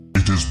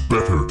is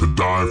better to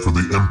die for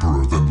the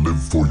Emperor than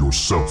live for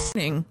yourself.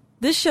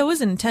 This show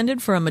is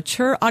intended for a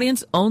mature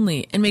audience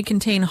only and may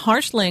contain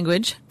harsh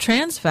language,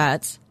 trans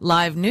fats,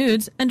 live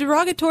nudes, and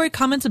derogatory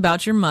comments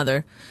about your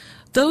mother.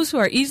 Those who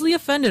are easily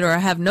offended or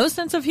have no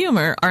sense of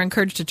humor are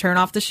encouraged to turn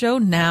off the show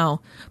now.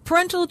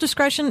 Parental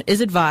discretion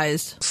is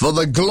advised. For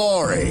the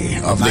glory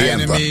of the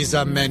Emperor. My enemies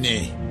are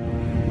many.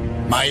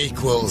 My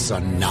equals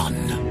are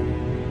none.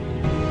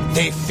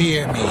 They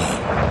fear me,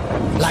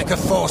 like a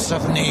force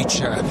of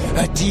nature,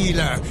 a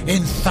dealer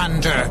in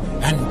thunder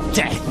and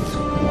death.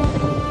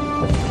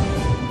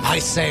 I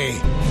say,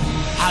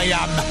 I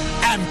am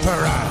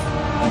Emperor.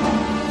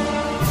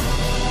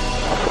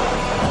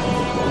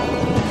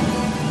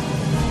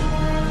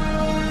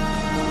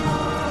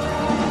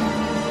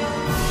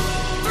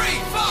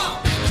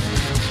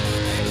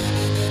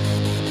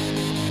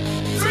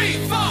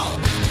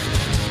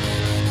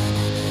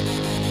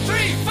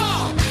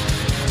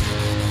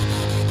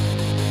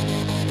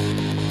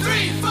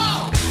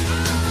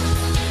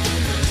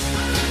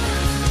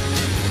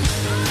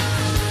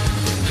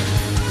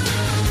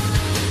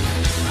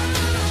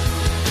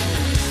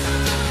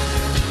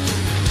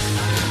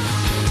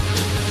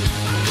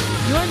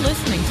 You're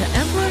listening to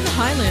Emperor and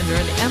Highlander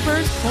at the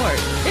Emperor's Court.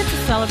 It's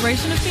a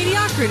celebration of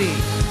mediocrity.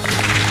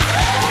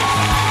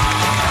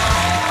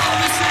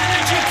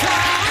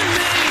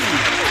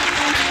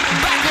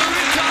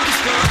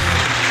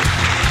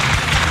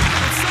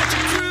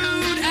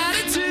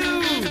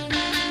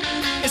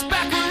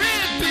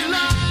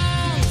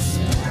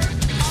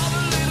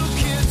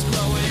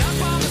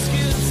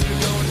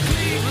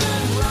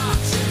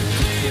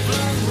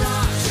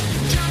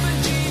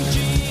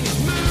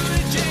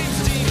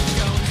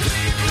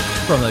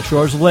 From the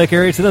shores of Lake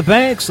Erie to the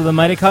banks of the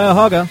mighty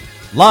Cuyahoga,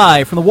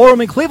 live from the War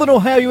Room in Cleveland,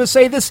 Ohio,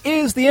 USA, this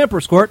is the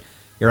Emperor's Court,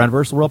 here on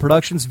Versatile World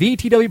Productions,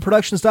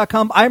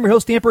 VTWProductions.com. I'm your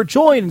host, the Emperor,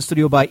 joined in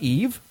studio by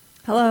Eve.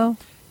 Hello.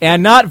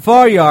 And not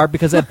Varyar,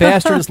 because that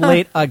bastard is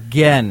late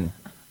again.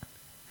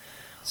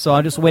 So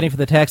I'm just waiting for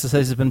the text that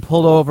says he's been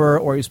pulled over,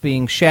 or he's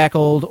being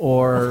shackled,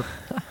 or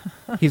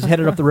he's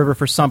headed up the river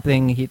for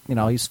something.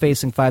 He's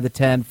facing 5 to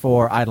 10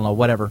 for, I don't know,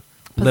 whatever.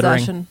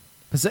 Possession.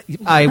 Littering.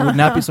 I would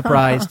not be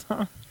surprised.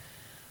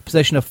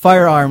 Possession of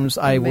firearms,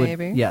 I would.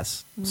 Maybe.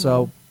 Yes.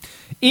 So,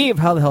 Eve,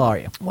 how the hell are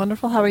you?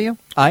 Wonderful. How are you?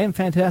 I am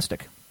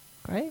fantastic.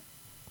 Great.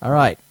 All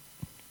right.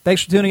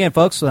 Thanks for tuning in,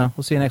 folks. We'll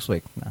see you next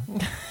week.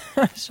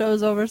 No.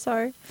 Show's over.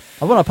 Sorry.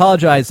 I want to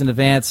apologize in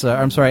advance,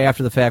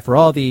 after the fact, for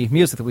all the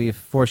music that we've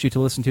forced you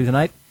to listen to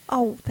tonight.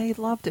 Oh, they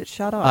loved it.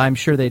 Shut up. I'm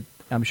sure they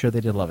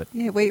did love it.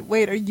 Yeah,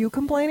 wait. Are you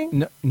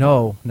complaining?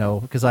 No,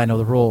 because I know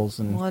the rules,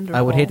 and Wonderful.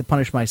 I would hate to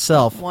punish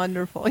myself.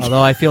 Wonderful.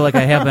 Although I feel like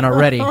I have been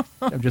already.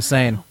 I'm just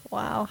saying.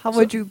 Wow. How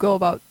would you go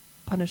about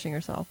punishing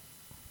yourself?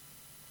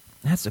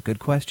 That's a good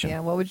question.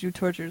 Yeah, what would you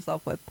torture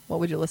yourself with? What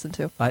would you listen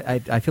to?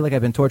 I feel like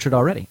I've been tortured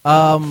already.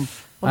 I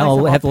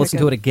don't have to listen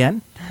to it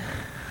again.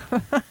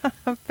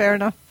 Fair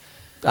enough.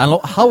 I don't know.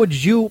 How would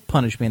you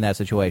punish me in that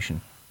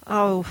situation?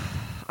 Oh,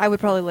 I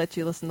would probably let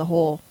you listen to the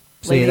whole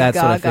See, Lady that's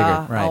Gaga what I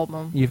figured. Right.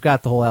 album. You've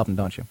got the whole album,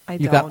 don't you? I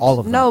You've don't. got all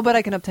of them. No, but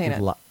I can obtain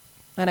You've it.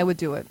 And I would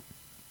do it.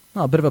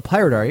 Oh, a bit of a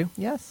pirate, are you?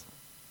 Yes.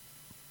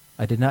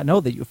 I did not know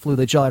that you flew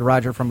the Jolly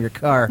Roger from your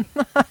car.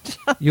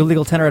 You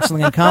legal tenor have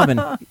something in common.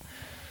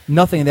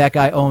 Nothing that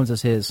guy owns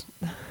is his.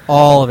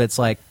 All of it's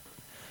like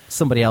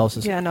somebody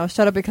else's. Yeah, no,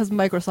 shut up, because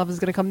Microsoft is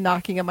going to come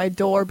knocking at my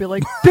door, be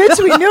like, bitch,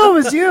 we knew it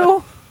was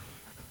you.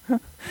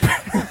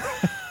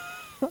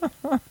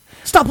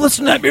 Stop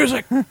listening to that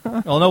music.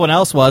 Well, no one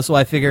else was, so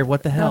I figured,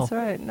 what the hell? That's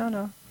right.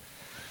 No.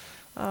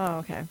 Oh,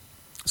 okay.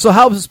 So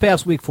how was this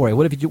past week for you?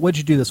 What did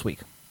you do this week?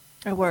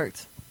 I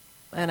worked.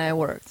 And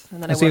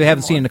then I see, we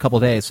haven't seen in a couple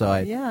of days, so I...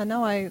 Yeah,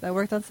 no, I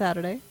worked on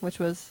Saturday, which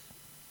was...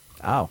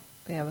 Oh.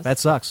 Yeah, that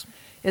sucks.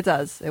 It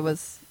does. It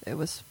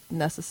was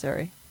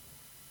necessary.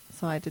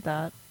 So I did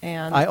that,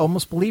 and... I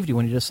almost believed you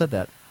when you just said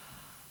that.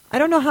 I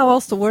don't know how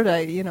else to word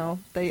it.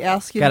 They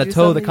ask you Got to to do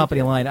toe the something,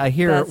 company line. I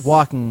hear That's-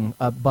 walking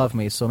above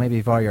me, so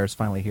maybe Varyar is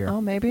finally here.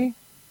 Oh, maybe?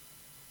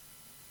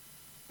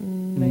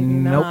 Maybe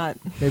Nope. not.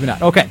 Maybe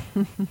not. Okay.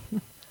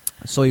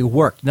 So you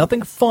worked.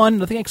 Nothing fun,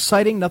 nothing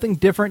exciting, nothing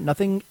different,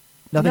 nothing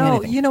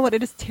anything. You know what?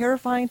 It is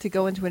terrifying to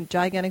go into a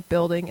gigantic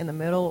building in the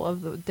middle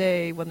of the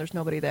day when there's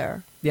nobody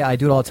there. Yeah, I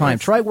do it all the time.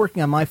 It's- Try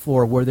working on my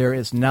floor where there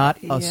is not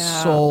a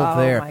Yeah. soul Oh,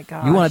 there. my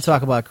gosh. You want to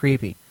talk about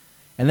creepy.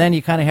 And then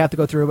you kind of have to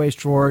go through everybody's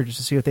drawer just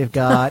to see what they've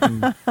got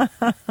and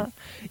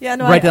Yeah,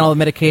 no, write down all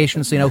the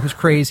medications so you know who's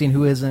crazy and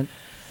who isn't.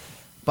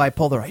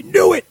 Bipolar, I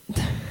knew it!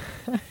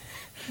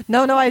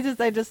 No, I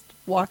just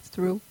walked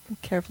through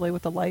carefully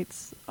with the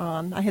lights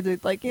on. I had to,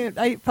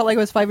 I felt like I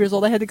was 5 years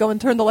old. I had to go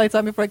and turn the lights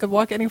on before I could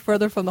walk any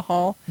further from the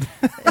hall.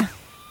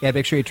 Yeah,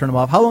 make sure you turn them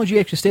off. How long did you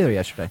actually stay there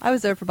yesterday? I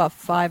was there for about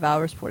 5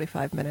 hours,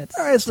 45 minutes,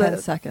 All right, so 10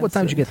 seconds. What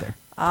time did you get there? 10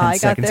 I got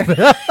seconds.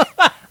 there.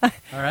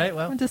 All right,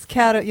 well. I'm just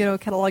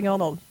cataloging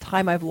all the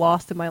time I've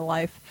lost in my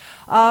life.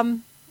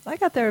 I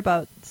got there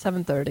about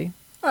 7:30.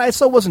 All right,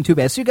 so it wasn't too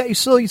bad. So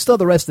you still have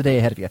the rest of the day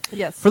ahead of you.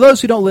 Yes. For those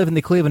who don't live in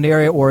the Cleveland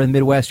area or in the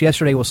Midwest,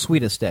 yesterday was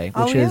Sweetest Day, which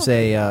Oh, yeah. is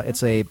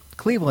it's a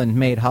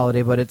Cleveland-made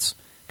holiday, but it's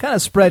kind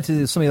of spread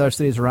to some of the other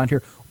cities around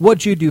here.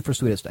 What'd you do for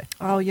Sweetest Day?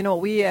 Oh,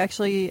 we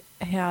actually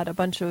had a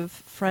bunch of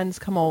friends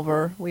come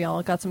over. We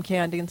all got some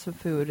candy and some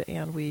food,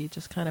 and we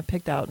just kind of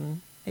picked out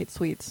and ate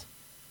sweets.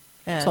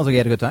 And Sounds like you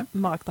had a good time.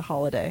 mocked the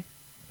holiday.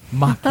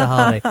 Mock the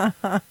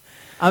holiday.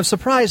 I'm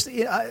surprised.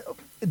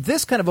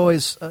 This kind of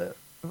always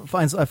I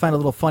find a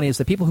little funny is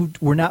that people who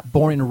were not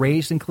born and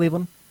raised in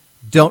Cleveland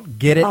don't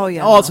get it. Oh,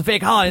 yeah. Oh, it's a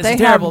fake holiday. They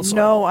It's terrible. have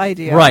no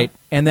idea. Right.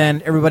 And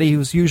then everybody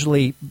who's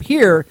usually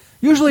here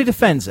usually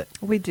defends it.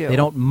 We do. They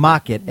don't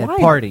mock it at Why?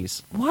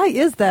 parties. Why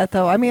is that,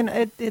 though? I mean,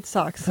 it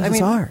sucks. Because I it's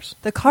mean, ours.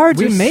 The cards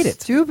We are made it.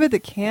 stupid. The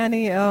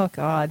candy, oh,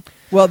 God.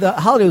 Well, the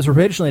holiday was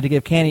originally to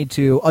give candy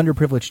to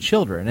underprivileged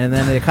children, and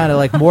then they kind of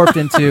like morphed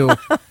into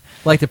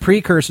like the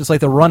precursors,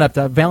 like the run-up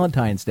to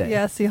Valentine's Day.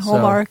 Yeah, see, So-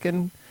 Hallmark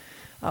and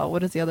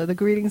what is the other? The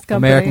Greetings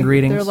Company. American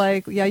Greetings. They're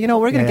like, we're going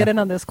to Yeah. get in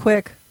on this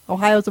quick.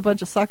 Ohio's a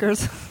bunch of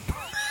suckers.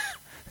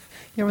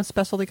 You know,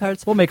 specialty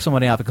cards. We'll make some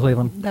money off of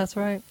Cleveland. That's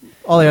right.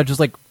 All they are just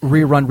like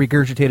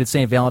regurgitated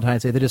St.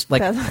 Valentine's Day. They just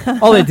like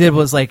That's- all they did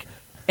was like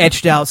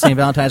etched out St.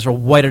 Valentine's or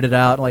whited it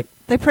out. Like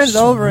They printed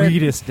over it.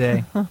 Sweetest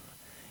Day.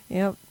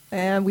 Yep,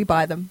 and we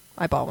buy them.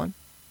 I bought one.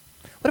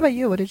 What about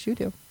you? What did you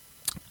do?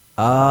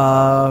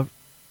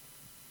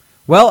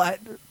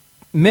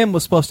 Mim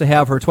was supposed to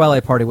have her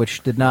Twilight party,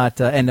 which did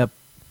not end up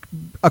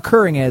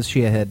occurring as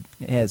she had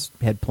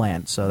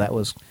planned. So that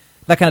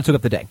kind of took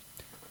up the day.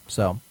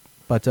 So,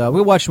 but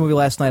we watched a movie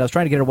last night. I was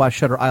trying to get her to watch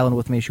Shutter Island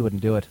with me. She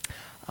wouldn't do it.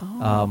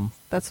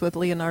 That's with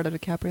Leonardo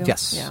DiCaprio?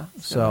 Yes. Yeah.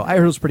 So I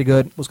heard it was pretty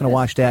good. Was going to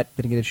watch that.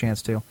 Didn't get a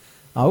chance to.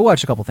 We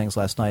watched a couple things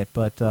last night,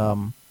 but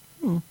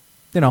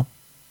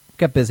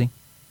kept busy.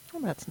 Oh,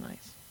 that's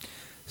nice.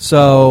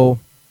 So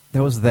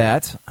there was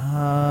that.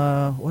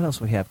 What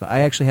else we have?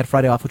 I actually had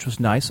Friday off, which was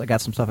nice. I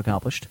got some stuff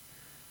accomplished.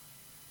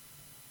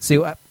 See,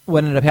 what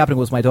ended up happening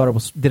was my daughter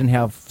didn't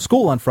have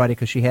school on Friday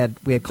because we had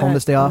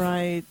Columbus Day off.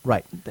 Right.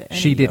 Right. The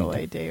She didn't.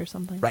 NDOA day or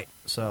something. Right.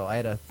 So I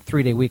had a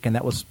 3-day weekend.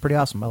 That was pretty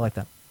awesome. I like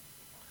that.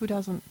 Who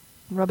doesn't?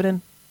 Rub it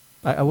in.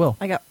 I will.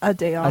 I got a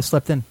day off. I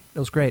slept in. It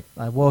was great.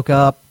 I woke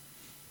up,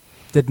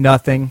 did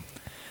nothing,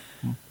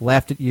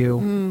 laughed at you.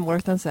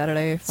 Worked on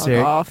Saturday. Fuck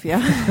Ser- off. Yeah.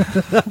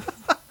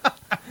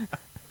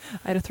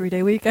 I had a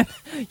 3-day weekend.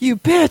 You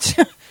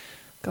bitch.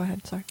 Go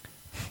ahead. Sorry.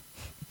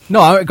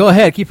 No, go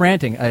ahead. Keep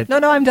ranting. No,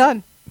 I'm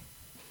done.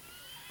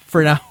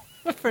 For now.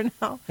 For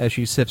now. As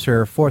she sips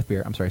her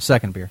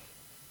second beer.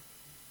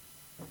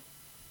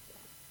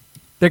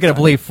 They're going to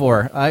believe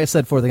 4. I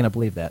said 4. They're going to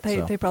believe that.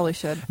 They so. probably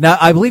should. Now,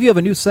 I believe you have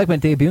a new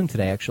segment debuting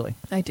today, actually.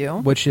 I do.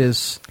 Which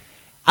is,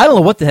 I don't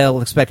know what the hell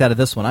to expect out of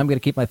this one. I'm going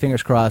to keep my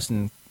fingers crossed.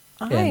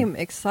 I'm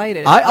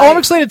excited. I'm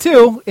excited,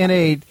 too, in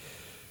a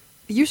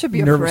You should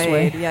be nervous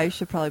afraid. way. Yeah, you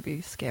should probably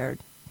be scared.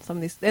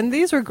 Some of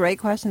these were great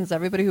questions.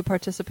 Everybody who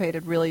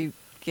participated really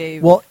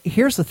gave. Well,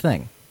 here's the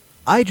thing.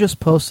 I just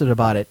posted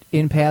about it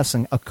in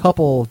passing a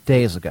couple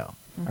days ago.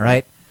 Mm-hmm. All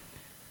right?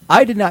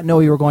 I did not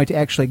know you were going to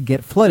actually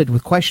get flooded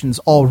with questions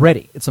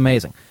already. It's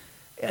amazing.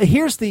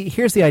 Here's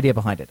the idea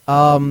behind it.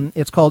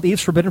 It's called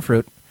Eve's Forbidden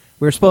Fruit.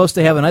 We were supposed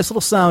to have a nice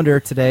little sounder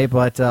today,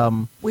 but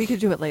we could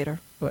do it later.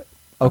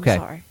 okay. I'm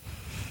sorry.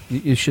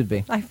 You should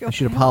be. I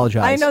should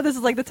apologize. I know this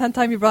is like the 10th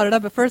time you brought it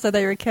up. At first, I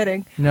thought you were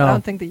kidding. No. I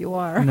don't think that you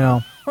are.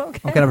 No. Okay.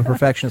 I'm kind of a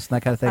perfectionist and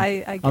that kind of thing.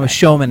 I I'm a get-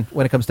 showman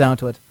when it comes down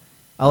to it.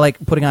 I like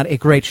putting on a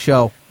great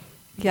show.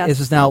 Yes. This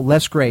is now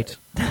less great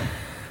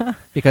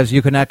because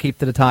you could not keep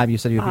to the time you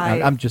said you'd be.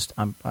 I-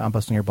 I'm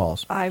busting your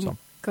balls. I'm So,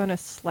 gonna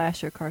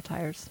slash your car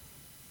tires.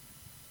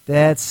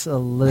 that's a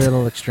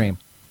little extreme.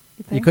 You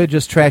You think? could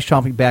just trash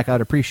talk me back. I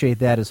would appreciate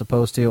that as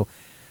opposed to,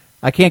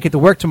 I can't get to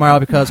work tomorrow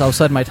because all of a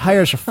sudden my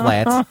tires are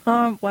flat.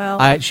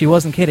 Well. She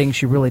wasn't kidding.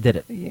 She really did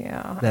it.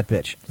 Yeah. That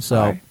bitch. So,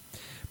 Sorry.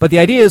 but the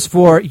idea is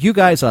for you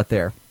guys out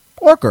there,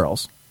 or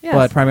girls, Yes.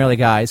 but primarily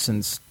guys,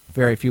 since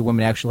very few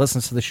women actually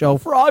listen to the show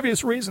for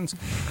obvious reasons.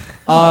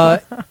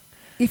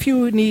 If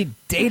you need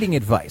dating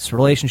advice,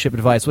 relationship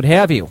advice, what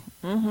have you,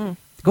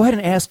 go ahead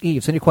and ask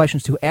Eve. Send your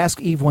questions to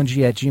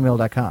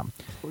askeve1g@gmail.com.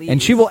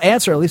 And she will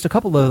answer at least a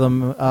couple of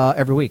them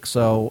every week.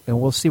 So, and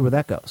we'll see where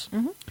that goes.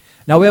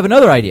 Now, we have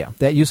another idea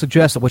that you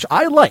suggested, which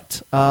I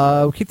liked.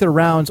 We keep the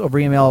rounds over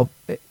email.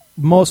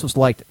 Most of us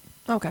liked it.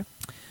 Okay.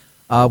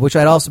 Which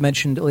I'd also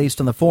mentioned, at least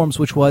on the forums,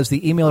 which was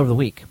the emailer of the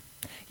week.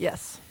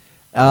 Yes.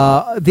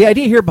 The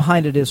idea here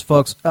behind it is,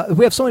 folks,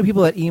 we have so many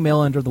people that email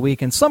under the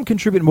week, and some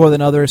contribute more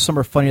than others, some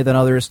are funnier than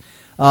others.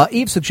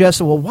 Eve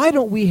suggested, well, why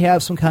don't we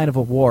have some kind of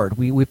award?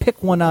 We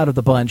pick one out of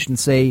the bunch and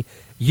say,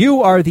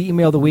 you are the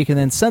email of the week, and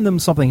then send them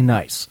something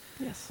nice.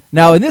 Yes.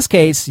 Now, in this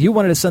case, you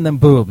wanted to send them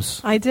boobs.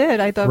 I did.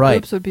 I thought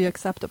Right. boobs would be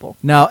acceptable.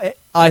 Now,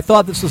 I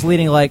thought this was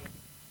leading like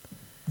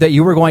that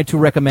you were going to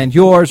recommend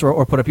yours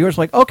or put up yours.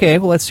 Like, okay,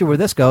 well, let's see where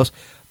this goes.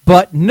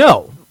 But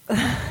no,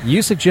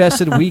 you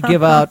suggested we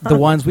give out the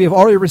ones we have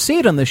already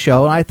received on the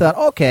show, and I thought,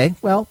 okay,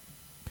 well.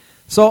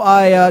 So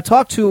I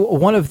talked to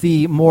one of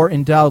the more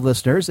endowed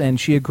listeners, and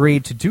she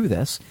agreed to do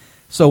this.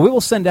 So we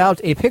will send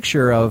out a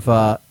picture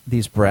of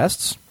these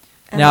breasts.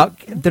 Now,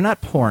 they're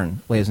not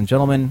porn, ladies and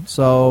gentlemen,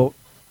 so,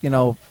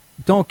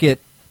 don't get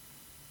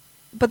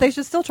But they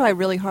should still try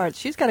really hard.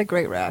 She's got a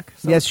great rack.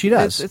 So Yes, she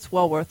does. It's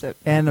well worth it.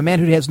 And the man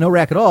who has no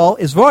rack at all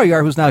is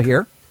Voryar, who's now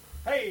here.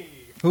 Hey!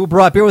 Who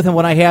brought beer with him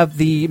when I have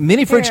the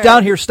mini fridge Here.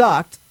 down here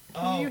stocked.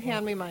 Can you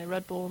hand me my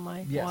Red Bull and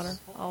my Yes.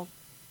 water?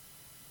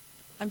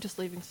 I'm just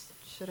leaving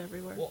shit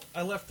everywhere. Well,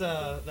 I left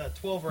that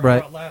 12 I Right.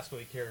 brought last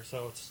week here,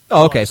 so it's...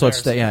 Oh, okay, so it's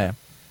upstairs. yeah.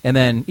 And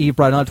then Eve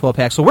brought another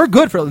 12-pack. So we're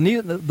good for at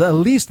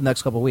least the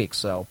next couple of weeks.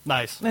 So,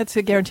 Nice. That's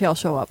a guarantee I'll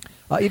show up.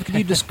 Eve, could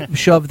you just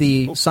shove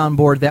the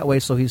soundboard that way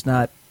so he's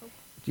not...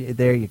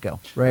 There you go.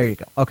 There you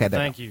go. Okay, there.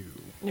 Thank you.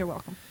 You're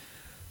welcome.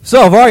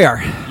 So, Voryar,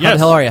 how the Yes.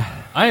 hell are you?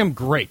 I am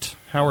great.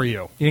 How are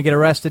you? You didn't get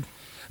arrested?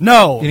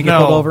 No, You didn't get no.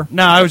 pulled over?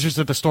 No, I was just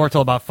at the store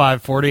till about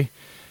 5:40,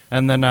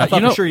 and then I thought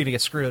you know, for sure you'd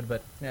get screwed,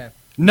 but yeah.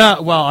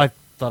 No, well, I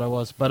thought I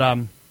was, but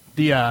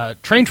the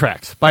train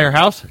tracks by your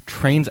house,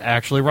 trains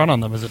actually run on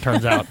them, as it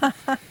turns out.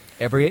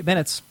 Every 8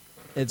 minutes.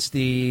 It's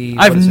the...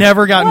 I've what is it?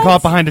 never gotten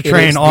caught behind a It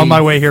train is on the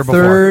my way here before.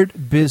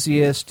 third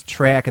busiest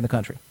track in the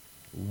country.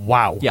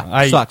 Wow.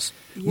 Yeah, sucks.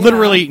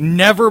 Literally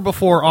never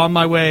before on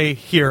my way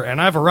here,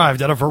 and I've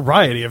arrived at a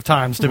variety of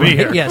times to be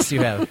here. Yes,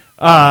 you have.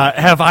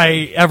 Have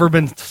I ever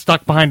been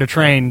stuck behind a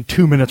train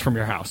 2 minutes from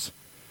your house?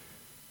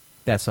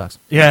 That sucks.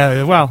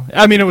 Yeah, well,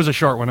 I mean, it was a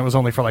short one. It was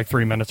only for like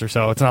 3 minutes or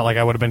so. It's not like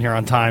I would have been here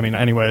on time,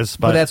 anyways.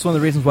 But that's one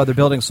of the reasons why they're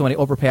building so many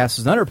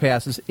overpasses and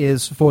underpasses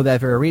is for that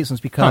very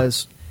reasons.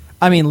 Because,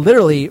 I mean,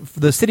 literally,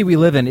 the city we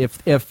live in,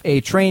 if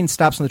a train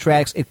stops on the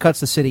tracks, it cuts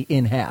the city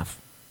in half.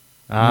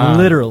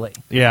 Literally.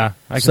 Yeah,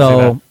 I can see So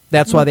that.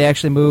 that's why they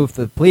actually moved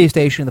the police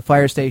station, the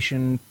fire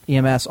station,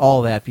 EMS, all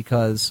of that,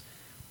 because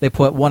they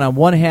put one on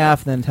one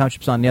half and then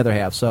townships on the other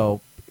half.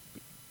 So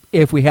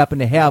if we happen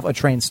to have a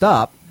train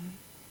stop,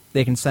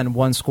 they can send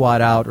one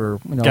squad out, or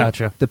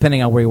Gotcha.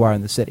 depending on where you are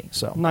in the city.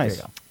 So Nice.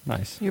 there you go.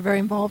 Nice. You're very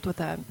involved with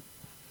that.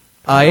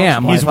 I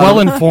am. He's My well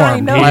father- informed. I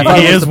know. my He,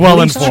 father he was is the well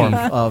police informed.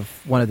 chief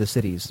of one of the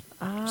cities.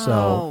 Oh,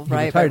 So he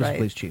right, retired as right. a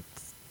police chief.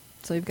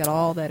 So you've got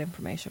all that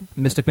information.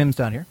 Mystic Mim's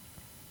down here,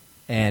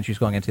 and she's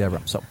going into that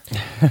room. So,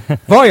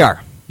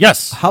 Voryar,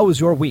 Yes. how was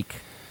your week?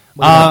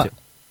 What are you up to?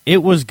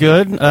 It was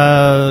good.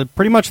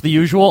 Pretty much the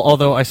usual,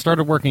 although I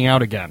started working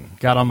out again.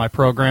 Got on my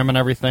program and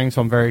everything,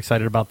 so I'm very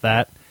excited about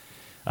that.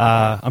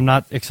 I'm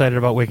not excited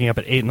about waking up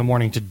at 8 in the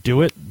morning to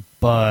do it,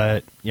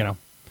 but,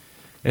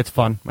 it's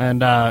fun. And,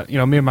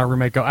 me and my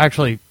roommate go,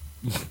 actually,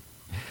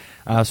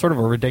 sort of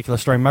a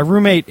ridiculous story. My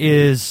roommate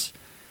is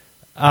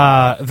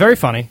very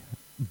funny,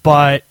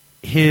 but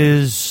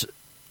his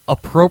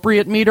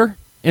appropriate meter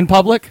in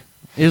public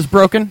is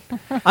broken.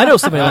 I know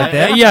somebody like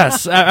that.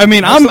 Yes. I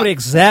mean, I'm I'm somebody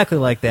exactly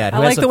like that. I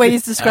who like has the way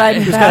he's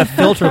describing who's got a that.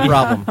 filter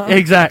problem.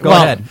 exactly. Go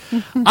ahead.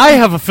 I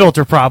have a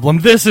filter problem.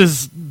 This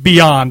is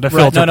beyond a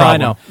filter No, I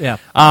problem. know.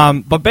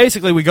 Yeah. But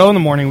basically, we go in the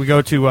morning. We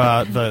go to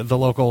the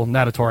local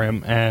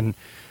natatorium, and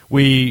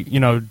we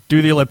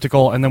do the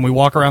elliptical, and then we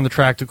walk around the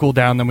track to cool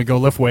down. Then we go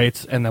lift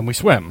weights, and then we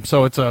swim.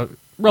 So it's a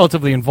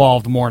relatively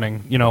involved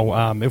morning.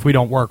 If we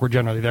don't work, we're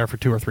generally there for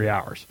 2 or 3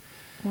 hours.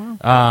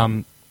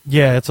 Wow.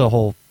 Yeah, it's a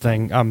whole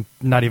thing. I'm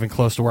not even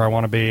close to where I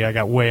want to be. I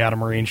got way out of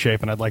marine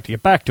shape, and I'd like to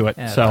get back to it.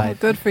 And so I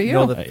Good for you.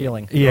 know the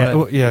feeling. Go yeah, ahead.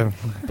 well, yeah,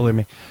 believe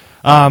me.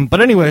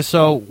 But anyway,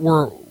 so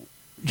we're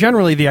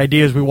generally the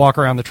idea is we walk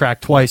around the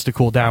track twice to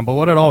cool down. But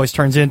what it always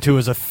turns into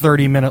is a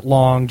 30-minute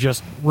long,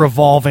 just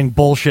revolving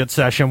bullshit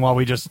session while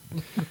we just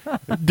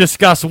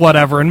discuss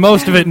whatever. And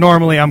most of it,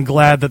 normally, I'm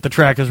glad that the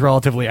track is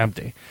relatively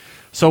empty.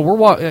 So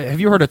have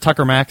you heard of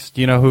Tucker Max?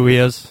 Do you know who he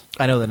is?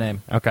 I know the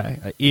name.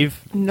 Okay,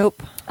 Eve.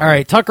 Nope. All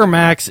right, Tucker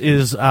Max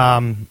is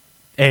a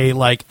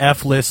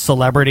F-list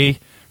celebrity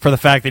for the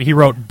fact that he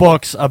wrote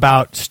books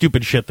about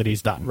stupid shit that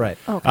he's done. Right.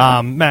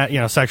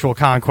 Okay. Sexual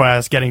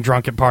conquest, getting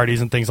drunk at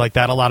parties and things like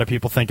that. A lot of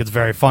people think it's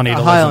very funny. A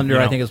to Highlander,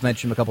 listen, I think, has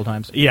mentioned a couple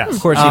times. Yes.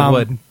 Of course he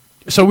would.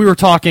 So we were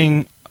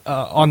talking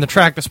on the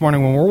track this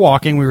morning when we were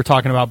walking. We were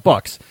talking about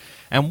books,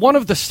 and one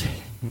of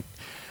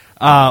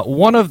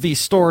the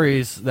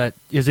stories that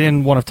is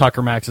in one of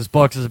Tucker Max's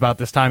books is about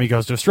this time he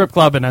goes to a strip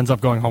club and ends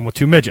up going home with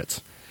 2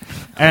 midgets.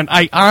 And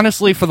I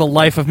honestly, for the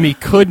life of me,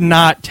 could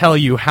not tell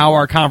you how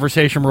our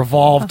conversation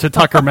revolved to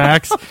Tucker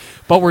Max,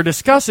 but we're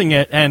discussing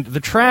it, and the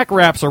track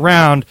wraps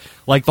around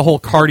like the whole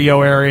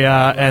cardio area,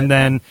 and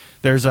then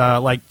there's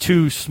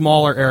 2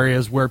 smaller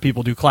areas where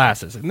people do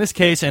classes. In this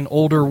case, an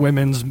older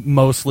women's,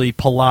 mostly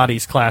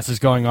Pilates classes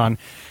going on.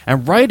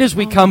 And right as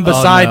we come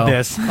beside Oh, no.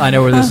 this, I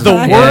know where this is. the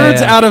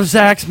words Yeah. out of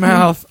Zach's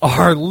mouth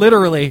are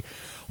literally,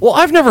 well,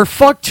 I've never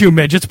fucked 2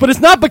 midgets, but it's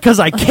not because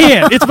I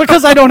can't. It's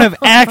because I don't have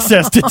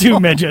access to 2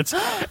 midgets.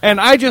 And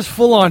I just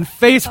full on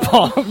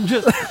facepalm.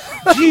 Just,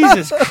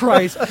 Jesus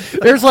Christ.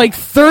 There's like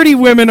 30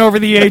 women over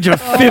the age of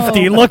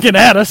 50 looking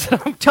at us.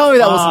 Tell me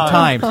that was the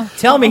time.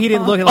 Tell me he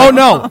didn't look at Oh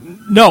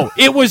no.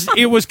 It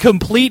was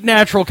complete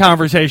natural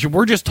conversation.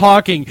 We're just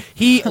talking.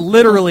 He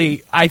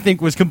literally, I think,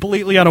 was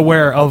completely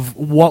unaware of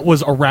what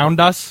was around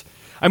us.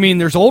 I mean,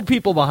 there's old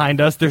people behind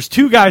us. There's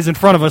 2 guys in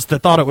front of us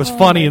that thought it was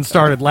funny and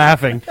started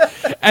laughing.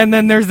 And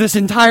then there's this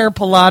entire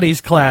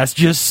Pilates class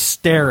just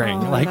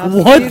staring. Like, not to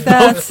what see the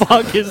that.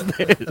 fuck is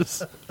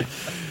this?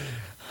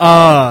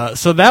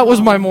 So that was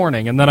my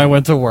morning, and then I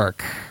went to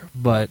work.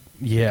 But,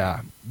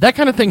 yeah, That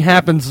kind of thing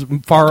happens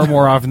far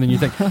more often than you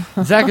think.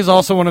 Zach is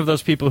also one of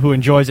those people who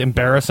enjoys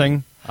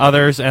embarrassing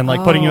others and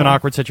like putting you in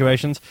awkward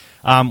situations.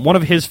 One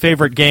of his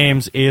favorite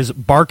games is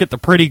bark at the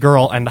pretty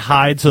girl and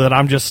hide so that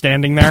I'm just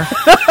standing there.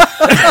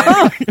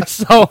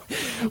 So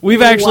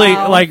we've actually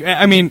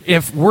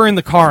if we're in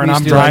the car and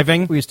I'm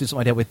driving, we used to do something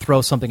like that. We'd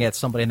throw something at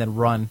somebody and then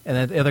run, and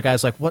then the other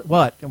guy's like,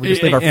 "What?" And we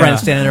just leave our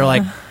friends standing there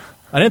like,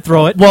 "I didn't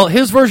throw it." Well,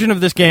 his version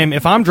of this game,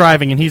 if I'm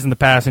driving and he's in the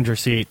passenger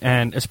seat,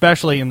 and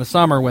especially in the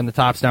summer when the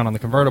top's down on the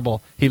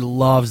convertible, he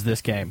loves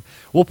this game.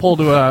 We'll pull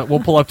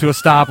up to a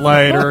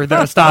stoplight or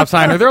a stop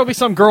sign, or there'll be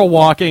some girl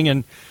walking,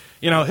 and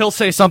he'll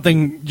say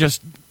something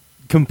just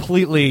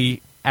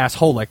completely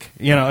assholic.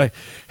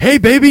 Hey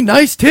baby,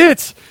 nice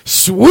tits,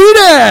 sweet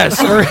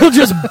ass, or he'll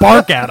just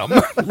bark at him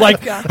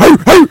like,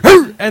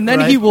 and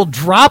then he will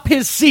drop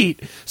his seat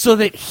so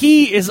that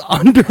he is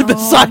under the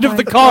side of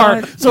the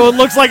car, so it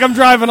looks like I'm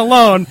driving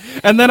alone,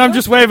 and then I'm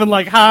just waving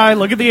like, hi,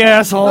 look at the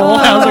asshole,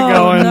 how's it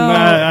going? No.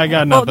 I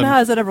got nothing. Well, now,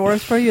 has it ever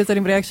worked for you? Has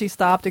anybody actually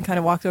stopped and kind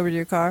of walked over to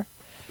your car?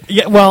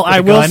 Yeah, well, I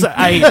will say,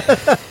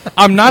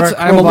 I'm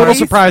a little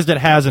surprised it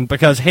hasn't,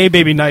 because hey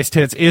baby, nice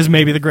tits is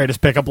maybe the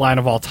greatest pickup line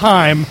of all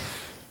time.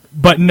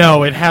 But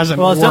no, it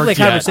hasn't Well, it's worked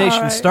definitely a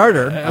conversation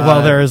starter.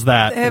 Well, there is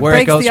that. It Where it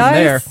breaks goes the from ice,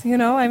 there.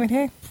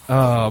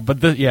 hey. But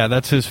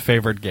that's his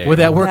favorite game. Would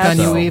that work on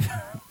you, So- Eve?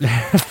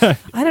 I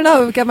don't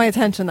know. It would get my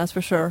attention, that's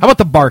for sure. How about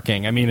the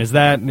barking? I mean,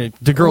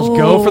 do girls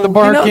go for the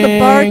barking? The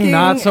barking,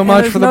 Not so and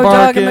much there's for the no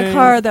barking. dog in the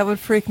car. That would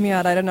freak me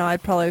out. I don't know.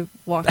 I'd probably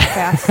walk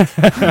fast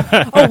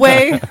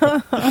away.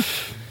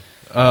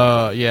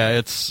 Yeah,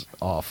 it's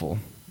awful.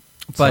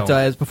 But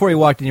So- before you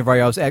walked in,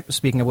 I was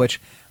speaking of which,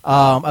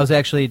 I was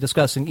actually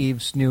discussing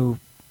Eve's new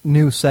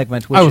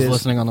segment. Which I was is,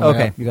 listening on the way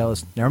Okay, up. you got to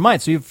listen. Never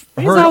mind. So you've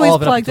He's heard always all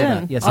of it up plugged until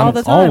in. now. Yes, All I'm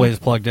the time. always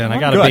plugged in.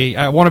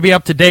 I want to be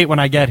up to date when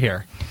I get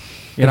here.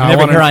 You're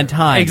never here on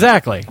time.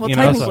 Exactly. Well, so-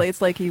 technically,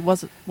 it's like he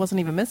wasn't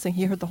even missing.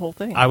 He heard the whole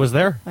thing. I was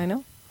there. I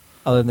know.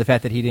 Other than the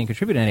fact that he didn't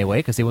contribute in any way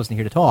because he wasn't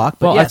here to talk.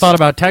 But Well, yes. I thought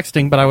about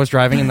texting, but I was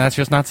driving, and that's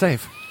just not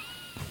safe.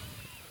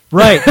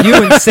 Right, you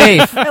and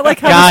safe. I like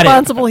how Got it.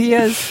 responsible he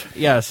is.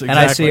 Yes, exactly. And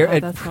I see her. Oh,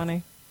 that's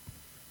funny.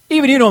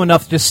 Even you know him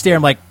enough to just stare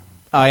him like,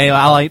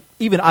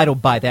 even I don't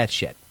buy that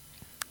shit.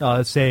 Oh,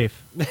 it's safe.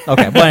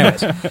 Okay, but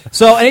anyways.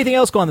 So anything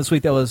else going on this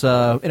week that was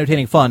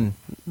entertaining, fun?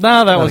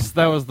 No, that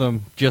was the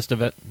gist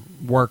of it.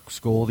 Work,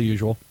 school, the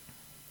usual.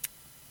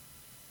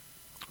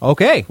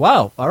 Okay,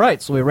 wow. All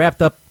right, so we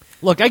wrapped up.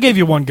 Look, I gave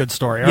you one good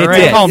story. All You right,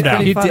 did. calm It's down.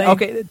 pretty You did. funny.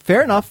 Okay,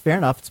 fair enough.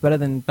 It's better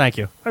than Thank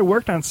you. I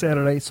worked on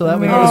Saturday, so that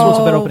means this was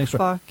a better opening story.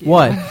 fuck you.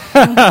 What?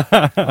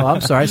 Oh,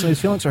 I'm sorry.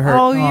 Somebody's feelings are hurt.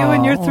 Oh, you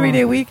and your Aw.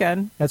 3-day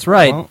weekend. That's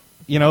right. Well,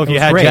 if It you was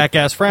had great.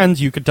 jackass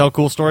friends, you could tell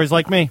cool stories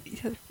like me.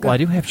 Well, I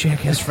do have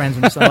jackass friends.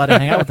 I'm just not allowed to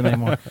hang out with them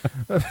anymore.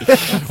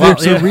 Well,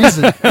 There's a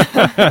reason.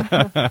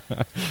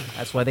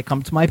 That's why they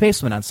come to my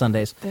basement on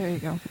Sundays. There you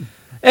go.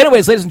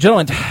 Anyways, ladies and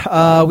gentlemen,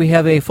 we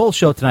have a full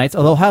show tonight.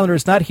 Although Highlander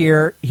is not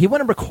here, he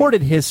went and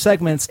recorded his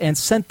segments and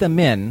sent them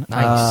in.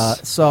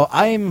 Nice. So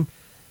I'm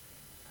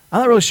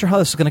not really sure how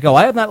this is going to go.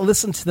 I have not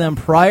listened to them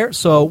prior,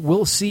 so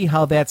we'll see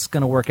how that's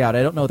going to work out.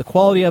 I don't know the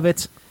quality of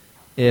it.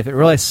 If it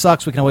really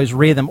sucks, we can always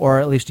read them, or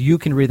at least you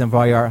can read them,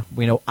 Varyar.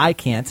 We know I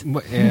can't.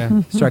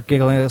 Yeah. Start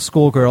giggling like a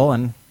schoolgirl,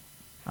 and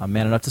I'm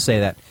man enough to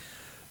say that.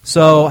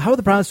 So, how are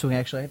the Browns doing,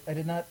 actually? I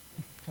did not...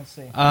 Let's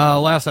see.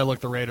 Last I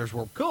looked, the Raiders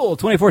were Cool,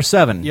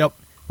 24-7. Yep.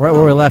 Right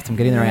where we left them,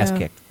 getting their ass Yeah.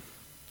 kicked.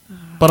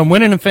 But I'm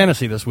winning in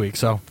fantasy this week,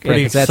 so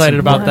pretty 'cause that's excited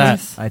about important.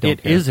 that. I don't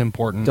It care. is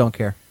important. Don't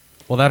care.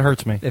 Well, that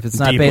hurts me. If it's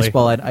not deeply.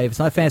 baseball, if it's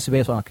not fantasy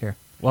baseball, I don't care.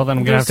 Well, then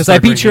I'm gonna have to Because I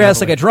start beat your drinking ass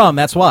like a heavily. drum,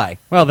 that's why.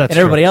 Well, that's and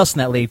everybody true. else in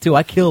that league, too.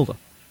 I killed them.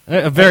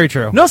 Very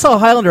true. Notice how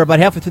Highlander, about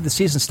halfway through the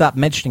season, stopped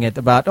mentioning it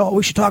about,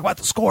 we should talk about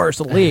the scores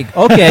of the league.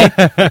 Okay.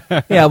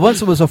 Yeah,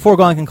 once it was a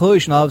foregone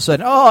conclusion, all of a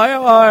sudden, we're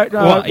not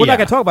going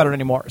to talk about it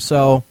anymore.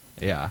 So,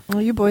 Yeah.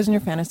 Well, you boys and your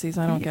fantasies,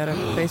 I don't get it.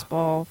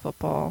 Baseball,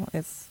 football,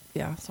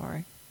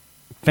 sorry.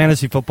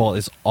 Fantasy football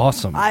is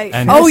awesome.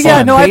 And Oh, fun.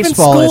 yeah, no, I've been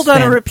Baseball is schooled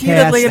on it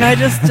repeatedly,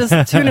 fantastic. and I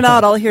just tune it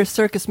out. I'll hear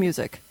circus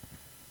music.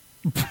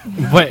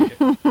 Wait,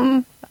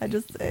 I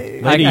just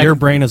say, lady, your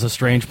brain is a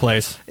strange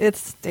place.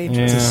 it's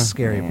dangerous. it's a Yeah.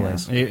 scary Yeah.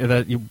 place.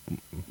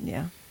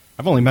 Yeah.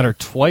 I've only met her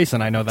twice,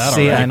 and I know that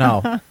See, already. I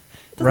know. Doesn't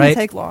Right?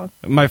 take long.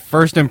 My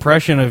first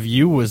impression of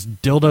you was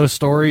dildo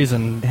stories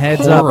and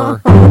Heads up.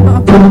 horror.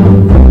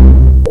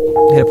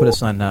 I had to put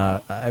us on,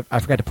 I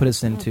forgot to put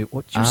us into,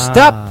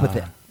 stop with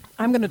it.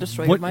 I'm going to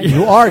destroy What- my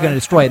You are going to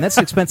destroy it, and that's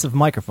an expensive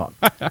microphone.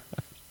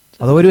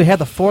 Although we do have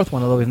the fourth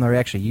one, although we've never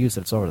actually used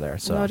it. It's over there.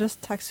 So No, just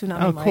text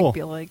Tsunami Oh, Mike. cool.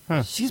 Be like,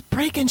 Huh. she's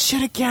breaking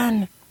shit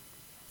again.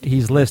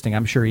 he's listening.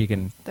 I'm sure he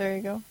can. There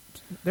you go.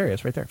 There he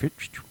is, right there.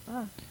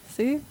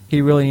 See?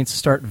 He really needs to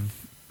start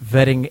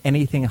vetting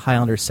anything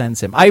Highlander sends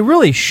him. I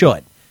really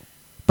should.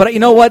 But you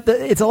know what?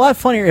 It's a lot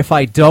funnier if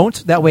I don't.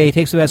 That way it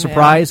takes me by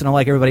surprise, and I'm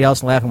like everybody else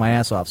and laughing my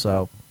ass off.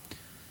 So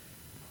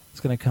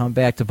it's going to come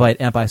back to bite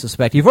Emp, I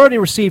suspect. You've already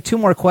received 2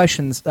 more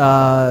questions, Eve,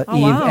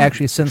 wow.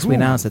 actually, since we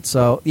announced it.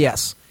 So,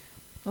 yes.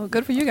 Well,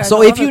 good for you guys.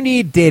 So I if love you it.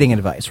 need dating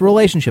advice,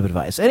 relationship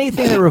advice,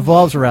 anything that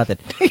revolves around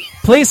it,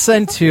 please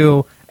send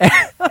to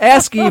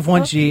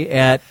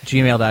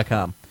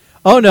askeeve1g@gmail.com.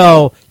 Oh,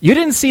 no, you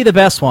didn't see the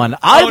best one.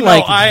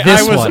 I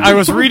this one. I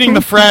was reading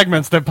the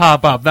fragments that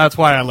pop up. That's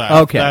why I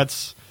laughed. Okay.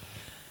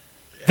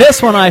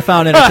 This one I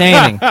found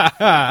entertaining.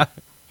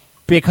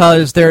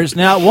 Because there's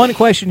now one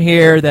question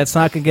here that's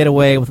not going to get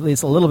away with at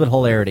least a little bit of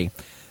hilarity.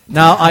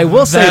 Now, I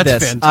will say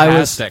That's this.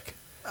 fantastic.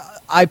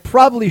 I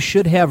probably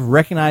should have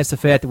recognized the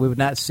fact that we would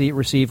not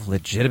receive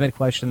legitimate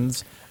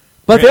questions.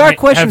 But there are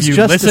questions have you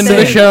just listened the to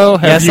the same. show?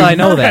 Yes, I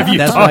know that. Have you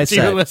That's talked what I to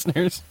your said.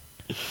 listeners?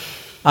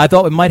 I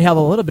thought we might have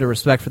a little bit of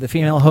respect for the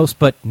female host,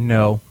 but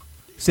no.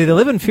 See, they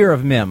live in fear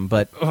of Mim,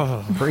 but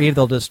for Eve,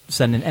 they'll just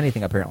send in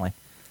anything, apparently.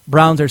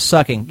 Browns are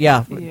sucking.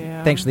 Yeah,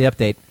 thanks for the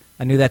update.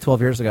 I knew that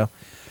 12 years ago.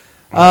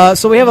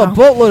 So we have a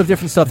boatload of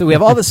different stuff. We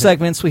have all the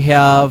segments. We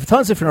have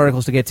tons of different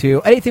articles to get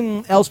to.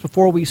 Anything else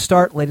before we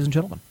start, ladies and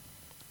gentlemen?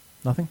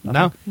 Nothing?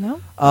 No.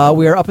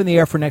 We are up in the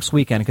air for next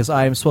weekend because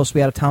I am supposed to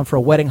be out of town for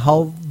a wedding,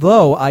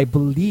 although I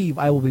believe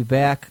I will be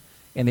back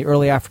in the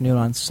early afternoon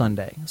on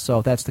Sunday. So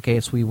if that's the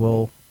case, we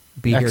will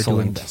be here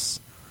doing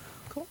this.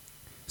 Cool.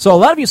 So a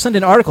lot of you send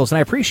in articles, and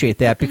I appreciate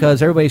that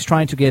because everybody's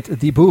trying to get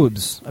the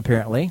boobs,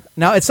 apparently.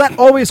 Now, it's not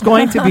always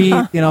going to be,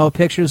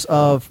 pictures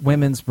of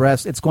women's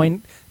breasts.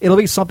 It'll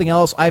be something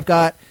else. I've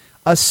got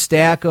a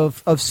stack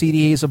of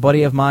CDs a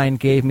buddy of mine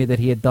gave me that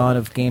he had done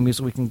of game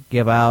music we can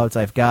give out.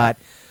 I've got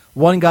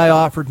one guy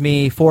offered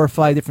me 4 or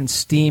 5 different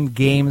Steam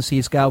games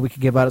he's got we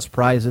could give out as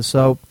prizes.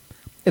 So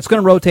it's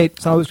going to rotate.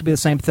 It's not always going to be the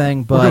same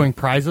thing. But we're doing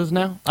prizes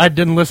now? I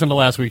didn't listen to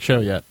last week's show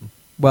yet.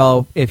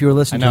 Well, if you were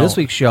listening to this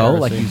week's show,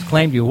 like you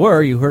claimed you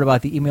were, you heard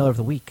about the Emailer of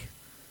the Week.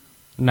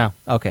 No.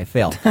 Okay,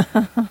 failed.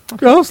 I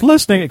was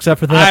listening, except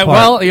for that part.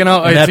 Well,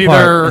 it's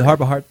either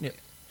heart.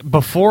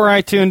 Before I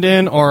tuned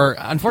in, or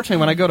unfortunately,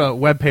 when I go to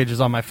web pages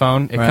on my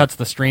phone, it cuts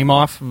the stream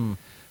off.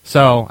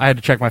 So I had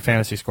to check my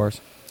fantasy scores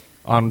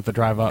on the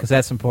drive up because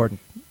that's important.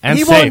 And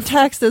he safe. won't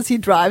text as he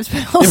drives,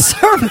 but he'll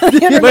serve the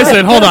internet.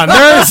 Listen, hold on.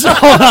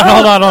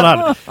 Hold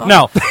on.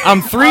 No,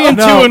 I'm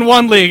 3-2 in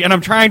one league, and I'm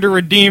trying to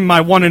redeem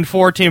my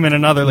 1-4 team in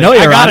another league. No,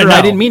 Your Honor, I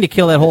I didn't mean to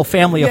kill that whole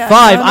family of 5.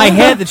 I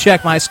had to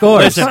check my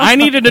scores. Listen, I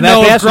needed to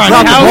know if if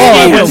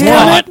Gronkowski was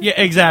what. Yeah,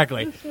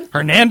 exactly.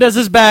 Hernandez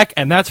is back,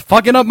 and that's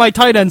fucking up my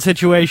tight end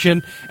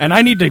situation, and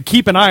I need to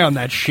keep an eye on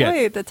that shit.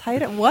 Wait, the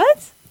tight end?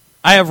 What?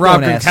 I have Rob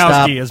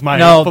Gronkowski as my...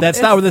 No,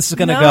 that's not where this is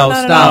going to go.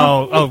 No.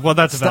 Stop. Oh, well,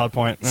 that's a valid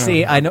point.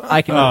 See, I know.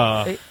 I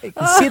can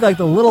see like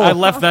the little... I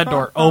left that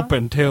door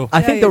open, too.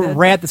 I think the you did.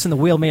 rat that's in the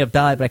wheel may have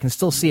died, but I can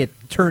still see it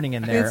turning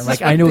in there. It's Like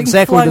just I know being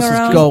exactly where this flung is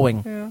around.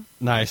 going. Yeah.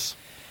 Nice.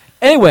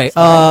 Anyway,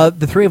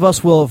 the three of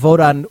us will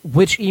vote on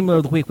which email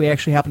of the week we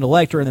actually happen to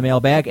like during the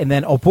mailbag, and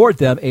then award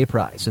them a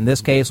prize. In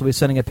this case, we'll be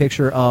sending a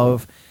picture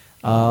of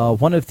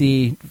one of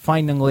the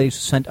fine young ladies who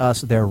sent us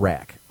their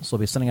rack. So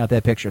we'll be sending out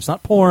that picture. It's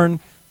not porn.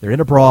 They're in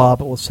a bra,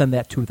 but we'll send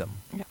that to them.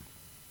 Yeah.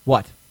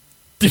 What?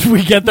 Did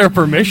we get their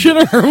permission,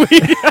 or are we...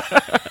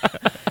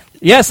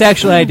 Yes,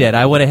 actually, I did.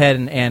 I went ahead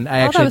and I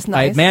that actually was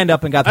nice. I manned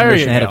up and got the There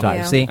permission you ahead of go. time.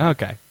 Yeah. See?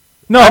 Okay.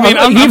 No, I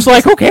mean, he was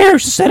like, "Who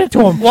cares? Just send it to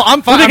him." Well,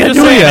 I'm fine. What are I'm they just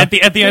gonna do saying, to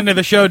at the end of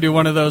the show, do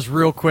one of those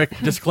real quick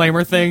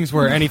disclaimer things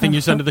where anything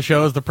you send to the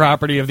show is the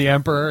property of the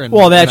Emperor. And,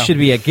 Well, that should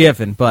be a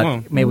given,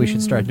 but maybe we should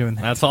Mm. start doing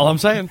that. That's all I'm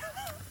saying.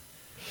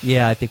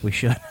 Yeah, I think we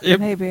should.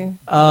 Maybe.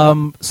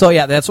 So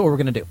yeah, that's what we're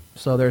gonna do.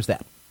 So there's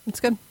that. It's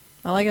good.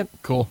 I like it.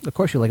 Cool. Of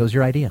course, you like it was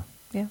your idea.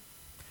 Yeah.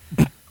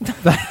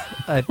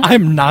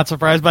 I'm not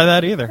surprised by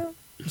that either.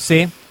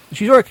 See,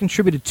 she's already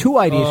contributed 2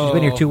 ideas. She's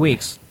been here 2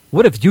 weeks.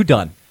 What have you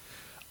done?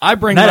 I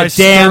bring Not my a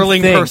damn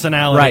sterling thing.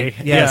 personality. Right?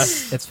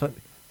 Yes, it's fun.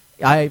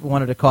 I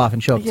wanted to cough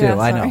and choke Yeah, too.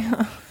 I sorry.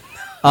 know.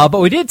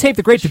 But we did tape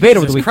the great debate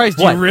over the Jesus week. Christ,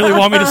 do What? you really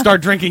want me to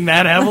start drinking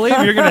that heavily?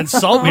 If you're going to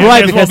insult me, Right, I may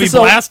as well because be it's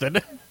so-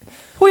 blasted.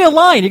 Who are you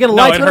lying? You're going to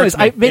No, lie it to anyways. hurts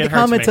me. I made It the hurts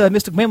comment me. to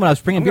Mr. McMahon when I was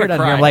bringing I'm beer gonna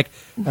down here. I'm cry. like,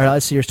 all right,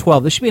 let's see, here's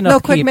 12. This should be enough No,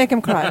 to quick, keep... make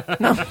him cry.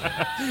 No.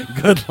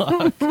 Good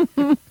luck.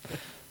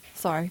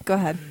 Sorry. Go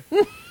ahead.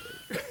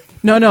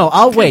 No,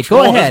 I'll wait. Go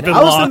Control has ahead. been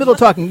I was in the lost. middle of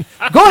talking.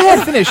 Go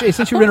ahead, finish. Hey,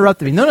 since you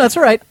interrupted me. No, that's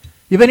all right.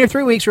 You've been here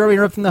 3 weeks. You're already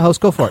interrupting the host.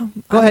 Go for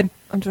it. Go ahead.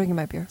 I'm drinking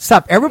my beer.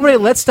 Stop. Everybody,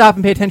 let's stop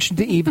and pay attention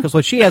to Eve because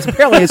what she has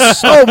apparently is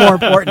so more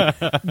important.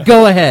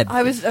 Go ahead.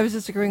 I was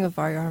disagreeing with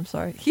Varyar. I'm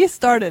sorry. He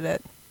started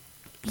it.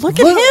 Look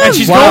at Look- him. And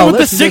she's Wow, going with the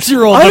listen to this.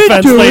 6-year-old I didn't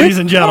defense, do it. ladies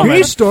and gentlemen.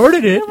 He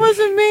started it. It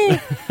wasn't me.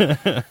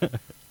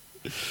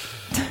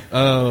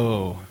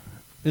 Oh,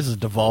 this has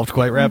devolved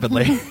quite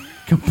rapidly.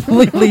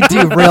 Completely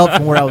derailed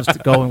from where I was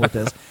going with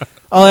this.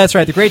 Oh, that's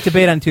right. The great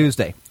debate on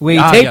Tuesday. We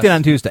taped yes. it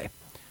on Tuesday.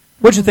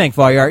 What'd you think,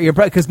 Varyar?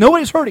 Because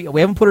nobody's heard it yet.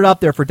 We haven't put it up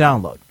there for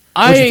download.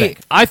 What'd you think?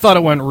 I thought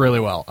it went really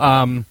well.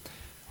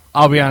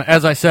 I'll be honest.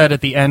 As I said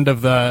at the end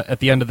of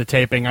the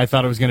taping, I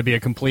thought it was going to be a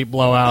complete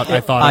blowout.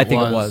 I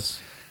think it was.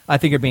 I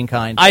think you're being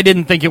kind. I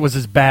didn't think it was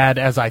as bad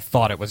as I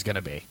thought it was going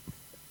to be.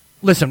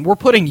 Listen, we're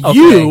putting Okay.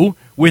 you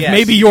with Yes.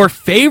 maybe your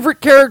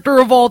favorite character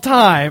of all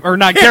time, or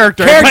not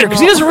character, Character, but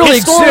 'cause he doesn't really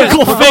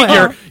historical exist.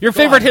 figure, your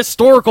favorite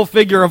historical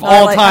figure of I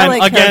all like- time I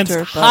like against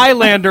character, but-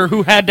 Highlander,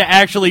 who had to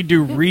actually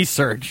do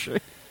research.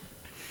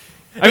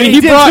 I mean,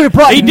 He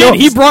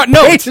he brought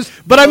notes. Pages.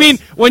 But I mean,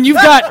 when you've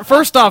got,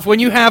 first off, when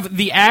you have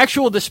the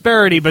actual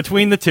disparity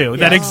between the two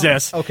that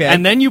exists, Okay.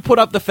 and then you put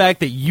up the fact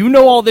that you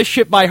know all this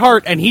shit by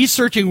heart, and he's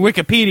searching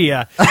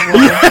Wikipedia,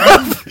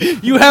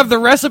 you have the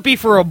recipe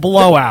for a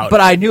blowout. But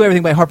I knew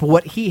everything by heart, but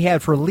what he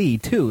had for Lee,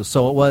 too.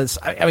 So it was,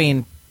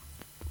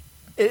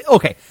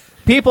 okay.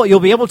 People, you'll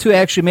be able to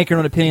actually make your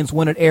own opinions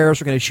when it airs.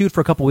 We're going to shoot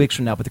for a couple weeks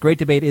from now, but the Great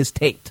Debate is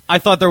taped. I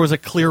thought there was a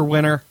clear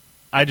winner.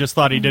 I just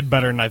thought he did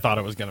better than I thought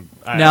it was going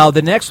to. Now,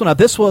 the next one up,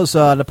 this was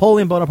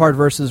Napoleon Bonaparte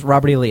versus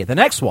Robert E. Lee. The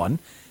next one,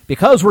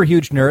 because we're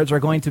huge nerds, are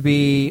going to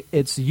be,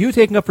 it's you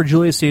taking up for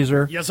Julius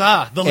Caesar. Yes,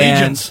 the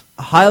legions.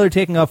 And Hyler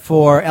taking up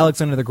for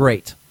Alexander the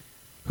Great,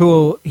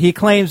 who he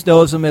claims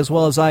knows him as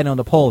well as I know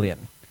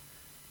Napoleon.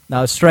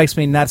 Now, it strikes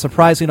me not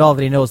surprising at all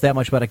that he knows that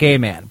much about a gay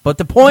man. But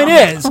the point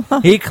is,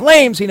 he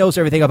claims he knows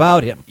everything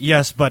about him.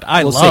 Yes, but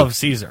I We'll love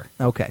see. Caesar.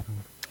 Okay.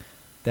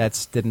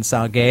 That didn't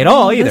sound gay at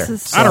all either.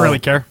 I don't really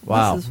care.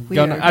 Wow. This is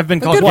weird. I've been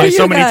But called good for gay you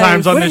so many guys.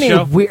 times on What do this you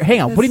mean show. weird?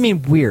 Hang on. What do you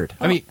mean weird?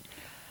 I mean,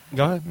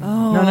 go ahead.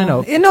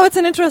 No. You know, it's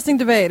an interesting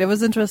debate. It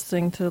was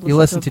interesting to listen You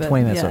listened to to a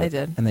 20 bit. minutes Yeah, of I it,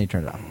 did. and then you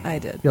turned it off. I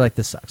did. You're like,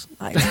 this sucks.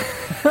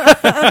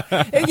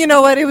 You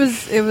know what? It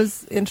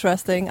was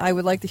interesting. I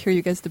would like to hear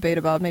you guys debate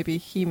about maybe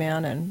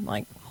He-Man and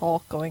like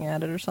Hulk going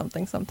at it or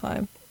something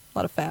sometime. A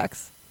lot of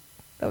facts.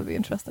 That would be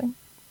interesting.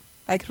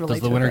 I could relate.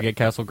 Does the to winner it. get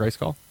Castle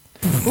Grayskull?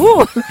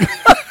 Ooh.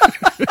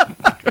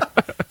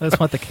 I just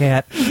want the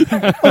cat.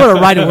 I want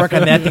to ride and work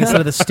on that thing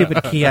instead of the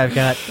stupid key I've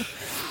got.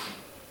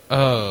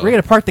 We're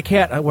going to park the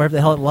cat wherever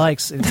the hell it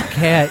likes. It's a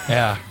cat.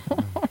 Yeah.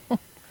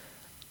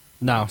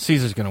 No,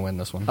 Caesar's going to win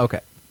this one. Okay.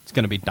 It's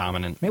going to be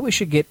dominant. Maybe we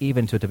should get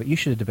even to a debate. You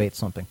should debate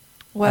something.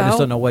 Well, I just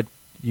don't know what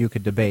you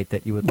could debate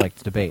that you would like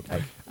to debate.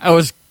 I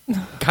was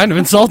kind of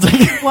insulting.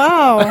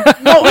 Wow.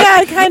 No, yeah,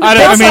 I kind of.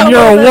 I mean,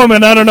 you're a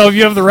woman. I don't know if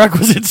you have the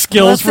requisite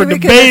skills for Well, so we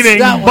can debating,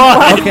 stop-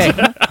 but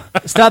Okay.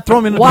 Stop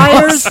throwing me in the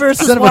Wires bus,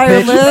 versus son of a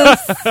bitch.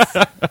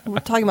 wireless. We're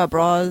talking about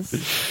bras.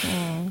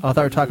 Oh, I thought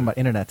we were talking about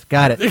internet.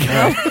 Got it. All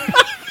right.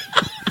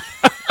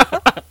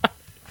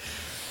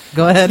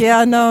 Go ahead.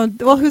 Yeah, no.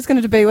 Well, who's going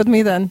to debate with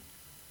me then?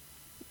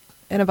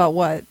 And about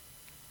what?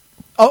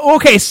 Oh,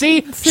 okay.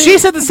 See, she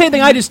said the same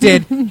thing I just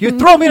did. You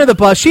throw me under the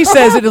bus. She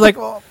says it. You're like,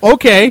 oh,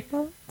 okay.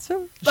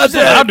 So, she's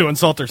allowed to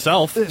insult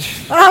herself.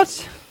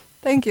 ouch.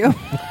 Thank you.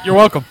 You're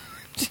welcome.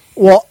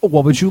 Well,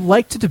 what would you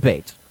like to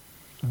debate?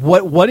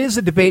 What is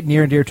a debate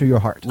near and dear to your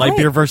heart? Light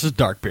beer versus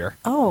dark beer.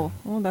 Oh,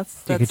 well,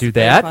 that's You could do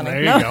very that. funny. There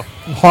you No. go.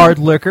 Hard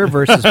liquor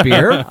versus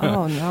beer.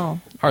 Oh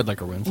no! Hard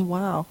liquor wins.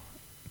 Wow.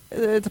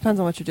 It depends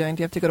on what you're doing.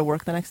 Do you have to go to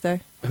work the next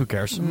day? Who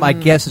cares? My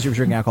guess is you're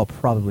drinking alcohol.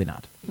 Probably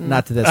not.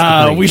 Not to this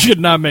degree. We should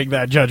not make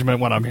that judgment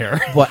when I'm here.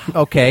 What?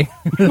 Okay.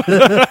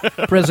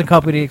 Present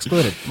company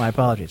excluded. My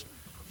apologies.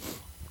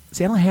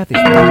 See, I don't have these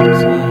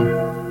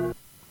problems.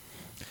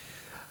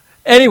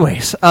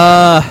 Anyways,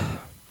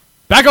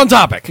 Back on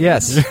topic.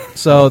 yes.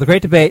 So the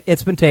Great Debate,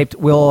 it's been taped.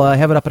 We'll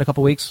have it up in a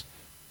couple weeks.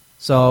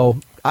 So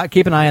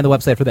keep an eye on the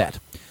website for that.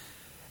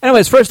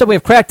 Anyways, first up, we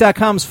have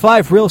Crack.com's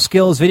 5 real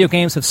skills video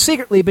games have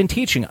secretly been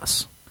teaching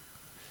us.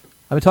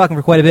 I've been talking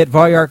for quite a bit.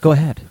 Varyar, go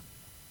ahead.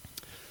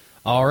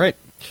 All right.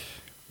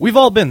 We've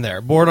all been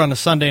there, bored on a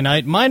Sunday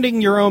night,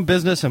 minding your own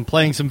business and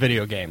playing some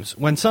video games,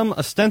 when some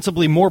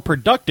ostensibly more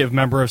productive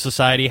member of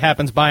society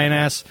happens by and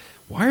asks,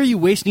 "Why are you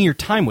wasting your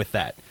time with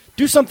that?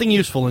 Do something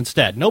useful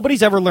instead.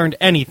 Nobody's ever learned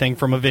anything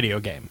from a video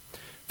game."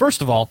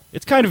 First of all,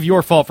 it's kind of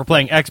your fault for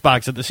playing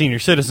Xbox at the senior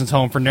citizens'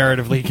 home for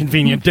narratively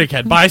convenient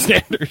dickhead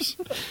bystanders.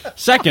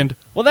 Second,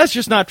 well, that's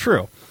just not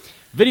true.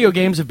 Video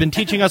games have been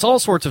teaching us all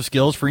sorts of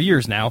skills for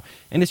years now,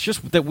 and it's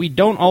just that we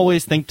don't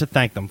always think to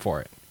thank them for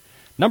it.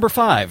 Number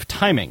 5,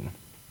 timing.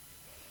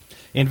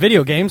 In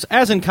video games,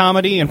 as in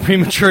comedy and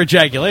premature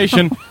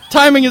ejaculation,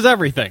 timing is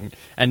everything.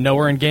 And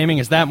nowhere in gaming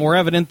is that more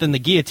evident than the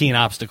guillotine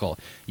obstacle,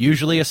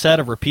 usually a set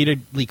of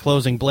repeatedly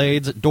closing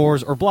blades,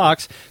 doors, or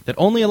blocks that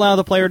only allow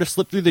the player to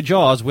slip through the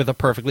jaws with a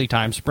perfectly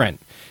timed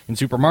sprint. In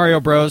Super Mario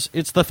Bros.,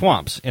 it's the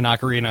thwomps. In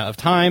Ocarina of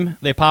Time,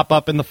 they pop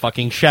up in the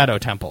fucking Shadow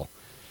Temple.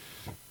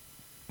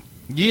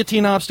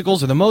 Guillotine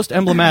obstacles are the most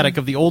emblematic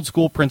of the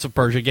old-school Prince of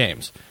Persia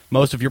games.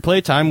 Most of your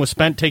playtime was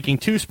spent taking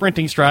 2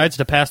 sprinting strides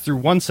to pass through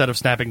one set of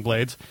snapping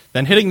blades,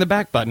 then hitting the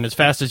back button as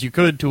fast as you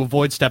could to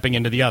avoid stepping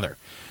into the other.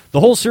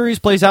 The whole series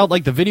plays out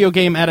like the video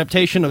game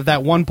adaptation of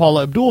that one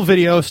Paula Abdul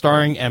video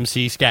starring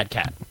MC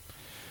Scatcat.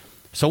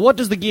 So what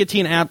does the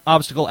guillotine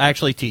obstacle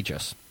actually teach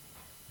us?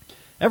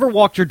 Ever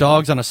walked your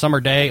dogs on a summer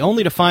day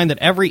only to find that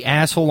every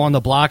asshole on the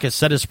block has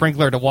set his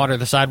sprinkler to water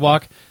the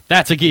sidewalk?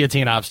 That's a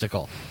guillotine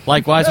obstacle.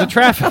 Likewise with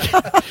traffic.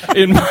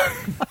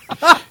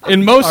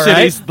 In most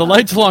cities, the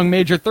lights along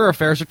major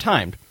thoroughfares are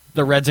timed.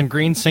 The reds and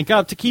greens sync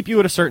up to keep you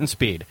at a certain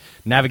speed.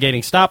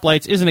 Navigating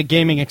stoplights isn't a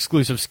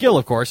gaming-exclusive skill,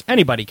 of course.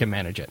 Anybody can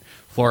manage it.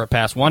 Floor it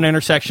past one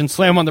intersection,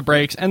 slam on the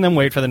brakes, and then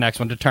wait for the next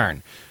one to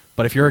turn.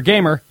 But if you're a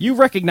gamer, you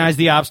recognize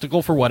the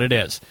obstacle for what it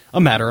is, a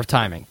matter of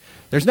timing.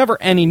 There's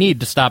never any need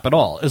to stop at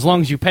all. As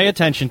long as you pay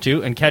attention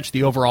to and catch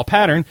the overall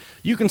pattern,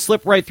 you can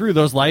slip right through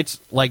those lights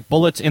like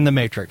bullets in the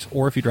Matrix,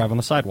 or if you drive on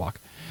the sidewalk.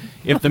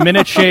 If the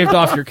minutes shaved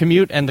off your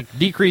commute and the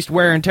decreased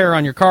wear and tear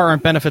on your car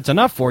aren't benefits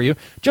enough for you,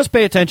 just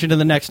pay attention to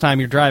the next time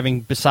you're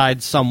driving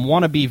beside some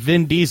wannabe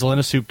Vin Diesel in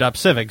a souped-up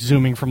Civic,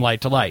 zooming from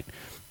light to light.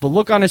 The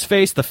look on his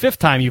face the 5th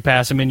time you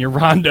pass him in your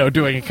Rondo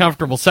doing a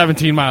comfortable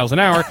 17 miles an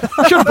hour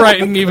should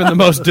brighten even the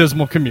most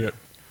dismal commute.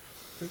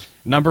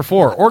 Number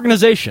 4,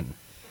 organization.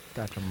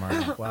 Dr.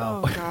 Martin.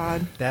 Wow. Oh,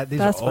 God. These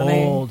That's are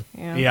funny. old.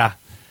 Yeah.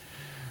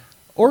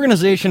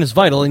 Organization is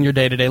vital in your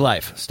day-to-day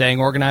life.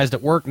 Staying organized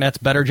at work nets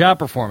better job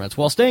performance,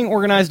 while staying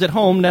organized at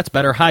home nets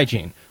better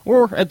hygiene,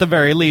 or, at the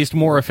very least,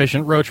 more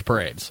efficient roach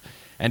parades.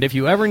 And if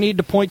you ever need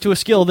to point to a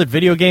skill that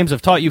video games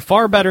have taught you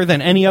far better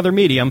than any other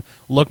medium,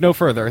 look no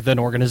further than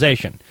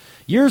organization.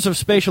 Years of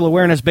spatial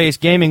awareness-based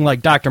gaming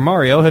like Dr.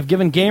 Mario have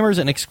given gamers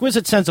an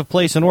exquisite sense of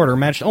place and order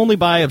matched only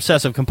by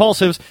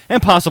obsessive-compulsives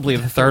and possibly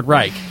the Third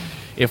Reich.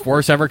 If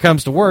worse ever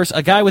comes to worse,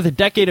 a guy with a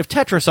decade of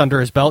Tetris under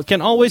his belt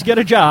can always get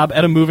a job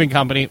at a moving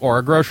company or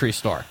a grocery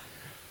store.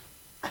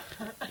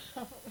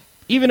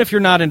 Even if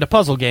you're not into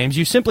puzzle games,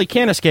 you simply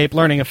can't escape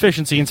learning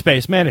efficiency and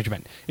space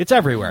management. It's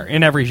everywhere,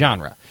 in every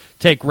genre.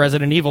 Take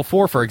Resident Evil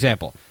 4, for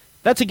example.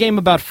 That's a game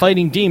about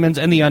fighting demons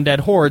and the undead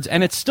hordes,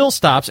 and it still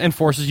stops and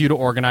forces you to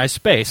organize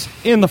space,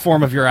 in the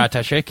form of your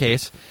attaché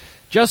case,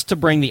 just to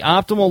bring the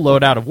optimal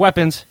loadout of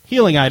weapons,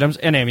 healing items,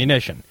 and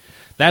ammunition.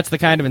 That's the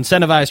kind of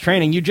incentivized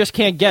training you just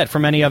can't get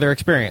from any other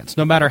experience.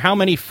 No matter how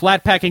many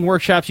flat-packing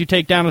workshops you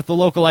take down at the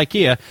local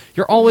IKEA,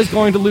 you're always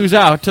going to lose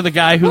out to the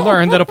guy who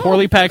learned that a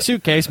poorly packed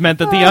suitcase meant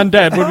that the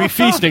undead would be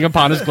feasting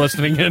upon his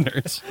glistening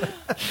innards.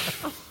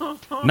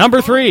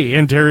 Number 3,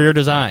 interior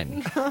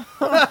design.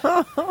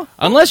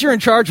 Unless you're in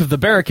charge of the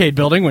barricade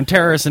building when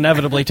terrorists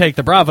inevitably take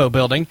the Bravo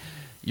building,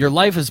 your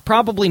life is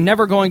probably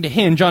never going to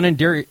hinge on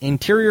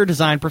interior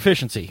design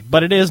proficiency,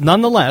 but it is,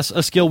 nonetheless,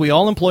 a skill we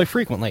all employ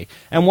frequently,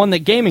 and one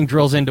that gaming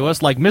drills into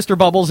us like Mr.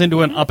 Bubbles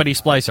into an uppity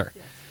splicer.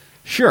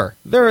 Sure,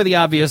 there are the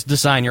obvious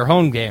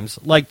design-your-home games,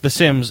 like The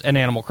Sims and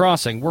Animal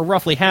Crossing, where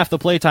roughly half the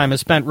playtime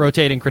is spent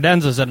rotating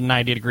credenzas at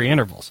 90-degree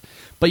intervals,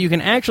 but you can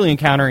actually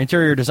encounter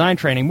interior design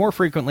training more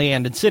frequently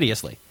and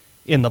insidiously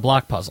in the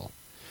block puzzle.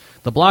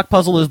 The block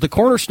puzzle is the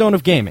cornerstone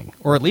of gaming,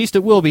 or at least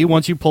it will be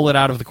once you pull it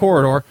out of the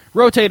corridor,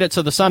 rotate it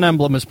so the sun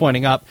emblem is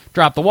pointing up,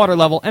 drop the water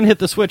level, and hit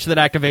the switch that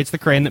activates the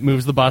crane that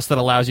moves the bus that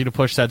allows you to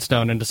push said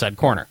stone into said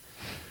corner.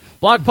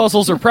 Block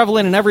puzzles are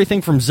prevalent in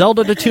everything from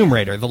Zelda to Tomb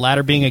Raider, the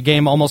latter being a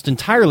game almost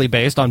entirely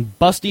based on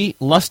busty,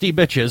 lusty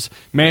bitches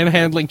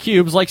manhandling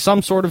cubes like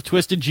some sort of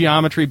twisted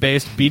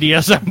geometry-based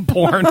BDSM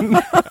porn.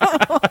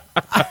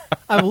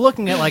 I'm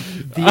looking at, like,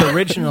 the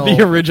original...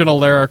 The original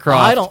Lara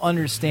Croft. I don't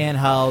understand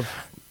how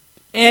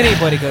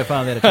anybody could have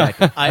found that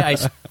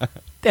attractive.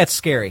 That's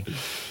scary.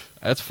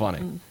 That's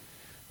funny.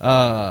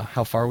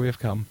 How far we have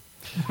come.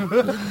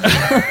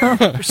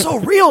 They're so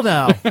real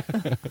now.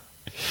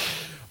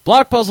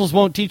 Block puzzles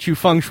won't teach you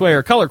feng shui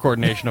or color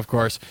coordination, of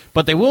course,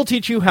 but they will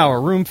teach you how a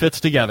room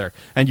fits together,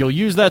 and you'll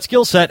use that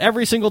skill set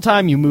every single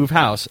time you move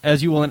house,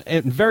 as you will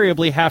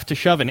invariably have to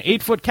shove an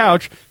 8-foot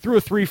couch through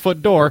a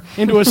 3-foot door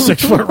into a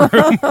 6-foot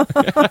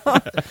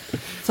room.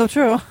 So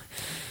true.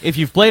 If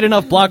you've played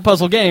enough block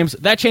puzzle games,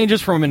 that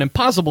changes from an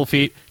impossible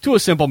feat to a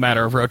simple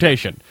matter of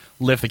rotation.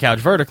 Lift the couch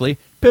vertically,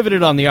 pivot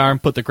it on the arm,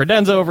 put the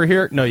credenza over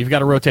here. No, you've got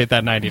to rotate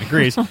that 90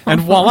 degrees.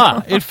 And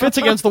voila, it fits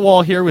against the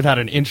wall here without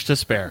an inch to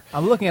spare.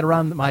 I'm looking at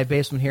around my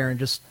basement here and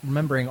just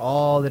remembering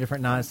all the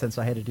different nonsense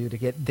I had to do to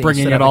get things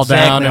Bringing set it up all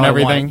exactly down and how I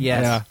everything. want it.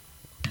 Yes. Yeah.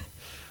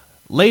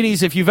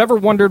 Ladies, if you've ever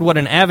wondered what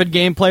an avid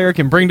game player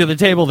can bring to the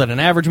table that an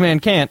average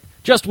man can't,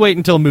 just wait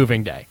until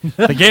moving day.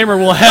 The gamer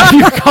will have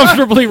you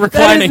comfortably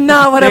reclining. That is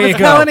not what I There was you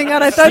go. counting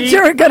on. I thought See?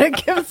 you were going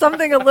to give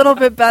something a little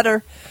bit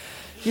better.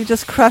 You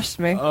just crushed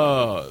me.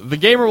 The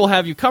gamer will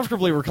have you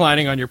comfortably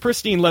reclining on your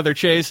pristine leather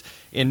chaise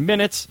in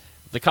minutes,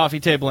 the coffee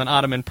table and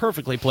ottoman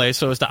perfectly placed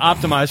so as to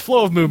optimize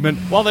flow of movement,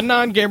 while the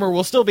non-gamer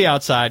will still be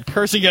outside,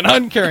 cursing an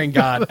uncaring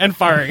god and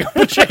firing up a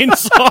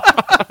chainsaw.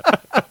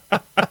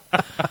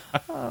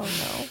 Oh,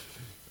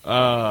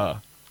 no.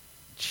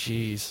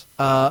 Jeez.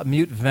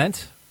 Mute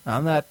vent.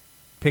 I'm not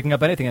picking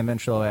up anything in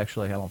Ventrilo,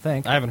 actually, I don't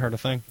think. I haven't heard a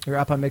thing. Your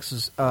iPod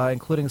mixes,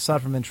 including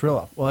sound from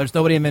Ventrilo. Well, there's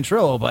nobody in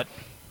Ventrilo, but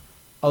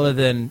other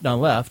than none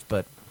left,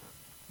 but...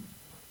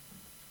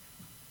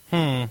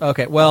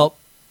 Okay, well,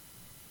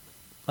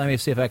 let me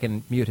see if I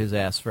can mute his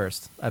ass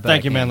first. I bet Thank I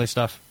you, can. manly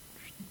stuff.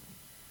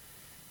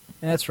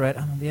 That's right,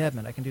 I'm the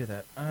admin. I can do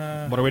that.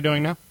 What are we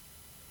doing now?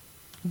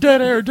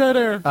 Dead air, dead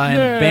air. I am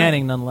yeah.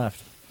 banning none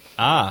left.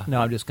 Ah. No,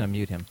 I'm just going to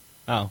mute him.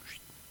 Oh.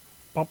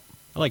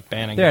 I like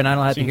banning. There, and I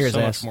don't have to Seems hear his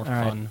so ass. much more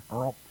All right. fun.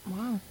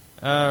 Wow.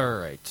 All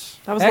right.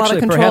 That was Actually, a lot of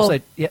control.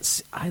 perhaps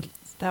yes,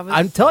 That was,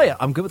 I'm telling you,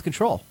 I'm good with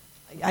control.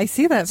 I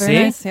see that. Very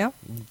See? nice. Yeah.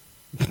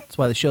 That's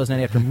why the show's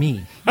named after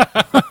me.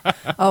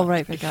 Oh,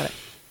 right. I got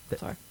it.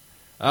 Sorry.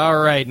 All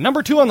right.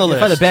 Number 2 on the By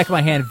the list. back of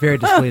my hand, very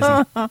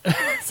displeasing.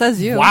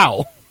 Says you.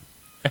 Wow.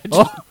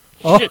 Oh,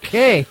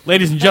 okay.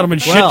 Ladies and gentlemen,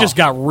 Well. shit just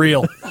got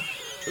real.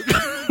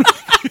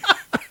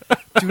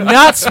 Do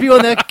not spew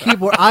on that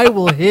keyboard. I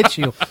will hit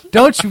you.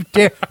 Don't you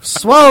dare.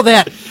 Swallow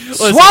that.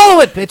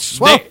 Swallow it, bitch.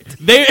 Swallow it.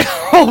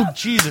 Oh,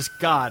 Jesus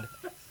God.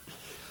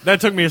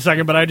 That took me a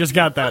second, but I just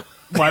got that.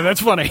 Why,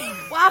 that's funny.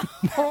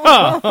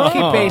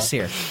 Keep pace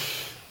here.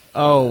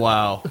 Oh,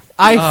 wow.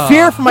 I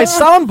fear for my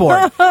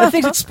soundboard. That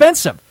thing's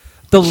expensive.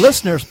 The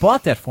listeners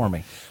bought that for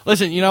me.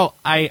 Listen,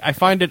 I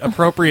find it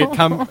appropriate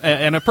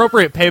an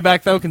appropriate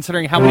payback, though,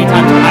 considering how many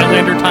times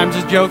Highlander times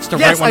his jokes to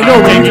Yes, right when I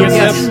know. I'm taking a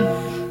Yes.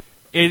 sip.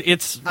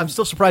 It's I'm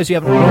still surprised you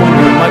haven't rolled your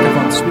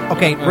microphone.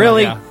 Okay,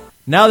 really? yeah.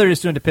 Now they're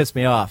just doing it to piss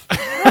me off.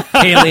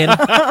 Alien.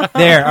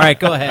 There. All right,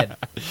 go ahead.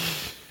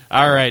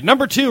 all right.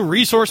 Number 2,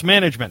 resource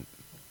management.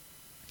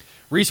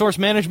 Resource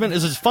management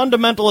is as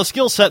fundamental a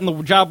skill set in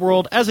the job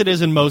world as it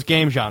is in most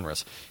game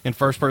genres. In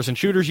first-person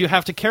shooters, you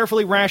have to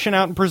carefully ration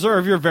out and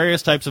preserve your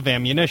various types of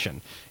ammunition.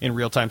 In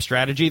real-time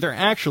strategy, they're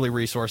actually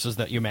resources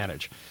that you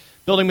manage.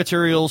 Building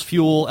materials,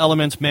 fuel,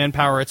 elements,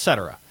 manpower,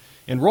 etc.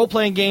 In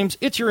role-playing games,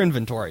 it's your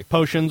inventory,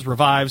 potions,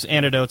 revives,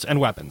 antidotes, and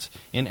weapons.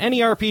 In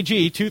any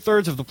RPG,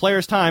 2/3 of the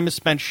player's time is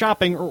spent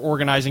shopping or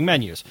organizing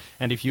menus.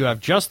 And if you have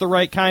just the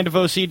right kind of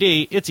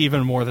OCD, it's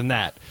even more than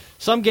that.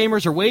 Some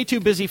gamers are way too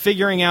busy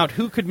figuring out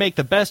who could make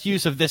the best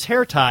use of this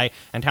hair tie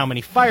and how many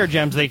fire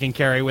gems they can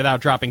carry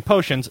without dropping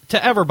potions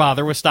to ever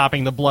bother with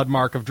stopping the blood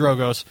march of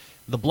Drogos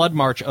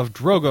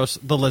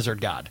the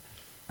lizard god.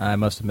 I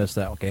must have missed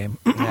that game.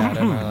 Yeah, I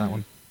didn't know that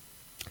one.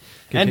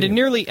 And in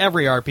nearly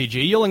every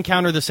RPG, you'll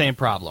encounter the same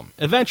problem.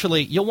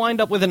 Eventually, you'll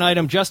wind up with an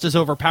item just as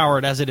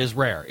overpowered as it is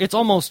rare. It's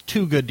almost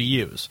too good to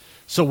use.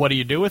 So what do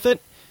you do with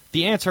it?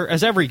 The answer,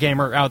 as every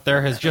gamer out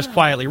there has just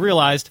quietly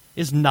realized,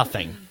 is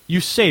nothing. You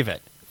save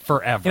it.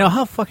 Forever. You know,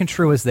 how fucking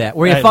true is that?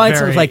 Where you find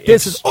something like,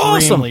 this is awesome,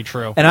 extremely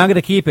true. And I'm going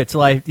to keep it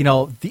till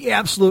the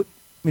absolute,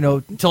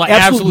 till I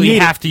absolutely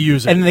have to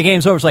use it. And then the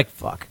game's over, it's like,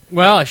 fuck.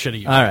 Well, I should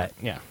have used it. All right.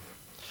 Yeah.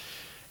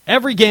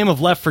 Every game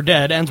of Left 4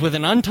 Dead ends with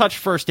an untouched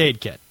first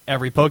aid kit.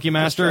 Every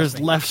Pokemaster is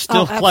left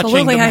still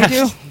clutching the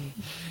master.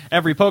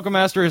 Every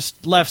Pokemaster is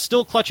left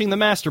still clutching the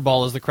Master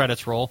Ball as the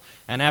credits roll,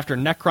 and after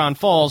Necron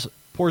falls,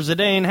 poor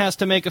Zidane has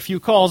to make a few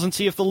calls and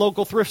see if the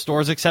local thrift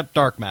stores accept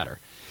dark matter.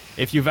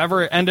 If you've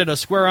ever ended a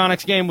Square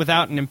Enix game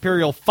without an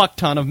Imperial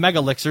fuckton of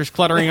Megalixirs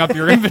cluttering up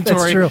your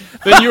inventory,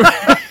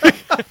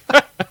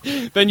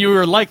 then you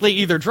were likely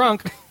either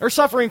drunk or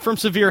suffering from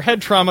severe head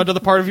trauma to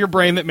the part of your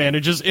brain that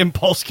manages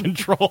impulse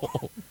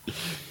control.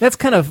 That's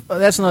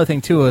another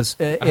thing too. Is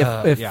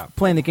if yeah.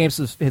 playing the games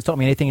has taught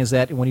me anything, is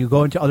that when you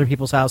go into other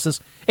people's houses,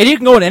 and you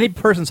can go into any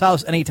person's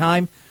house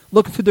anytime,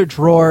 looking through their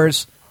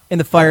drawers, in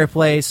the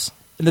fireplace,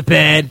 in the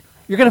bed,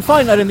 you're going to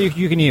find an item that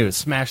you can use.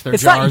 Smash their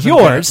it's jars. It's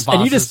not yours, and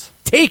you bosses. just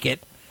take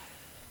it.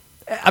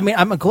 I mean,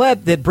 I'm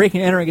glad that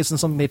breaking and entering isn't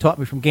something they taught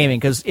me from gaming,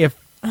 because if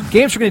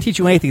games were going to teach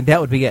you anything,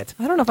 that would be it.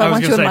 I don't know if I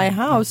want you in my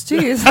house.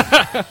 Jeez.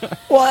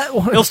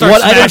 He'll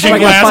start smashing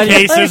glass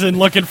cases and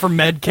looking for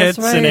med kits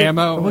and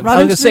ammo. I was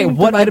going to say,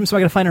 what items am I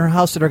going to find in her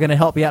house that are going to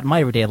help me out in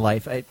my everyday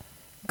life?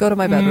 Go to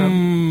my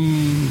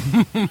bedroom.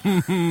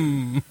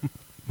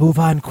 Move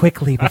on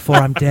quickly before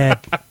I'm dead.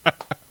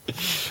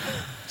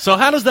 So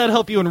how does that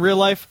help you in real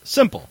life?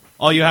 Simple.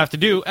 All you have to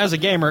do, as a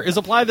gamer, is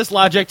apply this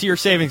logic to your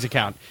savings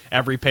account.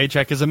 Every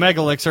paycheck is a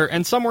Megalixir,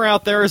 and somewhere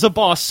out there is a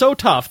boss so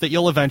tough that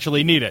you'll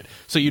eventually need it.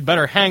 So you'd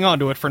better hang on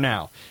to it for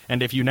now.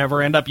 And if you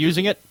never end up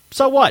using it,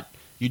 so what?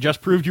 You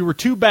just proved you were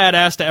too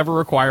badass to ever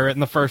require it in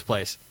the first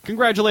place.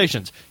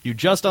 Congratulations. You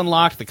just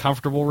unlocked the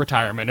comfortable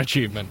retirement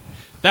achievement.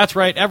 That's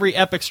right, every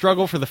epic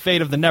struggle for the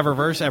fate of the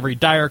Neververse, every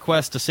dire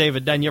quest to save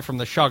Edenia from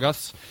the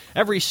Shoggoths,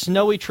 every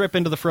snowy trip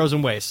into the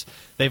frozen wastes,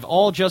 they've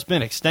all just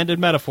been extended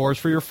metaphors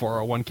for your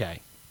 401k.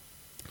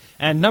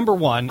 And number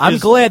one I'm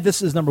glad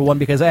this is number one,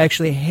 because I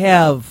actually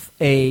have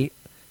a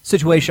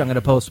situation I'm going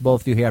to post to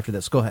both of you here after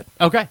this. Go ahead.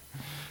 Okay.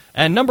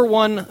 And number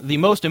one, the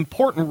most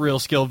important real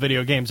skill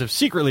video games have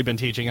secretly been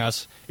teaching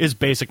us is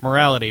basic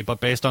morality. But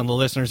based on the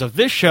listeners of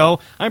this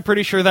show, I'm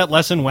pretty sure that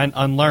lesson went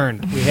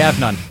unlearned. We have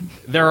none.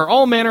 There are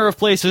all manner of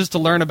places to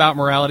learn about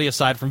morality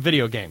aside from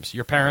video games.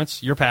 Your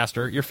parents, your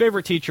pastor, your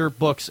favorite teacher,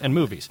 books, and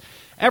movies.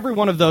 Every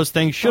one of those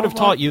things should have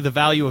taught you the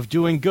value of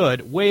doing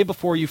good way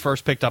before you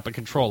first picked up a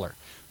controller.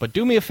 But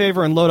do me a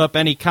favor and load up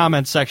any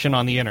comment section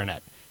on the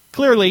internet.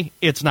 Clearly,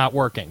 it's not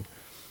working.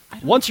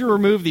 Once you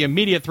remove the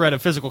immediate threat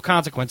of physical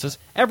consequences,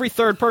 every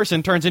third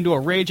person turns into a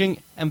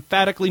raging,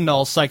 emphatically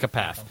null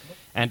psychopath.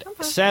 And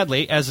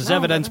sadly, as is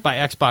evidenced by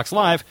Xbox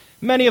Live,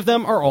 many of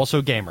them are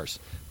also gamers.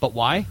 But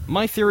why?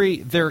 My theory,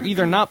 they're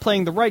either not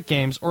playing the right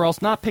games or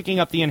else not picking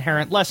up the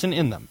inherent lesson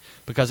in them.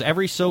 Because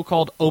every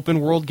so-called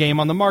open-world game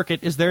on the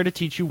market is there to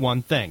teach you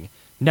one thing.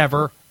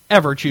 Never,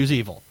 ever choose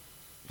evil.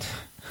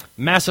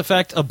 Mass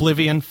Effect,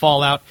 Oblivion,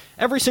 Fallout,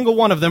 every single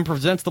one of them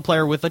presents the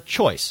player with a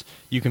choice.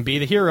 You can be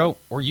the hero,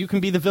 or you can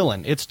be the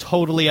villain. It's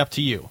totally up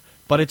to you.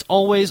 But it's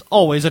always,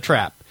 always a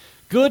trap.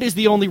 Good is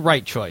the only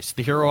right choice.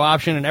 The hero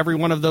option in every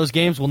one of those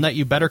games will net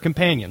you better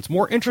companions,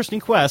 more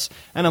interesting quests,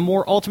 and a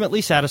more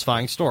ultimately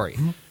satisfying story.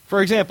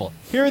 For example,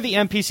 here are the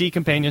NPC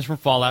companions from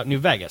Fallout New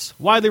Vegas,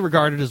 widely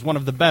regarded as one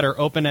of the better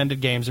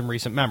open-ended games in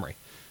recent memory.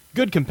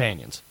 Good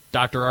companions: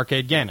 Dr.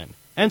 Arcade Gannon,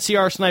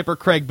 NCR sniper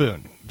Craig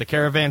Boone, the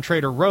caravan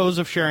trader Rose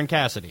of Sharon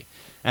Cassidy,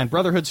 and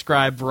Brotherhood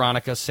scribe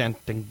Veronica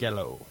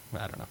Santangelo.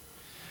 I don't know.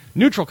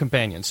 Neutral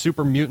companions,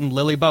 Super Mutant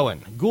Lily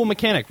Bowen, Ghoul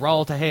Mechanic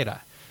Raul Tejeda,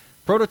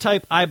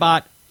 Prototype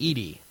Ibot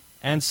Edie,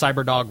 and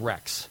Cyberdog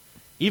Rex.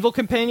 Evil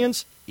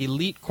companions,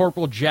 Elite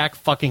Corporal Jack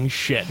fucking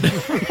shit.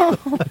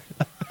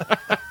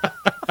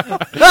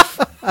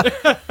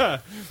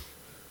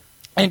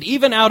 And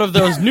even out of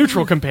those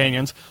neutral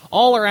companions,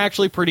 all are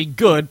actually pretty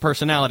good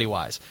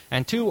personality-wise,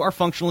 and 2 are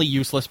functionally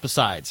useless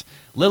besides.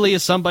 Lily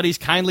is somebody's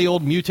kindly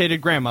old mutated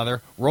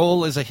grandmother,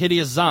 Roll is a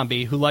hideous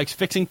zombie who likes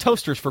fixing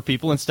toasters for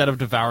people instead of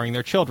devouring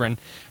their children,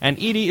 and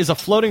Edie is a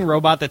floating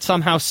robot that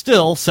somehow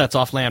still sets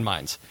off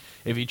landmines.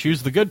 If you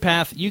choose the good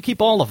path, you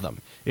keep all of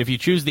them. If you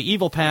choose the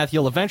evil path,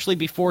 you'll eventually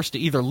be forced to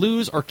either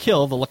lose or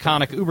kill the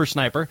laconic uber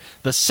sniper,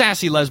 the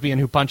sassy lesbian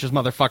who punches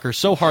motherfuckers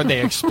so hard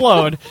they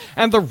explode,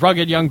 and the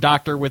rugged young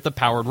doctor with the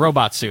powered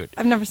robot suit.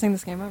 I've never seen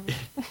this game ever.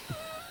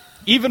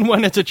 Even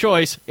when it's a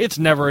choice, it's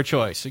never a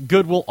choice.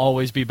 Good will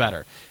always be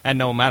better. And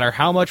no matter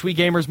how much we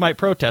gamers might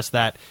protest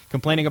that,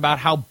 complaining about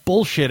how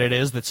bullshit it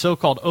is that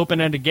so-called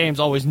open-ended games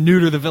always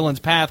neuter the villain's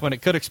path when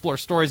it could explore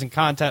stories and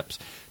concepts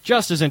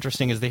just as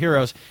interesting as the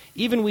heroes,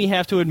 even we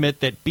have to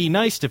admit that be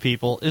nice to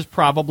people is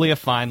probably a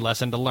fine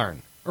lesson to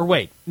learn. Or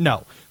wait,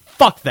 no.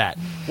 Fuck that.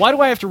 Why do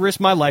I have to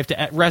risk my life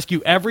to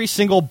rescue every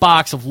single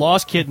box of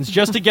lost kittens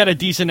just to get a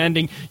decent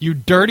ending, you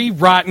dirty,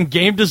 rotten,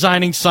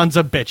 game-designing sons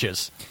of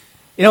bitches?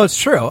 You know, it's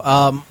true.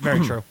 Very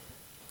true.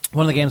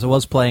 One of the games I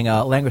was playing,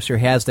 Languisher,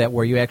 has that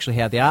where you actually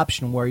have the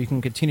option where you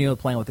can continue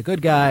playing with the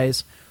good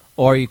guys,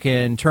 or you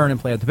can turn and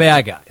play with the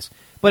bad guys.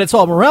 But it's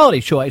all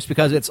morality choice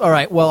because it's, all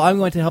right, well, I'm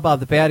going to help out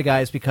the bad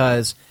guys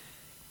because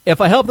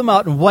if I help them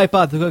out and wipe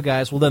out the good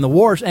guys, well, then the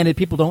war's ended,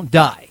 people don't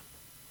die.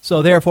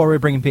 So therefore, we're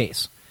bringing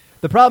peace.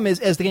 The problem is,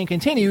 as the game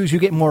continues, you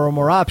get more and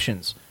more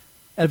options.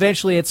 And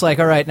eventually, it's like,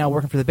 all right, now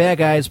working for the bad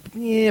guys,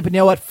 yeah, but you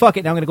know what? Fuck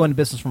it, now I'm going to go into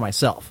business for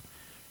myself.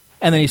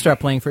 And then you start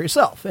playing for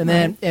yourself. And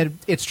then and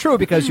it's true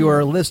because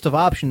your list of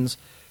options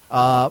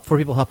for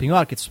people helping you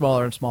out gets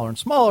smaller and smaller and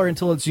smaller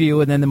until it's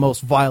you and then the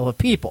most vile of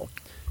people.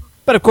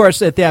 But, of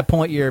course, at that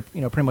point, you're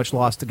pretty much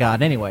lost to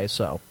God anyway,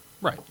 so.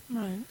 Right.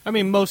 I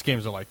mean, most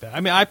games are like that.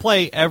 I mean, I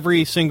play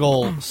every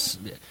single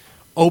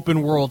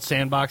open-world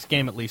sandbox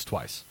game at least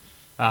twice.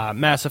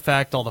 Mass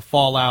Effect, all the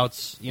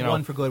Fallouts,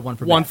 One for good, one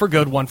for bad. One for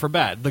good, one for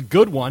bad. The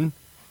good one,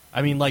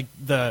 I mean, like,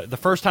 the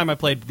first time I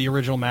played the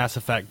original Mass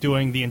Effect,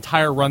 doing the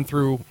entire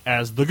run-through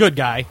as the good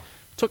guy,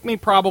 took me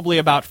probably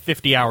about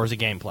 50 hours of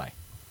gameplay.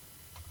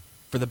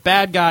 For the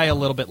bad guy, a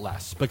little bit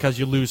less, because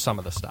you lose some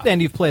of the stuff.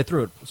 And you've played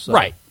through it. So.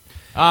 Right.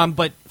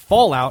 But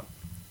Fallout,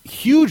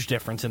 huge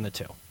difference in the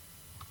two.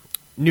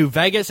 New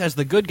Vegas as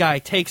the good guy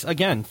takes,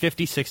 again,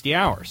 50, 60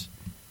 hours.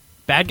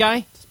 Bad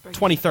guy,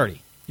 20,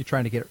 30. You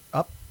trying to get it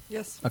up?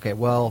 Yes. Okay,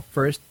 well,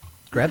 first,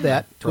 grab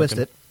that, twist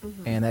it,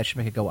 and that should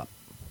make it go up.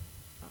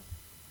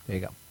 There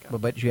you go.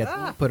 But you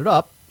have to put it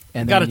up,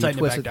 and then you tighten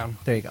twist it back down.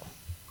 There you go.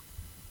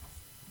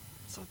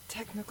 So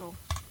technical.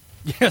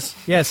 Yes.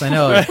 Yes, I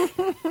know.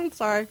 I'm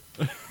sorry.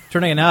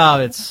 Turning a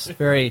knob, it's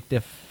very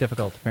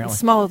difficult, apparently. It's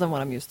smaller than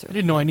what I'm used I to.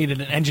 didn't know I needed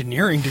an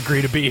engineering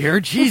degree to be here.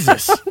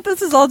 Jesus.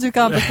 This is all too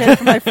complicated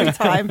for my free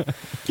time.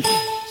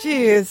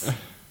 Jeez.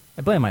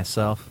 I blame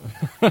myself.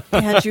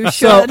 And you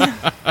should.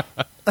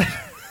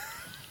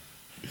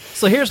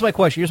 So here's my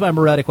question. Here's my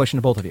morality question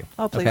to both of you.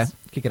 Oh, please. Okay?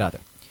 Kick it out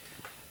there.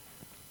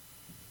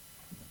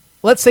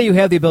 Let's say you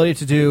have the ability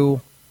to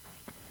do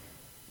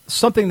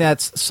something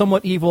that's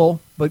somewhat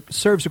evil, but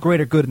serves a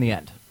greater good in the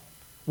end.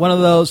 One of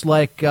those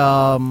like...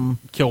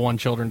 Kill one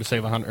children to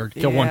save 100, or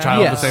kill one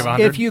child to save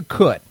 100. If you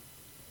could.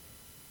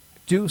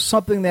 Do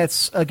something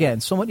that's,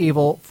 again, somewhat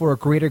evil for a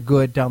greater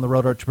good down the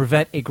road or to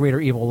prevent a greater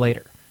evil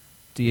later.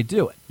 Do you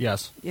do it?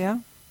 Yes. Yeah.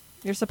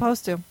 You're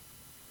supposed to.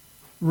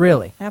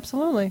 Really?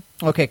 Absolutely.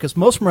 Okay, because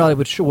most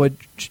morality would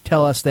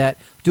tell us that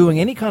doing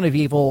any kind of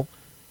evil,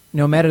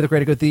 no matter the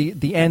greater good,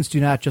 the ends do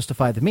not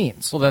justify the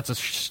means. Well, that's a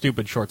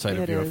stupid, short-sighted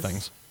It view of is.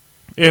 things.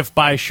 If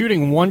by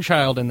shooting one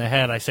child in the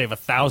head I save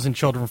 1,000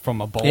 children from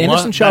Ebola, An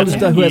innocent child that's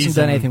who hasn't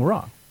done easy. anything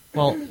wrong.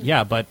 Well,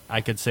 yeah, but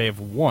I could save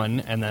one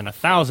and then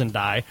 1,000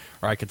 die,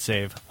 or I could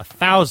save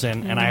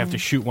 1,000 and I have to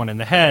shoot one in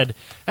the head.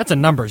 That's a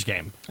numbers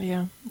game.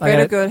 Yeah. I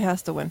Greater got- good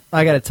has to win.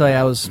 I got to tell you,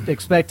 I was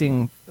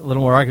expecting a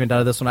little more argument out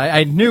of this one.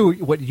 I knew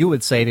what you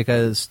would say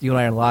because you and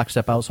I are in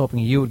lockstep. I was hoping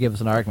you would give us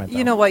an argument. You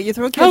though. know what? You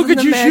throw kids How in could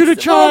the you mix. shoot a Oh,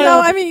 child? no,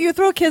 I mean, you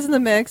throw kids in the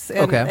mix. And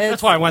Okay. it's-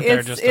 That's why I went there,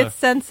 it's- just to- It's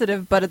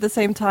sensitive, but at the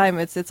same time,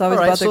 it's always All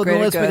right, about so the then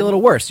greater let's good. make it a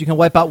little worse. You can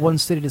wipe out one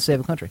city to save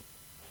a country.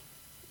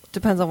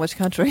 Depends on which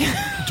country.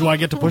 Do I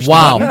get to push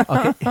Wow. the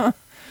button? Okay.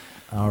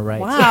 All right.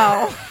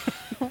 Wow.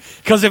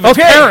 Because if it's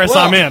Okay, Paris,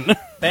 well. I'm in.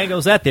 Bang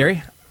goes that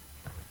theory.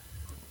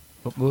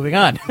 But moving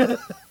on.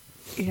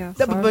 Yeah.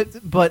 No, sorry.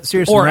 but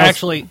seriously, Or Miles,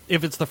 actually,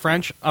 if it's the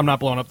French, I'm not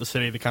blowing up the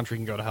city. The country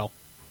can go to hell.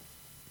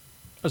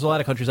 there's a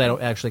lot of countries I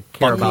don't actually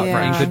care about. Yeah.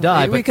 Right? You could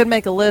die, We but could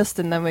make a list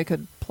and then we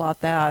could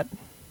plot that.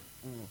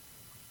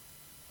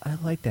 I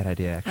like that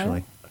idea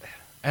actually.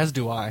 As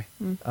do I.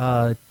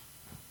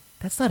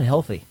 That's not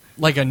healthy.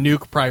 like a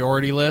nuke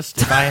priority list.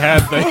 If I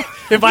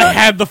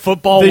had the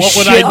football, The what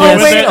would shit I do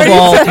with list it? of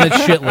all ultimate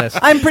shit list.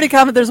 I'm pretty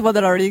confident there's one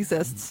that already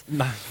exists.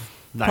 Nice.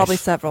 Probably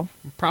several.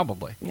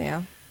 Probably.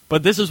 Yeah.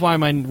 But this is why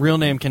my real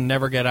name can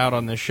never get out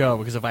on this show,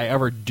 because if I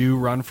ever do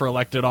run for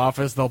elected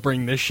office, they'll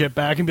bring this shit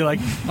back and be like,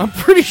 I'm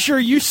pretty sure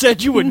you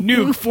said you would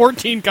nuke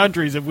 14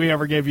 countries if we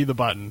ever gave you the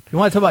button. You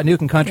want to talk about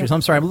nuking countries?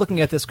 I'm sorry, I'm looking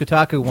at this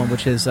Kotaku one,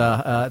 which is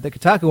the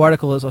Kotaku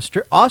article is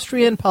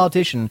Austrian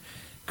politician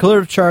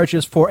cleared of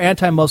charges for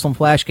anti-Muslim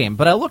flash game.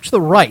 But I looked to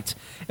the right,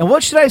 and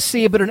what should I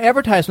see but an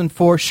advertisement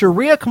for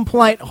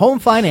Sharia-compliant home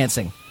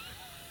financing?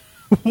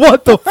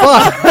 What the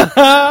fuck?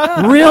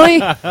 Really?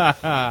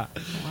 Wow.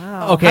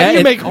 Okay. How do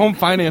you make home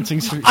financing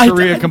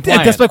Sharia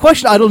compliant? That's my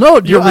question. I don't know.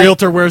 Your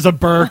realtor wears a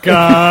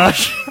burqa.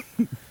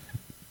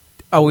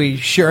 Are we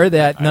sure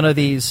that none of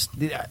these,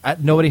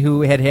 nobody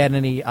who had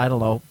any, I don't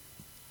know,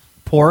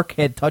 pork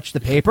had touched the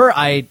paper?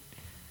 I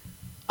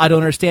don't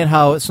understand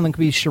how something could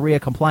be Sharia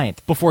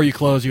compliant. Before you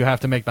close, you have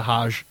to make the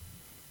Hajj,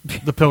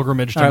 the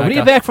pilgrimage to All right, Mecca. when you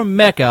get back from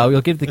Mecca,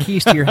 you'll give the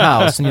keys to your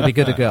house and you'll be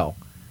good to go.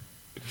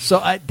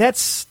 So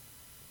that's,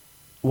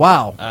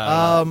 wow.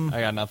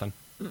 I got nothing.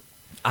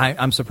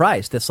 I'm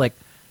surprised. It's like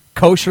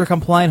kosher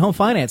compliant home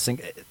financing.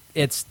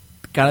 It's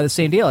kind of the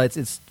same deal.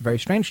 It's very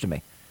strange to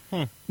me.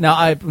 Now,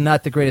 I'm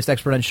not the greatest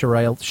expert on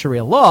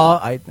Sharia law.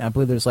 I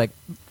believe there's like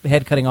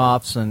head cutting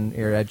offs and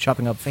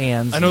chopping up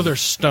fans. I know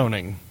there's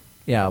stoning.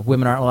 Yeah,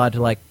 women aren't allowed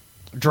to like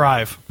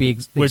Drive,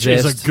 which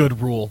is a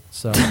good rule.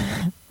 So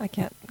I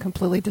can't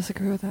completely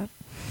disagree with that.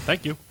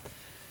 Thank you.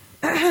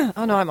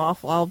 Oh, no, I'm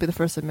awful. I'll be the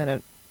first to admit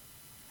it.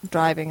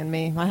 Driving and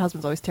me. My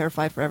husband's always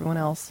terrified for everyone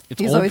else.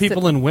 It's He's old always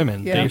people and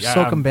women. Yeah. you're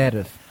so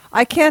combative.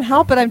 I can't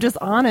help it. I'm just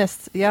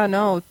honest. Yeah,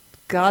 no.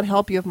 God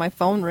help you if my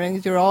phone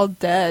rings. You're all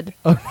dead.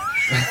 All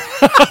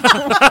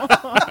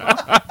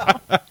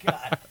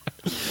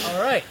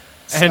right.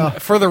 And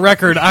for the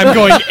record, I'm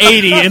going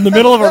 80 in the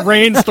middle of a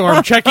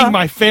rainstorm, checking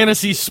my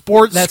fantasy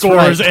sports That's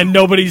scores, right. and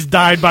nobody's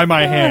died by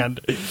my hand.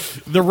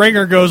 The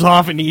ringer goes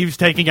off, and Eve's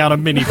taking out a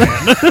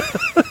minivan.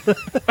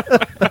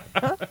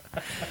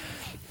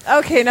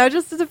 Okay, now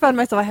just to defend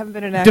myself, I haven't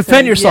been in an accident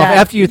Defend yourself. yet.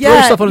 After you throw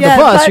yourself under the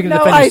bus, but you can no,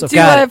 defend yourself. I do.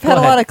 Got it. I've had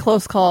Go a lot ahead. of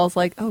close calls.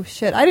 Like, oh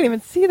shit, I didn't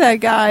even see that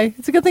guy.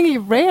 It's a good thing he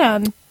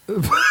ran.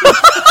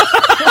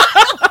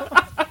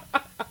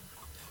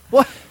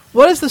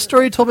 What is the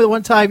story you told me the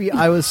one time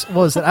I was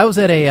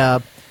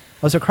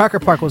at Crocker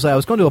Park. I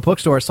was going to a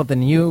bookstore or something.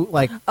 And you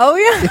like Oh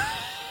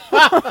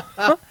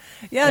yeah.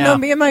 Yeah, no,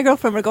 me and my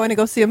girlfriend were going to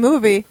go see a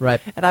movie.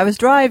 Right. And I was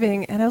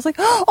driving, and I was like,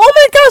 oh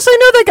my gosh, I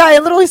know that guy. I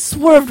literally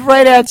swerved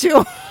right at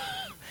you.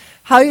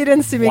 How you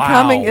didn't see me Wow.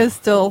 coming is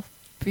still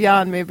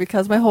beyond me,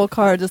 because my whole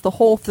car, just the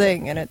whole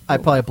thing, and it. I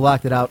probably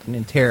blocked it out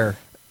in terror,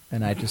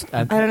 and I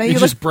don't know. You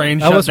just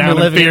brain I shut wasn't down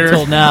in reliving it fear.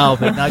 until now,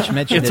 but now you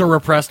mentioned It's it. a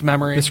repressed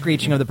memory. The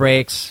screeching of the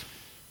brakes.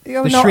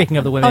 Oh, the no. shrieking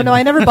of the women. Oh no,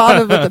 I never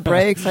bothered with the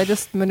brakes. I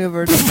just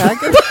maneuvered back.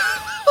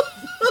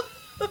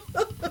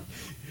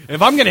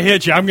 If I'm going to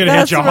hit you, I'm going to hit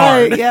That's you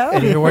right. hard. Yeah.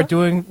 And you weren't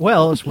doing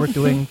well. It's worth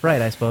doing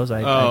right, I suppose.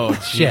 Oh,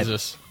 shit.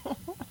 Jesus.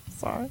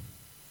 Sorry.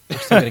 You're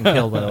still getting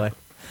killed, by the way.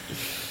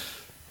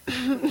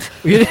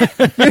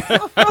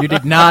 You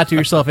did not do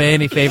yourself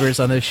any favors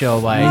on this show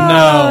by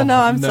No,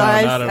 I'm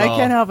sorry. not at I all.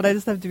 can't help it. I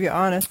just have to be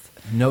honest.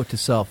 note to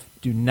self: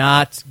 do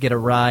not get a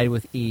ride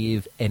with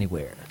Eve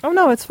anywhere. Oh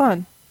no, it's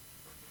fun.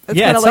 It's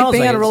Yeah, kind it of like sounds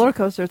being like on a it's- roller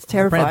coaster. It's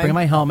terrifying. Bring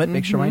my helmet.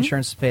 Make sure my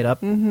insurance is paid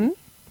up.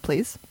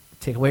 Please.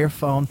 Take away your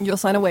phone. You'll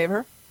sign a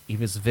waiver.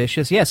 Eve is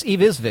vicious. Yes,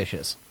 Eve is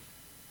vicious.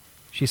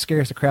 She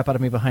scares the crap out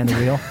of me behind the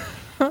wheel.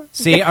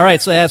 See, all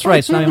right, so that's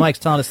right. So now Mike's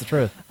telling us the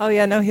truth. Oh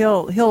yeah, no,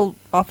 he'll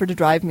offer to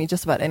drive me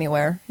just about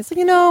anywhere. He's like,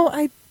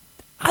 I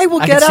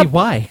will I get can see up.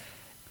 why.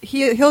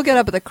 He'll get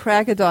up at the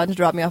crack of dawn to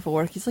drop me off at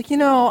work. He's like,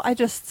 I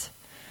just,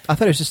 I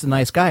thought he was just a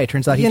nice guy. It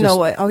turns out he's you know just,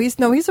 what? Oh,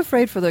 he's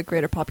afraid for the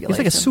greater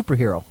population. he's like a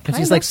superhero because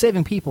he's Kinda. like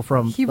saving people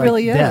from He like,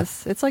 really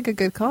death. is. It's like a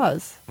good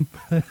cause.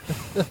 I'm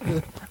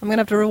gonna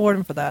have to reward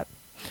him for that.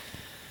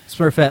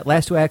 Smurfette,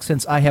 last two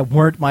accidents I have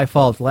weren't my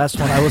fault. The last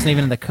one, I wasn't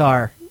even in the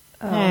car.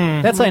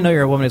 That's how I know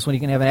you're a woman, is when you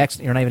can have an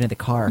accident, you're not even in the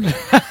car.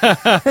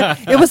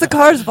 It was the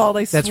car's fault.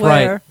 I That's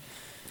swear. right.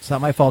 It's not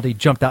my fault he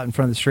jumped out in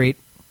front of the street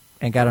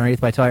and got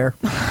underneath my tire.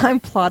 I'm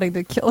plotting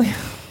to kill you.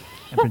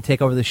 I'm going to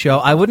take over the show.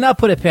 I would not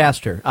put it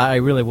past her. I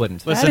really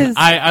wouldn't. Listen, is-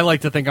 I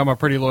like to think I'm a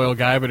pretty loyal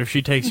guy, but if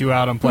she takes you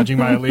out, I'm pledging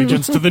my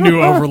allegiance to the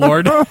new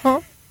overlord.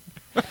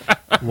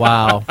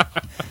 Wow.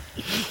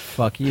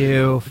 Fuck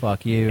you.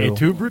 Fuck you. Et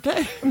tu, Brute?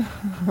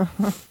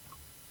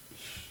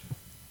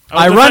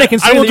 Ironic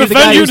I will considering you're the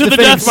guy defend you who's to the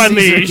defending death, my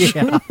Caesar. liege.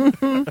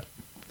 Yeah.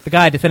 The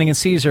guy defending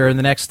Caesar in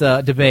the next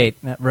debate.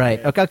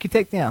 Right. Okay, I'll keep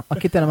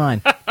that in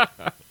mind.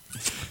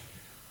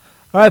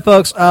 All right,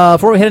 folks.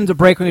 Before we head into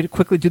break, we're going to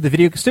quickly do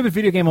the stupid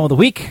video game of the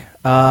week.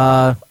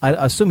 I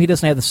assume he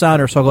doesn't have the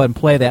sounder, so I'll go ahead and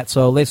play that.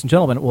 So, ladies and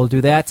gentlemen, we'll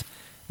do that.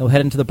 Then we'll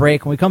head into the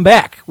break. When we come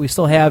back, we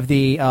still have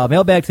the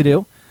mailbag to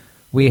do.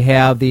 We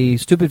have the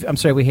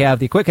we have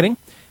the quickening.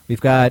 We've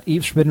got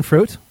Eve's Forbidden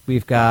Fruit.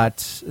 We've got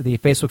the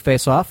Facebook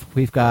Face-Off.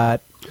 We've got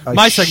a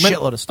My segment.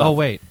 shitload of stuff. Oh,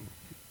 wait.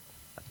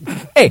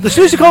 Hey, as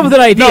soon as you come up with an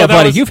idea, No, that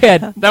buddy, was- you've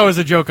had... That was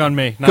a joke on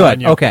me, not Good, on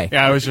you. okay.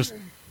 Yeah, I was just...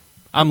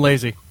 I'm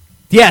lazy.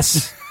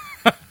 Yes.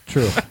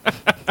 True.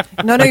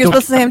 No, you're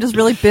supposed to say I'm just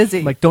really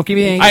busy. Like, don't give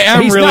me any... I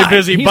am He's really not.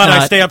 busy, He's but I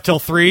not. stay up till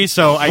 3,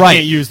 so I Right.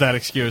 can't use that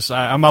excuse.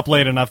 I'm up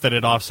late enough that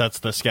it offsets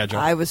the schedule.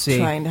 I was See,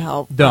 trying to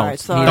help. Don't. All right,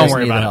 sorry. He Don't doesn't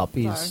worry need the about it. help.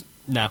 He's... Sorry.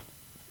 No.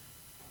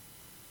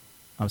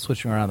 I'm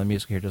switching around the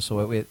music here just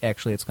so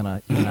actually it's going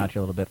to even out here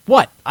a little bit.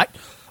 What?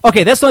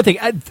 Okay, that's the only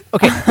thing.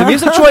 Okay, the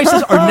music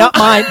choices are not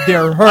mine.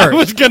 They're hers. I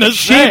was going to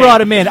She say. brought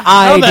them in.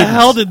 How the didn't.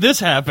 hell did this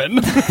happen?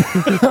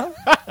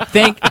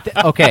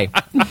 Okay.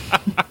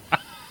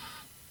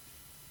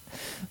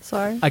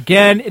 Sorry.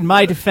 Again, in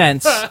my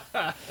defense,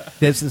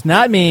 this is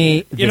not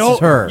me. This is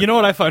her. You know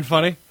what I find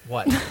funny?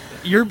 What?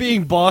 You're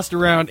being bossed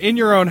around in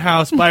your own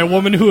house by a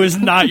woman who is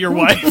not your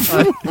wife.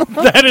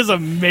 That is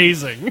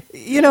amazing.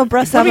 You know,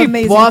 breasts Let have me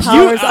amazing boss you-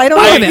 powers. I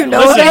don't know if you know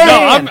Listen,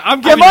 that. no,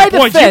 I'm giving In my you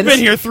points. defense- You've been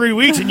here 3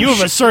 weeks, and you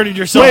have asserted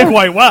yourself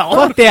quite well.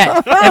 Fuck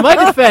that. In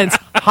my defense,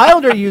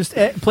 Highlander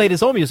played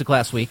his own music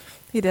last week.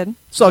 He did.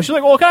 So she's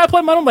like, well, can I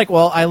play mine? I'm like,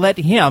 well, I let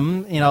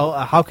him,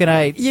 how can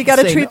I... You got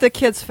to say treat no? the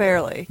kids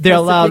fairly. 'cause They're if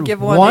you allowed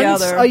give one once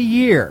the other. a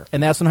year,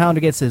 and that's when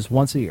Highlander gets his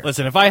once a year.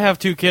 Listen, if I have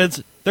 2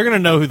 kids, they're going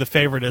to know who the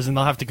favorite is, and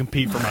they'll have to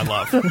compete for my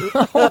love.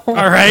 All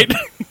right?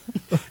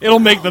 It'll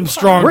make them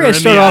stronger. We're going to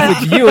in start the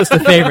off with you as the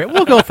favorite.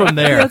 We'll go from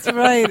there. That's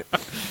right.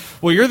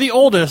 Well, you're the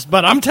oldest,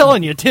 but I'm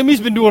telling you,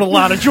 Timmy's been doing a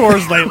lot of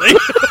chores lately.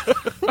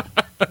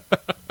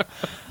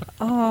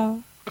 Are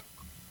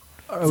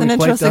It's we an quite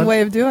interesting done?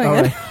 way of doing All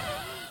it. right.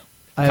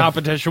 I have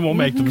Competition will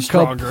make them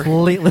stronger.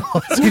 completely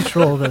lost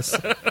control of this.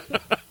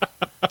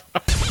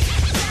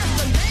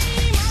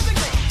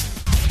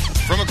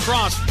 From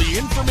across the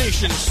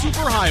information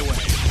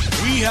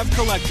superhighway, we have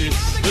collected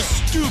the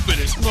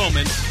stupidest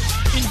moments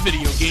in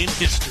video game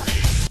history.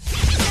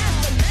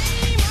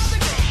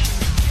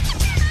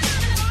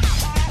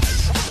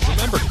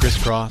 Remember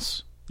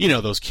Crisscross? You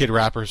know, those kid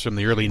rappers from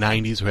the early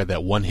 90s who had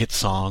that one-hit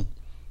song?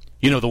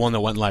 You know, the one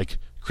that went like,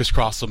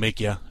 crisscross will make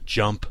you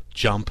jump,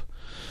 jump.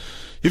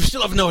 If you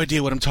still have no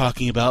idea what I'm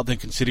talking about, then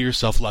consider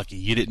yourself lucky.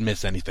 You didn't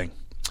miss anything.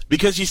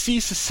 Because you see,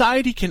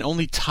 society can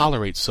only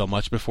tolerate so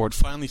much before it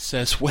finally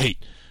says, wait,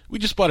 we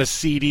just bought a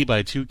CD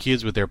by 2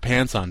 kids with their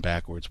pants on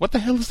backwards. What the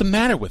hell is the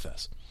matter with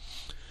us?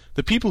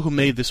 The people who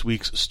made this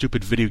week's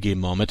stupid video game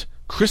moment,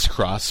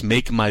 Crisscross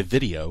Make My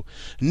Video,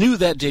 knew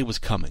that day was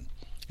coming,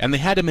 and they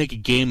had to make a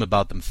game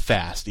about them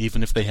fast,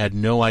 even if they had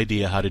no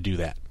idea how to do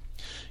that.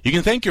 You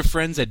can thank your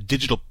friends at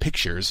Digital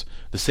Pictures,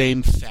 the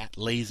same fat,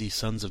 lazy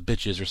sons of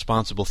bitches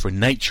responsible for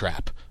Night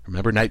Trap.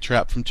 Remember Night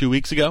Trap from 2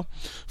 weeks ago?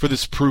 For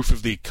this proof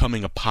of the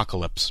coming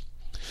apocalypse.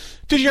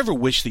 Did you ever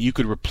wish that you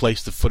could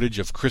replace the footage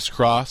of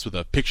Crisscross with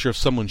a picture of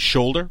someone's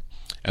shoulder,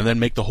 and then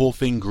make the whole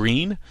thing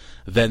green?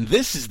 Then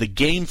this is the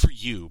game for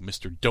you,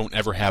 Mr. Don't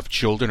Ever Have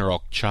Children or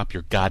I'll chop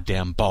your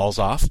goddamn balls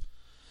off.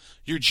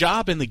 Your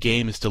job in the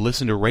game is to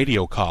listen to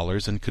radio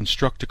callers and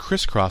construct a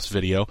Crisscross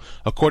video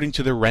according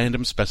to their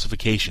random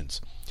specifications.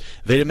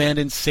 They demand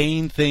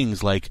insane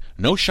things like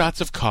no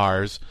shots of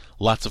cars,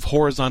 lots of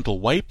horizontal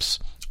wipes,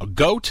 a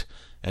goat,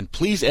 and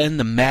please end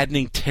the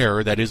maddening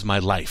terror that is my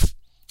life.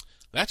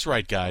 That's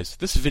right, guys.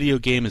 This video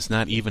game is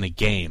not even a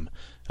game,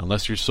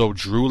 unless you're so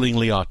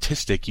droolingly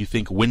autistic you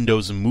think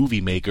Windows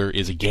Movie Maker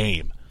is a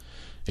game.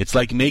 It's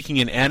like making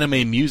an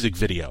anime music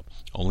video,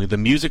 only the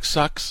music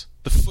sucks,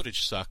 the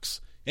footage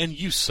sucks, and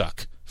you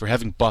suck for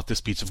having bought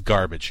this piece of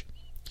garbage.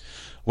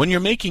 When you're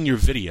making your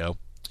video,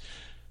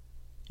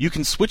 you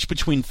can switch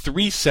between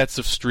 3 sets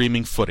of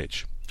streaming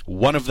footage.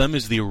 One of them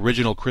is the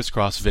original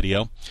Crisscross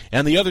video,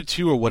 and the other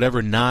 2 are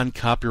whatever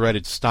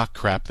non-copyrighted stock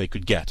crap they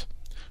could get.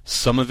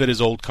 Some of it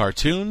is old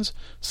cartoons,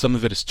 some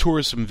of it is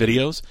tourism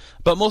videos,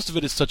 but most of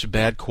it is such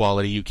bad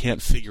quality you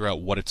can't figure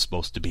out what it's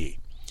supposed to be.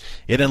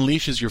 It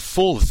unleashes your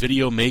full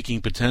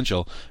video-making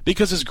potential,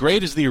 because as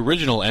great as the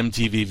original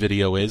MTV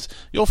video is,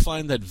 you'll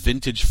find that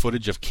vintage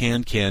footage of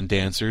can-can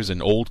dancers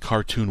and old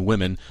cartoon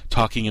women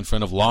talking in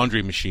front of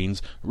laundry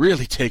machines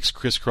really takes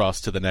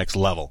Crisscross to the next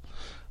level.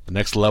 The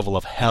next level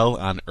of hell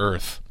on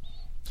earth.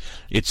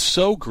 It's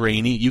so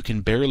grainy you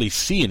can barely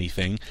see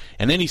anything,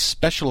 and any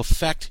special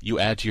effect you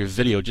add to your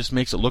video just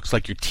makes it look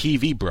like your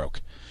TV broke.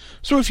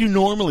 So if you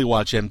normally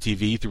watch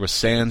MTV through a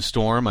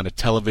sandstorm on a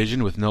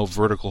television with no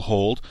vertical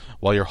hold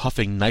while you're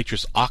huffing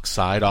nitrous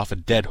oxide off a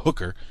dead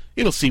hooker,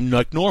 it'll seem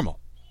like normal.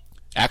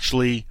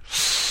 Actually,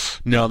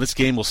 no, this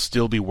game will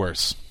still be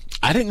worse.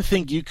 I didn't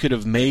think you could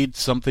have made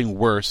something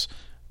worse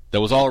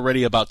that was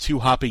already about 2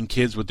 hopping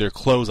kids with their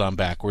clothes on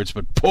backwards,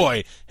 but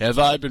boy, have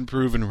I been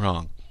proven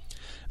wrong.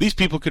 These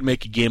people could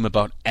make a game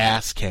about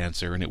ass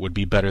cancer and it would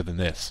be better than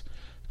this.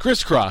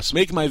 Crisscross,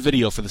 make my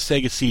video for the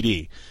Sega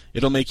CD.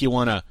 It'll make you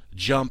want to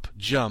jump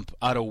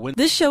out a window.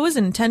 This show is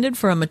intended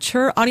for a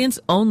mature audience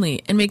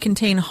only and may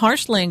contain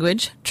harsh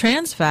language,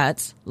 trans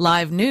fats,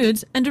 live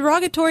nudes, and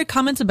derogatory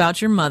comments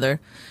about your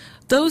mother.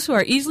 Those who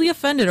are easily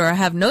offended or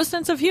have no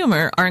sense of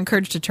humor are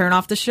encouraged to turn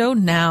off the show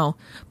now.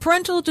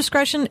 Parental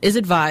discretion is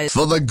advised.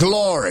 For the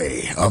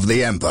glory of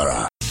the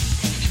Emperor.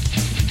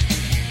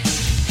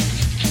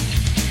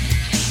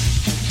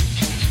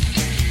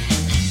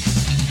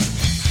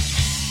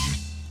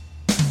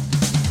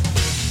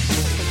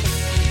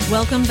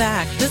 Welcome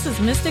back. This is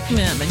Mystic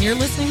Mim, and you're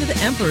listening to the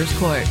Emperor's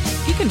Court.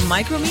 You can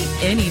micro me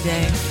any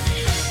day.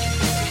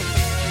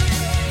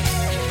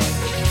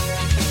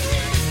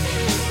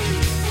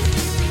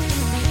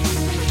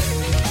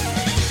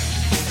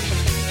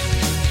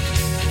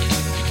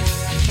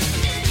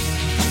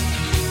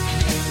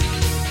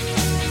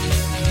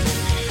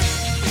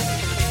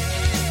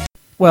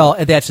 Well,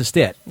 and that's just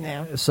it.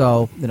 Yeah.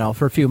 So,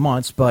 for a few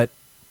months, but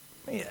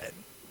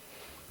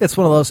it's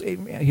one of those,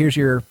 here's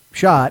your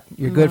shot,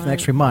 you're good for the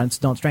next 3 months,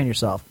 don't strain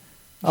yourself.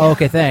 Oh,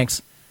 okay,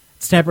 thanks.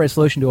 It's a temporary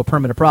solution to a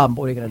permanent problem, but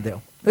what are you going to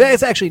do?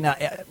 It's actually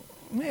not,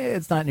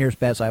 it's not near as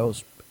bad as I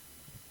was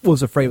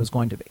afraid it was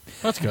going to be.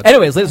 That's good.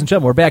 Anyways, ladies and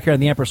gentlemen, we're back here on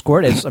the Emperor's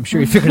Court, as I'm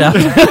sure you figured out.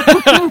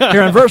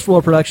 Here on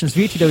Versatile Productions,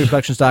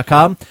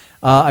 VTWProductions.com.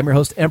 I'm your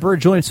host, Emperor,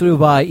 joined in studio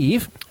by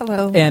Eve.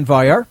 Hello. And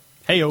Varyar.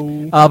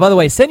 Heyo. By the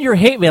way, send your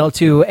hate mail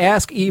to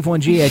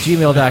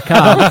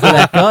askeve1g@gmail.com for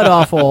that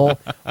god-awful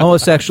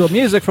homosexual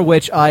music for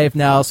which I have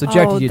now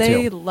subjected you to.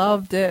 They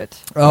loved it.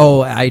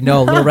 Oh, I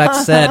know. Little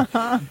Rex said,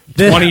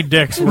 20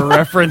 dicks were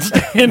referenced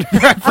in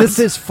this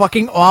is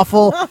fucking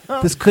awful.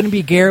 This couldn't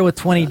be Gary with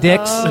 20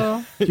 dicks.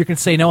 You can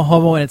say no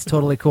homo and it's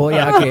totally cool.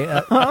 Yeah, okay.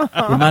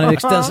 The amount of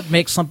dicks doesn't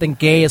make something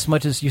gay as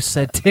much as you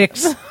said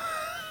dicks.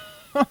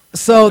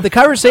 So the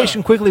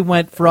conversation quickly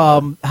went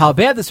from how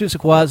bad this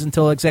music was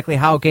until exactly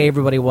how gay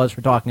everybody was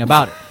for talking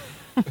about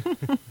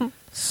it.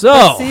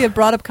 So, See, it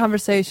brought up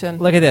conversation.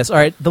 look at this. All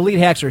right, the lead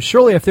hacker.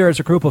 Surely if there is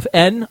a group of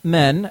N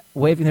men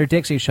waving their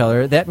dicks at each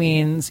other, that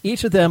means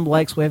each of them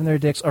likes waving their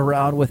dicks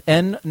around with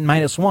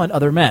N-1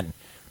 other men.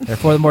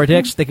 Therefore, the more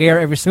dicks, the gayer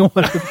every single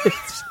one of them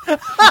is.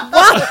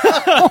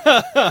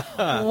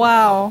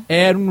 Wow.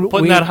 And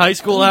Putting that high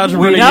school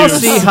algebra we to now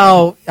use. see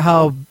how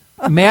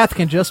math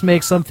can just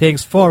make some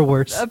things far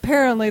worse.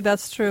 Apparently,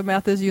 that's true.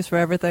 Math is used for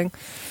everything.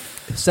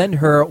 Send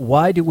her,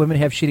 why do women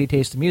have shitty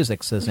taste in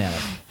music, says Anna.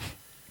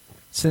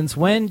 Since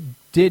when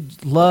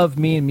did love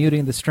mean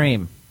muting the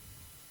stream?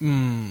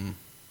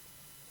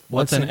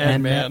 What's an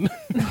N-man?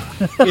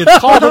 It's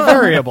called a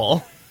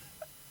variable.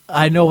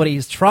 I know what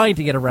he's trying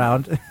to get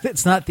around.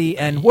 It's not the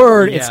N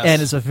word, Yes. it's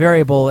N as a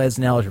variable as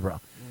in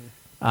algebra.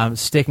 I'm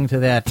sticking to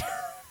that.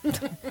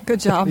 Good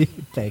job.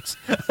 Thanks.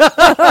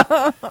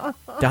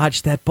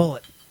 Dodge that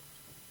bullet.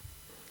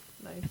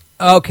 Nice.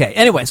 Okay,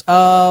 anyways,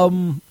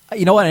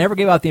 you know what? I never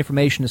gave out the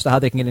information as to how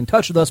they can get in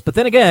touch with us, but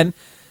then again,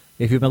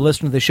 if you've been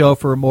listening to the show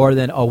for more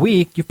than a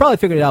week, you've probably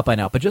figured it out by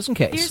now, but just in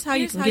case. Here's how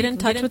you can get in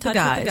touch with the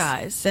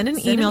guys. Send an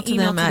email to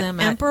them at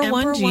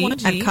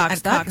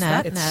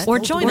emperor1g@cox.net or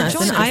join us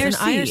in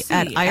IRC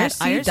at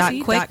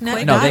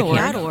irc.quakenet.org No, they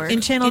can't.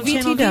 in channel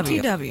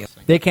VTW.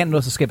 They can't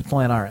notice escape. It's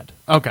only on our end.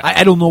 Okay.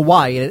 I don't know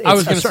why. It's I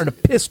was gonna starting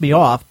to piss me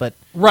off, but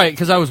Right,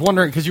 because I was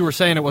wondering, because you were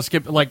saying it was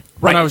skip. Like,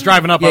 when Right. I was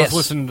driving up, I Yes. was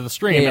listening to the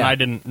stream, Yeah, yeah. and I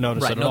didn't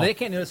notice it at no, all. they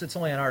can't notice it's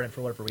only on our end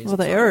for whatever reason. Well,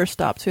 the error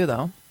stopped, too,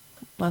 though.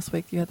 Last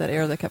week, you had that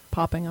error that kept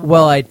popping up.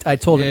 Well, I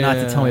told it not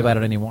to tell me Yeah. about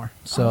it anymore,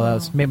 so that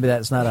was, maybe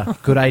that's not a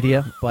good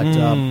idea, but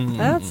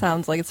That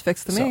sounds like it's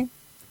fixed to me.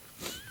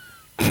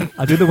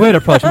 I'll do the weird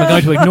approach. I'm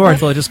going to ignore it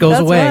until it just goes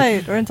That's away.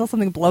 right. Or until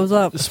something blows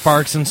up.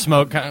 Sparks and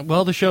smoke.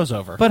 Well, the show's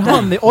over. But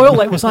the oil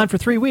light was on for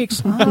 3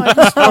 weeks.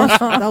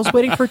 I was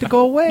waiting for it to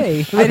go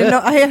away. I didn't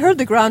know. I heard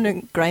the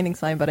grinding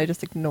sign, but I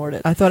just ignored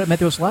it. I thought it meant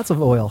there was lots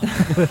of oil.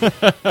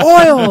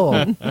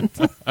 Oil!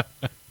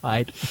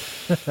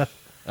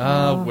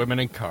 Women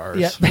in cars.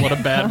 Yeah. What a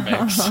bad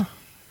mix.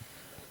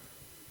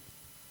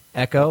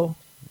 Echo.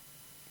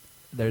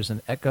 There's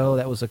an echo.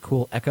 That was a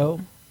cool echo.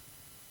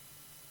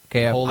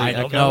 Okay, Holy I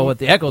don't echo. know what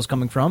the echo's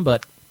coming from,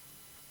 but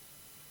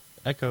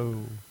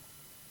Echo.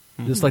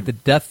 just like the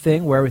death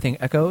thing where everything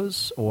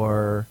echoes,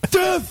 or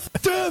Death!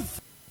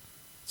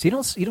 so you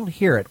don't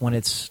hear it when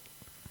it's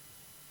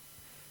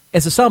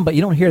a sound, but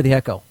you don't hear the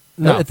echo.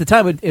 No. At the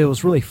time, it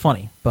was really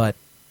funny, but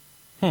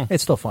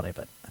it's still funny.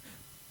 But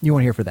you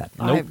weren't here for that.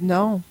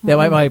 No.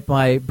 Yeah,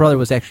 my brother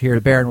was actually here.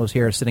 Baron was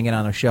here, sitting in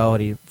on a show,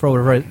 and for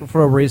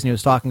whatever reason, he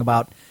was talking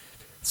about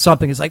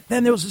something. He's like,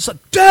 then there was just like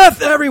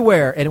death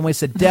everywhere, and when he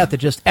said death, it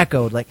just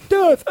echoed like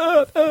death.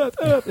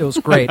 It was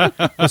great.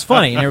 It was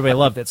funny, and everybody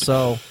loved it.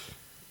 So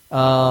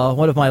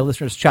one of my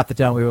listeners chopped it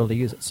down. We were able to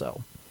use it.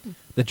 So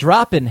the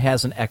drop-in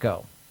has an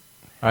echo.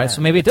 All right,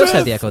 so maybe it does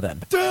have the echo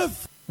then.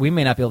 Death! We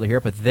may not be able to hear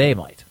it, but they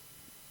might.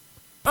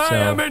 So,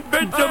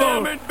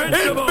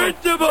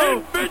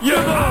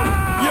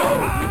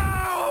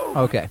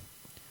 okay.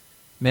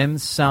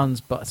 Mim's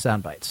sound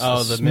bites.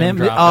 Oh, the Mim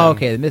drop-in. Oh,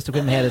 okay. The Mystic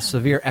Women had a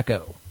severe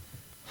echo.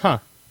 Huh.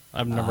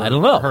 I've never I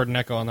don't know. heard an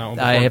echo on that one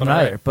before. I haven't but all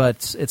either, right.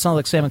 but it sounds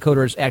like Sam and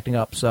Coder is acting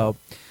up. So,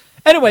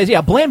 anyways,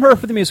 yeah, blame her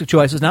for the music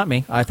choices, not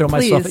me. I throw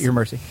myself Please. at your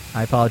mercy.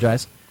 I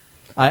apologize.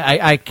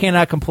 I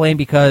cannot complain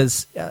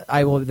because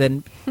I will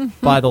then,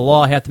 by the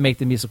law, have to make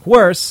the music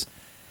worse.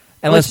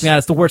 And let's be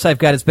honest, the worst I've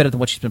got is better than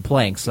what she's been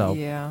playing. So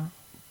Yeah.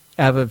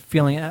 I have a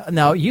feeling.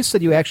 Now, you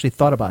said you actually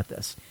thought about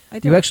this. I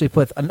You did. actually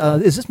put.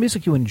 Is this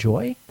music you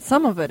enjoy?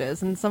 Some of it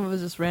is, and some of it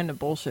is just random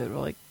bullshit. We're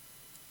like,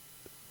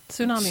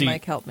 Tsunami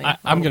might help me.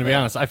 I'm going to be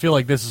honest. I feel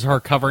like this is her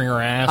covering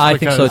her ass. I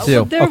think so,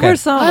 too. There Okay. were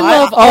some. I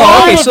love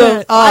okay, of so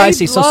it. I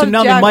see. So love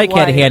Tsunami Jack Mike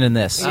had a White. hand in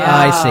this. Yeah.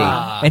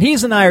 I see. And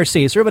he's an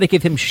IRC, so everybody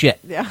give him shit.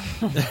 Yeah.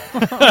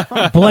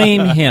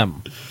 Blame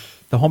him.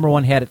 The Homer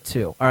one had it,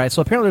 too. All right,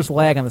 so apparently there's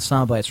lag on the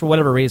sound bites for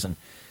whatever reason.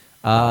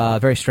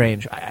 Very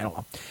strange. I don't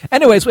know.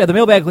 Anyways, we have the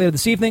mailbag later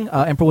this evening.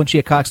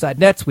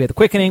 EmperorWinchi@Cox.net. We have the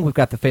Quickening. We've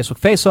got the Facebook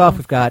Face-Off.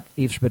 We've got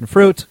Eve's Forbidden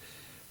Fruit.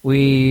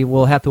 We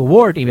will have the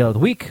award email of the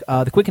week.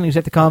 The Quickening's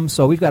yet to come,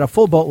 so we've got a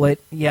full boat late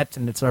yet,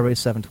 and it's already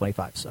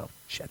 7:25. So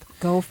shit.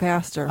 Go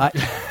faster.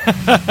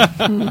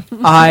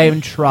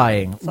 I'm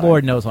trying. Sorry.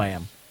 Lord knows I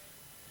am.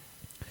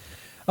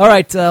 All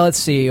right, let's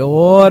see.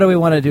 What do we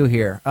want to do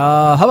here?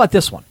 How about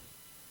this one?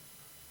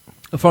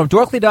 From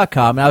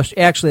Dorkly.com. Now,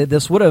 actually,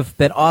 this would have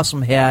been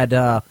awesome had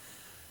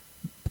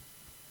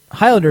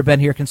Highlander been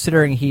here,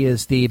 considering he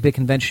is the big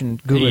convention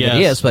guru that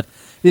he Yes. is. But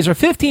these are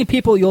 15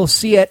 people you'll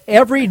see at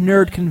every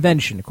nerd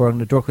convention, according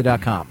to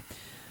Dorkly.com.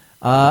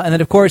 And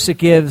then, of course, it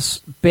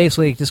gives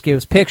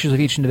pictures of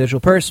each individual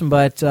person,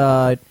 but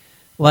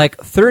like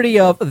 30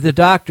 of the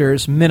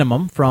doctors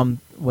minimum from,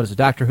 what is it,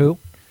 Doctor Who?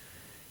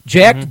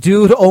 Jack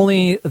Dude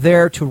only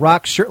there to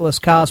rock shirtless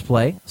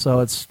cosplay. So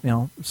it's,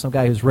 some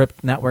guy who's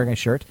ripped, not wearing a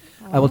shirt.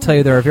 I will tell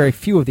you there are very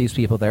few of these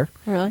people there.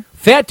 Really?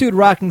 Fat Dude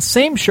rocking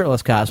same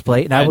shirtless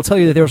cosplay, and I will tell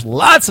you that there's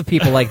lots of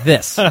people like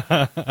this.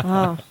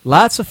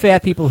 Lots of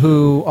fat people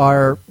who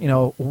are,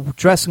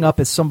 dressing up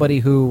as somebody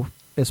who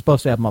is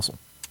supposed to have muscle.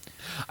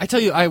 I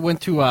tell you, I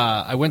went to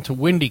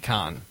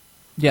WindyCon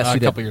Yes, you a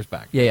did. couple years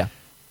back. Yeah.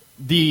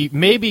 The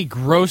maybe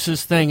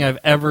grossest thing I've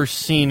ever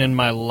seen in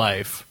my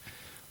life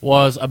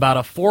was about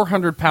a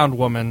 400-pound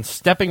woman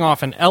stepping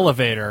off an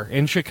elevator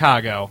in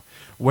Chicago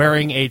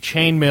wearing a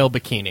chainmail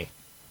bikini.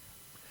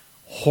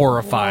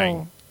 Horrifying.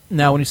 Whoa.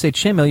 Now, when you say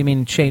chainmail, you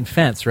mean chain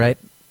fence, right?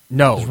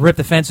 No. Just rip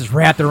the fences,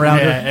 wrap it around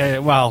her.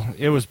 It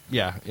was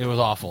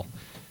awful.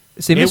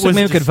 See, It Mr. was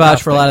Mim could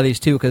vouch for a disgusting. lot of these,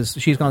 too, because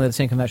she's gone to the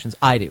same conventions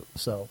I do.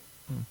 So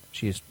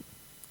she's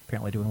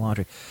apparently doing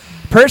laundry.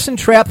 Person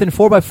trapped in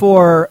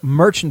 4x4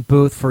 merchant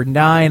booth for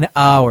 9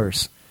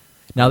 hours.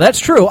 Now, that's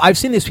true. I've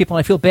seen these people,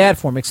 and I feel bad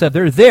for them, except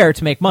they're there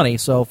to make money,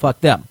 so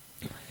fuck them.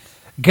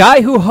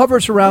 Guy who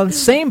hovers around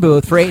same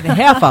booth for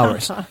 8.5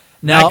 hours.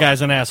 Now, That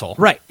guy's an asshole.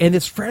 right, and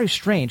it's very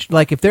strange.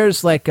 Like, if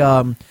there's, like,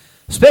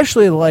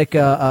 especially, like,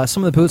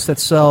 some of the booths that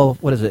sell,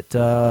 what is it? Do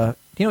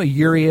you know what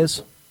Yuri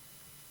is?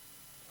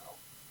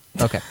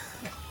 Okay.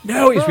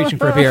 No, he's reaching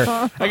for a beer.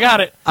 I got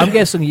it. I'm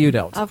guessing you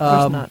don't. Of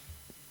course not.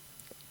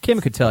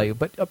 Kim could tell you,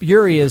 but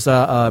Yuri is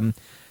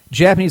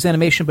Japanese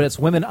animation, but it's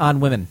women on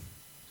women.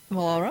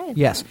 Well, all right.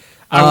 Yes.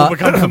 I will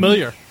become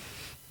familiar.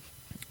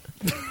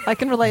 I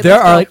can relate. There this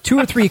are stuff. like 2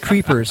 or 3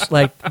 creepers.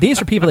 Like, these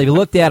are people that you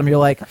looked at them, you're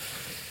like,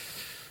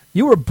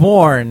 you were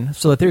born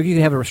so that you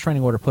could have a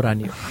restraining order put on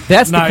you.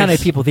 That's the Nice. kind of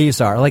people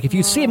these are. Like, if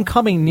you see them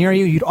coming near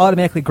you, you'd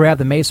automatically grab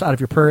the mace out of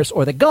your purse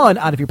or the gun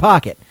out of your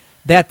pocket.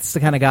 That's the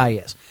kind of guy he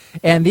is.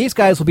 And these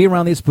guys will be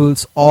around these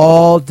booths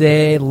all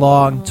day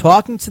long,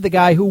 talking to the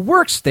guy who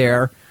works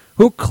there,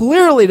 who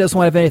clearly doesn't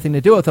want to have anything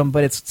to do with them,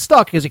 but it's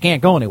stuck because he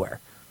can't go anywhere.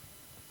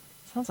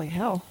 Sounds like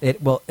hell. It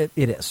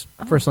is.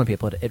 For some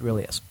people, it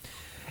really is.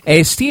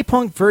 A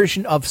steampunk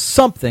version of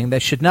something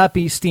that should not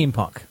be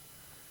steampunk.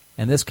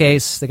 In this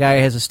case, the guy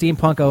has a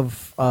steampunk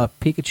of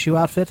Pikachu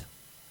outfit.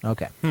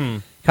 Okay.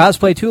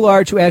 Cosplay too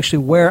large to actually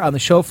wear on the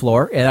show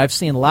floor, and I've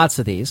seen lots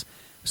of these.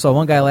 So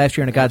one guy last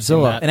year in a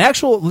Godzilla, that. an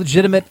actual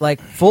legitimate, like,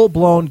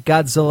 full-blown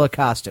Godzilla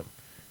costume.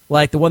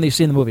 Like the one that you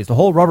see in the movies. The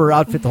whole rubber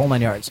outfit, the whole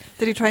 9 yards.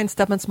 Did he try and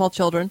step on small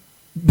children?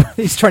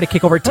 He's trying to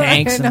kick over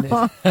tanks. I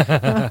know.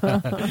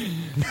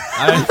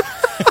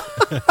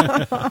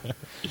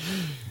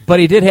 But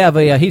he did have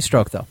a heat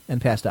stroke, though,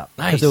 and passed out.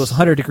 Nice. Because it was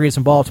 100 degrees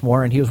in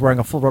Baltimore, and he was wearing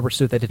a full rubber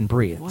suit that didn't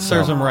breathe.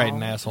 Serves him right,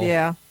 an asshole.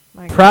 Yeah.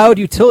 My God. Proud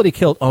utility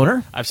kilt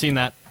owner. I've seen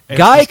that. It's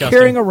Guy disgusting.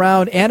 carrying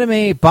around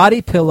anime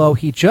body pillow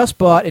he just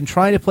bought and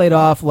trying to play it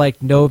off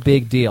like no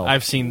big deal.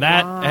 I've seen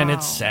that, and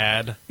it's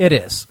sad. It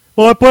is.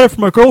 Well, I bought it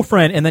for my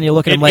girlfriend, and then you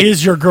look at It him like,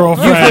 is your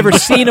girlfriend. you've never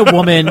seen a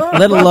woman,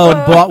 let alone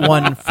bought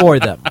one for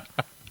them.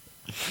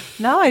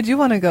 Now I do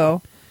want to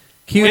go.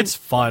 Cute. Oh, It's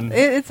fun.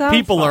 It sounds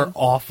People fun. are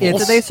awful.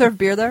 Do they serve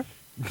beer there?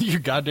 You're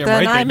goddamn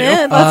Then right I'm they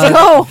do. in. Let's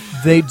go.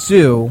 They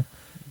do.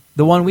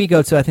 The one we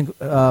go to, I think,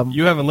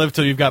 You haven't lived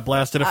till you've got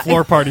blasted at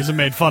floor parties and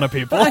made fun of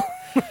people.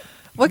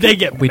 What They can-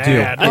 get we do.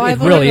 mad. Oh, It I've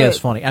really literally- is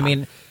funny. I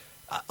mean,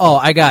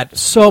 I got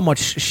so much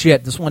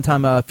shit. This one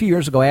time, a few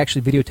years ago, I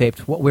actually videotaped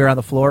what we were on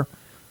the floor.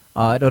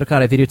 At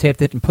Otakon, I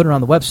videotaped it and put it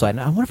on the website. And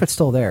I wonder if it's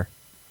still there.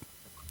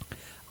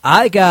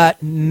 I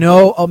got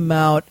unending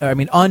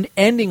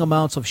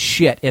amounts of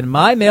shit in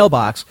my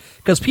mailbox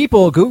because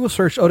people Google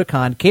searched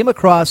Otakon, came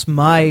across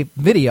my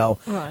video,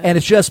 Right. and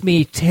it's just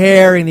me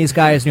tearing these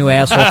guys' new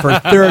asshole for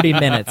 30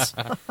 minutes.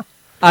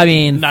 I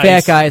mean, Nice.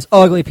 fat guys,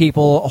 ugly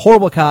people,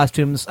 horrible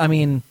costumes. I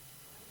mean,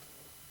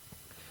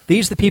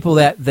 these are the people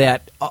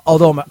that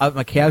although I'm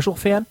a casual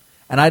fan,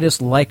 and I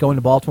just like going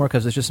to Baltimore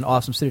because it's just an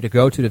awesome city to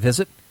go to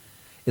visit,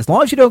 as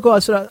long as you don't go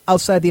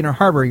outside the Inner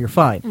Harbor, you're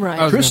fine. Right.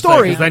 I was True gonna say,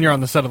 story. 'cause then you're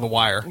on the set of The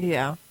Wire.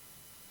 Yeah.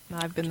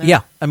 I've been there.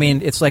 Yeah, I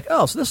mean, it's like,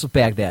 oh, so this is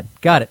Baghdad.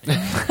 Got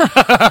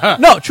it.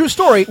 No, true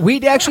story.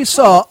 We actually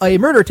saw a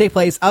murder take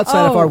place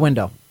outside of our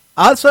window,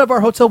 outside of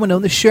our hotel window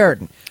in the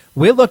Sheraton.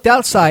 We looked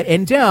outside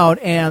and down,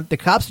 and the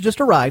cops had just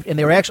arrived, and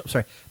they were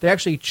actually they're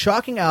actually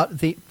chalking out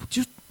the.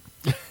 Just,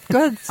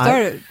 Go ahead,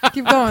 start it.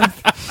 Keep going.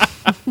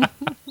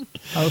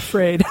 I'm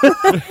afraid.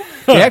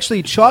 They're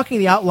actually chalking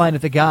the outline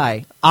of the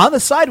guy on the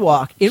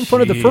sidewalk in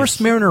front of the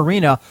First Mariner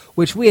Arena,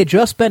 which we had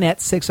just been at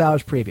 6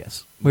 hours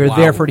previous. We were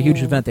there for the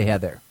huge event they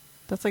had there.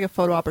 That's like a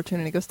photo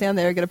opportunity. Go stand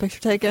there, get a picture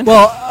taken.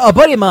 Well, a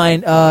buddy of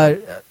mine,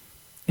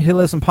 he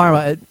lives in Parma,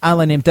 an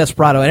island named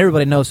Desperado, and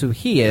everybody knows who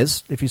he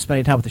is if you spend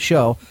any time with the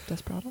show.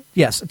 Desperado?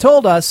 Yes,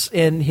 told us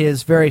in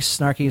his very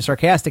snarky,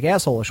 sarcastic,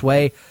 asshole-ish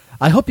way,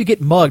 I hope you get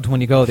mugged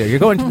when you go there. You're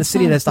going to the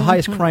city that's the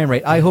highest crime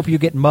rate. I hope you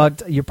get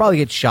mugged. You'll probably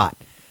get shot.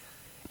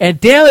 And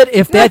damn it,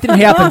 if that didn't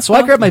happen. So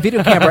I grabbed my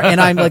video camera, and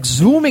I'm like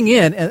zooming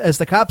in as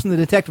the cops and the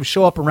detectives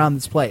show up around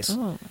this place. Oh,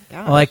 my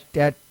gosh. Like,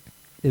 that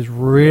is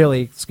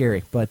really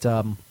scary. But,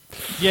 Yeah,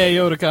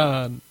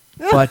 Yoda-con.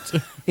 but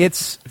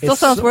it's Still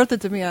sounds worth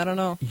it to me. I don't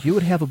know. You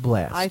would have a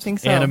blast. I think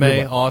so.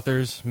 Anime,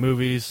 authors,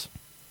 movies,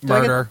 Do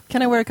I get- murder.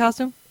 Can I wear a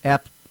costume?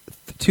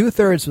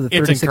 2/3 of the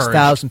It's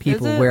 36,000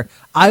 people Is it? where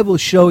I will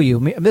show you.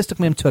 Mystic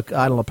Mim took,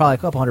 I don't know, probably a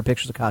couple hundred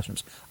pictures of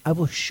costumes. I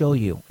will show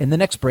you in the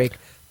next break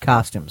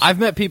costumes. I've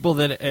met people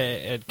that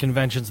at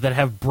conventions that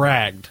have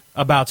bragged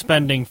about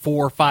spending $4,000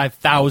 or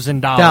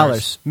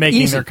 $5,000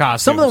 making Easy. their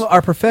costumes. Some of them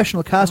are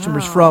professional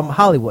costumers from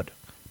Hollywood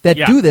that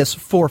Yeah. do this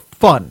for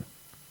fun.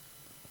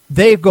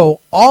 They go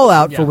all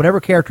out for Yeah. whatever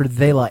character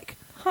they like.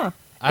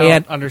 I don't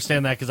and-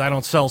 understand that because I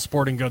don't sell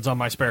sporting goods on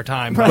my spare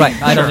time.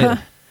 Right, I don't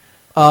either.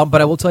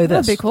 But I will tell you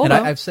this, That'd be cool, and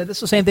though. I've said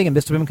this the same thing, and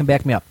Mr. Women can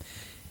back me up.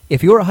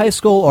 If you're a high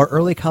school or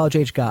early college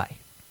age guy,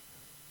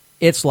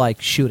 it's like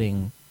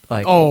shooting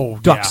like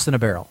ducks in a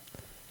barrel.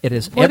 It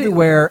is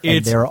everywhere, and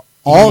It's they're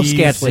all easy.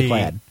 scantily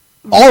clad.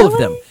 All of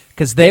them,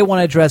 because they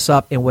want to dress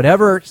up in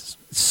whatever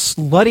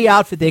slutty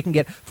outfit they can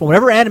get from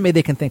whatever anime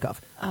they can think of.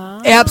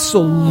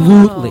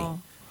 Absolutely.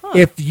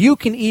 If you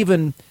can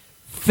even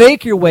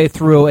fake your way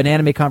through an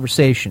anime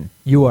conversation,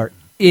 you are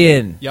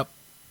in. Yep.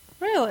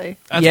 Really?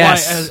 That's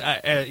Yes.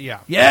 why, yeah.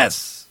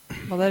 Yes.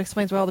 Well, that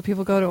explains why all the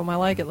people go to them. I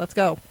like it. Let's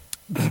go.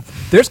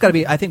 There's got to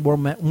be, I think,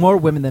 more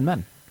women than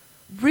men.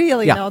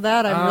 Really? Yeah. Now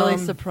that I'm really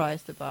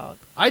surprised about.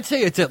 I'd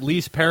say it's at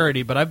least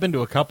parody, but I've been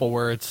to a couple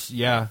where it's,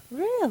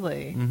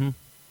 Really? Mm-hmm.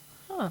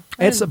 Huh.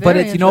 That is But very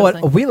it's, you know what?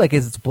 interesting. What we like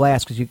is it's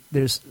blast because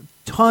there's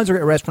tons of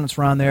great restaurants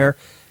around there.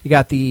 You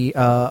got the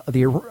hell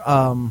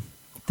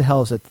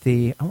is it?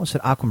 I almost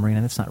said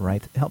Aquamarina. That's not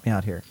right. Help me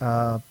out here.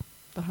 The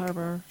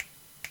harbor.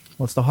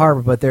 Well, it's the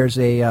harbor, but there's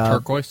a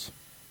turquoise.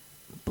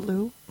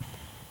 Blue.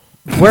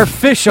 where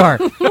fish are.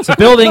 It's a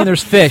building and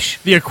there's fish.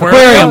 The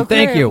aquarium.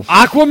 Thank you.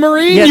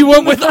 Aquamarine? Yeah. You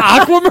went with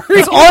Aquamarine?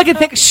 That's all I can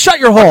think. Shut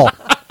your hole.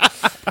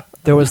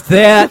 There was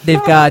that.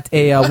 They've got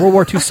a World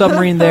War II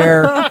submarine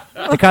there.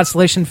 The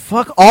Constellation.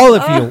 Fuck all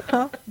of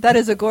you. That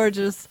is a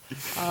gorgeous.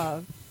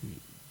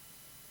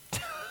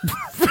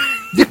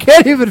 You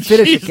can't even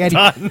finish it, She's can you?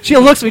 done. She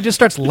looks at me and just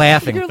starts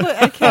laughing.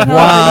 I can't.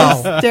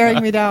 Wow. It's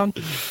staring me down.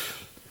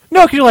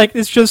 No, because you're like,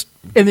 it's just,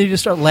 and then you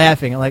just start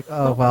laughing. I'm like,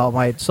 oh, well,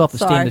 my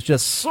self-esteem Sorry. is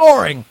just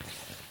soaring.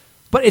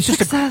 But it's just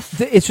Success.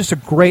 it's just a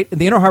great,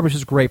 the Inner Harbor is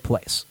just a great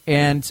place.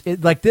 And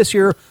like this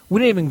year, we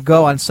didn't even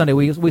go on Sunday.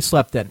 We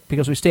slept in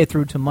because we stayed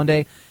through to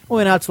Monday. We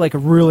went out to like a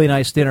really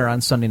nice dinner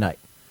on Sunday night.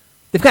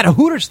 They've got a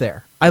Hooters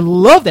there. I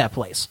love that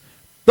place.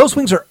 Those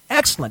wings are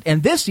excellent.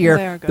 And this They are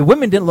year, good. the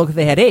women didn't look like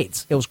they had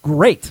AIDS. It was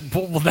great.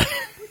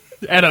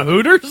 At a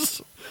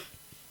Hooters?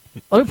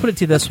 Let me put it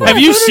to you this way. Have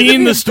you Hooters have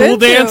seen you the stool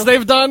been to? dance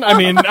they've done? I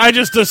mean, I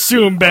just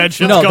assume bad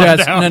shit's No, gone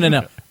there's- down.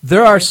 no.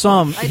 There are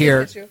some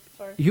here. Sorry.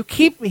 You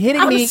keep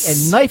hitting me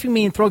and knifing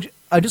me and throwing.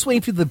 I'm just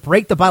waiting for you to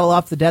break the bottle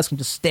off the desk and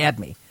just stab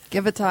me.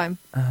 Give it time.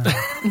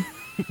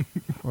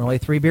 We're only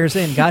 3 beers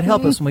in. God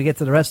help us when we get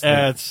to the rest of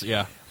it. It's,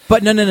 yeah.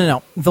 But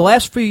no. The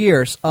last few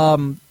years, I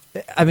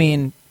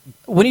mean,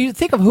 when you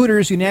think of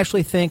Hooters, you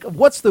naturally think,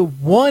 what's the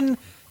one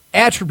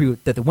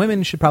attribute that the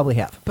women should probably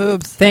have?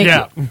 Boobs. Thank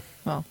Yeah. you.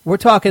 Well, We're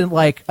talking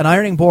like an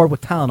ironing board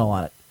with Tylenol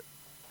on it.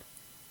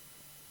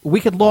 We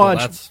could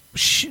launch, that's-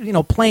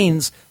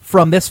 planes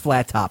from this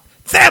flat top.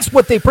 That's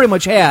what they pretty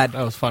much had.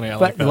 That was funny. I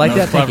But like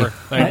that. that? That was Thank you. clever.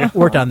 Thank you.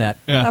 Worked on that.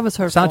 Yeah. that was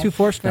hurtful. Sound too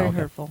forced? Very No, okay.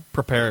 hurtful.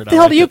 Prepared. What the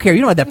hell do you care?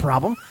 You don't have that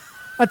problem.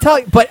 I tell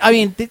you, but I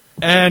mean,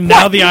 And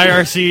now the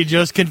IRC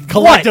just can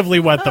collectively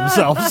wet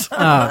themselves.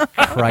 oh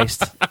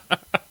Christ!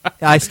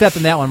 I stepped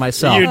in that one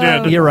myself. You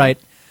did. You're right.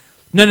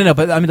 No.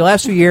 But I mean, the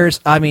last few years,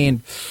 crack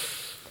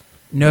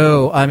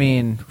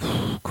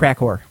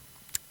whore.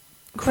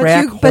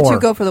 Crack But whore. you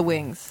go for the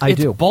wings. I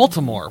do.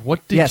 Baltimore.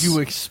 What did Yes. you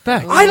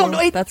expect? I don't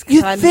know. That's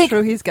You kind of think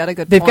true. He's got a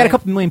good They've point. got a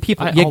couple million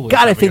people. I You always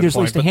got to have a think good there's at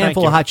point, least a but thank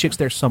handful you. of hot chicks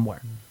there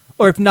somewhere,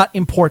 or if not,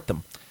 import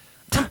them.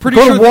 Pretty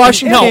Go sure to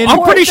Washington. No,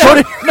 I'm pretty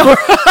sure.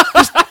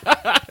 Just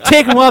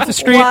take them off the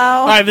street.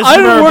 Wow. Hi, this is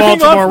I'm Mayor working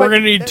Baltimore. off We're my-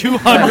 going to need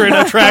 200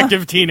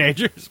 attractive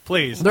teenagers,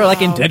 please. They're like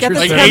Get indentures. the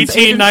Like temp 18,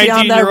 agency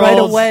on that 19-year-olds. right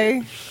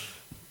away.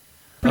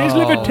 Please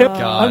leave a tip.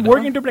 God. I'm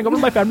working to bring over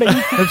my family.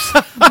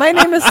 My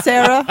name is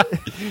Sarah.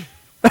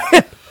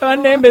 My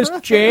name is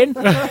Jane.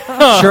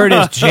 Sure it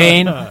is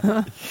Jane.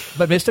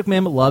 But Mystic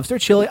Mim loves their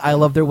chili. I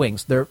love their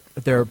wings.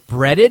 They're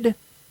breaded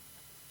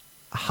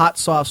hot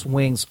sauce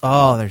wings.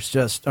 Oh, there's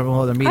just I don't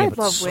know they're medium, I but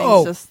love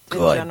so wings just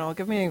good. in general.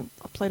 Give me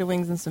a plate of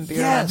wings and some beer.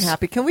 Yes. And I'm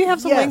happy. Can we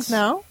have some Yes. wings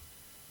now?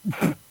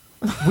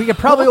 We could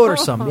probably order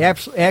some.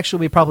 Actually,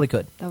 we probably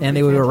could, That would and be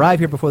they would fantastic. arrive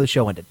here before the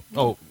show ended.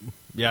 Oh,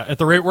 yeah. At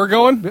the rate we're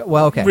going,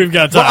 Well, okay, we've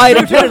got Well, time. I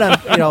intended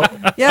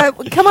on Yeah,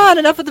 come on.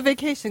 Enough of the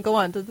vacation. Go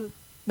on.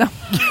 No.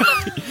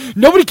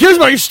 Nobody cares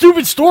about your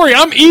stupid story.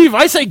 I'm Eve.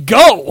 I say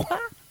go.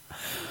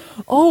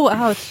 Oh,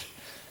 ouch.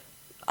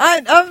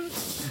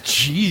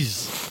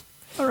 Jeez.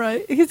 All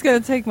right. He's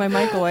going to take my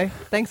mic away.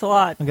 Thanks a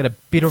lot. I'm gonna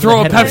beat over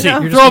Throw a the head of it.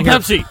 Pepsi. You're Throw a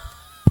just gonna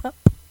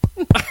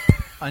hear Pepsi.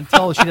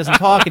 until she doesn't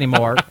talk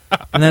anymore,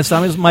 and then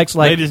some of his Mike's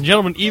like, Ladies and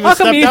gentlemen, Eve "How has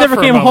come stepped you out never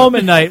for a came moment. home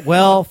at night?"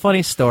 Well,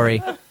 funny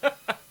story.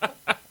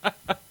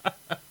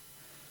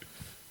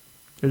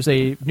 There's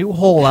a new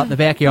hole out in the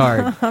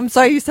backyard. I'm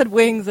sorry you said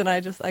wings, and I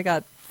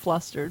got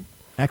flustered.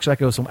 Actually,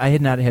 I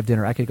did not have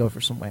dinner. I could go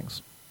for some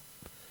wings.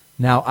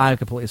 Now I'm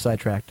completely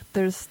sidetracked.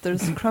 There's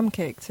crumb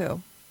cake,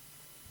 too.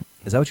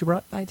 Is that what you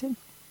brought? I did.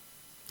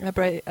 I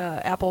brought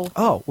apple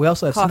Oh, we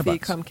also have coffee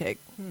Cinnabons. crumb cake.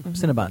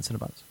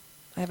 Cinnabons.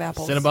 I have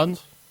apples. Cinnabons?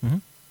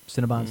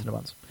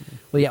 Cinnabons.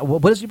 Well, yeah.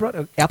 What is you brought?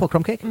 Apple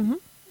crumb cake.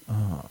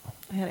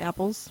 I had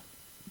apples.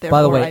 By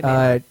the Therefore, I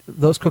way, made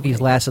those cookies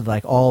lasted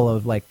like all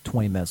of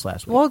 20 minutes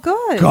last week. well,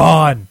 good.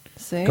 Gone.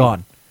 See?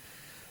 Gone.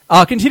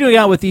 Continuing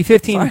on with the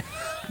 15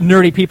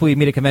 nerdy people you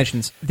meet at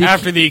conventions.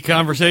 After the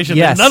conversation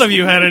Yes. that none of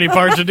you had any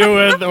part to do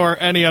with or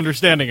any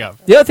understanding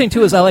of. The other thing,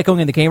 too, is I like going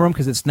in the game room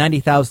because it's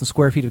 90,000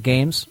 square feet of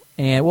games.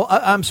 And, well,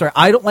 I'm sorry,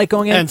 I don't like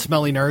going in. And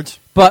smelly nerds.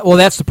 But, well,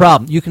 that's the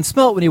problem. You can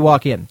smell it when you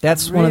walk in.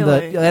 That's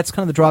Really? that's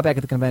kind of the drawback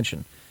of the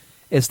convention.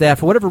 Is that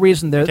for whatever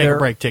reason, Take they're a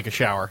break, take a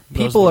shower.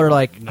 people Those- are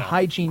like no.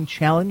 hygiene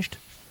challenged.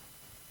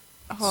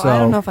 Oh, So- I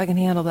don't know if I can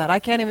handle that. I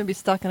can't even be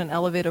stuck in an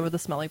elevator with a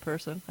smelly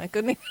person. I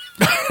couldn't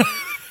even.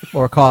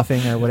 Or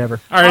coughing or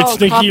whatever. All right, Oh,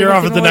 Stinky, coffee you're was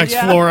off at the even next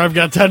worse, yeah. floor. I've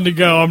got 10 to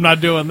go. I'm not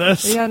doing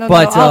this. Yeah, no,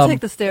 But, I'll um, take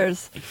the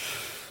stairs.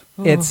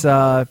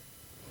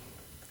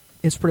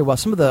 It's pretty well.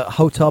 Some of the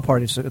hotel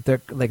parties,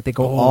 they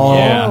go all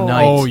yeah.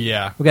 night. Oh,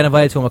 yeah. We got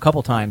invited to them a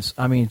couple times.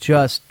 I mean,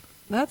 just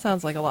That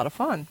sounds like a lot of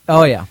fun.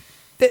 oh yeah.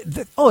 It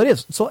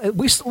is. So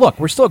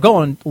we're still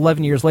going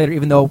 11 years later,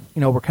 even though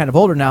we're kind of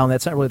older now, and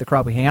that's not really the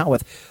crowd we hang out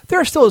with. There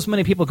are still as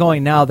many people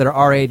going now that are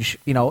our age,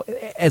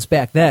 as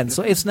back then.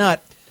 So it's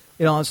not,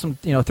 some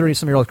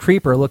 30-some-year-old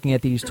creeper looking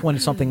at these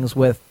 20-somethings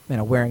with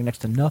wearing next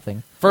to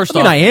nothing. First I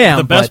mean, off, I am.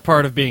 the best but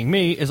part of being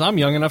me is I'm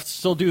young enough to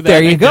still do that.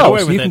 There you and go. Get away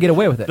So with you can it. get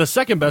away with it. The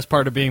second best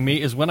part of being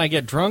me is when I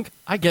get drunk,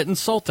 I get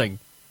insulting.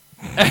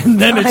 And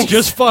then it's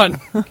just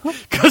fun.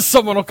 Because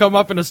someone will come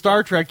up in a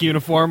Star Trek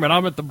uniform and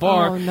I'm at the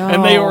bar Oh, no.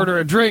 and they order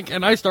a drink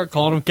and I start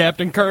calling him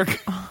Captain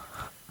Kirk.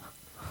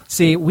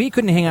 See, we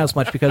couldn't hang out as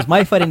much because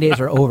my fighting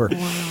days are over.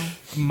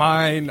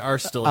 Mine are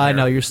still I here.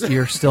 know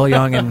you're still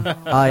young, and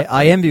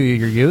I envy you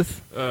your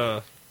youth.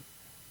 Oh,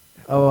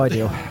 I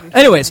do.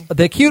 Anyways,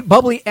 the cute,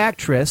 bubbly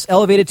actress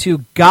elevated to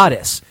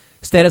goddess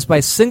status by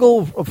a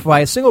single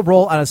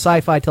role on a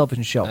sci-fi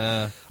television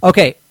show.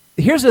 Okay,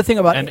 here's the thing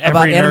about And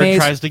every nerd animes.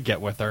 tries to get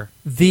with her.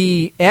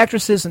 The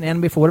actresses in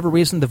anime, for whatever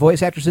reason, the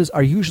voice actresses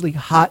are usually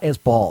hot as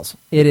balls.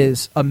 It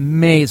is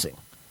amazing,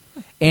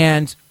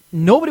 and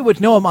nobody would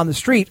know them on the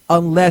street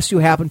unless you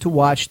happen to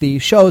watch the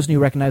shows and you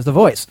recognize the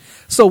voice.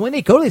 So when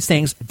they go to these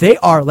things, they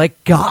are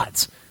like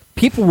gods.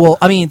 People will,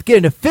 get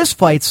into fist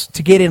fights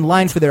to get in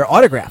line for their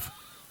autograph.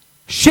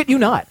 Shit you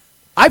not.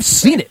 I've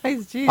seen it.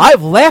 Hey, geez.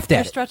 I've laughed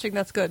You're at it. stretching.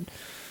 That's good.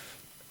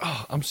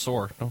 Oh, I'm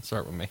sore. Don't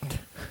start with me.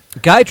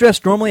 Guy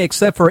dressed normally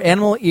except for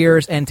animal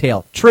ears and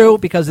tail. True,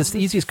 because it's the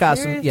easiest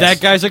costume. Seriously? Yes.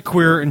 That guy's a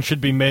queer and should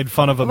be made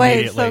fun of Wait,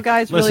 immediately. so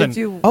guys Listen, really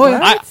do Oh, yeah.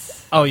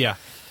 what? Oh, yeah.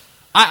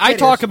 I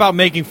talk about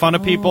making fun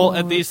of people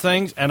at these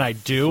things, and I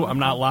do. I'm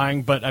not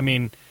lying, but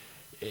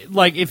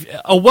if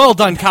a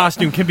well-done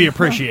costume can be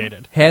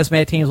appreciated.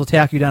 Hazmat teams will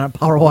tack you down and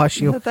power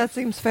wash you. That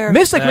seems fair.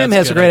 Mystic Mim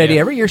That's has a a good great idea.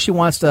 idea. Every year she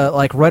wants to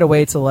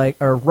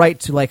write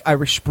to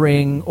Irish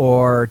Spring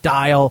or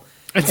Dial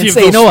And see and if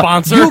say, they'll what?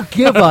 sponsor." You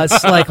give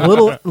us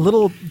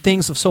little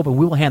things of soap and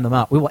we will hand them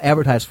out. We will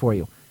advertise for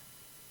you,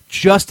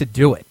 just to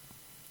do it.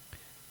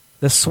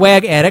 The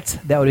swag addict,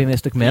 that would be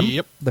Mystic Mim.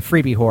 Yep. The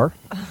freebie whore.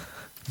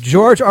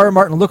 George R. R.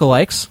 Martin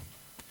lookalikes.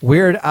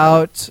 Weirded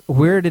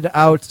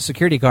out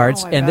security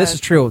guards, Oh, I and this bet.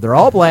 is true. They're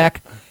all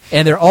black,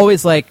 and they're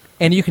always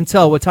and you can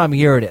tell what time of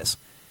year it is.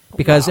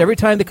 Because every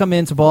time they come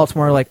into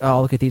Baltimore,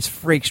 oh, look at these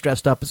freaks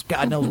dressed up as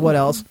God knows what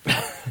else.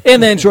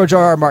 And then George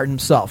R. R. Martin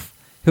himself,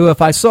 who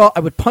if I saw, I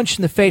would punch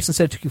in the face and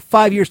say, it took you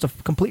 5 years to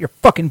complete your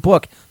fucking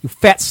book, you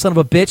fat son of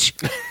a bitch.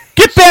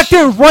 Get back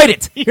there and write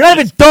it. You're not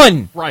even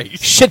done. Right.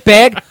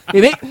 Shitbag.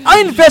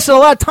 I invested a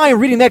lot of time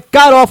reading that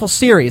god-awful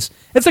series.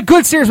 It's a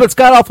good series, but it's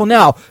god-awful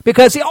now.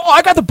 Because,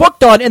 I got the book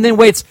done, and then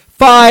waits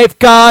 5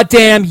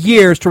 goddamn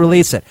years to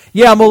release it.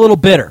 Yeah, I'm a little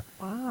bitter.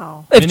 Wow.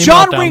 Wow. If Mini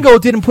John meltdown. Ringo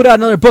didn't put out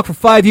another book for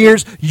 5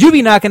 years, you'd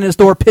be knocking on his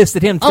door pissed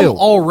at him, too. I'm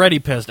already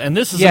pissed, and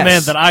this is Yes. a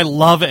man that I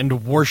love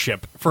and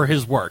worship for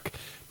his work.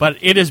 But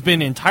it has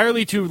been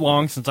entirely too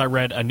long since I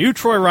read a new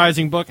Troy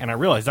Rising book, and I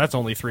realize that's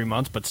only 3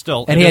 months, but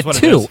still, and it he is had what it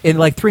 2 is. in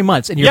like 3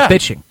 months, and you're Yeah,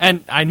 bitching.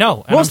 and I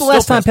know. When was the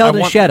last time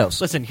Paladin Shadows?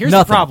 Listen, here's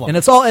Nothing. the problem, And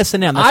it's all S&M.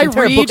 That's the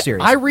entire book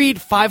series. I read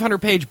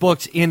 500-page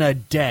books in a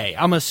day.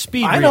 I'm a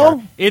speed reader. I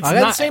know. It's I got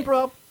not the same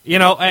problem. You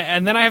know,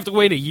 and then I have to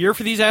wait a year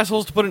for these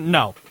assholes to put it.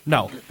 No.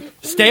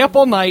 Stay up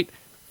all night,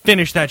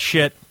 finish that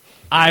shit.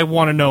 I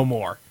want to know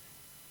more.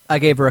 I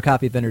gave her a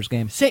copy of Ender's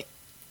Game.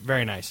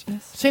 Very nice.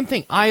 Same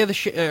thing. Eye of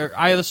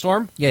the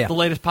Storm. Yeah. The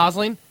latest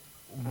Posling.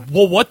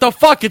 Well, what the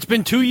fuck? It's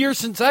been 2 years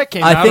since that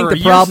came out. I think or a the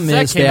year problem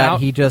since is came that out.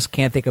 he just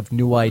can't think of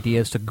new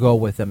ideas to go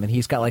with them, and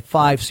he's got like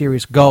 5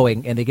 series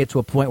going, and they get to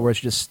a point where it's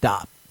just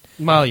stop.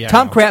 Well, yeah.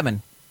 Tom no. Kratman.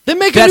 Then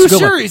make That's a a new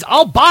good one. series.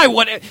 I'll buy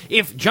one.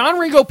 If John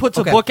Ringo puts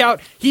a Okay. book out,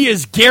 he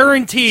is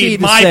guaranteed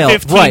The my sale.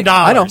 $15. Right.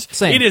 I know.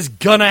 Same. It is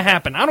gonna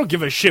happen. I don't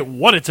give a shit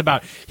what it's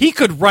about. He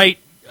could write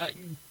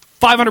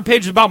 500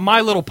 pages about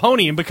My Little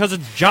Pony, and because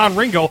it's John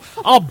Ringo,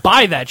 I'll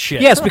buy that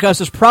shit. Yes, because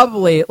there's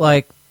probably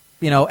like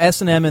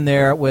S&M in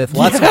there with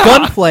lots of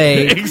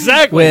gunplay.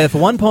 Exactly. With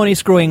one pony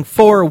screwing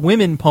 4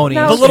 women ponies.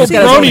 No, The little He's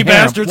got his own brony harem.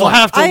 bastards will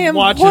have to I am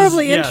watch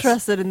horribly his, yes.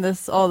 interested in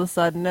this all of a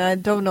sudden, and I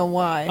don't know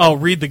why. Oh,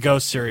 read the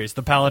Ghost series,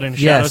 the Paladin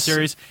Shadow Yes.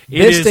 series. It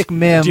Mystic is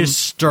Mim.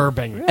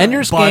 disturbing.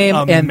 Ender's but Game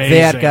and amazing.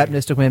 that got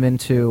Mystic Mim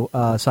into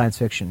science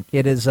fiction.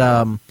 It is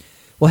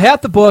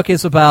half the book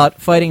is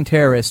about fighting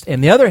terrorists,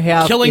 and the other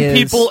half killing is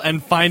people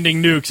and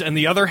finding nukes, and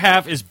the other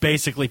half is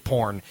basically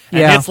porn. And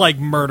Yeah. it's like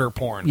murder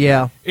porn.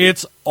 Yeah.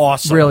 It's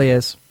awesome. really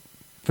is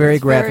very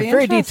graphic,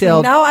 very interesting.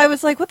 detailed. Now I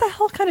was like, what the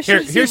hell kind of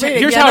shit is he Here's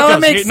reading? how it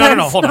goes. makes No,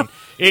 sense. hold on.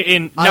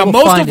 I Now, will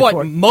most find of it what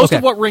for you.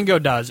 Okay. Ringo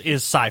does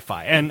is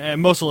sci-fi,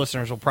 and most of the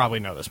listeners will probably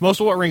know this. Most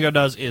of what Ringo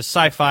does is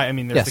sci-fi. I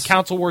mean, there's Yes. the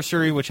Council War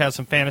series, which has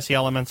some fantasy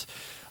elements.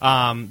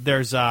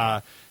 There's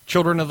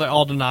Children of the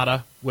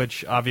Aldenata,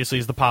 which obviously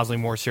is the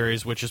Posling War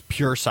series, which is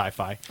pure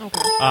sci-fi.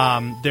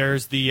 Okay.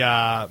 There's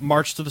the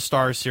March to the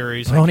Stars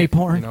series. Brony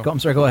porn. you know. I'm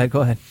sorry. Go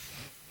ahead.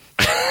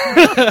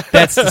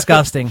 That's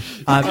disgusting.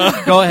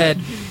 Go ahead.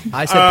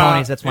 I said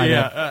ponies. That's my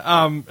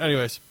bad.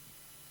 Anyways,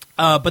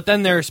 but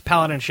then there's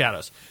Paladin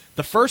Shadows.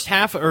 The first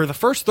half or the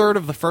first third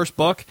of the first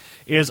book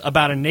is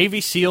about a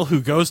Navy SEAL who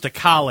goes to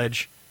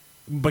college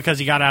because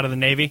he got out of the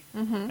Navy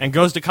and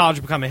goes to college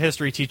to become a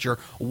history teacher,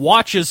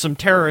 watches some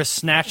terrorists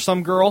snatch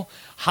some girl,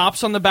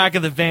 hops on the back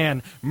of the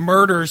van,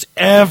 murders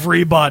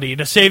everybody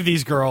to save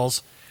these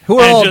girls. Who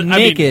are And all just-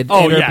 naked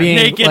oh and are yeah, being,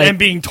 naked like- and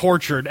being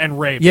tortured and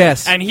raped.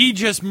 Yes. And he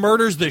just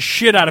murders the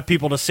shit out of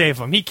people to save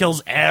them. He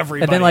kills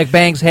everybody. And then like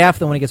bangs half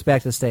them when he gets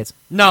back to the States.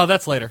 No,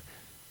 that's later.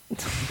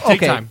 Take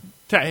Okay. time.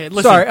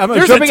 Listen, Sorry, I'm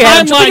there's jumping a ahead,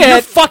 I'm timeline. jumping You're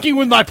ahead. fucking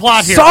with my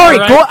plot here. Sorry,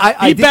 all right? go-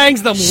 I he did-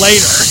 bangs them later.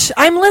 Shh,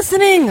 I'm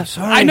listening.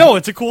 Sorry. I know,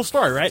 it's a cool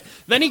story, right?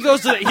 Then he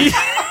goes to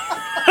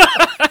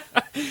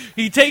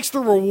he takes the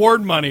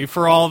reward money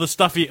for all the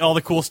stuff all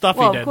the cool stuff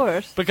Well, he of did.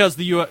 course. Because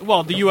the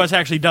US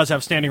actually does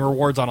have standing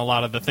rewards on a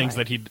lot of the things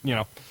that he,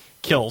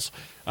 kills.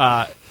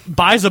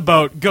 Buys a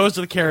boat, goes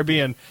to the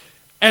Caribbean,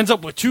 ends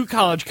up with 2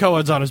 college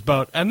co-eds on his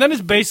boat, and then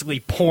is basically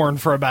porn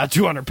for about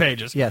 200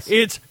 pages. Yes.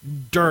 It's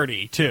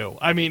dirty, too.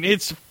 I mean,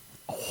 it's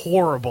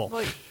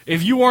horrible.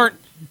 If you aren't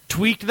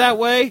tweaked that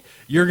way,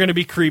 you're going to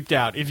be creeped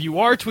out. If you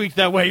are tweaked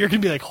that way, you're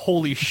going to be like,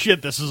 holy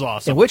shit, this is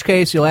awesome. In which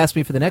case, you'll ask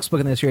me for the next book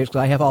in this series because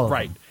I have all of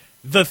Right. them.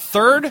 The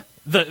third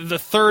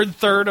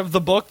third of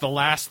the book, the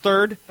last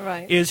third,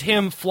 Right. is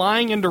him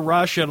flying into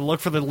Russia to look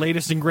for the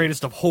latest and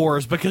greatest of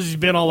whores because he's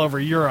been all over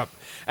Europe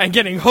and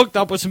getting hooked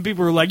up with some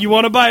people who are like, you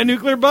want to buy a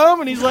nuclear bomb?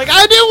 And he's like,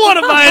 I do want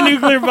to buy a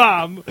nuclear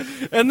bomb.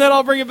 And then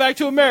I'll bring it back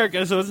to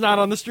America so it's not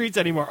on the streets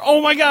anymore.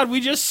 Oh my God, we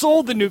just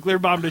sold the nuclear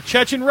bomb to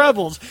Chechen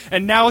rebels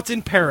and now it's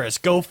in Paris.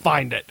 Go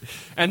find it.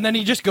 And then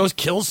he just goes,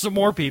 kills some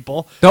more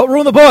people. Don't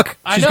ruin the book.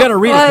 I She's know. going to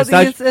read Well, it.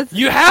 'cause it's-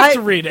 You have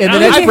to read it. in the I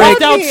next break-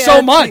 freaked out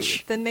so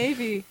much. The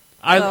Navy.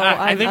 I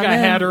So think I'm I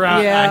had in. her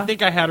out. Yeah. I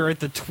think I had her at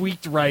the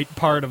tweaked right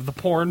part of the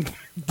porn.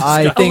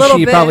 I think little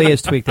she bit. probably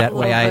is tweaked that A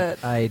way. little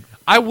bit.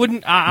 I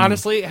wouldn't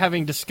honestly,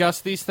 having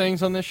discussed these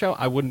things on this show,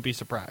 I wouldn't be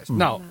surprised.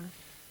 No,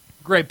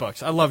 great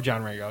books. I love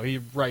John Ringo. He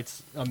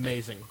writes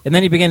amazing. And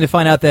then you begin to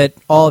find out that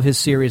all of his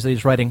series that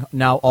he's writing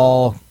now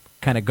all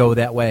kind of go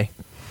that way.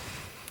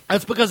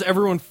 That's because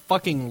everyone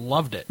fucking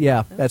loved it.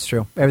 Yeah, that's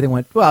true. Everything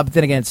went well, but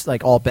then again, it's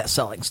like all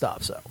best-selling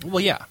stuff. So Well,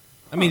 yeah.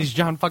 I mean, he's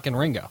John fucking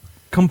Ringo.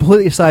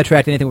 completely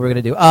sidetracked anything we were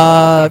going to do.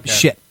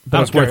 Shit, I but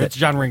don't it's care. worth It's it.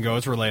 John Ringo.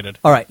 It's related.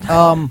 All right.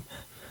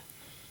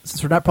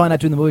 Since we're probably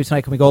not doing the movie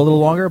tonight, can we go a little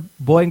longer,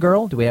 boy and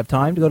girl? Do we have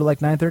time to go to like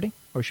 9:30,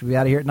 or should we be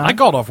out of here at 9? I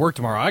called off work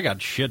tomorrow. I got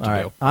shit to All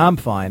right. do. I'm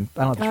fine. I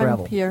don't have to I'm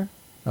travel. here.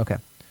 Okay.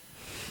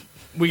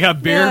 We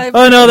got beer. Yeah,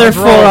 Another Let's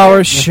roll.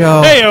 4-hour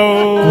show.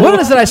 Heyo. What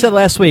is it I said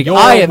last week? You're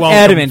I am welcome,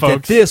 adamant that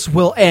folks. this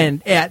will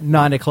end at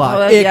 9 o'clock.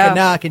 Oh, it yeah.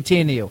 cannot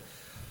continue.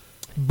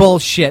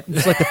 Bullshit.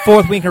 It's like the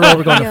 4th week in a row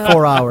we're going to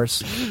 4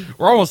 hours.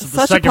 We're almost at the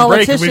Such a second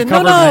break, and we've politician. No,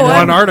 covered no, one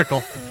I'm-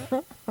 article.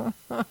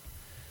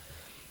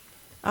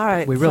 All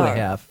right. We really sorry.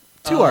 have.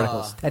 2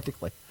 articles,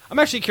 technically. I'm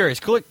actually curious.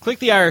 Click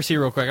the IRC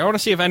real quick. I want to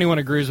see if anyone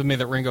agrees with me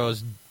that Ringo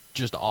is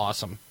just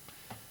awesome.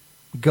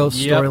 Ghost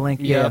Story Link,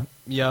 yeah.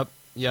 Yep.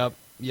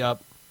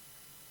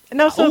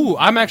 No, so Ooh,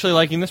 I'm actually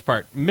liking this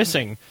part.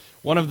 Missing.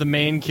 One of the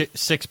main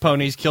 6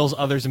 ponies kills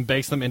others and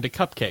bakes them into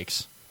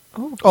cupcakes.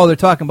 Oh, they're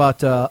talking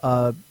about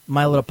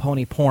My Little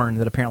Pony porn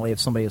that apparently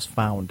somebody has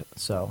found.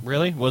 So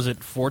Really? Was it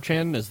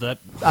 4chan? Is that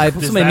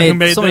somebody who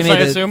made somebody this, I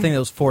made the assume? thing that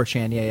was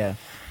 4chan. Yeah.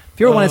 If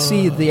you ever want to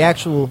see the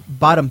actual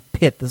bottom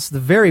pit, this is the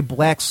very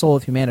black soul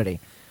of humanity.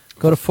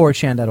 Go to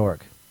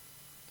 4chan.org.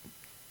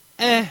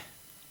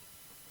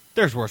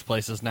 There's worse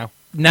places now.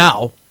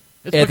 Now,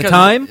 It's at the because-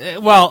 time,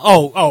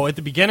 at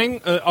the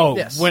beginning?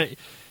 Yes. When,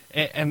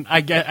 and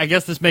I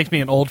guess this makes me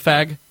an old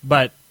fag,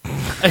 but...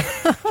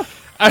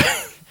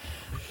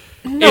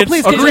 no,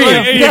 please agree.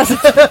 continue. Yes.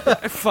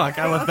 Fuck,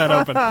 I left that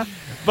open.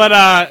 But,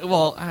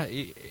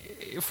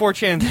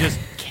 4chan's just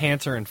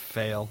cancer and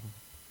fail.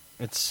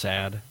 It's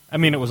sad. I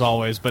mean, it was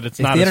always, but it's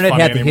if not the as internet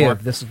funny had the anymore.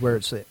 HIV, this is where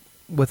it's at,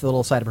 with a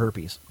little side of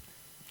herpes.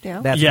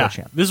 Yeah. That's Yeah,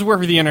 4chan. this is where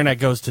the internet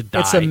goes to die.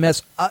 It's a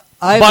mess.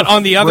 But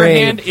on the other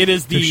hand, it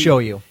is to show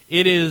you.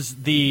 It is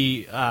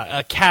the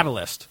a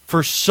catalyst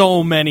for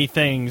so many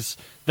things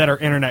that are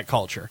internet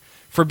culture.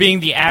 For being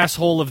the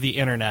asshole of the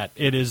internet,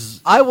 it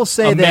is. I will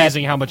say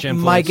amazing that how much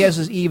influence. my guess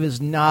is Eve is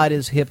not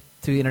as hip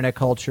to internet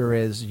culture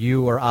as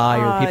you or I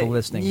or the people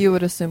listening. You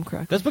would assume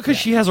correct. That's because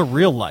she has a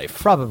real life,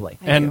 Probably.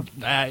 and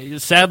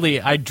sadly,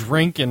 I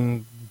drink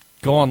and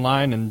go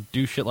online and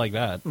do shit like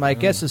that. My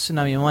guess is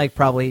Mike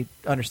probably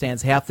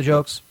understands half the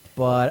jokes,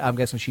 but I'm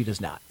guessing she does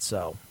not.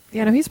 So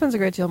Yeah, no, he spends a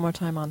great deal more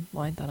time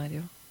online than I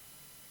do.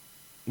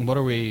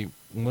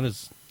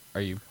 Are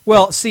you?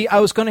 Well, see,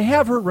 I was going to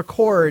have her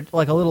record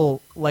like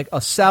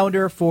a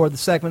sounder for the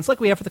segments,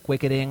 like we have for the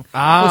quickening.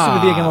 But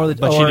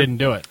she didn't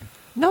do it.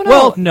 No.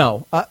 Well,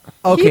 no.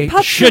 Okay. He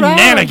putzed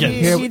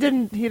Shenanigans. around. He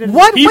didn't.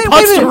 What? He Wait a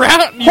putzed minute.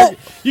 around. Hold-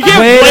 You can't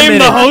Wait a blame the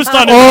minute. host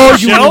on his Oh,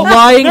 you show.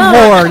 lying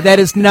whore! That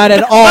is not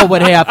at all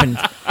what happened.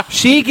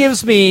 She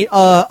gives me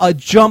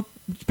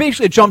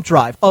basically a jump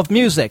drive of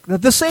music,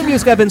 the same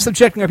music I've been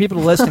subjecting our people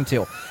to listening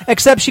to.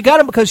 Except she got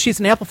them because she's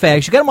an Apple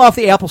fag. She got them off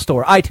the Apple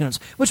Store,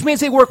 iTunes, which means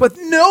they work with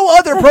no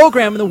other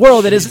program in the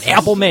world that isn't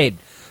Apple made.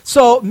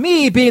 So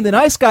me, being the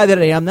nice guy that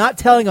I am, not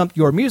telling them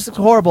your music's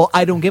horrible,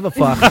 I don't give a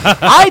fuck.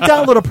 I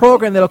download a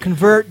program that'll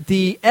convert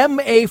the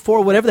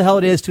MA4, whatever the hell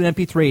it is, to an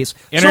MP3s.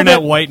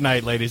 Internet white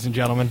knight, ladies and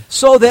gentlemen.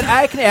 So that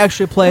I can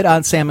actually play it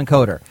on Sam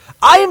Encoder.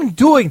 I am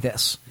doing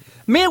this.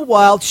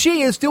 Meanwhile,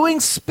 she is doing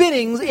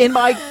spinnings in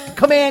my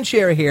command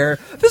chair here.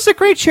 This is a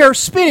great chair,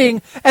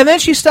 spinning, and then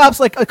she stops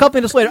like a couple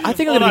minutes later. I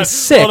think I'm going to be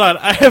sick. Hold on,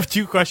 I have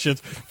 2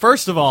 questions.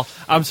 First of all,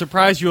 I'm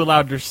surprised you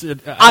allowed her.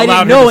 I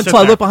didn't know until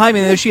I looked behind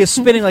me, and there she is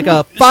spinning like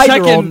a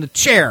 5-year-old in the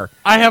chair.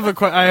 I have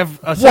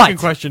a second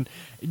question.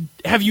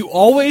 Have you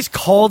always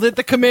called it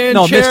the command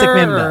No, chair? Mystic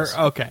Mim or- does.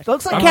 Okay. It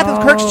looks like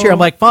Captain Kirk's chair. I'm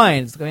like,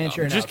 fine, it's the command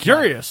chair now. Just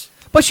curious.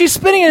 But she's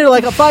spinning it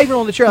like a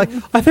 5-year-old in the chair. Like,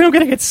 I think I'm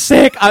going to get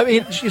sick. I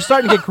mean, she's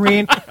starting to get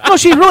green. No,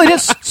 she really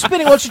is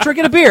spinning while she's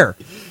drinking a beer.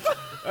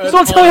 So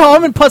don't tell me how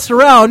I'm in putzed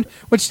around.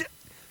 When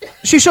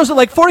she shows it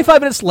like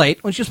 45 minutes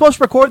late when she's supposed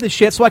to record this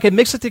shit so I can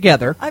mix it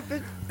together.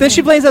 Then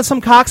she blames that some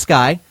Cox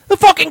guy. The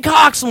fucking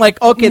Cox! I'm like,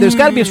 okay, there's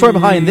got to be a story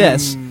behind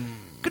this.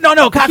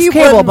 No, Cox He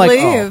Cable. I'm wouldn't like,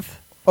 leave.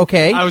 oh,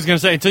 okay. I was going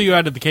to say, until you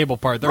added the cable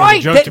part, there was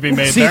a joke to be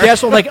made See, there.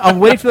 that's what, like, I'm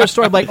waiting for the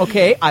story. I'm like,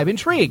 okay, I'm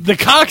intrigued. The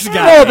Cox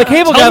guy. No, the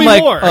cable Tell guy. I'm me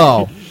like, more.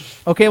 oh,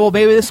 okay. Well,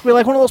 maybe this will be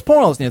like one of those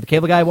pornos. The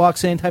cable guy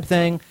walks in, type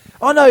thing.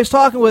 Oh no, he's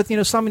talking with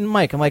Simon and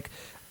Mike. I'm like,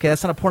 okay,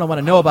 that's not a porn I want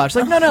to know about.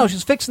 She's like, no,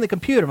 she's fixing the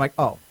computer. I'm like,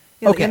 oh,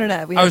 Yeah, okay. the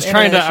internet. We I was have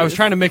trying internet to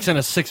issues. mix in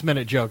a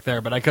 6-minute joke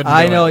there, but I couldn't.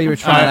 I do know it. you were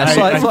trying. I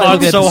saw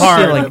thought you so had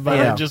hard, ceiling, but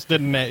yeah. it just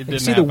didn't. It You didn't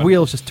see happen. the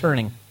wheels just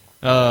turning.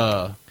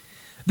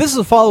 This is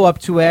a follow-up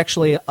to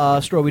actually a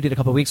story we did a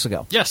couple of weeks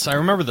ago. Yes, I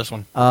remember this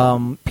one.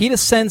 PETA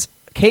sends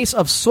case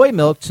of soy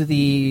milk to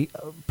the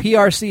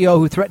PRCO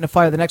who threatened to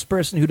fire the next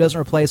person who doesn't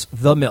replace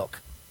the milk.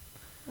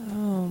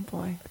 Oh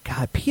boy.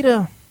 God,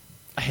 PETA.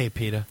 I hate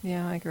PETA.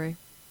 Yeah, I agree.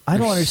 I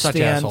don't They're understand.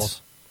 Such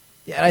assholes.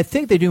 Yeah, I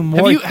think they do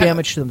more you-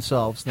 damage to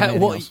themselves than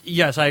anything else.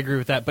 Yes, I agree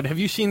with that. But have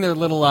you seen their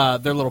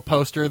little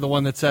poster, the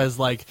one that says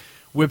like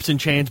 "Whips and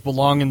chains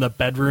belong in the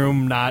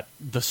bedroom, not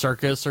the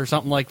circus" or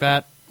something like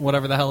that?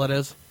 Whatever the hell it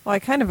is. Well, I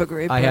kind of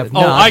agree. I but- have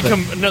Oh,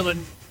 not, no,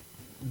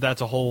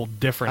 that's a whole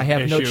different I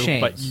have no issue.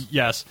 chains. But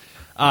yes,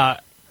 I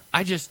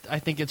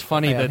think it's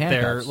funny I have that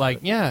they're handcuffs, like,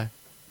 but- yeah,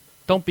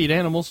 don't beat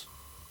animals,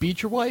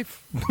 beat your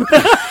wife.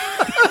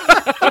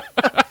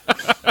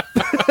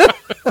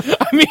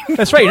 I mean,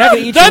 That's right. You're not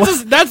going to eat.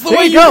 your that's the There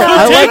way you you go. could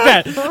I take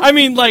like that. I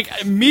mean,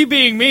 like me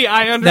being me,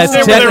 I That's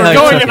understand where they were exactly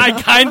going, how you and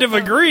I kind of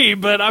agree.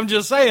 But I'm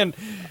just saying,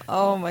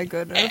 Oh my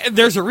goodness.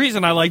 there's a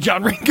reason I like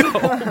John Ringo.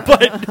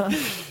 But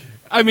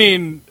I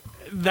mean,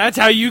 that's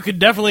how you could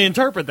definitely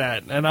interpret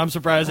that, and I'm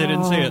surprised they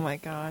didn't see it. Oh my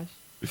gosh.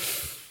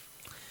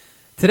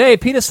 Today,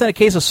 PETA sent a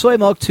case of soy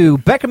milk to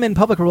Beckerman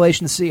Public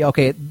Relations CEO.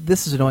 Okay,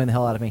 this is annoying the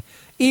hell out of me.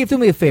 Eve, do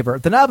me a favor.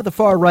 The knob at the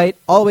far right,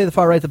 all the way to the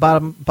far right, the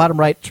bottom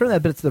right, turn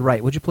that bit to the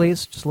right, would you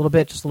please? Just a little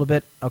bit, just a little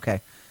bit.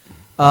 Okay.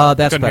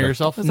 That's Couldn't better. hear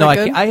yourself? Was No, that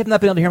good? I have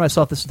not been able to hear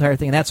myself this entire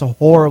thing, and that's a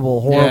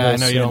horrible, horrible. Yeah, I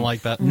know you sin don't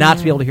like that. Not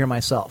to be able to hear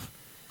myself.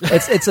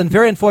 It's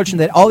very unfortunate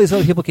that all these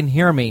other people can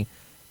hear me,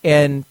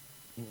 and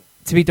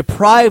to be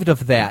deprived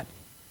of that.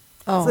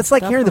 Oh, It's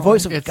like hearing the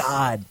voice of It's-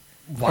 God,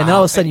 Wow. and then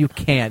all of a sudden you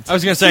can't. I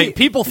was going to say,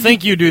 people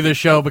think you do this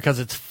show because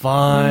it's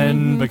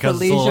fun, because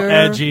for it's a little leisure.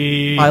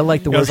 edgy. I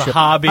like the as worship. a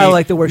hobby. I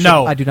like the worship.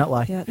 No, I do not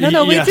lie. Yeah.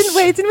 No, Yes.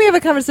 Didn't we have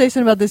a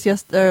conversation about this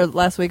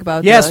last week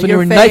about Yes, when you your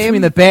were knifing fame? me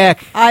in the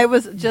back. I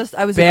was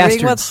agreeing with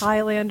Bastards.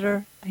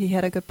 Highlander. He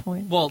had a good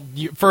point. Well,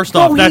 first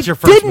off, No, that's he your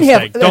first didn't have-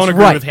 mistake. that's Don't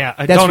agree right. with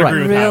That's don't right.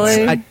 agree with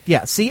Really? Howard.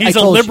 Yeah, see, He's I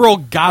a told you. liberal,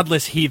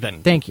 godless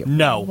heathen. Thank you.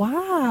 No.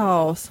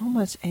 Wow, so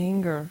much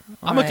anger.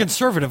 I'm All a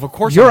conservative, of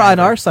course. You're I'm on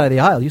angry. our side of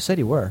the aisle. You said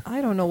you were. I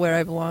don't know where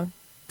I belong.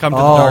 Come to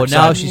the Oh, dark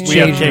now side. she's We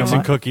have changing cakes her and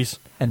mind. cookies.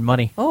 And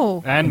money.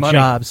 Oh, And money.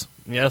 Jobs.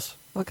 Yes.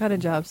 what kind of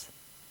jobs?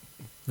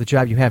 The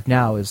job you have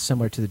now is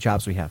similar to the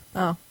jobs we have.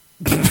 Oh,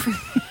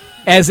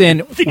 As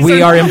in,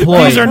 we are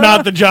employed. These are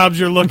not the jobs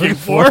you're looking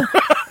for.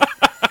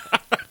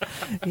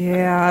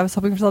 yeah. I was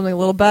hoping for something a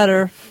little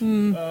better.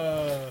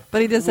 But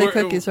he did say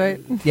cookies, right?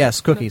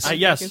 Yes, cookies.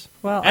 Yes.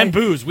 Well, and I-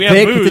 booze. We have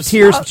Baked with booze. the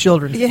tears of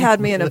children. You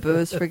had me in a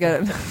booze.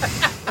 Forget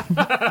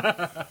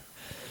it.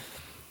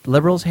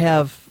 Liberals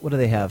have, what do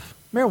they have?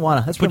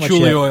 Marijuana. That's pretty much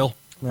Patchouli it.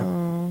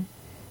 oil.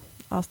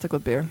 I'll stick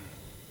with beer.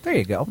 There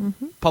you go.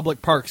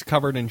 Public parks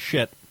covered in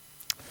shit.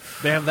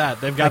 They have that.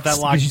 They've got that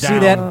Did locked you see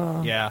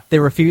down. that? Yeah. They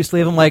refuse to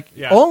leave them. Like,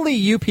 Yeah. only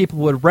you people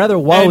would rather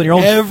wallow in your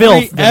own And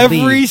filth than every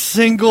leave.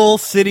 single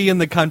city in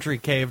the country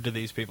caved to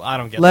these people. I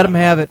don't get Let that. them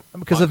have it.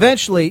 Because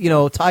eventually,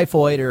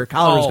 typhoid or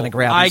cholera is going to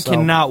grab them. I so.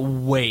 cannot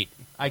wait.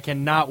 I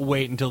cannot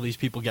wait until these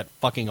people get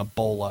fucking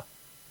Ebola.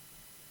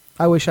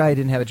 I wish I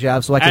didn't have a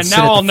job so I could And sit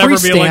now at I'll the never free be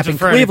stamp elected in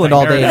for Cleveland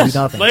anything. all day There it and is. do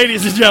nothing.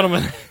 Ladies and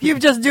gentlemen. You've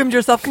just doomed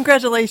yourself.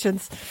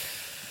 Congratulations.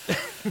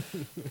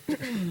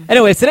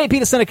 Anyways, today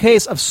PETA sent a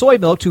case of soy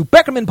milk to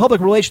Beckerman Public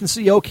Relations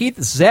CEO Keith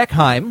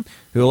Zackheim,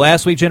 who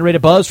last week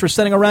generated buzz for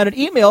sending around an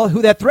email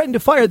that threatened to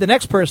fire the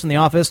next person in the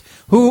office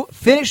who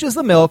finishes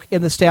the milk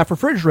in the staff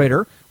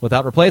refrigerator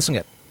without replacing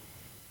it.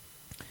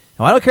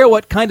 Now, I don't care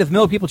what kind of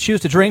milk people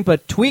choose to drink,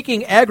 but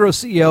tweaking Agro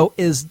CEO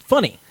is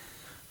funny.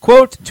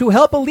 Quote, to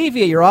help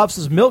alleviate your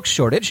office's milk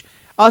shortage,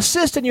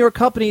 assist in your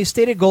company's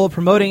stated goal of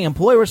promoting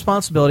employee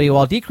responsibility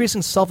while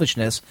decreasing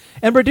selfishness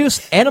and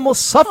reduce animal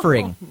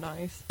suffering.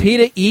 Nice.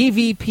 PETA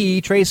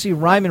EVP Tracy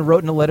Ryman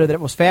wrote in a letter that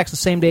it was faxed the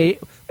same day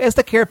as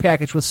the care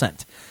package was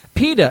sent.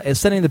 PETA is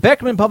sending the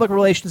Beckerman Public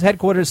Relations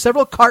headquarters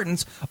several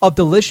cartons of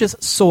delicious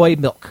soy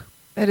milk.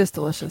 It is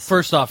delicious.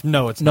 First off,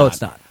 no, it's No, not.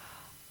 it's not.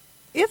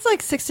 It's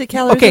like 60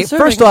 calories. Okay, a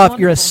serving. first It's off,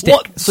 you're a wonderful. stick.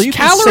 Well, So you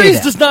can say calories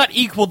that. does not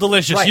equal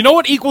delicious. Right. You know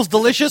what equals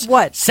delicious?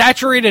 What?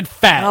 Saturated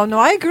fat. Oh, no,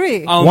 I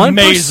agree.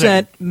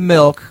 1%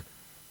 milk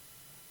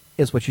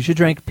is what you should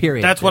drink,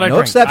 period. That's what I no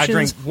drink. I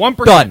exceptions. drink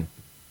 1%. Done.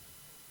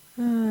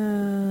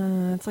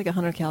 It's like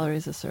 100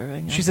 calories a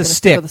serving. She's I'm a gonna stick.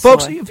 stick with the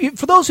Folks, soy.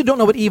 for those who don't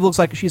know what Eve looks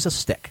like, she's a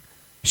stick.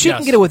 She Yes.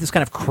 can get away with this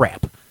kind of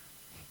crap.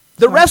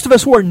 The rest of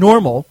us who are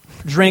normal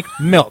drink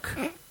milk.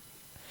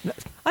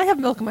 I have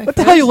milk in my What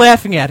the hell are you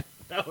laughing at?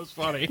 That was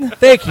funny.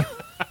 Thank you.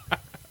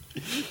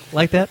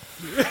 Like that?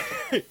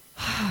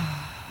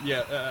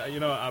 Yeah,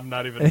 I'm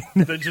not even.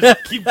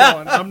 Just keep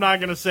going. I'm not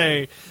gonna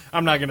say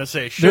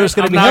shit. There's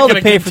gonna I'm be not hell to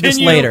gonna pay for this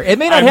continue- later. It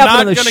may not I'm happen not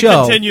on the gonna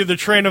show. Continue the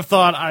train of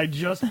thought I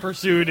just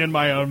pursued in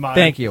my own mind.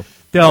 Thank you.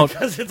 Don't.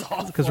 Because it's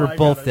awful. Because we're I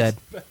both gotta-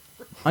 dead.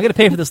 I'm going to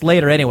pay for this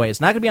later anyway. It's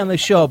not going to be on this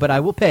show, but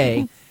I will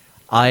pay.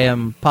 I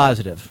am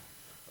positive.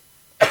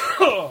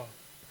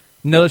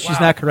 Notice she's Wow.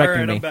 not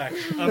correcting All right, me. I'm back.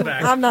 I'm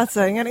back. I'm not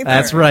saying anything.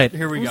 That's right.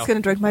 Here we I'm go. just going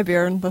to drink my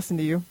beer and listen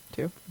to you,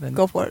 too.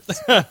 Go for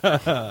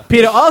it.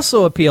 PETA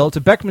also appealed to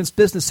Beckerman's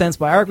business sense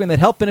by arguing that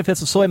health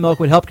benefits of soy milk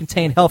would help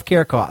contain health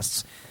care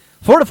costs.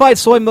 Fortified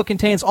soy milk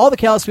contains all the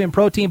calcium and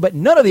protein, but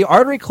none of the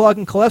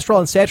artery-clogging cholesterol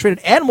and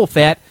saturated animal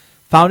fat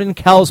found in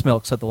cow's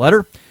milk, said the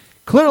letter.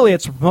 Clearly,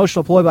 it's a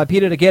promotional ploy by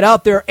PETA to get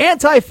out their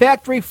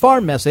anti-factory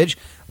farm message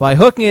by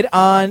hooking it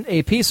on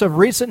a piece of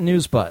recent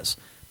news buzz.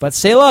 But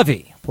c'est la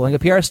vie. Pulling a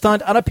PR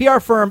stunt on a PR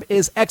firm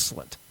is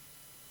excellent.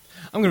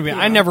 I'm gonna be.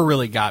 I never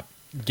really get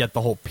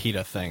the whole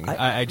PETA thing.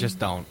 I just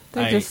don't.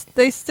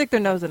 They stick their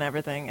nose in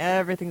everything.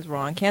 Everything's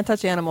wrong. Can't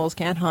touch animals.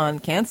 Can't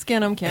hunt. Can't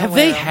skin them. Can't Have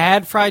wear they 'em.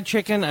 had fried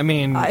chicken? I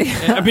mean,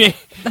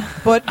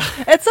 But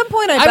At some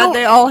point, I bet don't-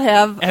 they all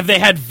have. have they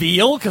had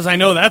veal? Because I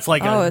know that's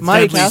like Oh, a it's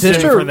my deadly fantastic. sin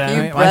sister, for them.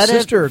 You my bread it,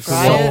 sister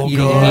fry grew up it. eating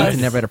good. meat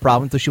and never had a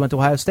problem until she went to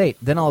Ohio State.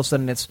 Then all of a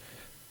sudden it's,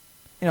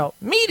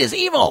 meat is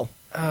evil.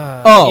 You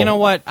know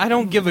what? I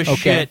don't give a Okay.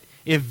 shit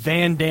if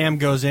Van Damme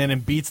goes in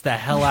and beats the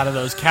hell out of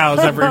those cows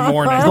every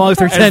morning. As long as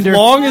they're tender. As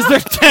long as they're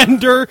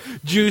tender,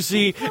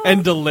 juicy,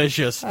 and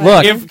delicious.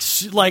 Look. If,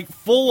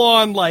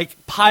 full-on,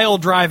 pile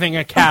driving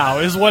a cow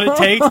is what it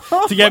takes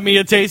to get me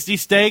a tasty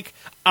steak,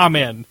 I'm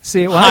in.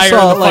 See, when Hire I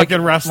saw the like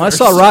fucking when I wrestlers.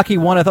 saw Rocky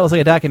 1, I thought it was like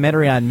a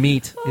documentary on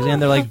meat. Because then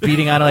they're like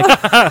beating on it.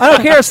 Like, I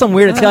don't care if some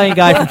weird Italian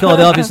guy from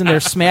Philadelphia's in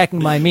there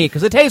smacking my meat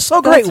because it tastes so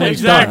great when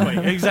it's done.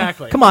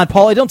 Exactly. Come on,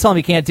 Paulie, don't tell him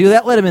you can't do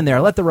that. Let him in there.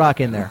 Let the Rock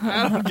in there.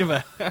 I don't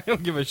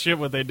give a shit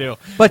what they do.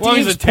 But As long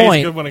to as Eve's it tastes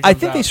point, good when it I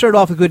comes think they out. started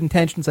off with good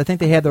intentions. I think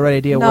they had the right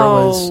idea where it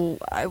was.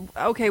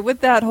 Okay,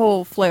 with that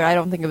whole flair, I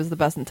don't think it was the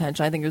best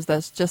intention. I think it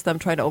was just them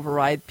trying to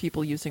override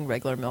people using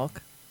regular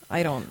milk.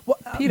 I don't.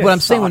 PETA What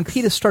I'm saying, when sucks.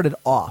 PETA started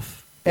off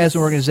as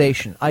an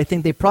organization, I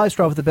think they probably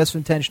started off with the best of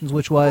intentions,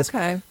 which was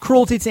Okay.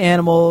 cruelty to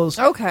animals,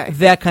 Okay.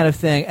 that kind of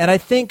thing. And I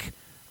think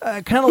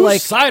kind of Whose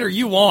like, side are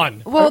you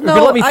on? Well, you're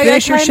gonna let me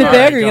finish your shit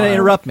bag, or you're going to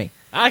interrupt me?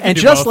 I can And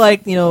do just both.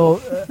 like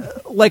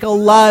like a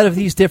lot of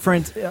these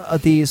different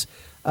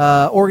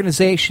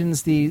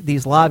organizations,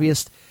 these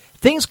lobbyists,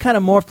 things kind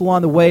of morphed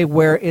along the way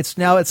where it's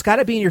got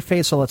to be in your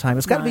face all the time.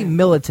 It's got to be Right.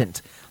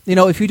 militant.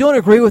 If you don't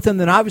agree with them,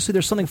 then obviously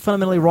there's something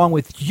fundamentally wrong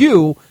with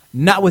you,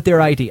 not with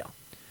their idea.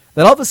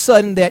 That all of a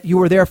sudden that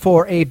you are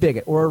therefore a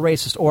bigot or a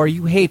racist or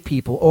you hate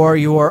people or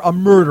you're a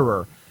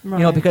murderer,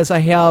 Right. because I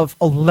have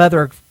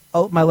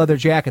my leather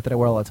jacket that I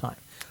wear all the time.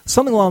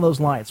 Something along those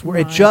lines where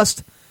it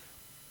just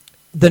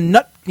the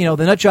nut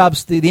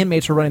jobs the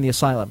inmates are running the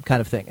asylum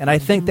kind of thing. And I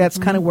think that's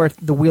kind of where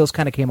the wheels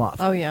kind of came off.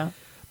 Oh yeah.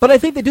 But I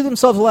think they do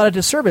themselves a lot of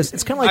disservice.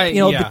 It's kind of like,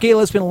 the Gay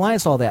Lesbian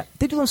Alliance, all that.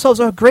 They do themselves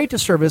a great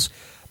disservice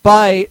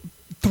by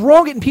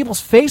throwing it in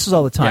people's faces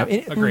all the time.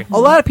 Yeah, agree. A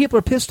lot of people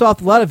are pissed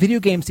off. A lot of video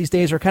games these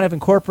days are kind of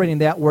incorporating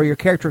that where your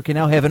character can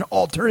now have an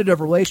alternative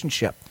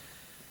relationship.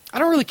 I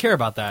don't really care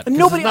about that. 'cause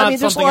Nobody, it's not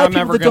there's a something lot of I'm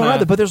people ever that don't gonna-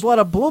 either, but there's a lot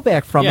of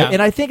blowback from Yeah. it.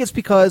 And I think it's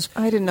because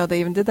I didn't know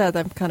they even did that.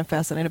 I'm kind of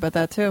fascinated about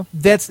that too.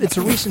 it's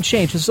a recent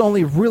change. It's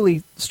only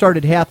really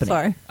started happening.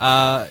 Sorry.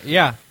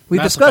 Yeah. We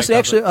Mass discussed it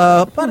Effect does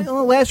actually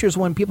about last year's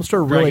when people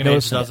started really Dragon Age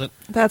noticing does it. it.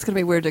 That's going to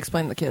be weird to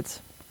explain to the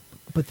kids.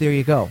 But there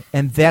you go.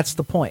 And that's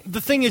the point.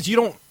 The thing is, you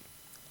don't.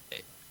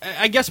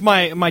 I guess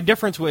my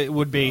difference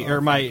would be,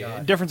 or my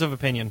difference of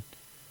opinion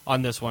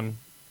on this one,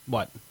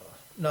 what?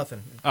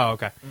 Nothing. Oh,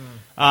 okay.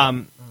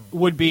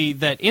 Would be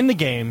that in the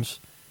games,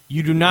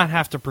 you do not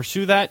have to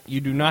pursue that.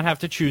 You do not have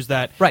to choose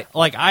that. Right.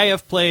 Like, I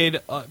have played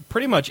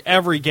pretty much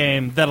every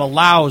game that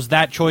allows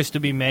that choice to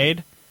be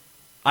made.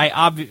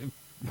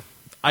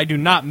 I do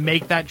not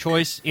make that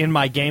choice in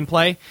my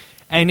gameplay,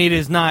 and it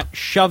is not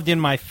shoved in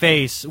my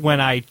face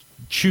when I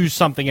choose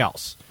something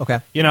else. Okay.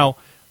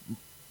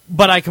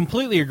 But I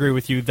completely agree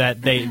with you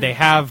that they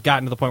have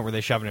gotten to the point where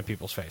they shove it in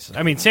people's faces.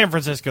 I mean, San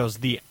Francisco's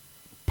the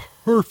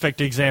perfect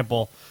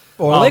example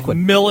Or of Lakewood.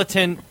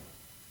 militant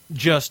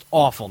just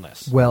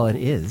awfulness. Well, it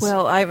is.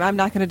 Well, I'm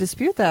not going to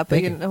dispute that, but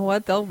Thank you you. know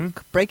what? They'll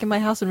break in my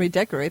house and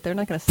redecorate. They're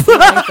not going to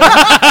steal anything.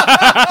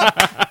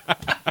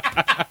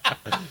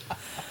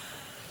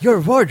 Your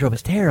wardrobe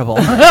is terrible.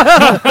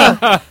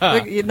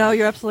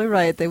 You're absolutely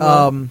right. They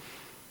will.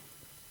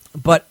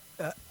 But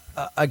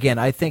again,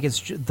 I think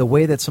it's the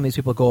way that some of these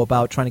people go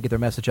about trying to get their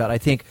message out, I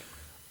think,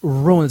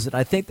 ruins it.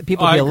 I think that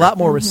people would be a lot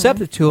more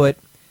receptive to it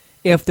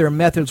if their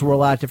methods were a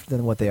lot different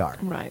than what they are.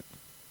 Right.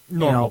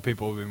 Normal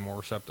people would be more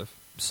receptive.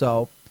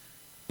 So,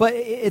 but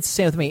it's the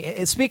same with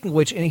me. Speaking of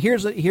which, and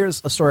here's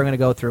a story I'm going to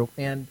go through.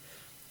 And,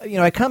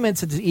 I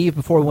commented to Eve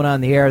before we went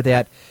on the air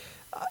that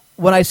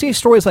when I see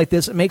stories like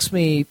this, it makes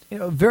me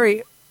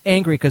very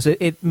angry because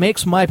it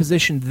makes my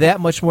position that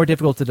much more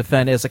difficult to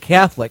defend as a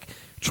Catholic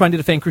trying to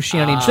defend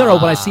Christianity in general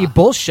when I see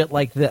bullshit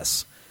like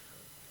this.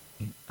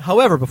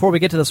 However, before we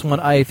get to this one,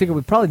 I figure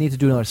we probably need to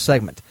do another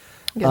segment.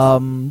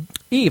 Yes.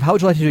 Eve, how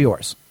would you like to do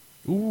yours?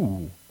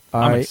 Ooh.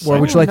 All I'm right. excited. Or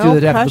would you like to do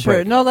that after the pressure.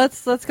 break? No,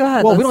 let's go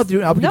ahead. Well, we Let's- don't have to do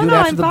it now. We can no, do it no,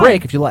 after I'm the fine.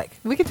 break if you like.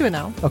 We can do it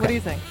now. What do you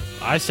think?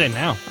 I say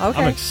now.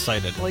 Okay. I'm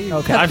excited. Well, you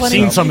Okay. have I've plenty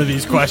seen of- some of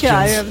these questions. Yeah,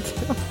 I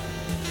have too.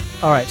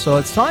 All right, so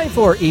it's time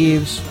for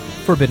Eve's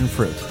Forbidden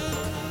Fruit.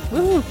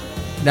 Woo.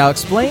 Now,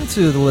 explain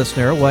to the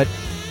listener what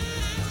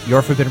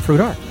your forbidden fruit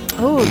are.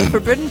 Oh, the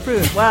forbidden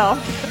fruit. Wow.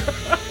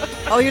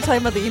 Oh, you're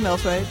talking about the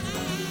emails, right?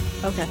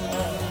 Okay.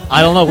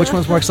 I don't know which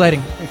one's more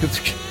exciting.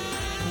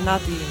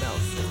 Not the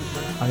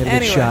emails. I'm gonna get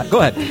Anyway. shot.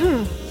 Go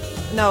ahead.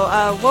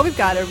 No, what we've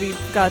got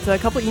a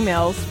couple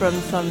emails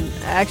from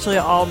actually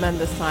all men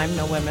this time,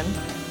 no women,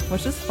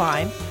 which is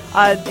fine.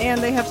 And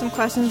they have some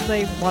questions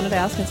they wanted to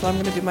ask, and so I'm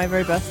going to do my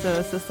very best to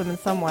assist them in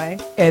some way.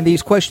 And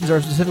these questions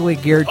are specifically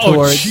geared Oh,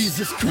 towards.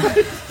 Jesus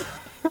Christ.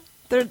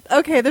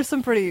 There's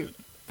some pretty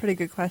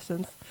good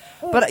questions.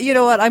 But you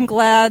know what? I'm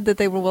glad that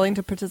they were willing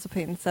to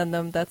participate and send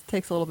them. That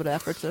takes a little bit of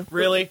effort to.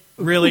 Really?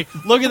 Really?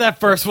 Look at that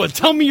first one.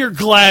 Tell me you're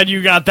glad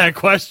you got that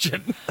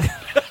question.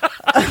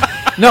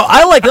 No,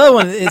 I like the other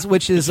one,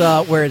 which is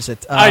where is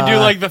it? I do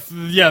like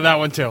that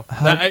one too.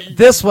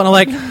 This one. I'm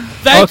like,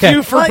 Thank okay.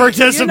 you for Well,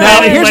 participating,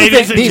 Now, here's the ladies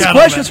thing. and These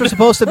gentlemen. questions were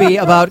supposed to be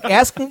about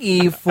asking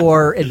Eve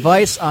for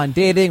advice on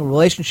dating,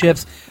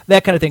 relationships,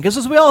 that kind of thing. Because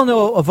as we all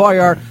know of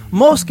VAR,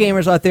 most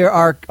gamers out there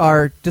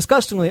are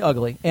disgustingly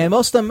ugly, and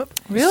most of them.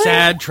 Really?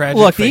 Sad, tragic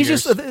Look,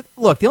 figures. the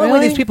only way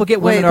Really? these people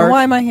get Wait, women then are.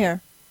 why am I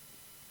here?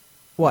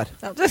 What?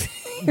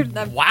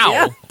 Wow.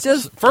 Yeah,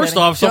 just First kidding.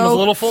 off, someone's a Joke.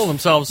 little full of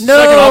themselves. No.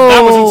 Second off,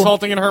 that was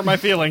insulting and hurt my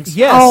feelings.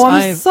 Yes. Oh,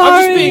 I'm sorry.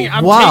 I'm just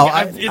being. Wow.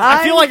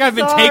 I feel like I've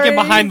been sorry. taken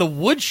behind the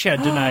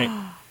woodshed tonight.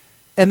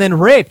 And then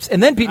raped,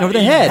 and then beaten over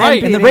the head,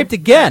 right. and then raped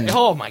again.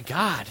 Oh my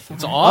God,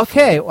 it's awful.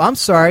 Okay, well, I'm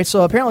sorry.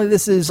 So apparently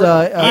this is Eve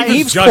is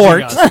Eve's judging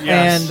court, us,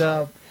 yes.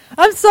 and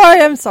I'm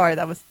sorry.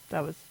 That was.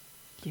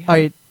 Yeah.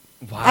 I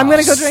Wow. I'm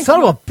gonna go drink.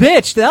 son of a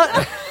bitch.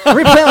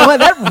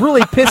 That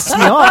really pisses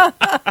me off.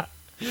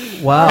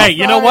 Wow. Hey,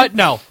 you know Sorry. what?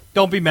 No,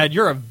 don't be mad.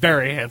 You're a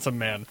very handsome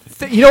man.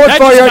 You know what, That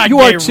just Varyar? got You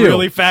gay are too.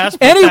 really fast,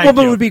 but Any thank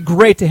woman you. would be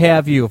great to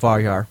have you,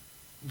 Varyar.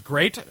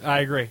 Great. I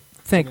agree.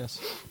 Think. Yes.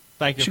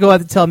 Thank you. She go out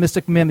to tell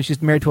Mystic Mim that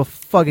she's married to a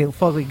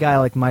fugly guy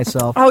like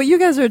myself. Oh, you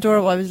guys are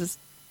adorable. I was just.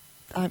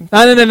 No.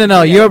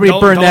 You already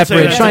Don't- burned don't that say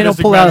bridge. that Trying to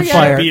to pull out of Mystic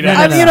fire. Mim. Beat No, it.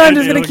 no, I'm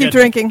no. just gonna It'll keep get-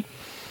 drinking.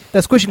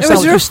 That's squishing It yourself.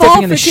 was You're your stepping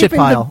fault in for the shit keeping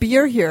pile. the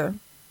beer here.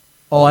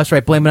 Oh, that's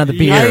right. Blame it on the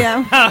beer. I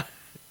Yeah. am.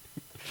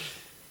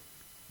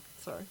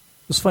 Sorry. It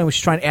was funny when she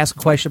was trying to ask a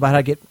question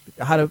about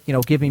how to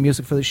give me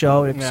music for the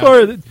show. And,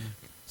 Yeah.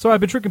 Sorry, I've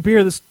been drinking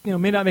beer. This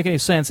may not make any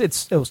sense.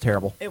 It was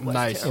terrible. It was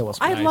Nice. terrible. It was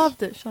I nice.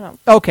 loved it. Shut up.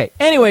 Okay.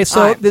 Anyway, so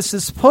All right. this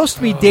is supposed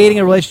to be dating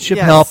and relationship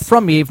Yes. help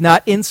from Eve,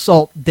 not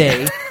insult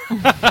day.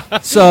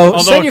 So Although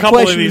send a your couple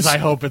of questions these, I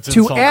hope it's to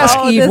insulting. Oh, this is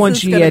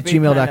askeve1g gonna at be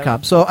gmail.com. kind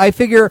of- So I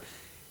figure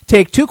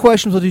take 2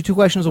 questions. We'll do 2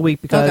 questions a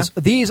week because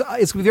Okay. these it's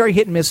going to be very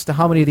hit and miss to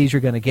how many of these you're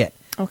going to get.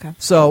 Okay.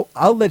 So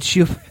I'll let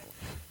you.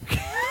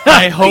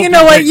 I hope You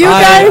know what, pick- you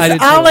I guys?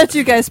 did I'll too. let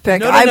you guys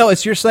pick. No,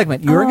 it's your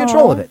segment. You're in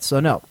control of Oh. it. So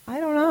no. I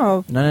don't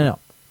know. No.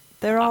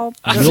 They're all.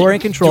 You're in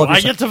control Do of I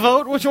your get to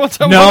vote? Which ones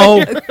I No.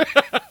 want to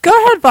hear?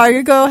 Go ahead,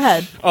 Varya. Go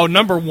ahead. Oh,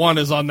 number 1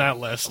 is on that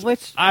list.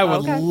 Which- I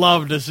would okay.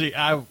 love to see.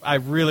 I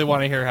really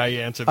want to hear how you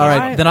answer. All this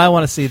right, one. then I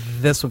want to see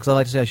this one because I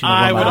like to see how she knows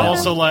I what would mine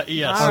also is. like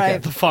yes, All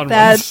right. the fun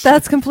That's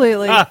ones.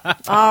 completely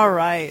all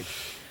right.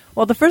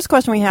 Well, the first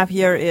question we have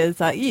here is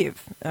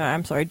Eve.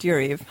 I'm sorry, dear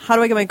Eve. How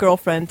do I get my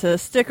girlfriend to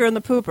stick her in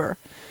the pooper?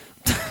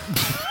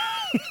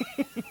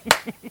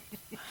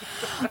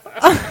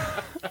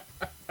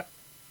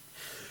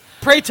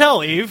 Pray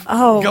tell, Eve.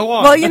 Oh, Go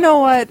on. Well, you know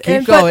what?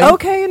 Keep But going.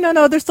 okay,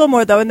 no, there's still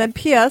more though. And then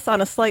P.S. on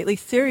a slightly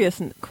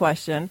serious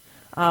question.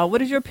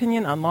 What is your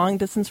opinion on long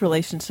distance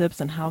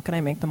relationships and how can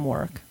I make them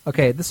work?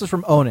 Okay, this is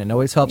from Onan.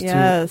 Always helps to.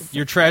 Yes.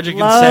 You're tragic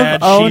Love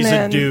and sad. She's a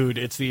Onan. dude.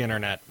 It's the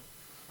internet.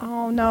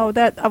 Oh no,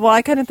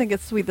 I kind of think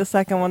it's sweet. The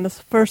second one, this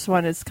first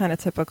one is kind of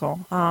typical.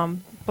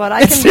 But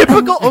I It's can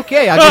typical.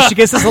 Okay, I guess she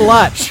gets this a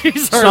lot.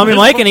 She's So, heard I mean, this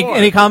Mike, before.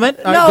 any comment?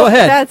 All right, No, go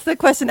ahead. that's the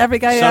question every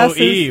guy So asks.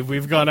 is- Eve,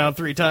 we've gone out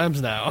 3 times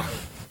now.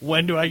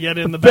 When do I get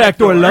in the Back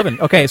door 11.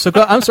 Okay, so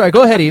I'm sorry.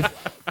 Go ahead, Eve.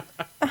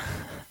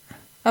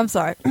 I'm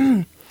sorry.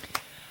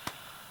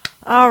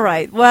 All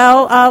right.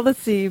 Well, let's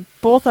see.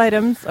 Both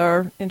items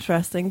are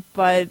interesting,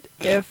 but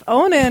if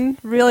Onan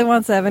really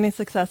wants to have any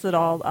success at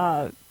all,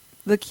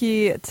 the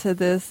key to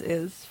this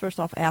is first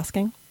off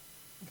asking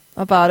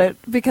about it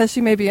because she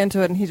may be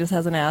into it and he just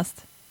hasn't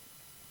asked.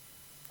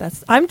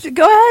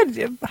 Go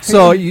ahead.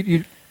 So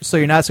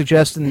you're not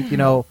suggesting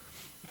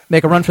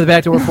make a run for the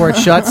back door before it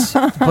shuts,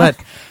 but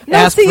no,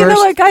 ask see, first. you know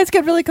what? Guys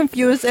get really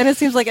confused, and it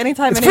seems like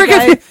anytime It's any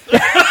guy.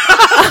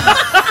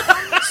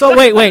 So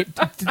wait.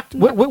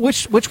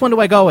 Which one do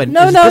I go in?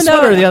 No, Is it no, this no.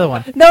 one or the other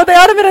one? No, they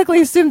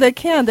automatically assume they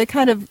can. They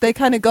kind of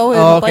go in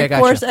Oh, okay, like gotcha.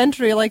 force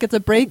entry, like it's a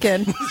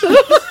break-in.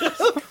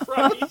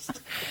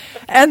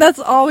 And that's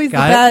always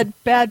Got the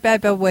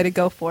bad way to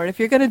go for it. If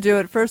you're going to do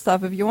it, first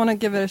off, if you want to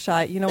give it a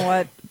shot, you know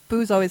what?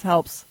 Booze always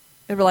helps.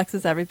 It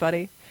relaxes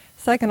everybody.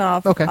 Second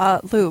off, Okay.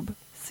 lube.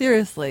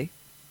 Seriously.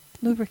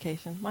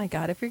 Lubrication. My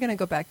God, if you're going to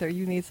go back there,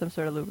 you need some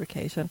sort of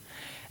lubrication.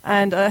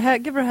 And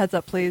give her a heads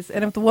up, please.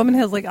 And if the woman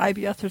has like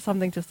IBS or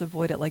something, just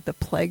avoid it like the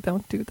plague.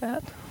 Don't do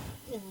that.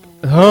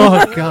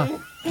 Oh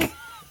God.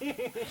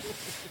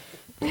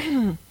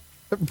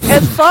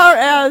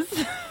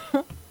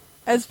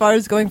 As far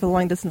as going for the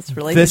long distance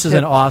relationship, This is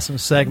an awesome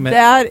segment.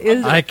 that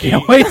is. I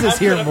can't wait to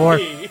hear more.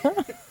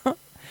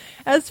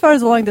 As far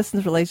as a long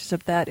distance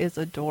relationship, that is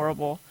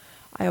adorable.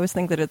 I always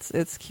think that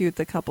it's cute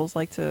that couples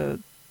like to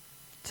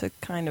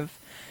kind of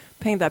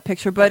paint that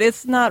picture, but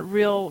it's not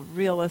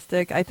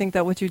realistic. I think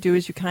that what you do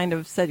is you kind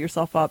of set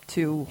yourself up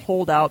to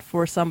hold out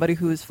for somebody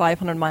who's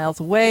 500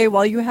 miles away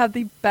while you have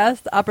the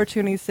best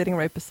opportunity sitting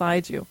right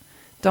beside you.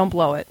 Don't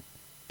blow it.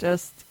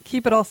 Just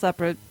keep it all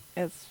separate.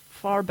 It's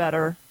far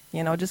better.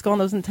 Just go on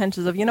those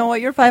intentions of, you know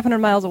what, you're 500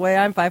 miles away,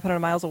 I'm 500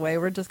 miles away.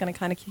 We're just going to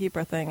kind of keep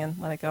our thing and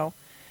let it go.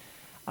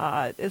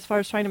 As far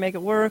as trying to make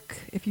it work,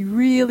 if you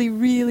really,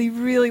 really,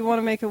 really want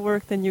to make it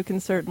work, then you can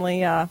certainly,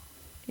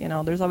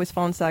 there's always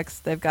phone sex.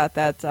 They've got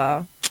that,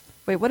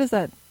 what is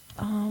that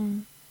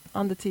on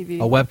the TV?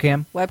 A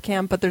webcam.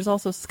 Webcam, but there's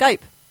also Skype.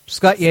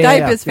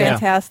 Skype Is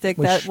fantastic.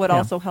 Which, that would yeah.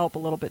 also help a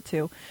little bit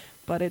too,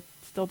 but it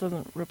still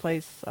doesn't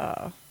replace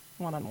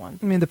one-on-one.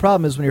 I mean, the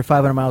problem is when you're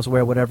 500 miles away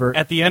or whatever.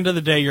 At the end of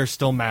the day, you're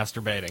still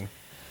masturbating.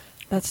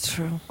 That's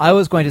true. I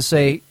was going to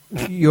say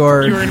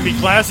you're You were going to be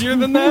classier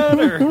than that,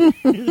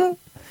 or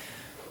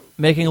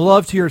making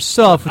love to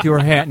yourself with your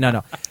hand.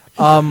 No.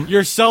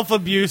 Your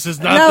self-abuse is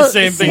not No, the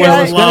same see, thing What I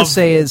I- was as going love. to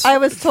say is I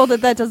was told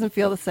that doesn't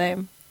feel the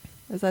same.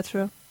 Is that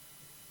true?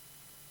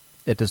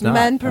 it does not.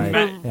 Men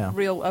prefer yeah.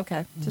 real.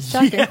 Okay, just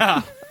checking.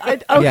 Yeah.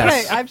 Okay,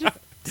 Yes. I'm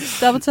just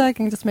double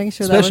checking, just making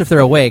sure. Especially that if they're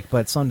awake,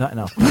 but sometimes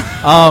no.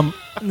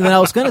 Then I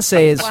was going to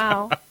say is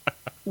Wow.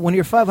 when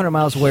you're 500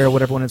 miles away or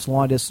whatever, when it's a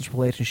long distance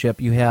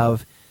relationship,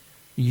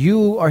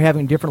 you are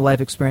having different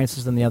life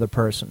experiences than the other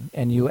person,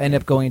 and you end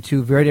up going in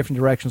two very different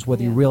directions,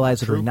 whether you Yeah.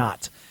 realize it or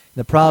not.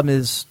 The problem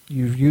is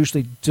you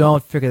usually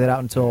don't figure that out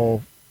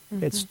until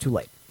Mm-hmm. it's too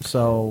late.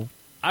 So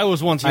I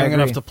was once I young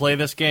agree. enough to play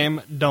this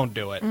game. Don't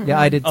do it. yeah,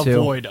 I did too.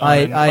 Avoid. I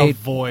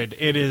Avoid.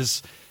 It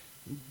is,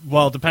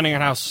 well, depending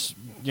on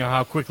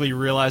how quickly you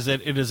realize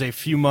it, it is a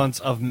few months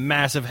of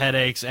massive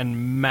headaches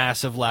and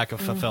massive lack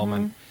of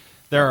fulfillment.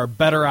 There are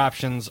better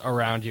options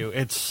around you.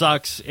 It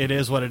sucks. It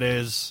is what it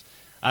is.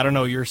 I don't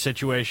know your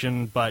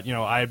situation, but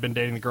I had been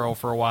dating the girl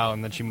for a while,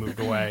 and then she moved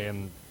away,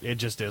 and it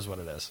just is what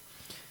it is.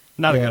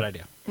 Not a Yeah. good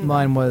idea.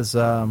 Mine was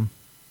yeah,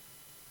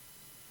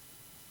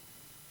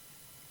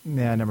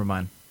 never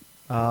mind.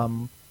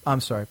 I'm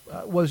sorry.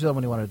 What was the other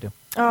one you wanted to do?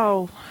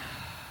 Oh,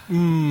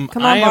 come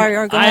on, I am-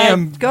 Mario. Go I ahead.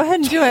 am Go ahead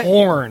and do it.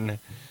 Torn.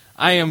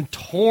 I am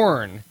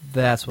torn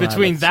That's what I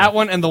between would say. that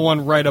one and the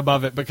one right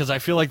above it, because I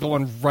feel like the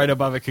one right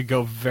above it could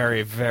go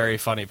very, very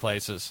funny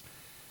places.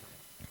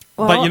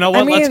 Well, But you know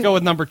what? I mean, Let's go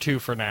with number 2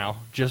 for now,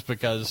 just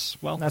because.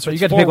 Well, That's right.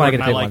 You it's got to pick one. I forward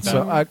got to and pick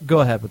like one. that. So go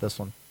ahead with this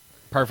one.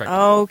 Perfect.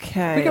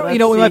 Okay. We can- let's you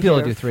know, we see might be able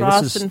to here. do 3.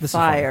 Frost This is- and this is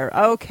fun. fire.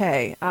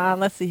 Okay.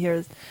 Let's see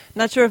here.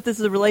 Not sure if this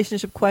is a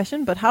relationship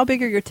question, but how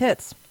big are your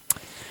tits?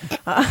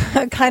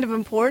 Kind of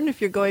important if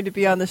you're going to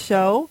be on the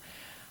show.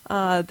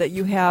 That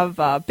you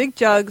have big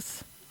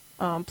jugs.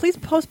 Please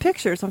post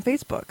pictures on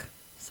Facebook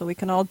so we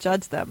can all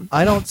judge them.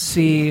 I don't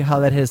see how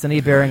that has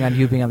any bearing on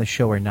you being on the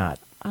show or not.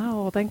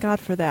 Oh, well, thank God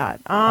for that.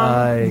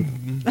 I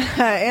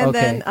And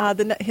Okay.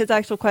 then his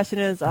actual question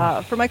is,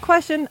 for my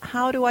question,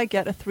 how do I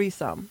get a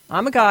threesome?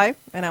 I'm a guy,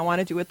 and I want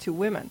to do it with 2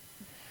 women.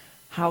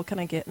 How can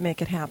I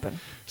make it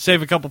happen?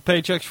 Save a couple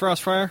paychecks,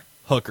 Frostfire.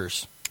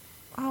 Hookers.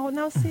 Oh,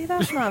 no, see,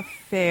 that's not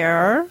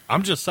fair.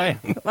 I'm just saying.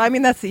 I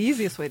mean, that's the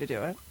easiest way to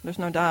do it. There's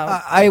no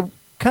doubt. I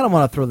kind of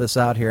want to throw this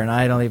out here, and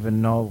I don't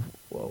even know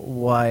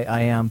why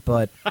I am,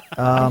 but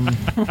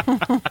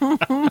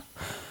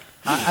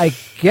I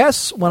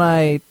guess when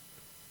I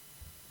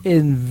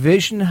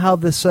envision how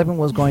this segment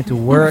was going to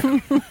work,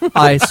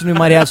 I assumed we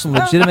might have some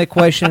legitimate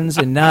questions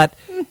and not,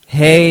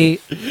 hey,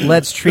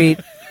 let's treat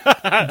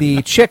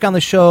the chick on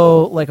the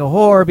show like a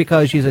whore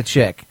because she's a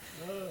chick.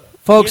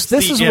 Folks, It's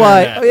this the is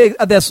why.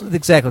 internet. That's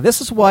exactly. This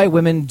is why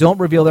women don't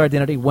reveal their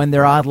identity when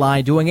they're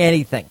online doing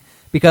anything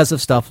because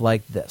of stuff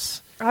like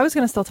this. I was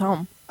going to still tell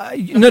him.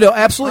 No,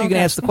 absolutely. You can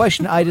Okay. ask the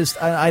question. I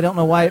don't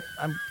know why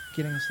I'm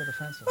getting so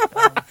defensive.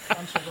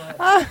 I'm so glad.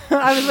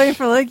 I was waiting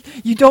for,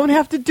 you don't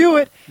have to do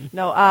it.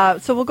 No,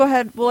 so we'll go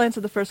ahead. We'll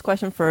answer the first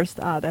question first.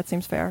 That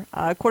seems fair.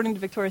 According to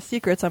Victoria's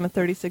Secrets, I'm a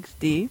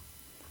 36D,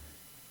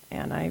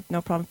 and I have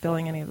no problem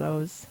filling any of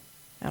those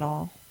at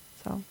all.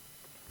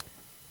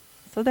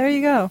 So there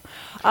you go.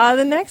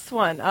 The next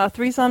one,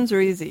 threesomes are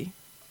easy.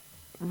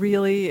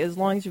 Really, as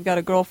long as you've got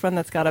a girlfriend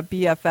that's got a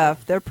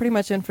BFF, they're pretty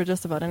much in for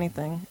just about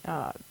anything.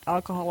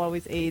 Alcohol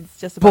always aids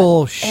just about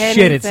Bullshit.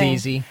 It's anything.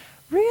 easy.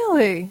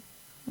 Really?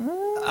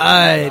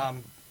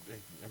 I'm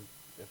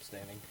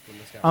abstaining from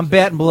this I'm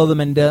batting below the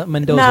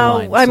Mendoza Now,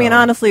 line. I mean, so-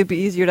 honestly, it'd be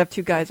easier to have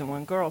 2 guys and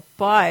 1 girl.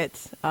 But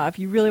if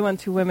you really want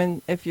 2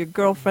 women, if your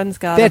girlfriend's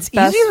got That's a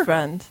best easier?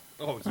 friend.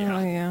 Oh, Oh,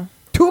 yeah. yeah.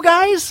 2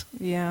 guys?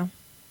 Yeah.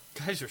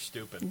 Guys are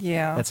stupid.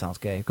 Yeah. That sounds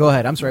gay. Go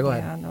ahead. I'm sorry. Go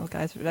ahead. Yeah, no,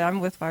 guys.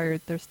 I'm with Fire.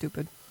 They're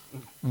stupid.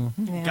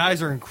 Yeah.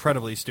 Guys are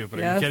incredibly stupid.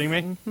 Are Yes. you kidding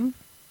me? Mhm.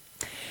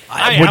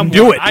 I wouldn't am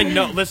do one. it. I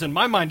know. Listen,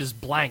 my mind is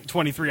blank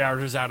 23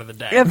 hours out of the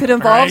day. If it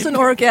involves all an right?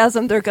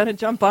 orgasm, they're going to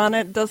jump on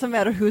it. Doesn't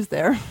matter who's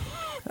there.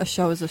 A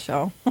show is a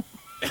show.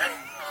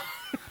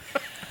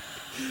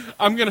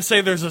 I'm going to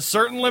say there's a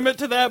certain limit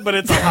to that, but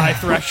it's a high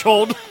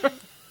threshold.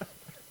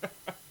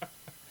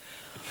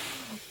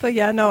 But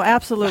yeah, no,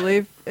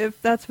 absolutely.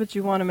 If that's what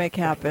you want to make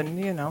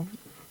happen,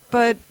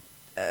 But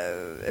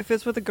if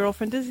it's with a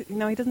girlfriend, he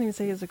doesn't even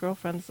say he has a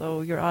girlfriend,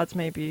 so your odds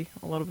may be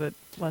a little bit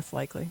less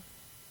likely.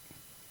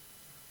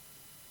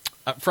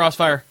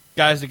 Frostfire,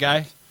 guys to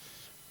guys.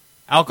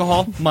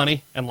 Alcohol,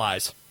 money, and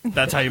lies.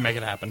 That's how you make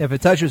it happen. If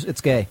it touches,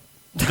 it's gay.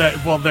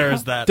 Well, there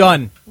is that.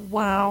 Done.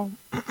 Wow.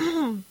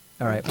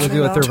 All right. We'll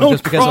do a third one Don't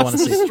just because I cross want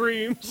to the see.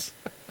 streams.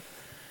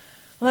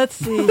 Let's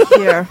see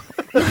here.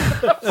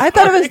 I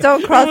thought it was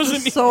Don't Cross the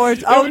wasn't-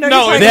 Swords. Oh, no,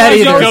 no, you're it's that a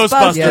either.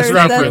 Ghostbusters Yes,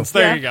 reference. That's-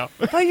 There you go.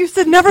 Oh, you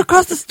said never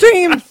cross the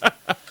streams.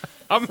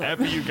 I'm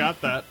happy you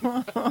got that.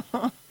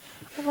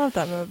 I love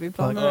that movie.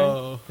 Bill Fuck. Murray.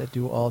 Oh. That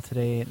do all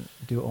today and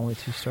do only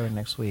 2 starting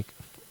next week.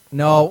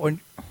 No.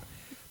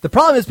 The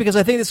problem is because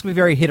I think this can be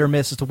very hit or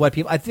miss as to what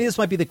people. I think this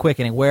might be the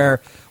quickening where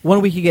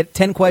one week you get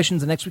 10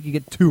 questions, the next week you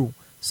get 2.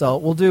 So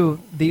we'll do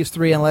these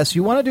 3 unless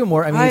you want to do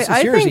more. I mean, it's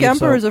I yours, think Eve,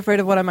 Emperor's so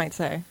afraid of what I might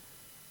say.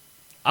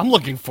 I'm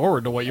looking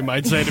forward to what you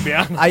might say, to be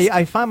honest.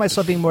 I find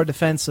myself being more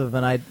defensive,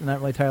 and I'm not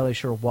really entirely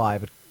sure why.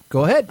 But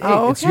Go ahead. Hey,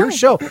 Oh, it's your okay.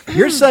 show.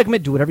 Your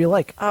segment. Do whatever you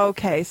like.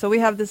 Okay, so we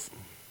have this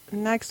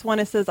next one.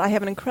 It says, I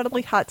have an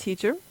incredibly hot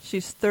teacher.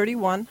 She's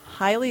 31,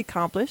 highly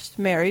accomplished,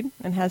 married,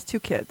 and has 2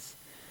 kids.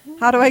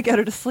 How do I get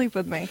her to sleep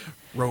with me?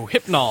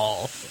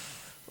 Rohypnol.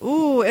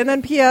 Ooh, and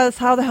then P.S.,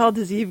 how the hell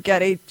does Eve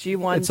get a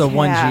G1 It's a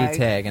 1G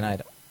tag,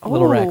 and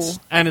Little Rex.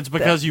 And it's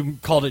because you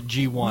called it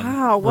G1.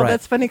 Wow, well, Right.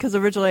 that's funny because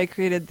originally I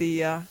created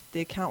the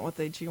account with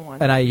a G1.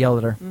 And I yelled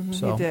at her. Mhm,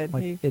 So you did.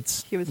 like,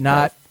 it's he was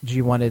not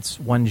G1, it's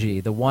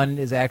 1G. The 1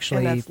 is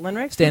actually And that's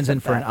Linrex? stands Who in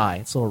said for an that? I.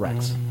 It's Little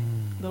Rex.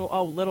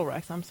 Little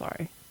Rex, I'm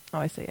sorry. Oh,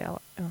 I say L.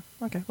 Oh,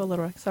 okay, well,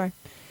 Little Rex, sorry.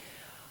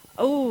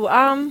 Oh,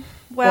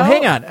 Well,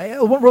 hang on.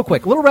 Real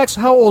quick. Little Rex,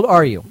 how old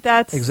are you?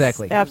 That's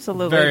Exactly.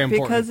 absolutely Very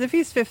important. because if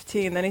he's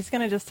 15, then he's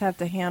going to just have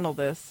to handle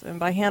this, and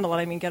by handle it,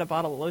 I mean get a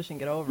bottle of lotion,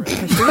 get over it.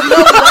 'Cause there's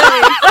no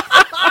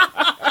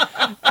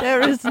way.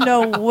 There is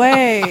no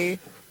way.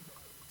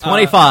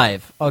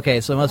 25.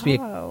 Okay, so it must be.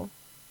 Oh.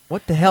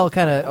 What the hell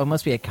kind of? Oh, it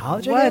must be a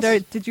college. I What?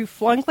 guess? Did you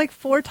flunk like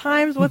 4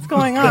 times? What's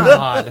going on?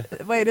 God.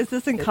 Wait, is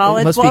this in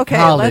college? must well, be okay,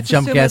 college, let's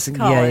I'm assume guessing. It's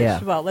Yeah, college. yeah.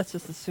 Well, let's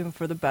just assume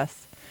for the best.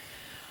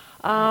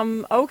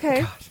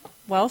 Okay.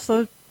 Well,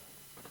 so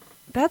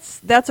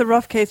that's a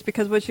rough case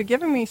because what you're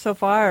giving me so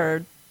far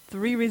are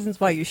 3 reasons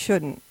why you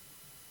shouldn't.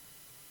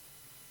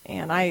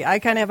 And I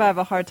kind of have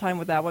a hard time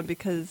with that one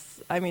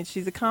because, I mean,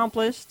 she's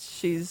accomplished.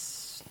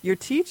 She's your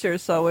teacher,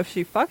 so if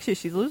she fucks you,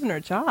 she's losing her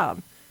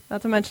job.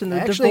 Not to mention the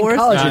Actually, divorce. in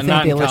college, I Not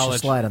think they in let you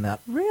college. slide on that.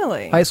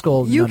 Really? High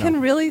school, You no. can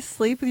really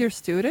sleep with your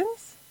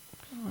students?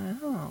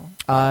 Wow.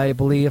 I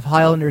believe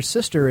Highlander's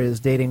sister is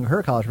dating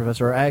her college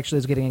professor, or actually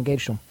is getting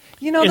engaged to him.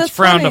 You know, It's that's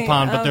frowned funny.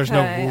 upon, but there's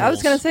no Okay. I was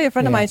rules. going to say a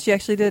friend of Yeah. mine, she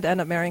actually did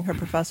end up marrying her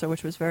professor,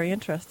 which was very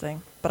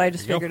interesting. But I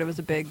just Yep. figured it was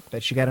a big,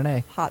 Bet she got an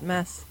A. hot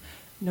mess.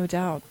 No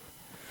doubt.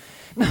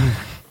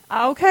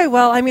 Okay,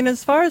 well, I mean,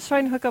 as far as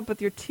trying to hook up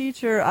with your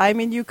teacher, I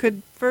mean, you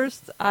could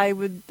first, I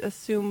would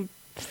assume,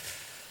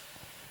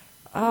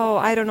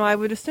 I don't know, I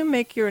would assume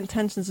make your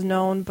intentions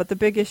known, but the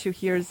big issue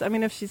here is, I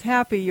mean, if she's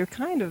happy, you're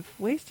kind of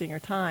wasting your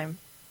time,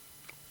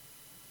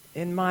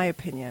 in my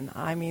opinion.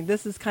 I mean,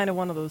 this is kind of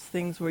one of those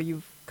things where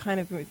you've kind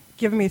of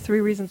given me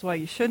 3 reasons why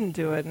you shouldn't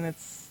do it, and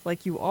it's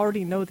like you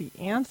already know the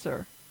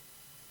answer.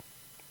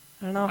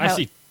 I don't know how... I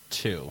see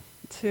 2.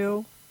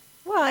 2?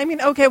 Well, I mean,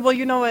 okay, well,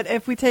 you know what?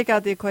 If we take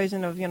out the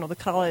equation of, the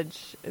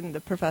college and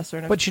the professor...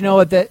 and But you know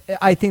what? That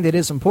I think that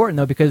is important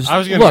though, because I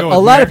was gonna look, go a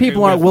with lot of Mary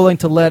people aren't with- willing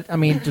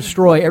to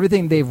destroy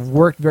everything they've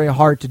worked very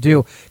hard to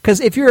do. Because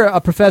if you're a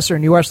professor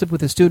and you are sleeping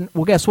with a student,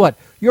 well, guess what?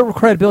 Your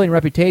credibility and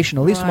reputation,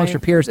 at least amongst Right. your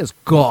peers, is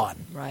gone.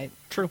 Right.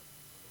 True.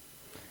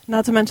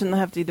 Not to mention the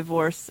hefty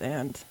divorce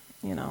and,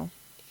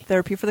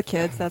 therapy for the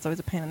kids. That's always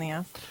a pain in the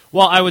ass.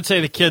 Well, I would say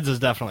the kids is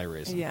definitely a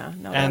reason. Yeah,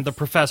 no, And the that's-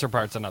 professor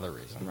part's another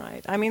reason.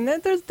 Right. I mean,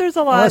 there's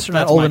a lot... Unless you're not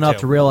That's old my enough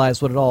two. to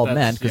realize what it all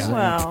That's- meant. 'Cause,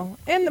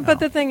 yeah. But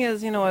the thing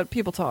is, you know what?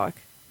 People talk.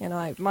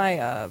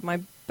 My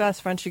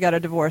best friend, she got a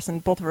divorce,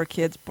 and both of her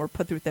kids were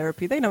put through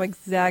therapy. They know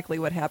exactly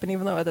what happened,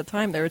 even though at the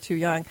time they were too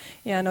young.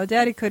 Yeah, no,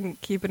 Daddy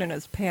couldn't keep it in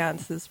his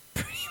pants. Is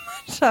pretty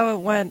much how it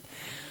went.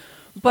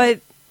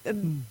 But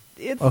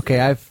it's Okay,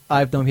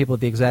 I've known people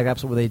the exact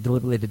opposite, where they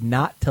deliberately did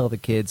not tell the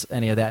kids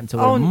any of that until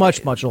they Oh, were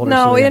much, much older.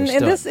 No, so they and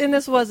understood.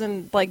 this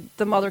wasn't like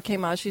the mother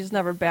came out. She's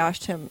never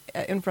bashed him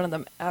in front of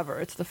them ever.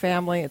 It's the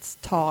family. It's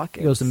talk.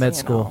 He goes to it's, med you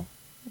school. know,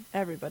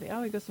 everybody.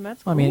 Oh, he goes to med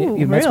school. I mean, Ooh,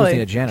 you've met with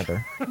really? a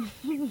janitor.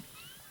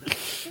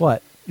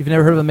 What? You've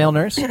never heard of a male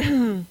nurse?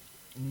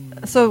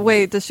 So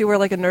wait, does she wear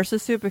like a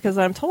nurse's suit? Because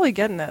I'm totally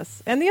getting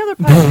this. And the other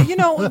part,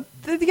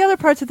 the other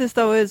part to this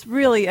though is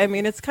really, I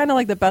mean, it's kind of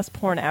like the best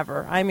porn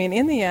ever. I mean,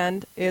 in the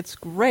end, it's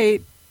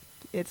great.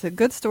 It's a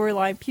good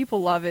storyline.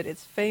 People love it.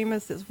 It's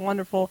famous. It's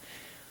wonderful.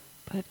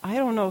 But I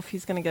don't know if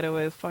he's going to get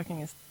away with fucking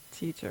his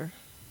teacher.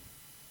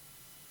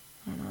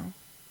 I don't know.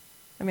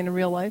 I mean, in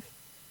real life,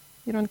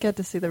 you don't get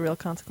to see the real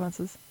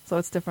consequences, so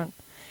it's different.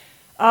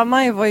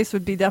 My advice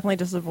would be definitely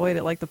just avoid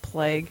it like the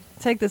plague.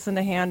 Take this in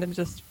the hand and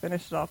just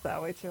finish it off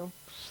that way, too.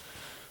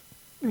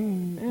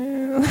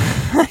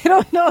 I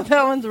don't know.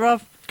 That one's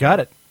rough. Got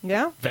it.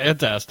 Yeah?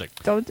 Fantastic.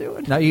 Don't do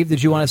it. Now, Eve,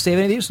 did you want to save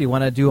any of these? Do you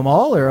want to do them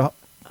all, or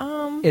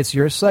it's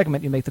your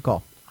segment? You make the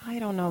call. I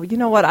don't know. You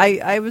know what?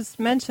 I was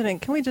mentioning,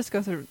 can we just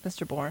go through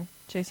Mr. Bourne?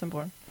 Jason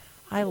Bourne.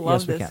 I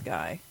love Yes, we this can.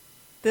 guy.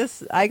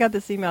 I got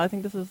this email. I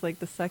think this was like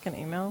the second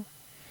email.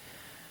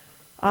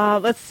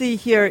 Let's see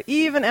here.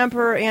 Even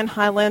Emperor and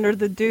Highlander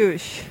the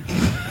douche.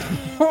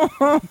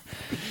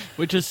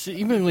 Which is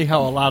seemingly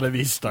how a lot of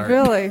these start.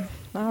 Really?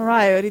 All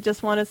right. I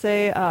just want to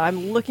say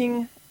I'm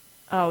loving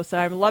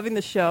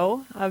the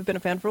show. I've been a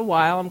fan for a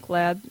while. I'm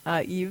glad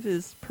Eve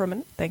is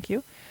permanent. Thank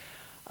you.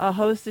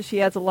 Host, she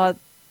adds a lot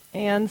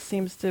and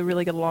seems to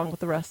really get along with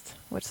the rest,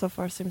 which so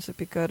far seems to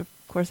be good. Of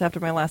course, after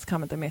my last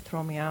comment, they may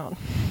throw me out.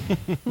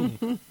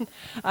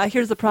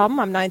 Here's the problem.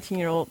 I'm 19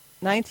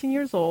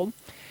 years old,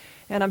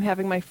 and I'm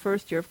having my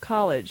first year of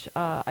college.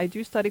 I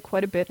do study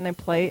quite a bit, and I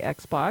play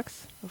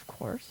Xbox, of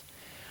course,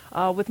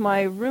 with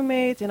my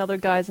roommates and other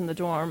guys in the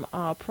dorm,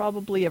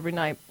 probably every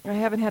night. I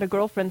haven't had a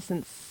girlfriend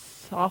since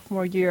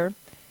sophomore year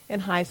in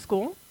high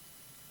school,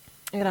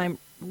 and I'm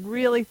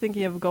really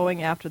thinking of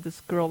going after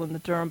this girl in the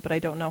dorm, but I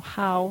don't know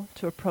how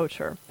to approach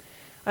her.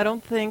 I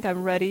don't think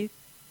I'm ready.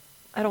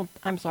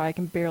 I'm sorry, I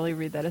can barely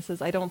read that. It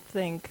says, I don't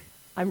think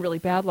I'm really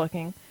bad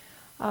looking,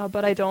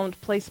 but I don't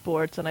play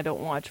sports and I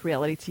don't watch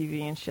reality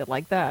TV and shit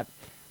like that.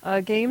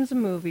 Games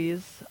and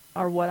movies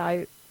are what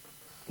I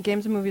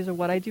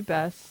do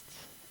best,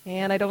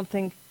 and I don't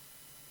think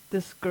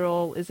this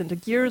girl is into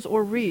Gears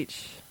or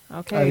Reach.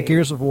 Okay. The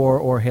Gears of War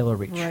or Halo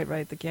Reach.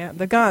 Right.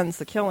 The guns,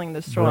 the killing,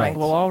 the destroying. Right.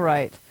 Well, all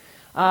right.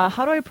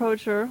 How do I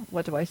approach her?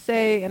 What do I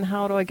say? And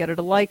how do I get her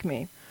to like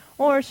me?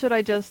 Or should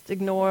I just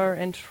ignore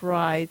and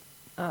try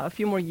a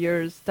few more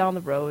years down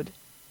the road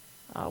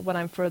when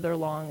I'm further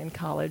along in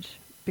college?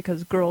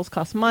 Because girls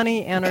cost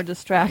money and are a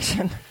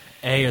distraction.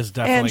 A is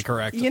definitely And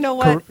correct. You know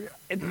what?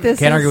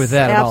 Can't argue with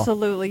that at all.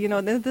 Absolutely. You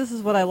know, this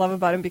is what I love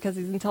about him, because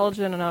he's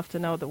intelligent enough to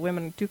know that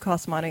women do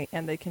cost money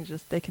and they can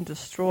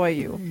destroy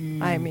you.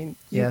 I mean,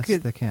 Yes,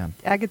 they can.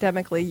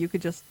 Academically, you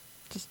could just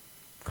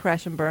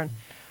crash and burn.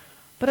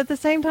 But at the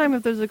same time,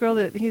 if there's a girl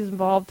that he's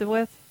involved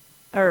with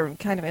or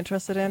kind of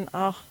interested in,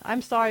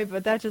 I'm sorry,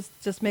 but that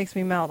just makes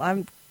me melt.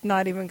 I'm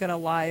not even going to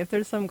lie. If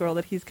there's some girl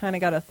that he's kind of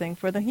got a thing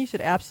for, then he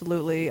should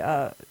absolutely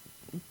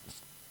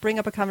bring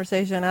up a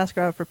conversation, ask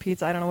her out for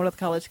pizza. I don't know, what do the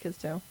college kids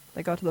do?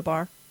 They go to the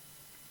bar,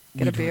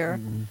 get a beer.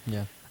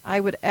 Yeah. I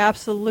would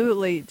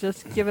absolutely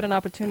just give it an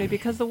opportunity,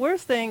 because the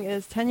worst thing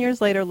is 10 years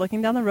later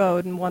looking down the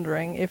road and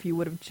wondering if you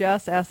would have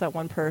just asked that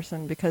one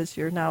person because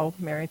you're now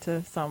married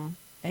to some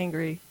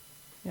angry,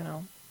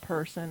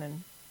 person.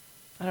 And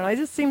I don't know, it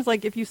just seems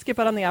like if you skip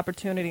out on the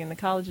opportunity and the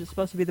college is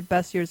supposed to be the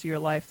best years of your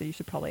life, that you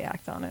should probably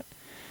act on it.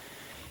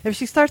 If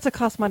she starts to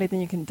cost money,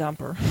 then you can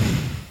dump her.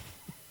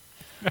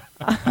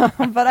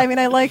 But I mean,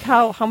 I like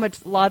how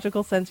much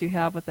logical sense you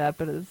have with that,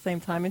 but at the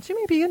same time, and she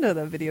may be into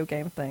the video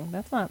game thing.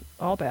 That's not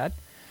all bad.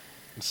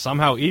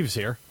 Somehow Eve's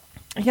here.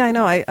 Yeah, I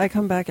know. I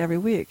come back every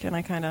week, and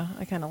I kind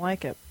of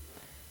like it.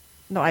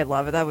 No, I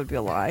love it. That would be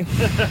a lie.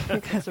 You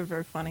guys are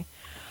very funny.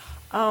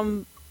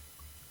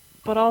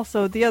 But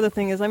also, the other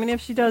thing is, I mean,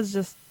 if she does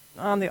just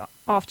on the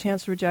off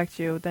chance reject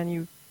you, then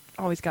you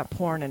always got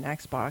porn and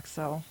Xbox.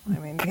 So, I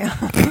mean, yeah.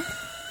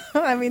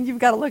 I mean, you've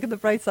got to look at the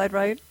bright side,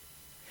 right?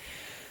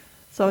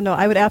 So, no,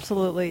 I would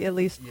absolutely at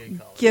least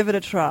give it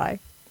a try,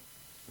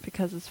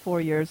 because it's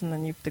 4 years, and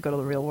then you have to go to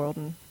the real world,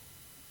 and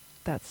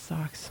that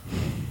sucks.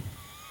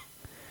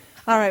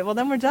 All right, well,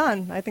 then we're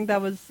done. I think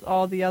that was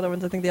all the other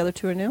ones. I think the other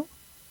two are new.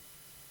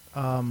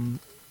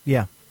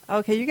 Yeah.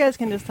 Okay, you guys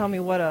can just tell me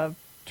what a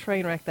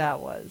train wreck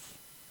that was.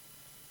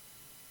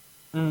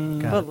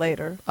 But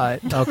later.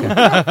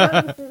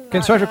 Okay.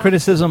 Constructive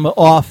criticism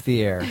off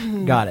the air.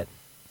 Got it.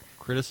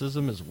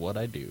 Criticism is what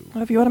I do.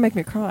 Well, if you want to make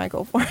me cry,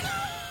 go for it.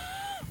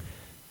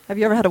 Have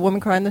you ever had a woman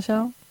cry on the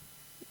show?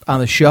 On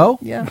the show?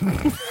 Yeah.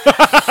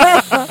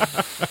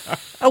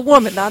 A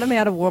woman, not a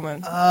man, a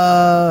woman.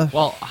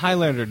 Well,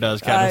 Highlander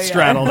does kind of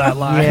straddle that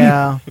line.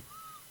 Yeah.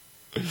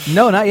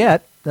 No, not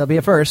yet. That'll be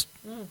a first.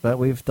 But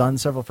we've done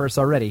several firsts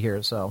already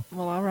here, so.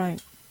 Well, all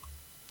right.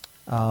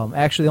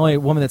 Actually, the only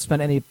woman that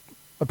spent any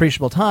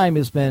appreciable time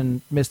has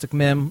been Mystic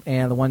Mim,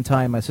 and the one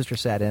time my sister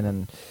sat in,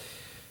 and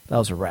that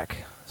was a wreck.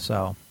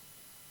 So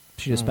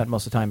she just spent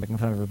most of the time making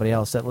fun of everybody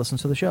else that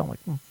listens to the show. I'm like,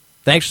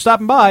 thanks for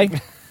stopping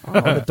by.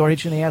 The door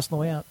hit you in the ass on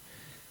the way out.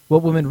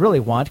 What women really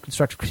want,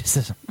 constructive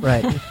criticism.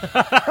 Right.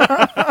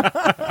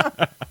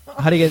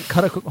 How do you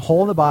cut a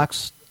hole in the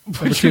box?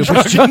 Number two,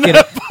 put junk in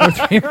it.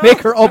 Number three,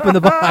 make her open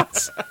the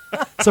box.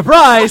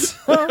 Surprise!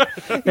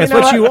 That's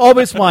what you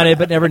always wanted,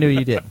 but never knew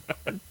you did.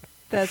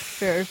 That's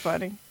very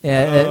funny.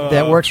 Yeah,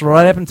 that works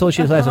right up until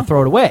she decides to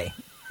throw it away.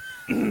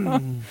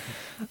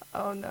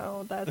 Oh,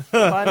 no, that's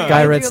funny.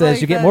 Guy Red says,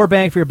 you get more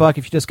bang for your buck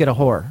if you just get a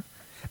whore.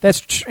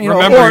 That's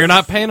Remember, you're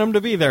not paying them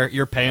to be there.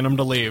 You're paying them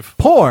to leave.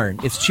 Porn.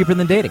 It's cheaper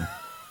than dating.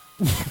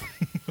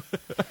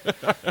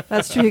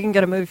 That's true. You can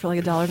get a movie for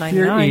like $1.99.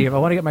 Dear Eve, I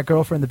want to get my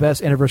girlfriend the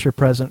best anniversary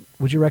present.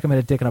 Would you recommend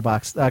a dick in a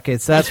box? Okay,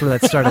 so that's where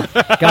that started.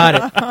 Got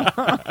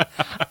it.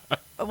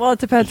 Well, it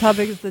depends how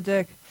big is the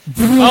dick.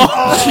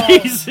 Oh,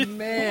 Jesus.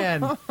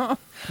 Man. Well,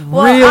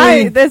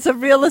 Really? that's a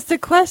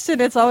realistic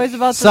question. It's always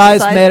about the Size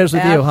matters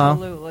with you, huh?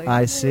 Absolutely.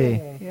 I see.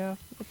 Yeah,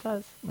 it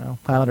does. Well,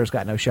 Highlander's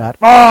got no shot.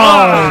 Oh!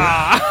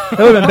 That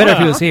would have been better if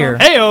he was here.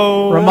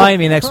 Hey-o! Remind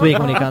me next week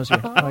when he comes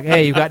here. Like,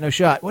 hey, you got no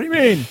shot. What do you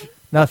mean?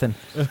 Nothing.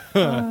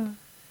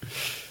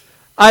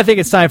 I think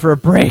it's time for a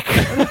break.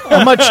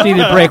 A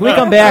much-needed break. When we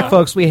come back,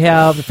 folks, we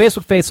have the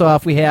Facebook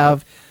Face-Off. We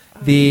have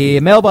the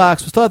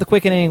mailbox. We still have the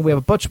quickening. We have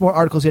a bunch more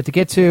articles yet to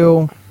get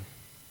to.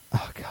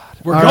 Oh, God.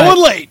 We're All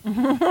going right.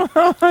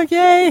 late.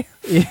 Okay.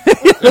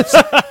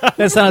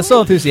 That sounded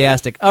so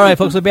enthusiastic. All right,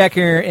 folks, we'll be back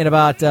here in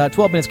about 12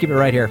 minutes. Keep it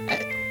right here.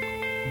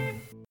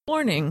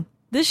 Warning.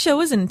 This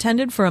show is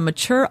intended for a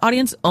mature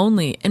audience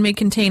only and may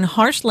contain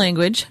harsh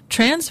language,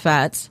 trans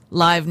fats,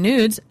 live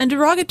nudes, and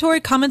derogatory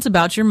comments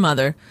about your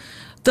mother.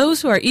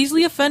 Those who are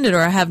easily offended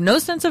or have no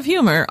sense of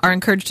humor are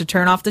encouraged to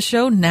turn off the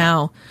show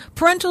now.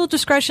 Parental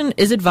discretion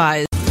is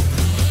advised.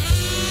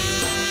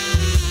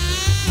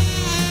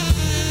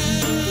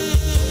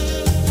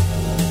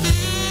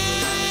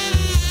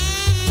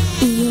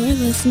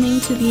 You're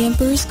listening to The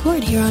Emperor's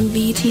Court here on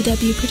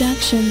VTW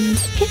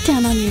Productions. Get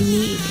down on your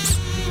knees.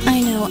 I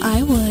know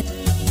I would.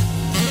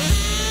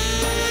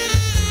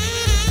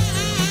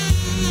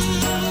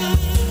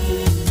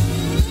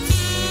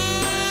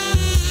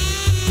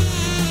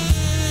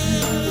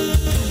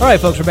 All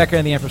right, folks, we're back here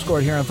on The Emperor's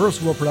Court here on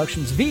First World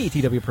Productions,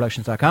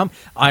 VTWProductions.com.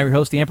 I'm your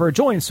host, The Emperor,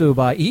 joined soon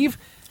by Eve.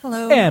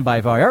 Hello. And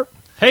by Vyar.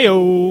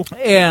 Hey-o.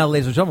 And,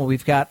 ladies and gentlemen,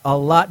 we've got a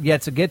lot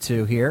yet to get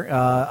to here.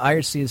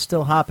 IRC is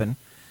still hopping.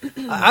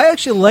 I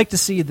actually like to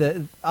see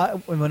when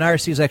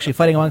IRC is actually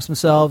fighting amongst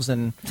themselves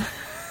and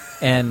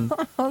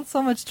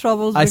so much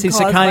trouble. I see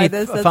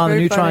Sakani found the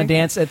Neutron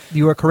Dance.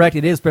 You are correct.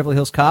 It is Beverly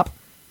Hills Cop.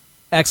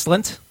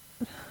 Excellent.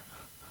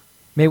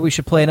 Maybe we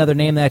should play another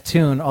Name That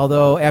Tune,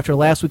 although after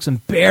last week's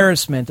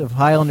embarrassment of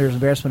Highlander's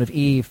embarrassment of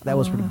Eve, that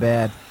was pretty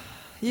bad.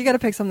 You got to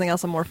pick something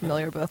else I'm more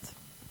familiar with.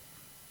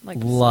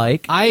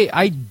 Like?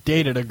 I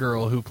dated a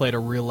girl who played a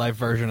real-life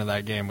version of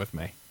that game with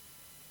me.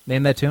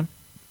 Name That Tune?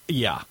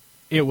 Yeah.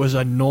 It was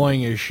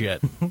annoying as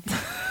shit.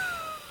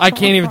 I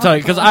can't even tell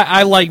you, because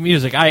I like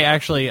music. I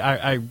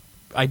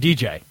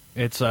DJ.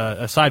 It's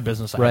a side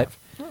business I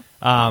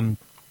have.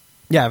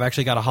 Yeah, I've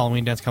actually got a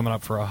Halloween dance coming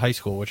up for a high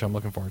school, which I'm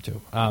looking forward to.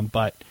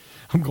 But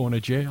I'm going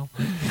to jail.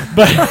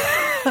 But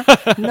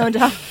no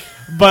doubt.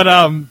 But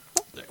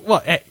well,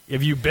 hey,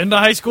 have you been to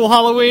high school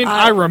Halloween?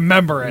 I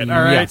remember it.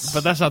 All right, yes.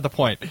 But that's not the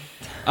point.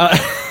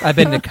 I've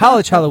been to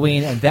college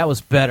Halloween, and that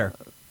was better.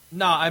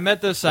 No, I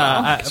met this.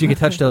 So you can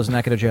touch those and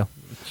not go to jail.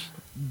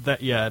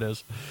 Yeah, it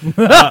is. You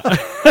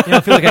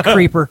don't feel like a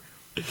creeper.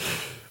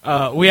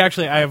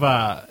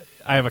 I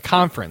have a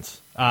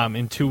conference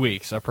in 2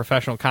 weeks, a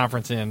professional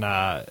conference in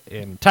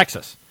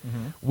Texas.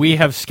 Mm-hmm. We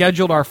have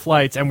scheduled our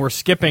flights, and we're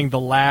skipping the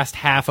last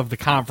half of the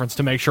conference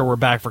to make sure we're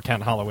back for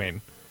Kent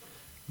Halloween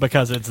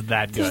because it's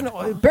that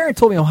good. Barron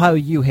told me Ohio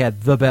U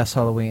had the best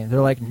Halloween.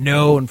 They're like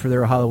known for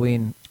their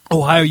Halloween.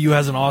 Ohio U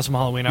has an awesome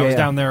Halloween. I was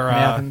down there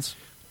Athens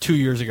 2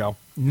 years ago.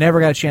 Never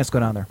got a chance to go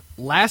down there.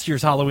 Last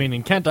year's Halloween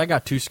in Kent, I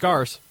got 2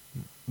 scars.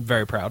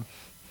 Very proud.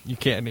 You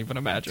can't even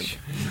imagine.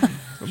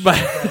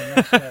 But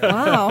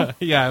wow.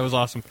 Yeah, it was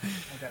awesome.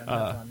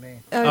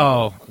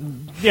 Yeah,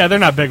 they're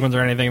not big ones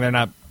or anything. They're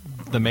not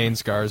the main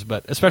scars,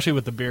 but especially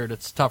with the beard,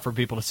 it's tough for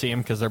people to see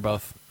them because they're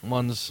both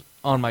one's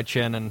on my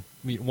chin and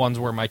one's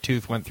where my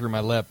tooth went through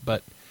my lip.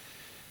 But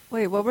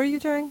wait, what were you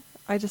doing?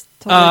 I just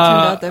totally tuned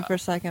out there for a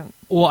second.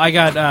 Well, I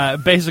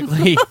got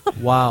basically.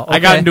 Wow. Okay. I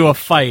got into a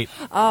fight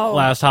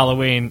last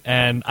Halloween,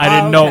 and I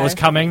didn't know it was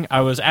coming.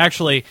 I was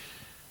actually.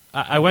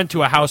 I went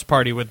to a house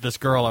party with this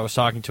girl I was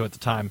talking to at the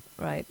time.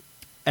 Right.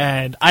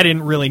 And I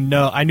didn't really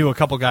know. I knew a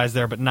couple guys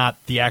there, but not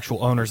the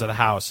actual owners of the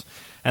house.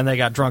 And they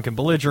got drunk and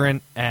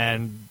belligerent,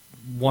 and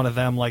one of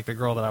them, like the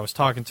girl that I was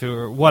talking to,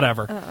 or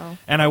whatever. Uh-oh.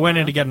 And I went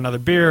in to get another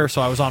beer,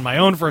 so I was on my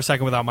own for a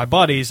second without my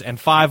buddies, and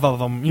 5 of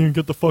them, you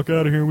get the fuck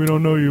out of here, we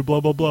don't know you, blah,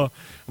 blah, blah.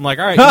 I'm like,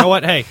 all right, you know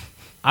what? Hey,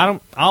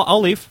 I'll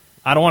leave.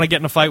 I don't want to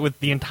get in a fight with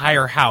the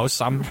entire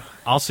house.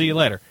 I'll see you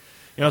later.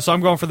 You know, so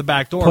I'm going for the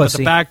back door, Pussy. but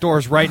the back door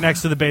is right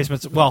next to the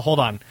basement. Well, hold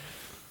on.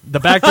 The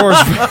back door is...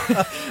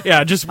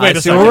 yeah, just wait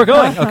a second. Where we're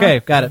going. Okay,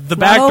 got it. The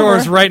back door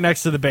is right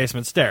next to the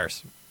basement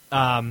stairs.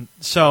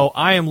 So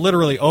I am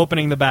literally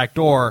opening the back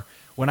door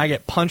when I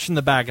get punched in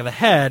the back of the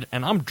head,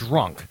 and I'm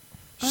drunk.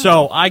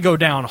 So I go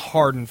down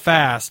hard and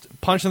fast,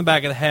 punch in the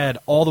back of the head,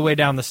 all the way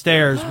down the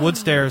stairs, wood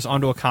stairs,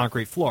 onto a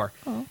concrete floor.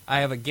 I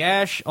have a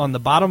gash on the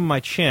bottom of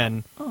my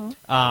chin.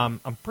 I'm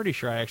pretty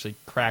sure I actually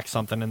cracked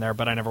something in there,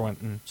 but I never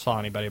went and saw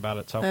anybody about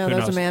it, so who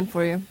there's knows? a man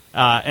for you.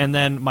 And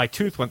then my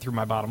tooth went through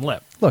my bottom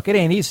lip. Look, it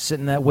ain't easy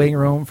sitting in that waiting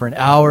room for an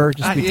hour,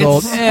 just be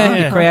told, you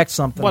cracked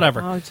something. Whatever.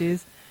 Oh,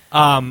 jeez.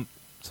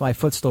 So my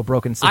foot's still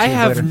broken 6 I years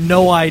have later.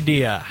 no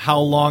idea how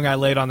long I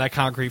laid on that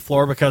concrete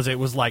floor because it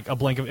was like a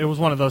blink of... It was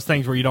one of those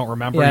things where you don't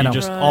remember. Yeah, I you know.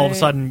 just all of a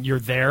sudden you're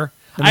there.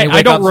 And then you I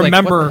wake don't up, it's like,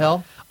 remember. what the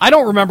hell? I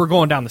don't remember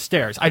going down the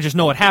stairs. I just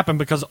know it happened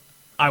because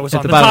I was At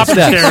on the the bottom top of of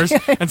the the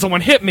stairs and someone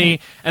hit me,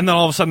 and then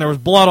all of a sudden there was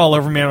blood all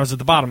over me and I was at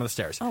the bottom of the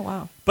stairs. Oh,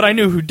 wow. But I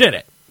knew who did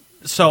it,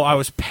 so I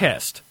was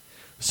pissed.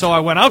 So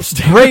I went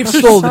upstairs. Brave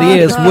soul that he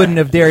is wouldn't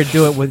have dared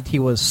do it when he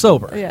was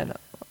sober. Yeah,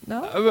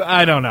 no?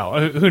 I don't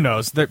know. Who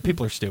knows?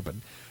 People are stupid.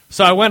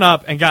 So I went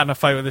up and got in a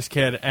fight with this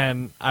kid,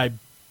 and I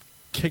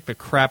kicked the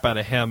crap out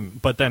of him,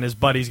 but then his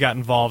buddies got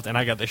involved, and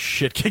I got the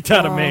shit kicked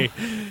out of me.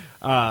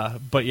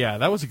 But yeah,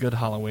 that was a good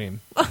Halloween.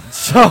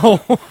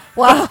 So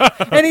wow.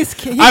 And he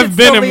I've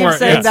been in saying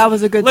work. Yeah. that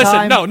was a good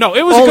Listen, time. no,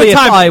 it was Only a good if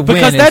time I win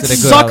because is that it a good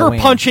sucker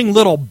Halloween. punching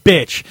little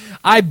bitch,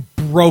 I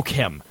broke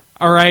him.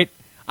 All right.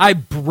 I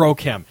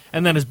broke him,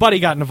 and then his buddy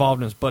got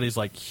involved, and his buddy's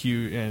like,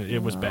 huge, and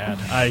it was bad.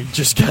 I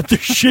just got the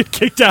shit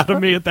kicked out of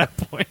me at that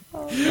point.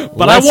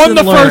 But I won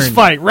the first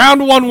fight.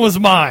 Round 1 was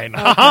mine.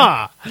 Ha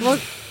ha.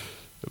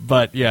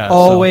 But yeah,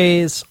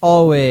 Always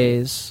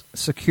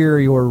secure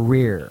your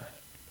rear.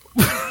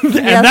 And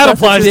that that's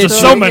applies a to true so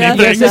story. many Yes,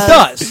 things. it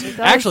does. It does.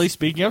 Actually,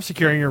 speaking of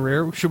securing your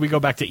rear, should we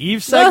go back to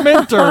Eve's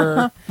segment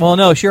or Well,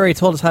 no, she already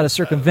told us how to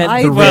circumvent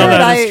I the did. Well, rear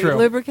that is true.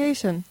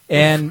 Lubrication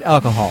and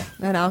alcohol.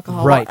 and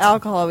alcohol. Right.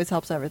 Alcohol always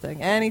helps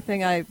everything.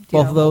 Anything I.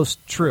 Both of those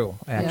true,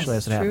 actually,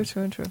 Yes, as it true, happens.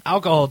 true, and true.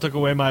 alcohol took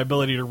away my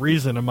ability to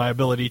reason and my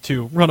ability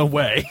to run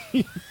away.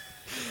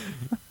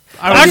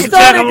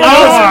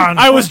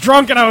 I was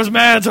drunk and I was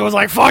mad, so I was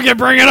like, "Fuck it,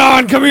 bring it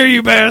on! Come here,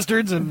 you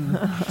bastards!" And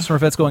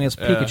Smurfette's going as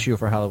Pikachu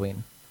for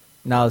Halloween.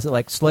 Now, is it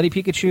like Slutty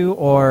Pikachu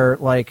or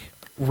like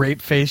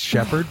rape-faced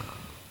shepherd.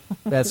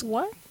 that's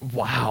What?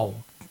 Wow,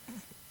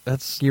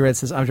 that's Gearhead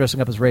says I'm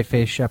dressing up as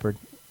rape-faced shepherd.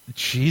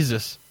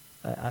 Jesus.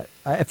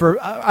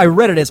 I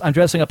read it as I'm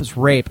dressing up as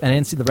rape, and I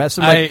didn't see the rest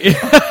of it. Like,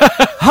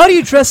 I how do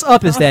you dress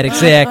up as that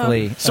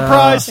exactly?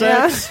 surprise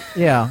Yeah. sex.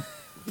 Yeah.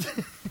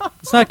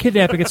 It's not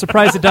kidnapping, it's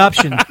surprise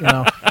adoption, you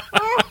know.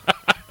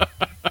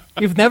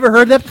 You've never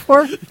heard that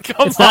before?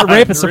 Come It's not on,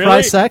 rape, it's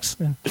surprise really? sex.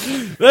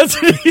 That's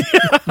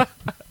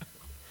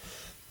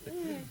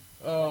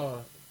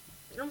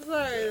I'm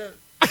sorry.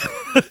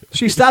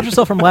 She stops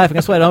herself from laughing.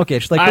 That's why I don't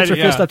get. She like puts her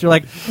yeah. fist up. You're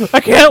like, I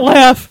can't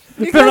laugh.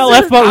 You better not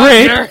laugh about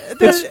rape.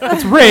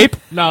 It's rape.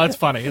 no, it's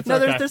funny. It's No,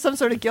 okay. there's some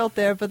sort of guilt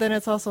there, but then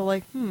it's also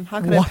like,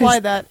 how can I Why apply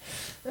is- that?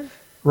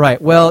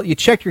 Right. Well, you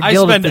checked your I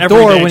guilt at spend the every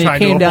door day when you trying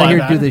to came down apply here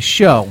that. to do this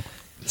show.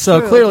 So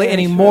True, clearly, very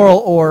any true. moral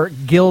or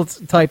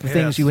guilt type of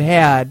things Yes. you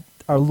had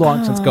are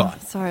long since gone.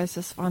 Sorry, it's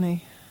just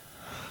funny.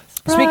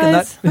 Speaking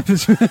of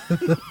Surprise.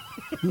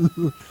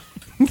 that,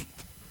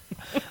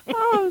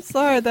 Oh, I'm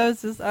sorry. That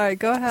was just all right.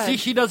 Go ahead. See,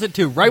 she does it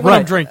too, right when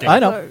I'm drinking. I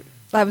know. Sorry.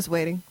 I was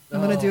waiting.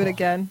 I'm gonna do it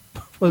again.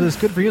 Was this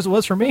good for you as it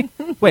was for me?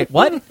 Wait,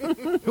 what?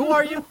 Who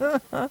are you?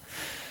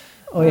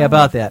 Oh yeah,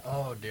 about that.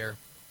 Oh dear.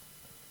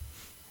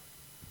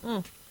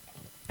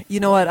 You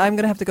know what? I'm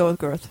gonna have to go with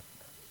girth.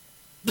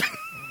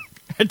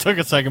 It took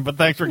a second, but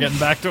thanks for getting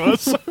back to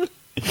us.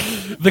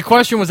 The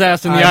question was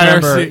asked in the I IRC.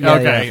 remember, yeah,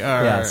 okay, yeah.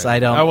 all right. Yes, I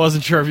don't- I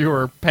wasn't sure if you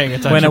were paying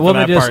attention. When a to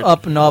woman that just part.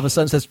 up and all of a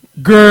sudden says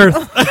girth,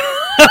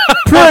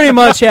 pretty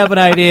much have an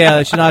idea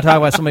that she's not talking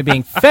about somebody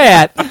being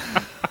fat.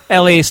 At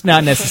least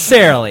not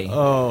necessarily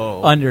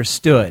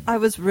understood. I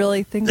was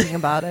really thinking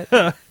about it.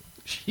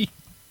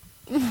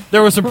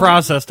 There was some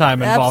process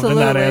time involved in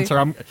that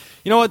Absolutely. answer.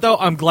 You know what though?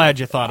 I'm glad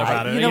you thought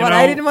about it. You know what?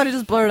 I didn't want to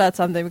just blurt out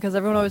something because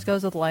everyone always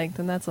goes with length,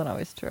 and that's not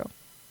always true.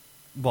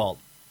 Well,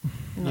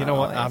 you Not know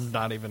what? always. I'm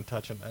not even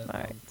touching that. All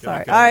right. I'm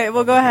Sorry. good. All right.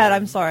 Well, go ahead.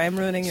 I'm sorry. I'm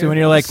ruining So your. when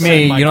you're like Sit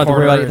in me, my you don't have to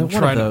worry about corner either and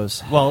one try of to-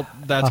 those. Well,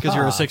 that's because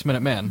you're a Aha. 6-minute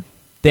man.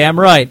 Damn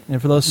right.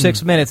 And for those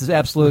 6 minutes is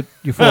absolute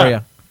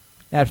euphoria.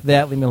 After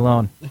that, leave me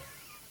alone.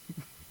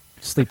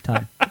 Sleep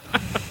time. I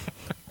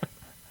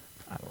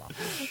don't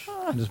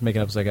know. I'm just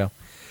making up as I go.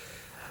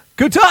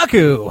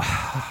 Kotaku.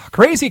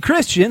 Crazy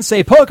Christians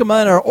say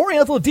Pokemon are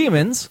Oriental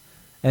demons,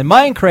 and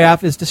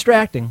Minecraft is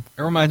distracting.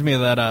 It reminds me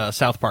of that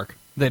South Park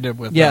they did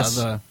with Yes.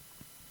 I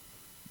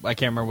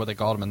can't remember what they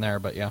called him in there,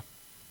 but yeah.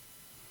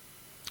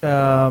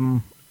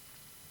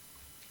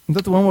 Is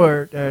that the one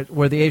where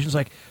the Asian's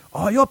like,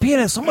 oh, your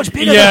penis is so much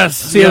bigger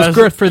Yes, than... See, it was yes.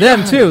 girth for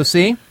them, too,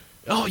 see?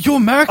 Oh, you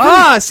American?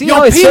 Ah, see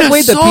how I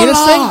segued the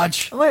penis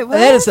thing? Wait, what?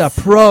 That is a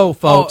pro,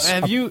 folks. Oh,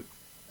 have you?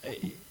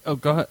 Oh,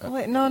 go ahead.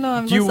 Wait, no.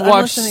 I'm Do you I'm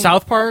watch listening.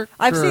 South Park?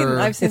 I've or- seen.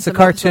 It's a some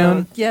cartoon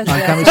episodes. Yes. on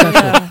yes, Comedy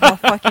Central. yeah. Oh,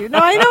 fuck you. No,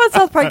 I know what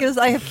South Park is.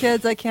 I have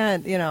kids. I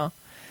can't. Your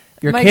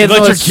My- kids Let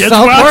know your what kids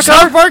South watch Park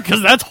South are? Park?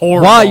 Because that's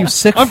horrible. Wow, you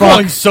sick I'm fuck.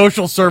 calling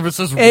social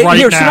services Hey, right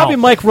here, now. Tsunami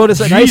Mike wrote us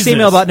a nice Jesus.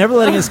 email about never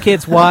letting his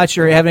kids watch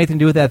or have anything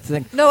to do with that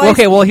thing. No,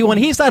 okay, well, when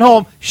he's not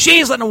home,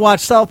 she's letting him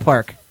watch South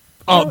Park.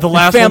 Oh, the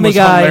last Family one was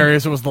Guy.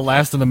 hilarious. It was the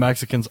last of the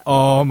Mexicans.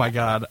 Oh my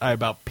god, I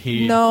about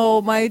peed. No,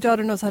 my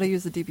daughter knows how to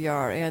use the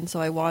DVR, and so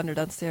I wandered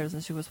downstairs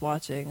and she was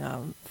watching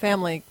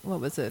Family.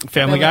 What was it?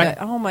 Family Guy?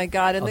 Oh my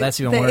god! And Oh, the, that's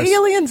even the worse.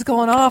 aliens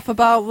going off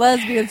about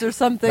lesbians or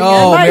something. Oh,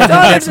 and my American-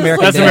 daughter that's just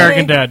American looked Dad. at me-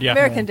 American Dad, yeah.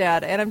 American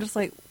Dad, and I'm just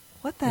like,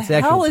 what the It's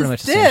actually hell pretty is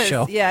much the same this?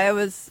 show. Yeah, it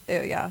was.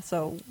 Yeah,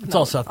 so It's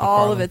all South Park All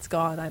of problem. it's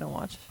gone. I don't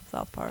watch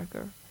South Park,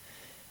 or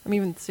I'm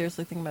even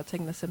seriously thinking about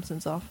taking The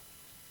Simpsons off.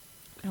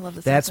 I love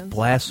The That's Simpsons.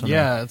 blasphemy.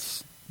 Yeah,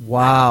 it's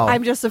Wow.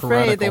 I'm just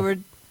afraid they heretical. were.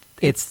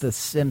 It's The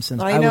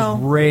Simpsons. I know.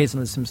 was raised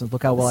on The Simpsons.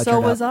 Look how well I So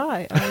turned was out.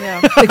 I. Oh,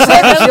 yeah.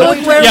 Exactly.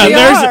 Look where yeah. we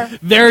are.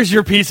 There's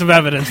your piece of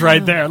evidence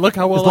right there. Look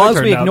how well As long I as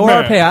turned we out. ignore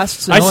our Meh.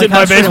 pasts and I only sit in my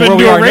concentrate on basement and where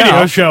do we a are radio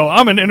now. show.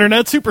 I'm an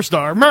internet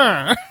superstar.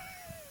 Meh.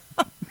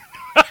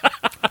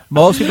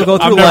 Most people go I'm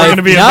through never life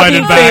gonna be not invited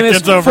being back. famous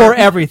It's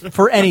over.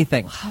 for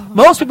anything.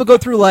 Most people go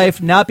through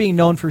life not being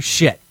known for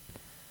shit.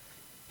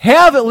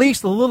 Have at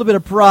least a little bit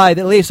of pride.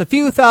 At least a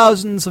few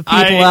thousands of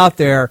people out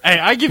there Hey,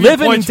 I give you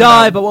live and points for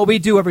die that. by what we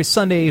do every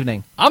Sunday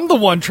evening. I'm the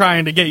one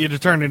trying to get you to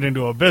turn it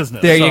into a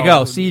business. There you so-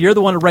 go. See, you're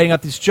the one writing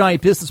up these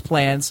giant business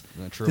plans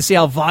That's true. to see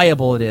how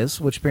viable it is,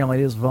 which apparently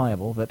it is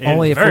viable, but It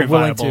only is if we're very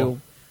willing viable.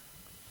 to,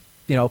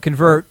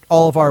 convert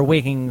all of our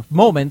waking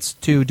moments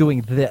to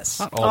doing this.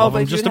 Not all Oh, of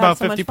them, but just you'd about have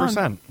so much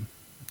 50%.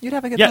 You'd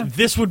have a good Yeah, time.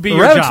 this would be We're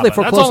your actually job. That's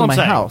foreclosing all I'm my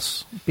saying.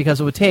 house because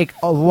it would take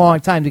a long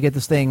time to get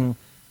this thing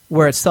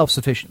where it's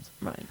self-sufficient.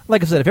 Right.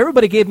 Like I said, if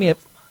everybody gave me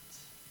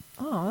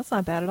Oh, that's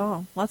not bad at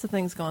all. Lots of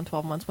things go on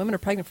 12 months. Women are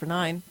pregnant for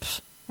 9.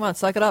 Pfft. Come on,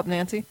 suck it up,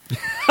 Nancy.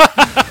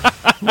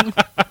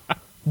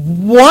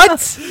 What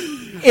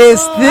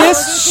is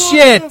this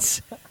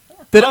shit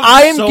that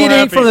I am so getting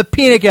happy. from the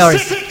peanut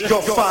galleries?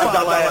 Your $5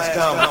 ass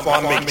down before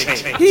I make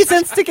change. He's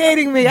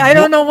instigating me. I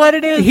don't know what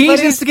it is. but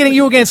He's instigating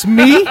you against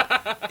me?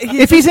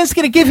 If he's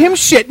instigating, give him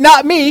shit,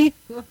 not me.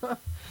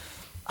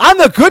 I'm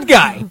the good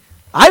guy.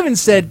 I haven't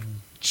said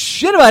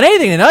shit about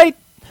anything tonight.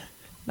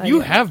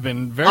 You have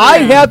been very. I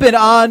have been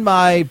on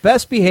my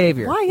best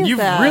behavior. Why is You've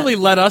that? really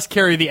let us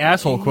carry the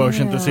asshole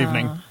quotient this Yeah.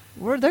 evening.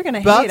 They're going to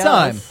About hate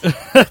time.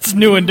 us. That's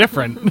new and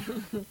different.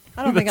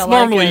 I don't think That's I like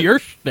normally it. your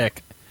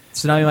shtick.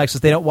 Tsunami Mike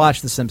says they don't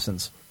watch The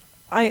Simpsons.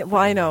 I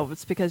know.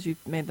 It's because you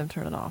made them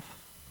turn it off.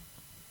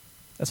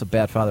 That's a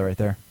bad father right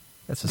there.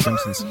 That's The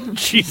Simpsons.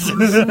 Jesus.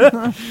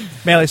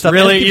 Manly stuff.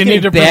 Really? I'm You getting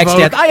need to backstabbed.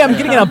 provoke- I am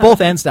getting it on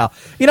both ends now.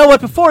 You know what?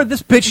 Before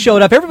this bitch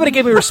showed up, everybody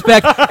gave me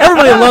respect.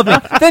 Everybody loved me.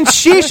 Then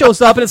she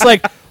shows up, and it's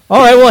like, all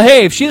right, well,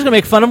 hey, if she's going to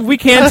make fun of him, we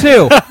can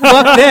too. Fuck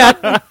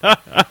that.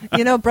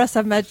 You know, breasts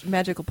have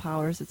magical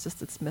powers.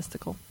 It's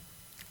mystical.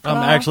 I'm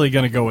actually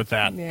going to go with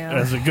that Yeah.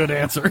 as a good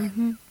answer.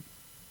 Then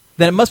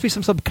it must be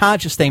some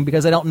subconscious thing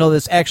because I don't know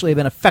this actually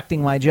been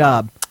affecting my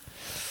job.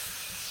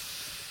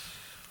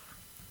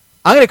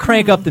 I'm going to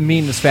crank up the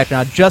meanness factor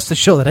now just to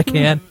show that I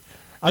can.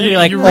 I'm going to be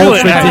like, You really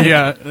ultra have, dick.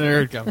 yeah,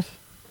 there it comes.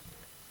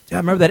 Yeah,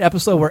 remember that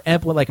episode where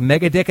Emp went like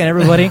mega dick on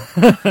everybody?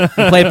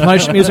 Played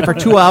punishment music for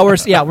 2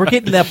 hours? Yeah, we're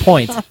getting to that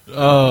point. Oh,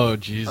 Oh,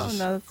 Jesus.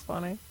 no, that's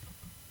funny.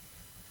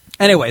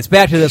 Anyways,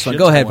 back to this one.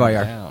 Go Shit's ahead, going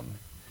Varyar.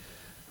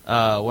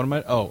 down. What am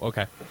I? Oh,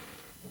 okay.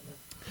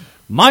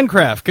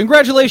 Minecraft,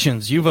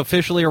 congratulations, you've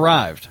officially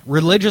arrived.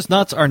 Religious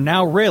nuts are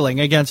now railing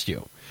against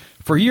you.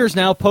 For years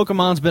now,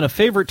 Pokemon's been a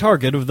favorite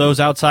target of those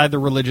outside the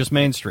religious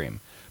mainstream.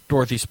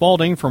 Dorothy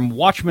Spalding from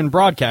Watchmen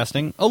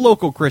Broadcasting, a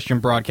local Christian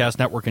broadcast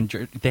network in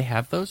they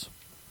have those?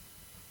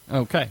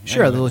 Okay.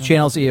 Sure, anyway. the little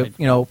channels that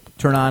you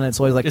turn on, and it's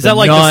always like Is the that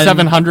like Nun. the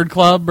 700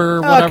 Club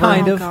or whatever?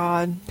 kind Oh, of.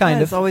 God.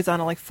 Kind It's of. always on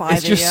at like 5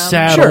 It's just a.m.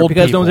 sad. Sure, old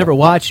because no one's people. ever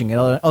watching it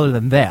other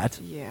than that.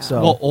 Yeah. So,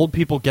 Well, old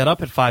people get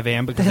up at 5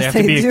 a.m. because they Yes,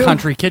 have to they be do. at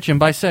Country Kitchen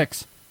by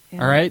 6.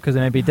 Yeah. All right? because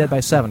they may be dead by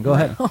 7. Go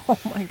ahead. Oh,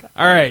 my God.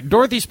 All right.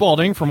 Dorothy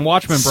Spalding from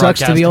Watchmen Sucks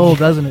Broadcasting. to be old,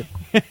 doesn't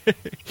it?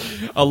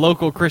 A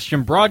local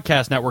Christian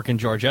broadcast network in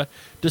Georgia,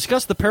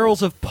 discussed the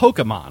perils of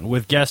Pokemon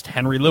with guest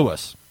Henry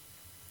Lewis.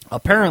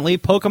 Apparently,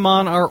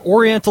 Pokemon are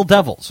Oriental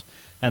devils,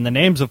 and the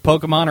names of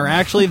Pokemon are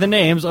actually the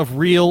names of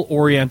real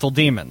Oriental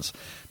demons.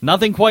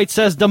 Nothing quite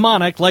says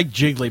demonic like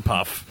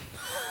Jigglypuff.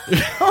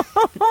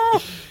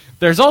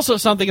 There's also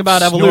something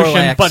about evolution,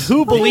 Snorlax. but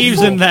who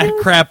believes in that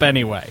crap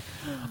anyway?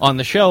 On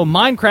the show,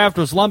 Minecraft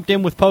was lumped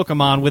in with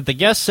Pokemon, with the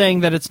guest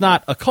saying that it's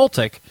not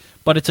occultic,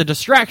 but it's a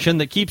distraction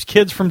that keeps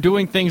kids from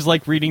doing things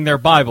like reading their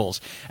Bibles,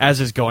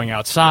 as is going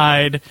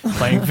outside,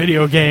 playing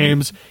video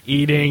games,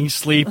 eating,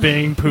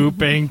 sleeping,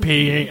 pooping,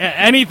 peeing.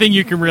 Anything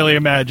you can really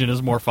imagine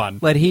is more fun.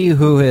 Let he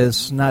who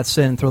has not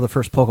sinned throw the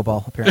first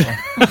Pokeball,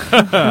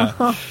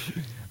 apparently.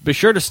 Be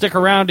sure to stick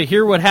around to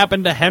hear what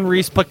happened to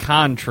Henry's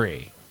pecan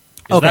tree.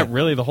 Is Okay. that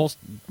really the whole...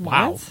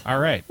 Wow. What? All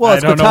right. Well, I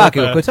it's don't know what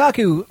Kotaku. the-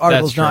 Kotaku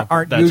articles true.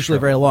 aren't That's usually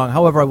true. very long.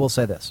 However, I will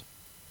say this.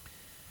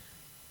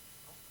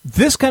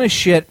 This kind of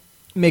shit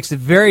makes it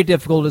very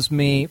difficult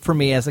for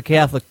me as a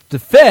Catholic to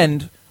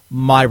defend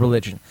my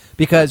religion.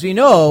 Because,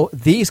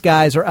 these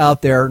guys are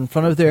out there in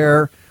front of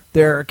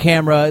their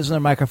cameras and their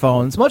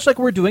microphones, much like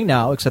we're doing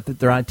now, except that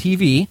they're on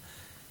TV.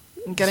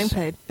 I'm getting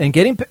paid. And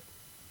getting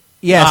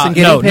Yes, and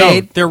no, getting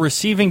paid. No, they're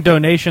receiving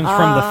donations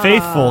from the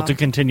faithful to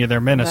continue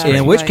their ministry.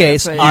 In which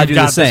case, That's I You've do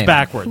got the same. this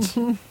backwards.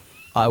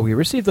 We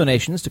receive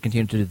donations to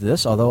continue to do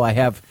this, although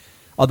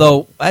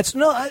that's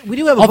we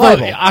do have a Although,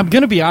 Bible. I'm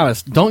going to be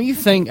honest, don't you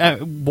think a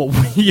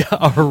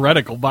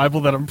heretical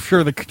Bible that I'm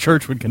sure the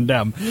church would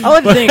condemn? I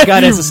like to think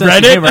God has a You sense read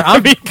of it? humor. I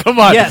mean, come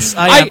on. Yes,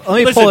 I am.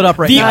 Let me pull it up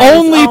right the now. Guys,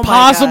 only oh my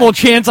possible God.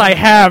 chance I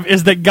have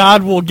is that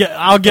God will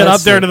I'll get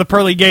Let's up there see. to the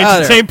pearly gates Oh,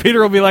 and there. St.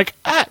 Peter will be like,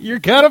 you're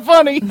kind of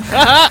funny.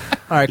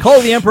 All right, Call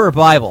of the Emperor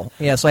Bible.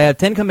 Yes, I have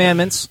 10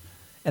 commandments,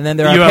 and then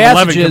there are You have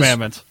passages. 11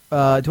 commandments. Do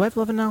I have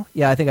 11 now?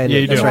 Yeah, I think I do. Yeah,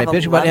 you That's do. right. You have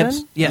Bishop about 11?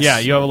 imps. Yes. Yeah,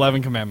 you have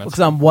 11 commandments. Because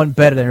I'm one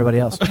better than everybody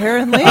else.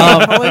 Apparently.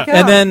 Holy cow.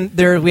 And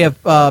then we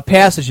have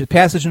passage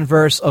and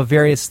verse of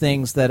various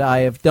things that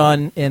I have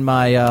done in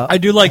my I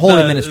do like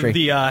holy the ministry.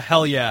 the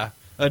Hell Yeah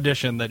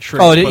edition that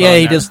Shriek Oh, put yeah,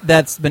 on there.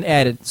 that's been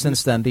added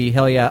since then. The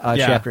Hell Yeah,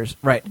 Yeah. chapters,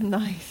 right?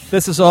 Nice.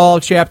 This is all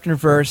chapter and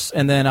verse,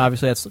 and then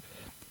obviously that's the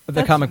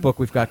That's- comic book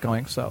we've got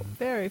going. So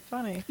Very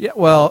funny. yeah,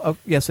 well,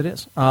 yes, it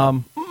is.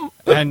 And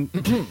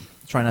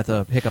Try not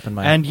to hiccup in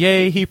my. and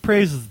yea, he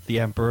praises the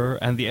emperor,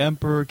 and the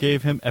emperor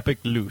gave him epic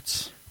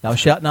lutes. Thou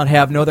shalt not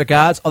have no other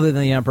gods other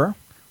than the emperor.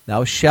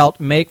 Thou shalt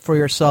make for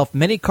yourself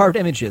many carved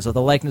images of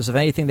the likeness of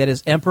anything that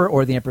is emperor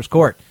or the emperor's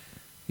court.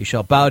 You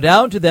shall bow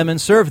down to them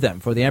and serve them,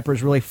 for the emperor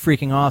is really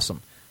freaking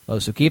awesome.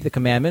 Those who keep the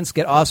commandments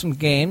get awesome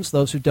games.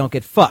 Those who don't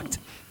get fucked.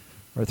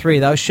 Number 3,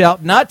 thou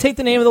shalt not take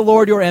the name of the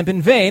Lord your emp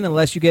in vain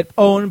unless you get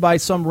owned by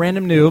some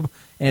random noob,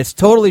 and it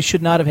totally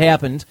should not have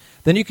happened.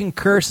 Then you can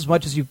curse as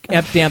much as you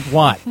emp-damp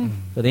want.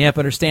 So the emp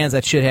understands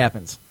that shit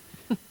happens.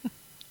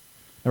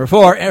 Number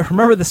 4,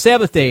 remember the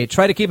Sabbath day.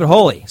 Try to keep it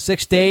holy.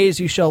 6 days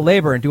you shall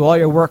labor and do all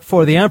your work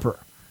for the emperor.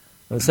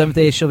 But the 7th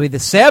day shall be the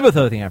Sabbath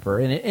of the emperor.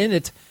 And in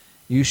it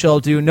you shall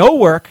do no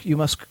work. You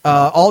must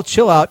all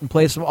chill out and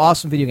play some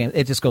awesome video games.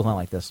 It just goes on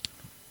like this.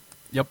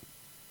 Yep.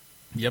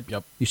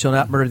 You shall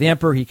not murder the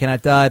emperor. He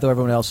cannot die, though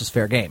everyone else is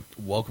fair game.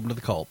 Welcome to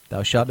the cult.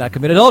 Thou shalt not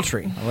commit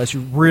adultery, unless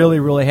you really,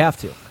 really have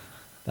to.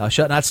 Thou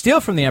shalt not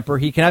steal from the emperor.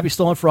 He cannot be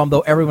stolen from,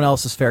 though everyone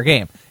else is fair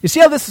game. You see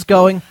how this is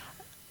going?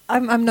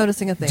 I'm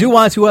noticing a thing. Do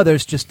unto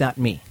others, just not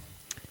me.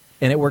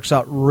 And it works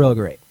out real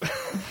great.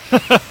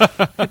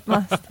 It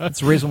must.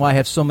 That's the reason why I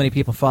have so many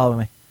people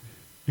following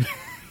me.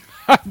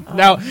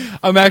 Now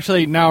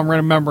I'm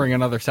remembering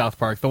another South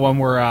Park, the one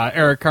where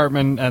Eric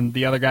Cartman and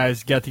the other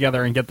guys get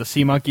together and get the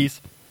sea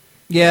monkeys.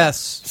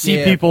 Yes.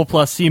 Sea people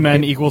plus sea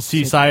men equals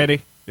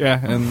society. Yeah,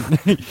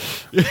 and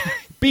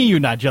be you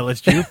not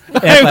jealous, Jew.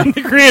 I am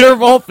the creator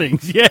of all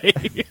things. Yay!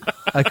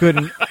 I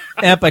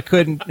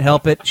couldn't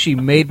help it. She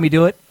made me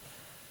do it.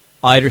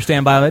 I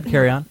understand, Violet.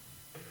 Carry on.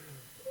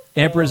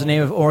 Emperor is the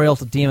name of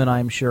Oriental demon, I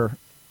am sure.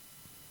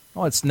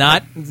 Oh, it's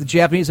not. The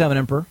Japanese have an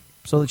emperor.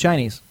 So the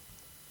Chinese.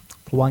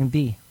 Huang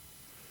Di.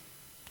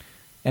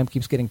 M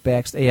keeps getting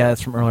backed. Yeah,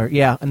 that's from earlier.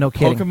 Yeah, no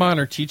kidding. Pokemon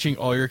are teaching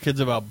all your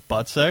kids about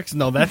butt sex?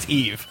 No, that's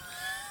Eve.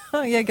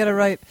 Oh, yeah, get it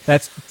right.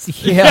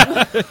 That's,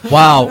 yeah.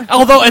 Wow.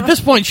 Although, at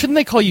this point, shouldn't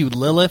they call you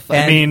Lilith?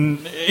 I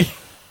mean...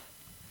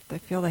 They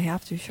feel they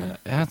have to, sure.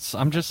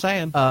 I'm just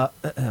saying.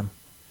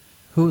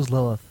 Who's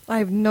Lilith? I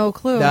have no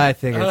clue. I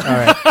figured. All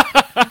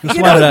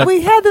right.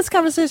 We had this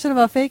conversation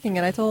about faking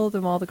it. I told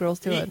him all the girls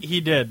do it.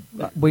 He did.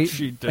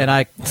 She did. And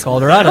I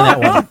called her out on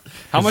that one.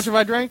 How much have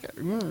I drank?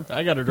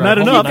 I got to drink. Not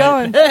enough.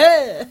 Keep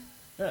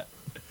going.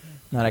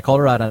 And I called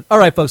her out on it. All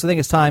right, folks, I think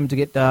it's time to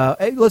get...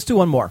 let's do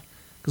one more.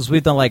 Because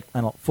we've done,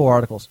 4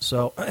 articles.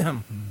 So,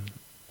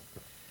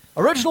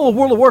 original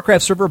World of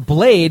Warcraft server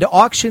Blade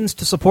auctions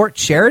to support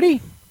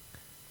charity?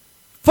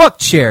 Fuck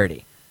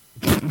charity.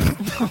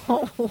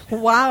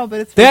 Wow,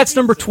 but it's... That's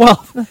number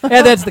 12.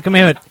 Yeah, that's the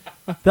commandment.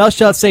 Thou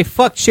shalt say,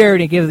 fuck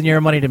charity and give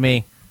your money to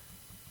me.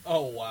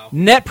 Oh, wow.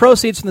 Net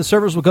proceeds from the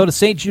servers will go to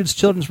St. Jude's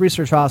Children's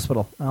Research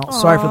Hospital. Oh,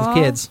 sorry for the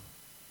kids.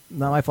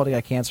 Not my fault he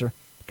got cancer.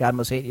 God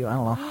must hate you. I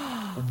don't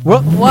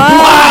know.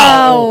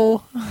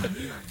 Wow.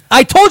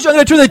 I told you I'm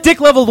going to turn the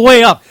dick level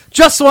way up,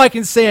 just so I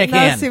can say I can.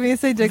 Now, see, when you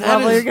say dick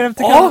level, you're going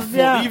to have to awful,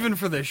 go... even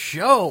for the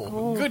show.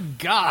 Oh. Good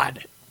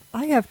God.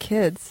 I have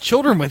kids.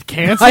 Children with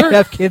cancer? I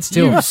have kids,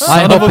 too.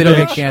 I hope they don't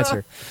get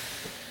cancer.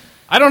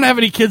 I don't have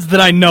any kids that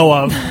I know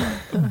of,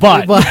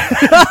 but...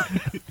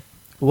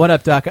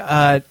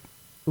 OneUp.com.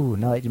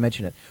 Now that you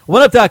mention it.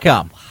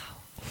 OneUp.com.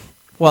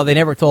 Well, they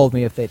never told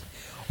me if they'd...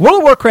 World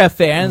of Warcraft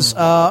fans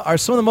are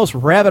some of the most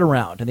rabid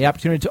around, and the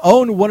opportunity to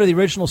own one of the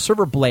original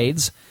server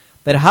blades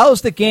that house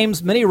the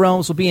game's many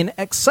realms will be an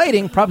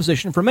exciting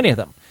proposition for many of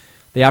them.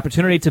 The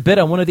opportunity to bid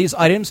on one of these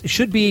items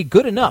should be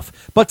good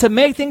enough, but to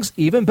make things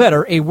even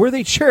better, a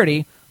worthy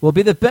charity will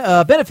be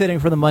benefiting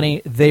from the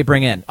money they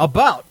bring in.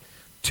 About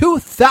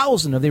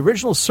 2,000 of the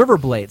original server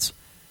blades.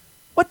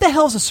 What the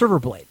hell is a server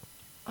blade?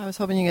 I was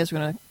hoping you guys were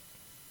going to...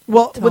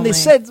 Well, when they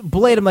said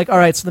blade, I'm like, all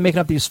right, so they're making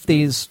up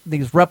these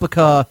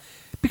replica...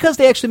 Because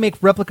they actually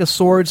make replica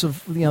swords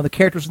of the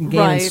characters in the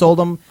game and sold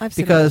them.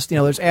 Because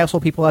there's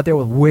asshole people out there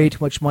with way too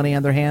much money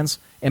on their hands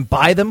and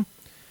buy them.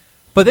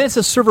 But then it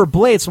says server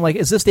blade, so I'm like,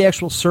 is this the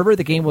actual server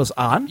the game was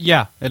on?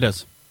 Yeah, it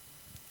is.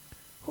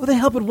 Who the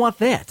hell would want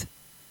that?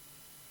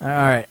 All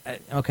right,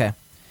 okay.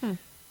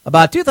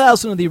 About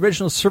 2,000 of the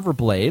original server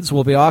blades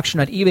will be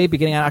auctioned on eBay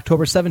beginning on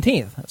October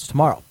 17th. That's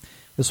tomorrow.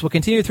 This will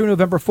continue through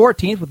November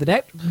 14th with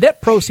the net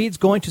proceeds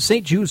going to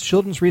St. Jude's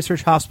Children's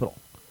Research Hospital.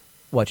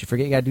 What, you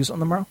forget you got to do something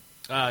tomorrow?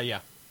 Yeah.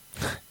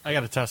 I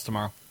got a test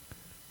tomorrow.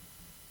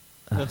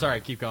 That's all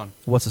right. Keep going.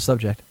 What's the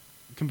subject?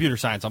 Computer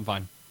science. I'm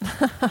fine.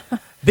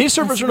 These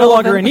servers are no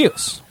longer in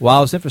use.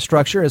 WoW's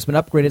infrastructure has been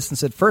upgraded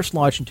since it first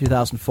launched in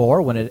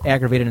 2004 when it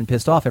aggravated and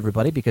pissed off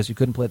everybody because you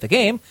couldn't play the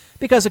game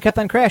because it kept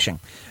on crashing.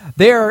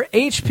 There are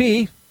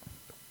HP,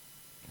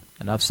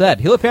 enough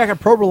said, Hewlett-Packard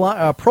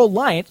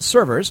ProLiant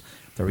servers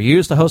that were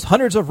used to host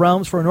hundreds of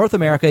realms for North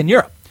America and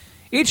Europe.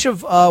 Each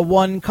of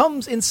one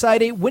comes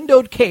inside a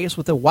windowed case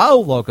with a WoW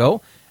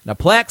logo and a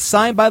plaque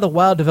signed by the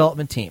WoW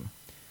development team.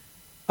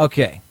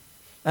 Okay,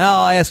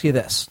 now I'll ask you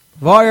this.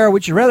 Varyar,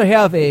 would you rather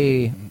have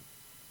a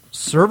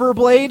server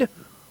blade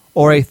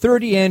or a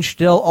 30-inch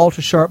Dell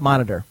ultra-sharp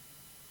monitor?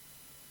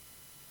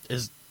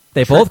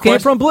 They both came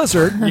from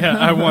Blizzard, yeah,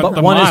 I want but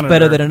the one monitor. is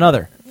better than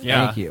another.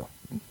 Yeah. Thank you.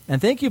 And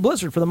thank you,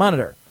 Blizzard, for the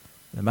monitor.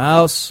 The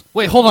mouse.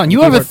 Wait, hold on.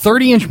 You have a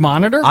 30-inch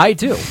monitor? I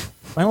do.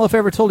 I don't know if I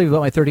ever told you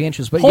about my 30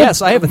 inches, but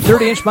yes, I have a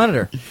 30-inch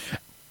monitor.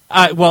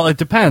 Well, it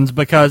depends,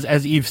 because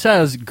as Eve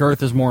says,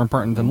 girth is more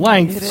important than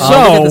length. So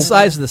look at the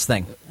size of this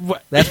thing.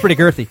 That's pretty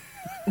girthy.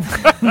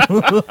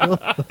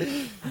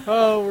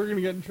 Oh, we're going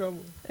to get in trouble.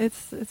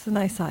 It's a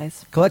nice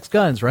size. Collects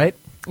guns, right?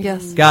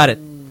 Yes. Got it.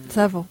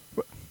 Several.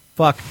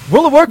 Fuck.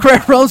 World of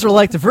Warcraft realms are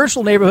like the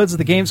virtual neighborhoods of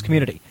the game's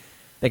community.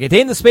 They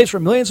contain the space where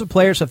millions of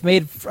players have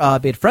made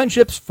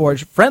friendships,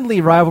 forged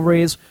friendly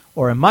rivalries,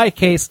 or in my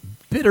case,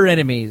 bitter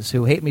enemies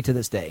who hate me to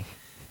this day.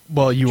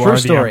 Well, you True are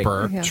story. the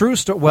emperor. Yeah. True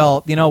story.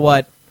 Well, you know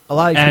what? A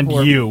lot of these And people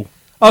were- you.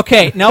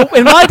 Okay, now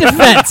in my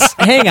defense,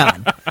 hang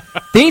on.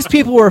 These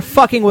people were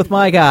fucking with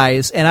my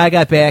guys, and I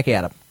got back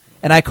at them.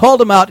 And I called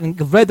them out and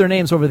read their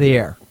names over the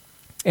air.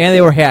 And they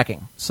were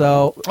hacking.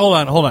 So, Hold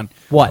on.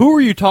 What? Who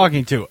are you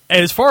talking to?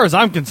 As far as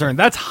I'm concerned,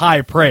 that's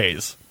high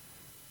praise.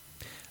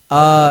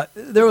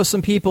 there was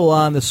some people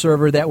on the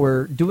server that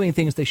were doing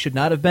things they should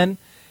not have been,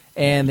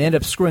 and they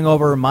ended up screwing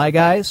over my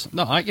guys.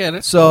 No, I get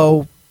it.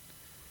 So,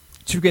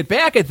 to get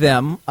back at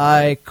them,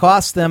 I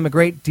cost them a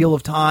great deal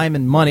of time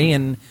and money,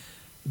 and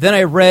then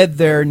I read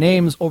their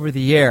names over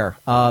the air,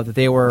 that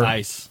they were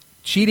Nice.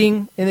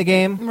 cheating in the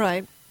game.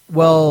 Right.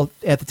 Well,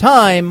 at the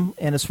time,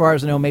 and as far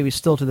as I know, maybe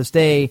still to this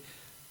day,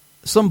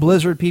 some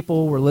Blizzard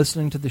people were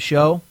listening to the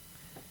show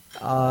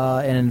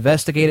and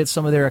investigated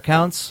some of their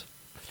accounts.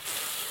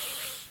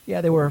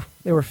 Yeah, they were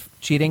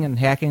cheating and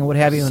hacking and what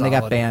have you, and they got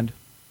Solid. banned.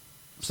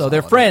 So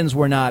their friends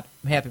were not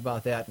happy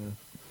about that, and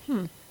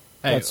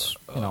Hey, that's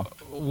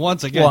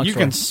once again, long you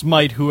story. can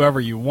smite whoever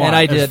you want. And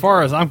I As did.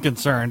 far as I'm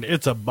concerned,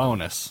 it's a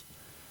bonus.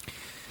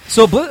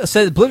 So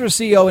says Blizzard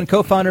CEO and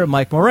co-founder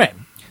Mike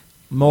Morhaime,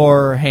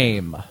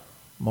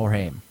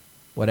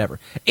 whatever.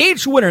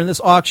 Each winner in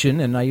this auction,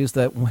 and I use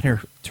that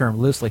winner term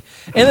loosely,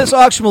 in this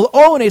auction will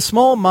own a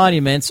small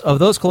monument of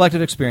those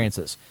collective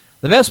experiences.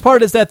 The best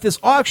part is that this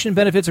auction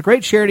benefits a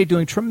great charity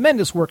doing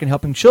tremendous work in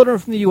helping children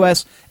from the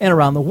U.S. and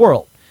around the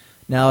world.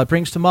 Now, it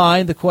brings to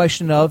mind the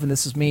question of, and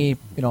this is me,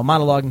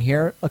 monologuing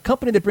here, a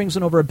company that brings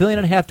in over $1.5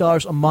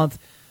 billion a month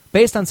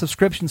based on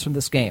subscriptions from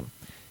this game.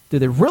 Do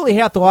they really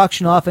have to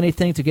auction off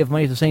anything to give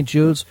money to St.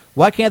 Jude's?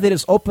 Why can't they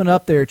just open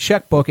up their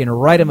checkbook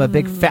and write them a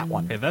big fat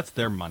one? Hey, that's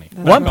their money.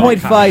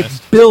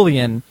 $1.5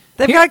 billion.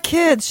 They've got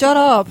kids. Shut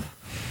up.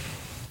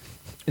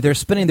 They're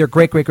spending their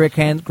great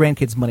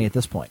grandkids' money at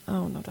this point.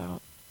 Oh, no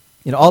doubt.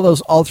 All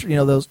those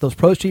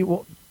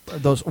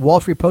those Wall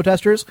Street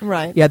protesters.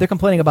 Right. Yeah, they're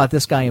complaining about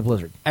this guy in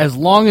Blizzard. As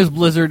long as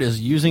Blizzard is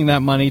using that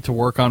money to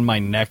work on my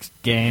next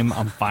game,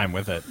 I'm fine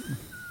with it.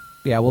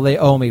 Yeah, well, they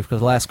owe me because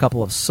the last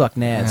couple have sucked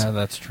nads. Yeah,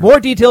 that's true. More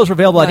details are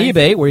available on Nice.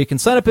 eBay, where you can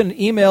sign up an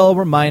email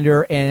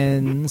reminder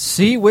and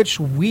see which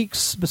week's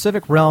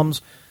specific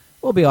realms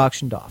will be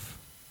auctioned off.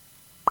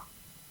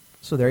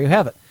 So there you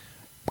have it.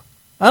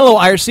 I don't know,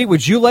 IRC,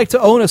 would you like to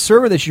own a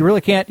server that you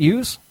really can't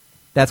use?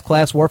 That's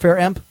Class Warfare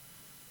Emp?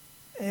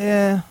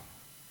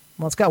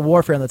 Well, it's got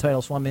Warfare in the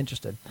title, so I'm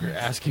interested. You're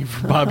asking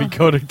for Bobby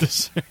Kotick to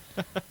say.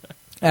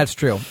 That's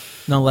true.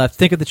 None left.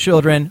 Think of the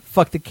children.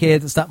 Fuck the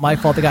kids. It's not my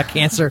fault they got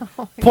cancer.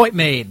 Point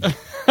made.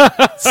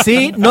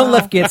 See? None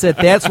left gets it.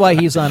 That's why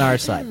he's on our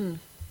side.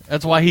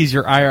 That's why he's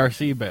your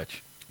IRC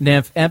bitch.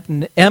 Nymph,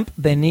 Emp,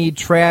 they need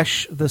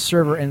trash the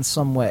server in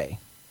some way.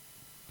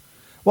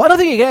 Well, I don't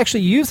think you can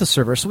actually use the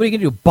server. So what are you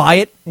going to do? Buy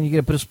it and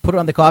you're going to just put it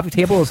on the coffee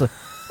table?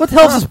 What the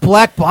hell is this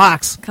black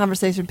box?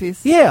 Conversation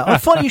piece. Yeah,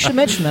 funny you should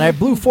mention that. I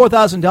blew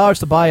 $4,000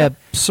 to buy a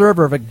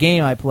server of a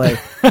game I play.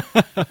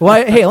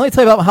 Well, hey, let me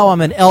tell you about how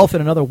I'm an elf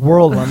in another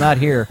world when I'm not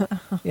here.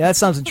 Yeah, that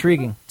sounds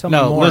intriguing. Tell me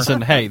No, more.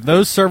 listen, hey,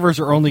 those servers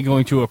are only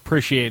going to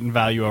appreciate in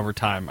value over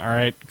time, all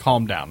right?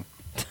 Calm down.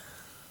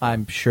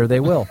 I'm sure they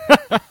will.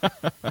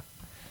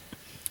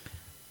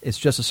 It's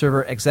just a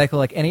server exactly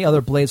like any other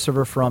Blade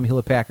server from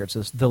Hewlett-Packard,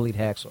 says The Lead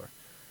Hacksaw.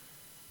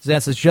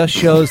 Zan says, just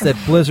shows that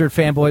Blizzard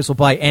fanboys will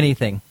buy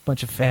anything.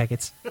 Bunch of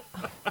faggots.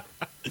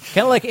 Kind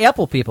of like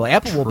Apple people.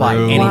 Apple will buy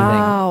True. anything.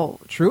 Wow.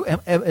 True?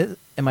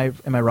 Am I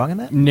wrong in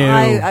that? No.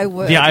 I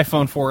would. The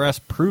iPhone 4S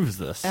proves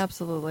this.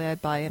 Absolutely.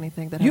 I'd buy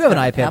anything that You has have an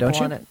got iPad, Apple don't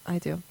you? on it. I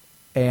do.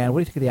 And what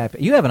do you think of the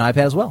iPad? You have an iPad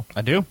as well.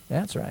 I do. Yeah,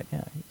 that's right.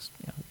 Yeah,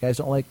 you guys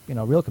don't like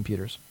real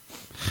computers.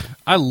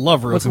 I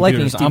love real What's it like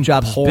being computers. Steve I'm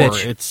Jobs' poor.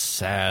 bitch? It's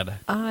sad.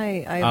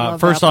 I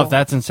love First Apple. off,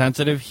 that's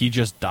insensitive. He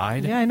just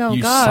died. Yeah, I know.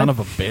 You God. son of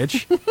a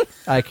bitch.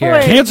 I care.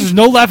 Wait. Cancer's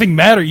no laughing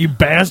matter, you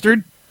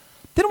bastard.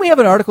 Didn't we have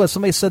an article that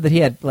somebody said that he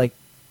had the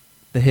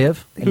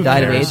HIV and Who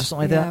died of cares? AIDS or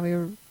something like Yeah,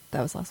 that?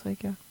 that was last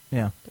week, yeah.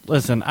 Yeah.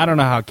 Listen, I don't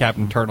know how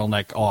Captain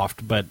Turtleneck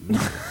offed, but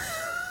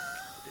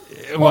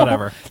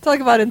whatever. Talk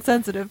about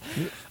insensitive.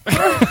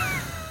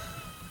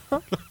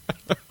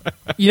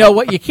 You know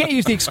what? You can't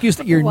use the excuse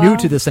that you're new Wow.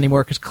 to this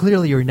anymore because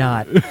clearly you're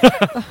not.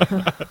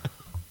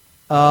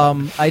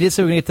 I did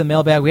say we're going to get to the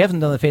mailbag. We haven't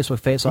done the Facebook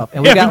face-off.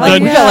 And we got Haven't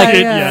like, done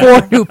it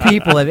yet. 4 new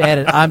people have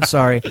added. I'm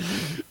sorry.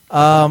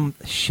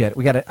 Shit.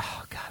 We got to...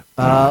 Oh,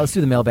 God. Let's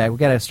do the mailbag. We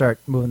got to start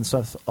moving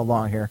stuff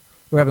along here.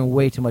 We're having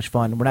way too much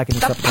fun. We're not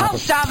getting stuff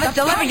accomplished. office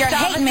deliver your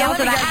hate mail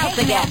to the house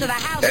again.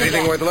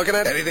 Anything worth looking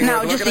at? Anything No,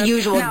 worth just looking the at?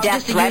 usual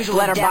death threats,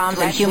 letter bombs,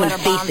 and human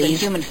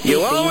feces.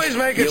 You always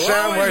make it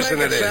sound worse than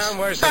it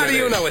is. How do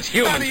you know it's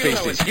human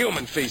feces?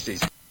 Human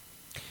feces.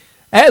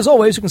 As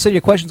always, you can send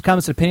your questions,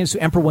 comments, and opinions to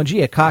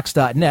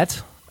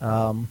emperor1g@cox.net.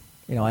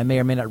 I may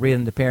or may not read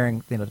them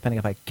depending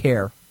if I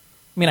care.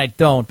 I mean, I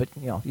don't, but,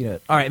 All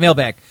right,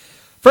 mailbag.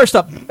 First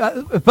up,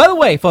 by the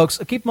way, folks,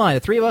 keep in mind, the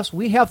three of us,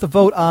 we have to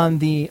vote on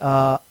the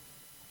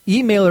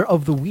emailer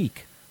of the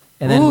week.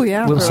 And then Ooh,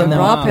 yeah, we'll for send a them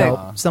raw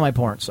pick.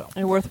 semi-porn, so.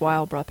 A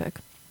worthwhile bra pick.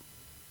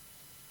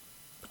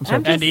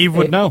 I'm And Eve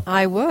would know.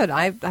 I would.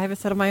 I have a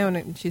set of my own,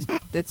 and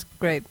it's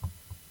great.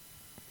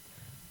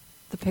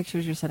 The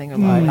pictures you're sending are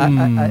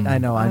I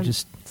know. I'm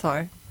just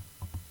sorry.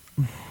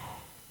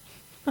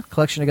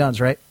 collection of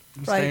guns, right?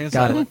 I'm Right. staying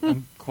Got silent.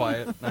 I'm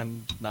quiet.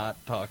 I'm not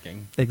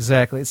talking.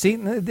 Exactly. See,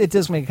 it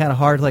does make it kind of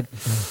hard. Like,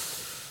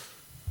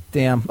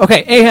 damn.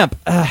 Okay, A-Hemp.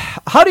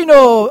 How do you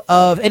know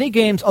of any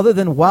games other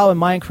than WoW and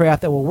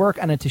Minecraft that will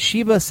work on a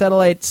Toshiba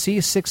Satellite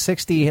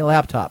C660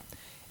 laptop?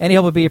 Any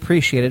help would be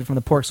appreciated from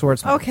the Pork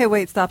Swordsman. Okay,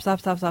 wait. Stop.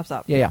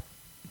 Yeah.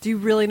 Do you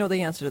really know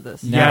the answer to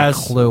this? Not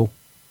Yes. a clue.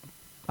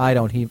 I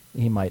don't. He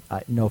might.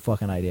 No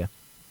fucking idea.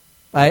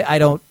 I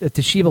don't. A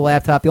Toshiba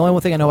laptop. The only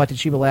one thing I know about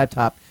Toshiba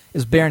laptop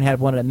is Baron had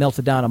one and it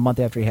melted down a month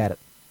after he had it.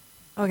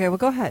 Okay, well,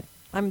 go ahead.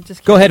 I'm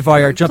just Go ahead,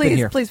 Varyar. Jump in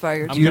here. Please,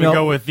 Varyar. I'm you going to know-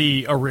 go with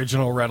the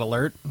original Red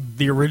Alert,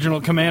 the original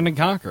Command and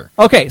Conquer.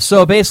 Okay,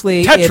 so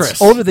basically, Tetris.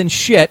 it's older than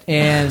shit,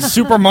 and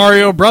Super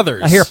Mario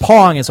Brothers. I hear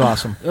Pong is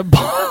awesome.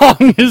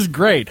 Pong is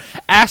great.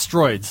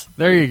 Asteroids.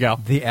 There you go.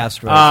 The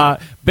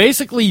asteroids.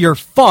 Basically, your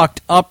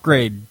fucked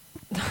upgrade.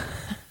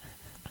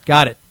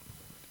 Got it.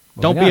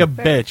 Don't we be a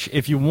got? bitch.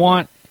 If you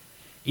want,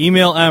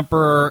 email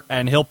Emperor,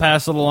 and he'll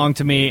pass it along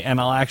to me, and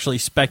I'll actually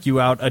spec you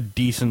out a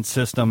decent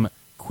system,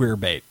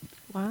 Queerbait.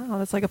 Wow,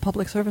 that's like a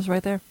public service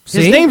right there.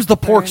 His See? name's the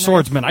Pork Very nice.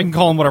 Swordsman. I can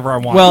call him whatever I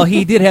want. Well,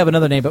 he did have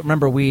another name, but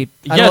remember he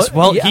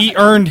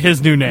earned his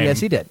new name.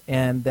 Yes, he did,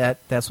 and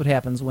that's what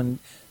happens when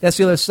that's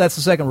the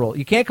second rule.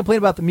 You can't complain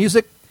about the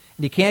music,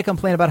 and you can't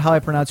complain about how I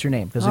pronounce your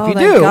name because if you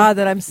thank do, God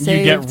that I'm saved.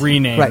 You get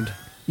renamed. right,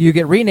 you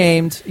get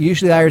renamed.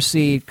 Usually, the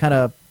IRC kind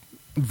of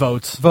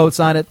Votes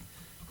on it.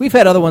 We've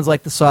had other ones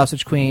like the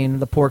Sausage Queen,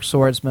 the Pork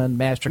Swordsman,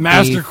 Master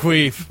Master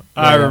Queef. Queef.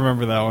 I Yeah.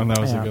 remember that one. That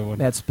was Yeah, a good one.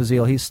 That's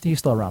Bazile. He's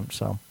still around.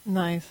 So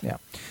Nice. yeah.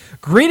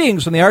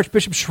 Greetings from the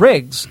Archbishop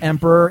Shriggs,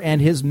 Emperor,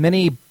 and his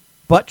many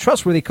but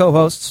trustworthy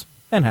co-hosts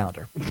and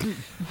Highlander.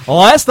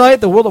 Last night,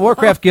 the World of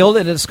Warcraft Guild,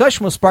 a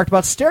discussion was sparked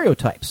about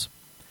stereotypes.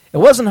 It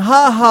wasn't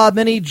ha-ha,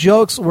 many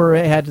jokes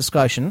had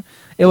discussion.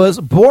 It was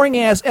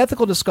boring-ass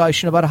ethical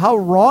discussion about how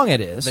wrong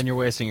it is, Then you're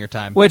wasting your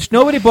time. which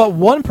nobody but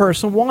one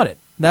person wanted.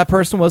 That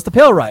person was the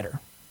Pale Rider.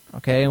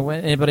 Okay, and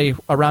anybody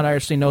around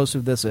IRC knows who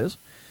this is.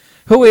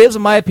 Who is,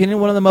 in my opinion,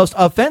 one of the most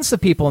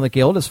offensive people in the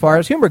guild as far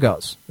as humor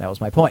goes. That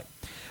was my point.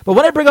 But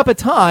when I bring up a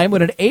time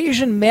when an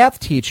Asian math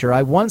teacher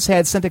I once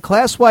had sent a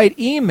class-wide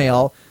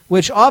email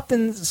which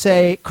often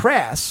say,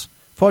 crass,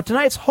 for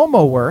tonight's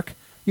homework,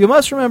 you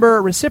must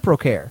remember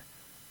reciprocare.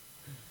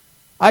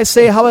 I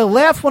say how I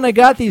laughed when I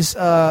got these,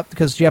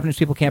 because Japanese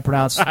people can't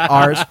pronounce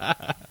R's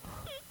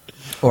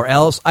or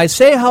L's. I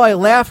say how I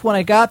laughed when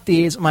I got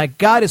these. My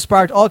God, it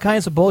sparked all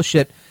kinds of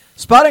bullshit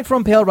spouting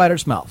from Pale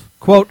Rider's mouth.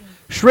 Quote,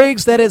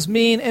 Shriggs, that is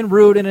mean and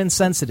rude and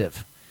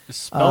insensitive.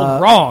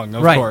 Spelled wrong,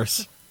 of right.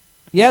 course.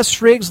 Yes,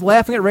 Shriggs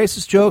laughing at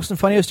racist jokes and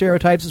funny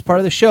stereotypes is part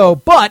of the show,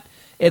 but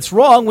it's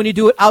wrong when you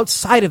do it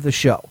outside of the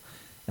show.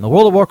 And the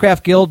World of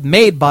Warcraft Guild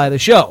made by the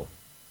show.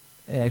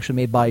 Actually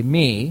made by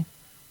me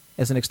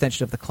as an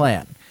extension of the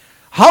clan.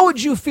 How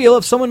would you feel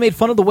if someone made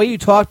fun of the way you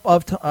talked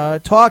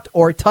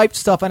or typed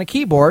stuff on a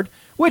keyboard,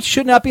 which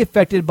should not be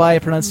affected by a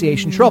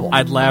pronunciation trouble?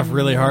 I'd laugh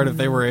really hard if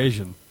they were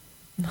Asian.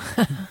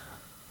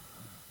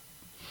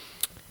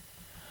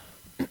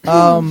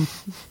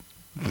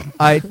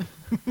 I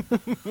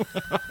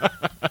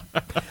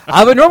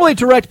would normally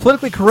direct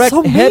politically correct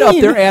So head up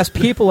mean. their ass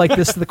people like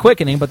this to the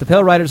quickening, but the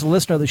Pale Rider's a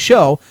listener of the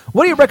show.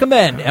 What do you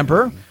recommend,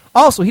 Emperor?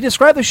 Also, he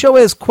described the show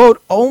as,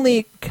 quote,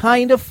 only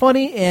kind of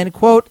funny and,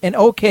 quote, an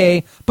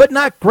okay, but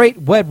not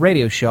great web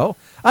radio show.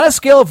 On a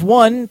scale of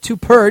 1 to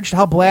Purged,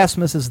 how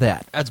blasphemous is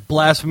that? That's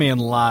blasphemy and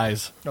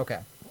lies. Okay.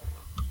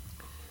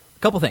 A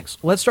couple things.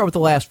 Let's start with the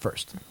last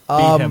first.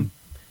 Beat him.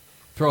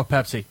 Throw a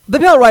Pepsi. The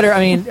Pale Rider, I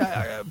mean,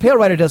 Pale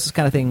Rider does this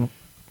kind of thing.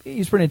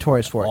 He's pretty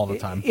notorious for it. All the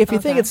time. If you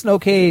think it's an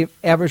okay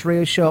average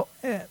radio show,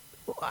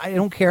 I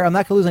don't care. I'm not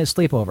going to lose any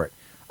sleep over it.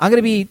 I'm going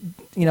to be,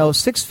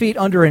 6 feet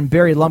under and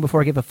buried long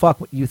before I give a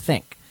fuck what you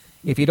think.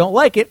 If you don't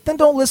like it, then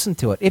don't listen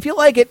to it. If you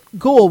like it,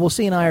 cool, we'll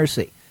see in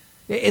IRC.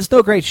 It's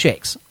no great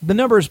shakes. The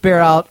numbers bear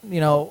out,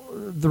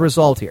 the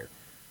result here.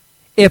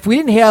 If we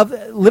didn't have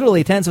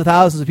literally tens of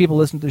thousands of people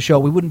listening to the show,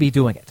 we wouldn't be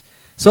doing it.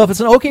 So if it's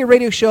an okay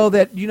radio show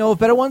that you know of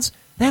better ones,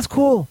 that's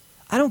cool.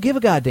 I don't give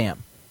a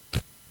goddamn.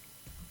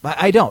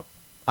 I don't.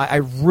 I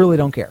really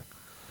don't care.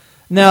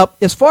 Now,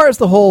 as far as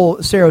the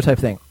whole stereotype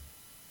thing,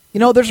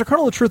 there's a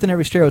kernel of truth in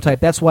every stereotype.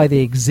 That's why they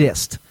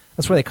exist.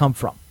 That's where they come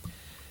from.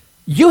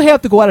 You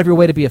have to go out of your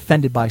way to be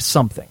offended by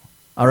something,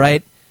 all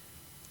right?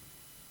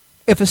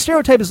 If a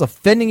stereotype is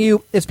offending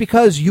you, it's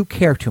because you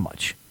care too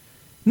much.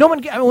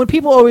 When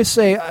people always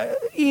say,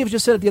 Eve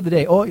just said it the other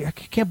day, oh, I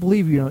can't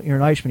believe you're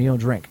an Irishman, you don't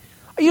drink.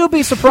 You'll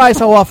be surprised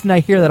how often I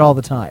hear that all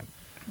the time.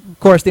 Of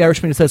course, the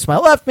Irishman who says to my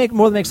left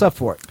more than makes up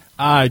for it.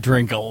 I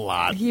drink a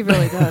lot. He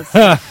really does.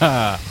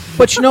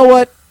 But you know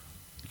what?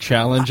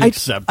 Challenge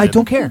accepted. I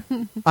don't care.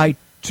 I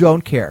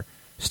don't care.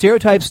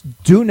 Stereotypes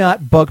do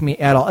not bug me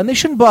at all, and they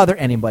shouldn't bother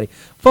anybody.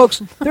 Folks,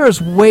 there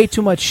is way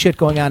too much shit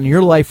going on in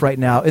your life right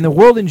now, in the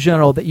world in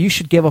general, that you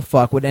should give a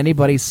fuck what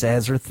anybody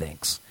says or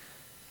thinks.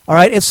 All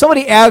right, if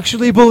somebody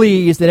actually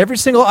believes that every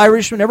single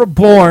Irishman ever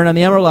born on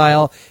the Emerald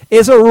Isle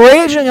is a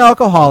raging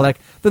alcoholic,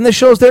 then this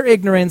shows their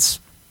ignorance,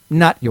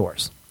 not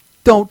yours.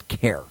 Don't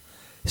care.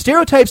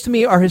 Stereotypes to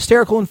me are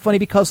hysterical and funny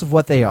because of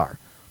what they are.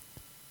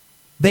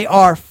 They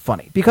are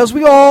funny because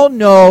we all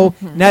know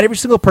not every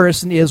single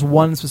person is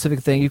one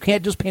specific thing. You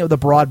can't just paint with a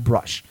broad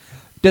brush.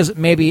 Does it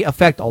maybe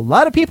affect a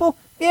lot of people?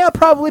 Yeah,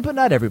 probably, but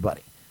not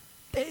everybody.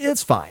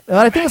 It's fine.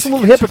 I think it's a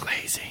little hypocritical.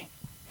 Lazy.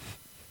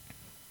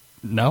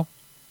 No.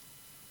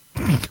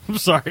 I'm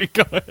sorry.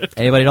 Go ahead.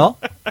 Anybody at all?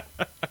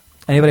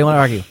 Anybody want to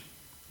argue?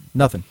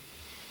 Nothing.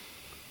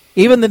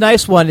 Even the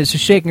nice one is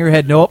just shaking her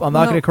head. Nope, I'm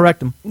not going to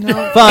correct him.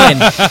 No. Fine.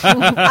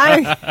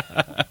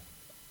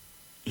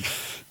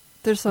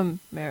 There's some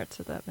merit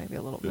to that, maybe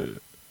a little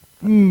bit.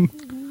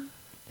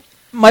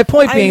 My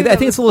point being, I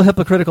think it's a little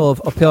hypocritical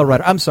of Pale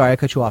Rider. I'm sorry, I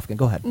cut you off again.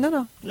 Go ahead.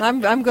 No.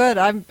 I'm good.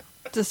 I'm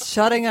just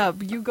shutting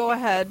up. You go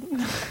ahead.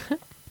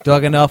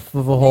 Dug enough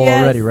of a hole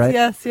already, right?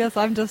 Yes.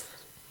 I'm just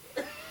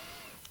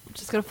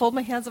going to fold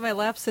my hands on my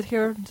lap, sit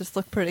here, and just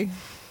look pretty.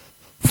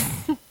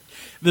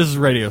 This is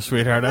radio,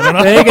 sweetheart. I don't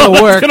know. It ain't going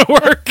to work. It's going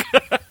to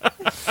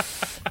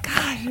work.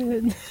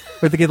 God.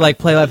 We're thinking like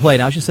play-by-play.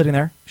 Now she's sitting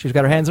there. She's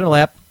got her hands in her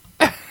lap.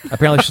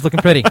 Apparently she's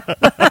looking pretty.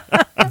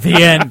 The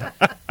end.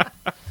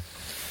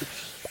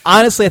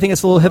 Honestly, I think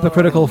it's a little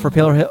hypocritical for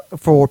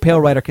Pale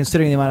Rider,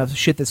 considering the amount of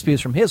shit that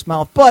spews from his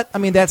mouth. But, I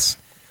mean, that's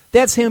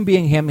him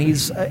being him.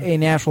 He's a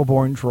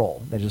natural-born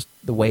troll. That's just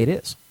the way it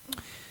is.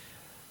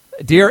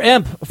 Dear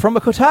Imp, from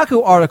a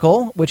Kotaku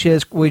article, which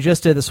is, we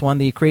just did this one,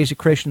 the Crazy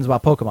Christians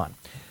about Pokemon.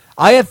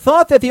 I had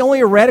thought that the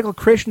only radical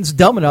Christians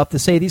dumb enough to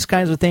say these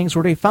kinds of things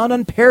were to be found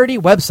on parody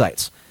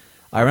websites.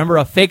 I remember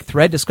a fake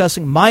thread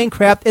discussing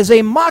Minecraft as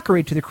a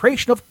mockery to the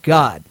creation of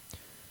God.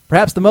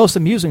 Perhaps the most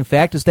amusing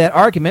fact is that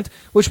argument,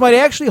 which might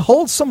actually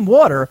hold some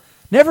water,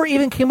 never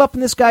even came up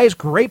in this guy's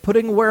great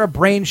putting where a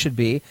brain should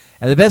be,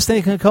 and the best thing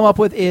he can come up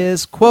with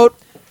is, quote,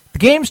 the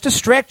games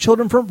distract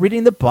children from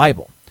reading the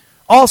Bible.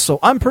 Also,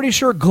 I'm pretty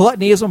sure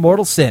gluttony is a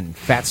mortal sin,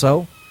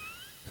 fatso.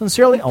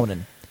 Sincerely,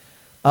 Onan.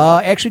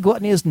 Actually,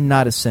 gluttony is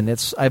not a sin.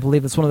 I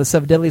believe it's one of the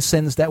 7 deadly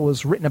sins that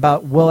was written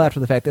about well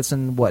after the fact. That's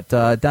in,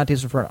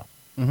 Dante's Inferno.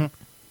 Mm-hmm.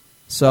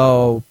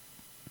 So,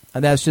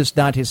 and that's just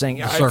Dante saying,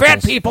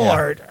 fat people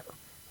are...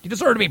 You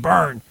deserve to be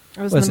burned.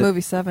 It was in the movie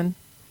 7.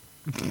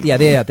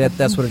 Yeah,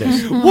 that's what it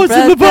is. What's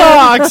in the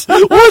box?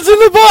 What's in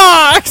the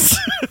box?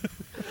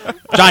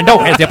 John,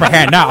 don't have the upper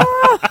hand now.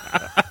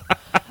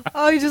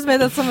 Oh, you just made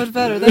that so much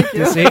better. Thank you.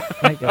 You see?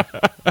 Thank you.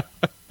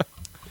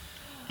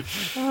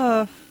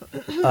 All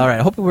right.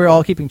 I hope we're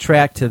all keeping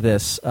track to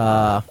this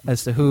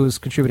as to who's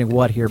contributing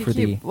what here for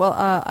the... Well,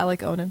 I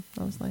like Onan.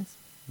 That was nice.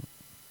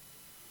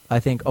 I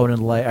think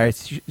Onan...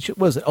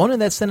 was it Onan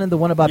that sent in the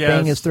one about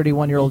banging his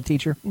 31-year-old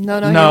teacher? No,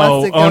 he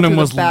wants to go Onan through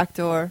was the back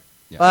door.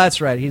 Yeah. Oh,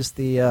 that's right. He's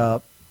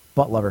the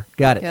butt lover.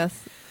 Got it.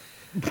 Yes.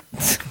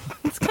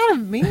 It's kind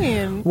of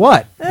mean.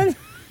 What?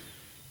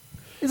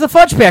 He's a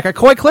fudge packer.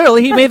 Quite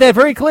clearly, he made that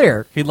very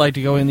clear. He'd like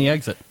to go in the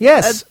exit.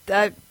 Yes.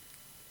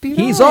 Be He's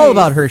nice. all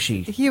about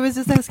Hershey. He was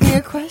just asking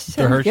a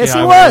question. The Hershey Yes, he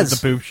Highway, was. The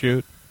poop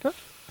shoot.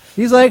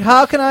 He's like,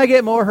 how can I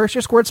get more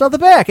Hershey squirts out the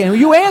back? And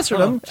you answered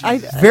him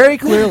very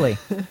clearly.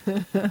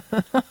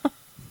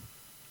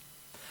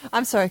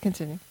 I'm sorry,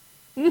 continue.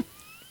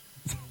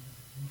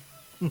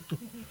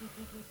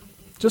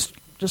 Just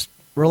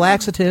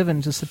relaxative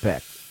and just sit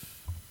back.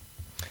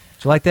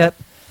 Did you like that?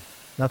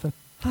 Nothing?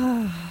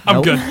 I'm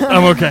Nope. good.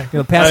 I'm okay. You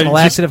know, pass a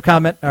laxative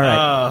comment? All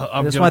right.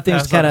 I'm I just gonna want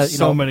things pass to kind up of,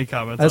 so many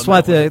comments. I just on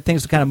want that one. the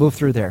things to kind of move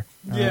through there.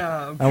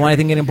 Yeah. I don't want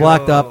anything getting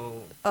blocked up.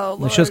 Oh,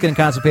 The Lord. show's getting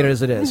constipated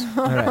as it is.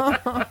 All right.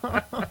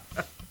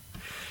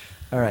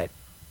 All right.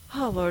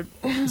 Oh, Lord.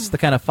 It's the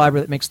kind of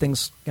fiber that makes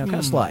things kind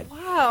of slide.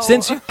 Wow.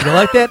 Since you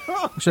like that,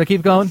 should I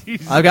keep going?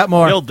 I've got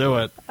more. He'll do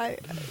it.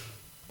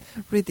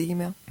 Read the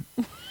email.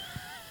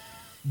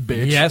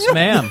 Bitch. Yes,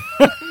 ma'am.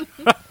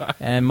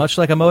 And much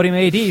like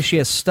Imodium AD, she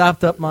has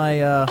stopped up my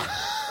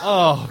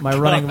my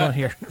running one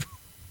here.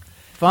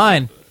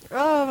 Fine.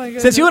 Oh, my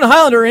goodness. Since you and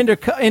Highlander are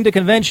into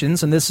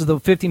conventions, and this is the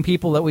 15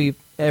 people that we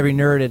every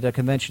nerd at a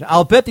convention,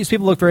 I'll bet these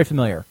people look very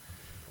familiar.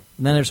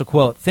 And then there's a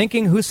quote: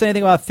 "Thinking, who said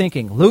anything about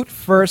thinking? Loot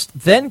first,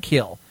 then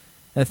kill."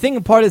 And the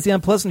thinking part is the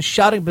unpleasant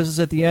shouting business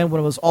at the end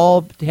when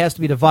it has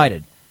to be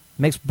divided. It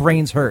makes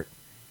brains hurt.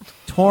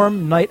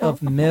 Torm, Knight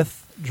of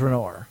Myth,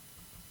 Draenor.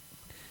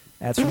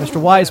 That's from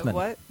Mr. Wiseman.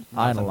 What?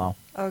 I don't know.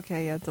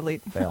 Okay, yeah,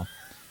 delete. Fail.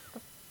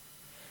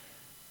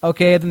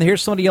 Okay, then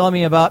here's somebody yelling at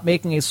me about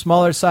making a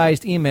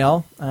smaller-sized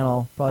email. I don't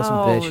know, probably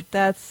some bitch.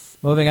 That's...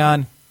 Moving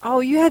on.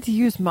 Oh, you had to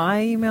use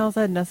my email? Is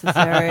that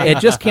necessary? It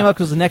just came up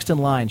because the next in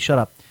line. Shut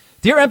up.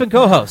 Dear Emp and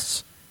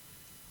co-hosts,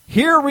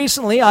 here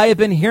recently I have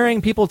been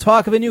hearing people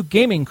talk of a new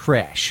gaming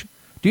crash.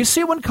 Do you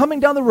see one coming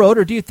down the road,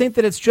 or do you think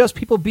that it's just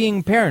people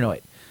being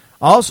paranoid?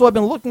 Also, I've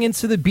been looking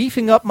into the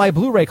beefing up my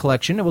Blu-ray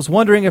collection and was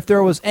wondering if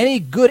there was any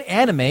good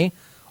anime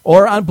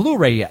or on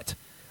Blu-ray yet.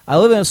 I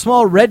live in a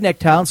small redneck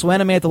town, so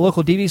anime at the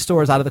local DVD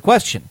store is out of the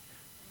question.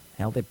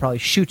 Hell, they'd probably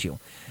shoot you.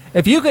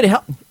 If you could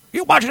help...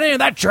 You watching any of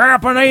that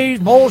Japanese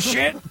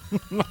bullshit?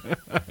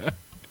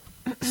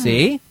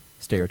 See?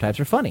 It's Stereotypes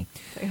are funny.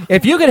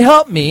 If you could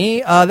help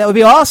me, that would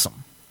be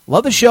awesome.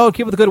 Love the show.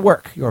 Keep up the good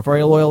work. You're a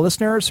very loyal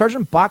listener,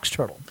 Sergeant Box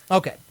Turtle.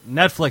 Okay.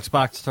 Netflix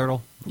Box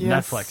Turtle.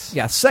 Yes. Netflix.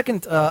 Yeah,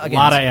 second, again,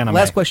 Lot of anime.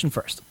 last question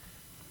first.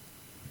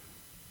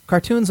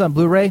 Cartoons on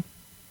Blu-ray,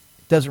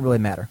 doesn't really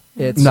matter.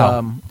 It's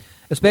No.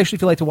 especially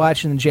if you like to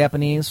watch it in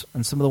Japanese,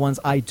 and some of the ones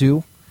I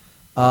do.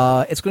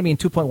 It's going to be in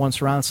 2.1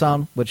 surround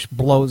sound, which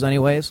blows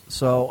anyways.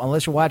 So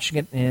unless you're watching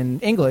it in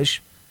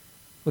English,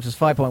 which is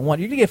 5.1,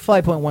 you're going to get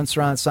 5.1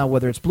 surround sound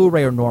whether it's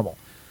Blu-ray or normal.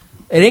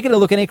 It ain't going to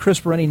look any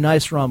crisper, any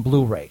nicer on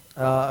Blu-ray.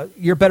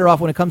 You're better off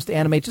when it comes to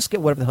anime. Just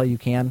get whatever the hell you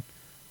can.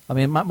 I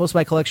mean, most of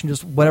my collection,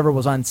 just whatever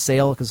was on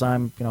sale, because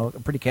I'm a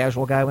pretty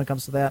casual guy when it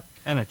comes to that.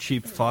 And a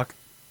cheap fuck.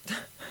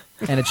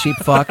 And a cheap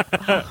fuck.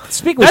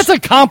 Speaking of That's a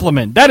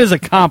compliment. That is a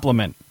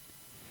compliment.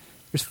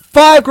 there's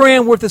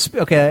 $5,000 worth of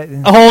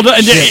okay. Hold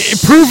on.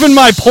 Proving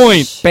my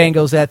point. Bang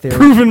goes that there.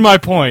 Proving my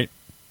point.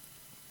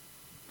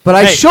 But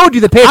I Hey, showed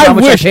you the page how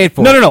much I paid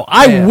for. No.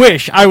 I Yeah.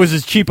 wish I was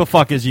as cheap a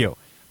fuck as you.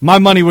 My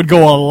money would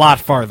go a lot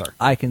farther.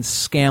 I can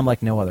scam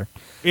like no other.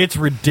 It's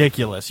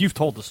ridiculous. You've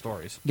told the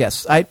stories.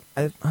 Yes, Can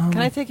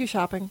I take you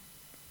shopping?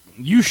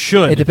 You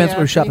should. It depends Yeah,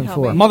 what you're shopping can you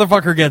for. help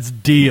Motherfucker gets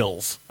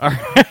deals. All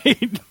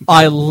right.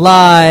 I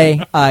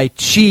lie, I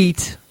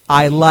cheat,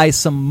 I lie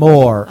some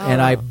more, and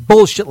I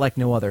bullshit like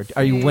no other.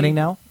 Are you winning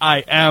now? I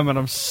am, and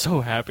I'm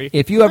so happy.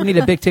 If you ever need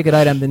a big ticket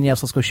item, then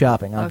yes, let's go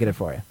shopping. I'll get it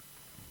for you,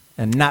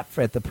 and not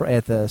at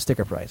the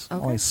sticker price.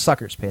 Okay. Only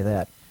suckers pay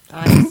that.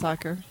 I'm a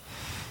sucker.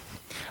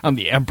 I'm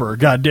the emperor,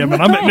 goddammit.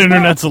 I'm an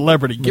internet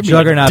celebrity. Give me a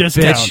Juggernaut,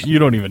 discount. bitch. You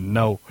don't even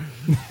know.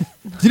 Do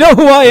you know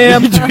who I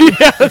am?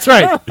 Yeah, that's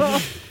right.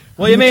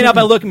 Well, you may not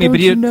by looking at me, but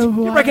you know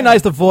who I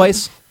recognize the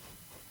voice.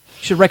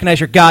 You should recognize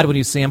your God when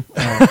you see him.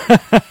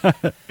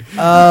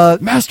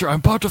 Master,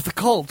 I'm part of the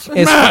cult.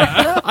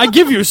 I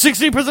give you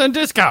 60%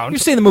 discount.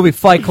 You've seen the movie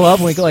Fight Club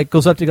when he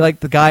goes up to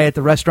the guy at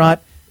the restaurant.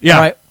 Yeah.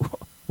 All right,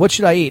 what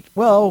should I eat?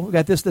 Well, we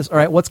got this. All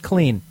right, what's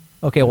clean?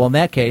 Okay, well in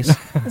that case,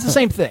 it's the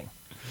same thing.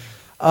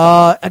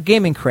 A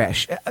gaming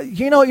crash.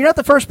 You're not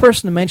the first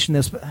person to mention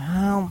this, but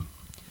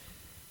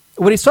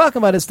what he's talking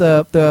about is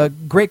the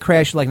great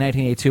crash of like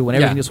 1982 when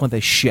everything just went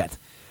to shit.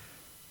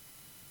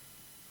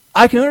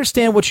 I can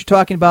understand what you're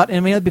talking about,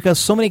 and mainly because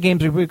so many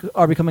games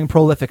are becoming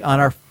prolific on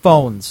our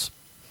phones,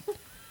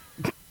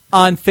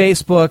 on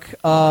Facebook,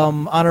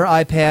 on our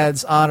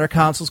iPads, on our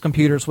consoles,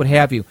 computers, what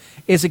have you.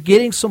 Is it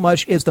getting so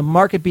much? Is the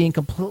market being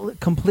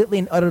completely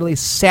and utterly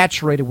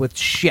saturated with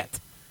shit?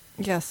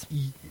 Yes.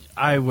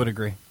 I would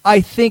agree.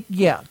 I think,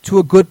 yeah, to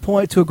a good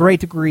point, to a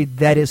great degree,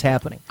 that is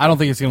happening. I don't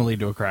think it's going to lead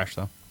to a crash,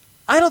 though.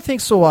 I don't think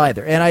so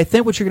either. And I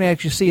think what you're going to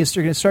actually see is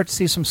you're going to start to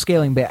see some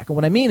scaling back. And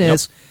what I mean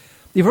is,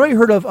 you've already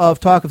heard of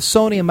talk of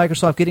Sony and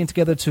Microsoft getting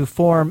together to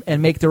form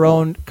and make their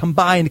own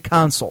combined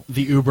console.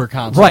 The Uber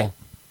console. Right.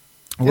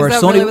 Where Is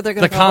that Sony, really what they're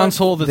going The to call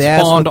console that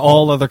That's spawned what-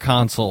 all other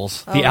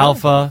consoles. The really?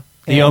 Alpha,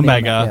 the And the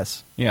Omega. Omega,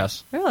 yes.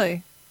 Yes. it?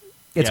 Really?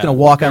 it's Yeah, going to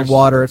walk on there's-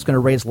 water. It's going to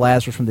raise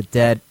Lazarus from the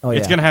dead. Oh, yeah.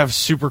 It's going to have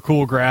super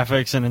cool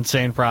graphics and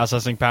insane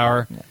processing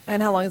power.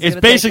 And how long is it It's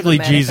gonna take basically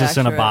them to Jesus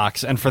in a manufacture it?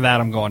 box, and for that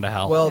I'm going to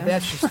hell. Well,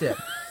 that's just it.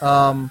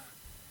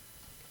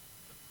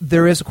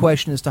 There is a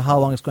question as to how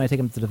long it's going to take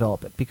them to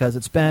develop it, because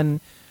it's been,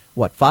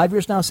 5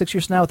 years now, 6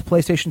 years now with the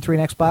PlayStation 3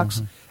 and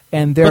Xbox?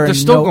 And But they're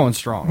still going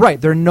strong. Right,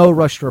 there's no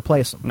rush to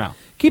replace them. No.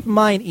 Keep in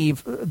mind,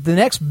 Eve, the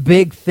next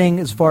big thing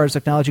as far as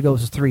technology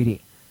goes is 3D.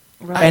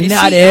 Right. And You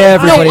not see,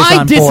 everybody's I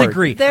on board.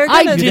 disagree. They're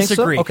I gonna- You think so?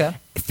 disagree. Okay.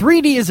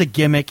 3D is a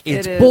gimmick.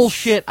 It's It is.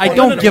 bullshit. I Oh,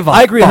 don't give a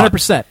I agree fuck.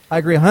 100%. I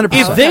agree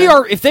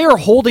 100%. If they are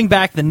holding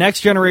back the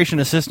next generation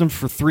of systems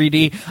for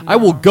 3D, I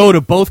will go to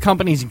both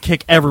companies and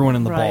kick everyone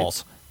in the Right.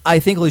 balls. I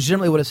think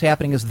legitimately what is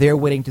happening is they're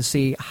waiting to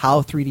see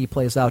how 3D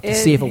plays out to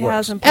see if it works.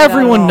 hasn't played out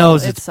Everyone at all.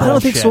 knows it's I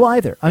don't think so bullshit.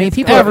 either. I mean,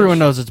 people. Everyone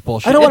knows it's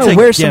bullshit. I don't want It's to a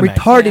wear some gimmick.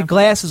 retarded Yeah.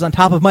 glasses on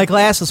top of my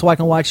glasses so I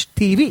can watch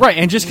TV. Right,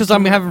 and just because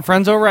I'm having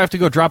friends over, I have to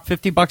go drop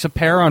 $50 a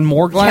pair on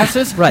more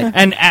glasses. Right.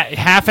 And at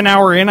half an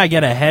hour in, I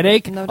get a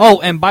headache. No doubt. Oh,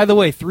 and by the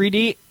way,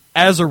 3D,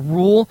 as a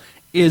rule,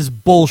 is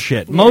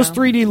bullshit. Most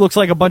 3D looks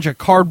like a bunch of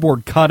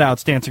cardboard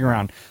cutouts dancing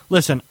around.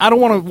 Listen, I don't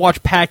want to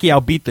watch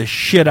Pacquiao beat the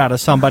shit out of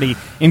somebody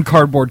in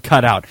cardboard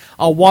cutout.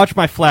 I'll watch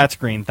my flat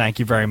screen, thank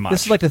you very much.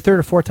 This is like the third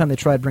or fourth time they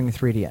tried bringing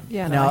 3D in.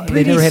 Yeah, now no,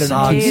 they never had it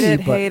on sucks. TV. Hate it,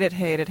 but hate it,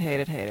 hate it, hate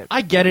it, hate it.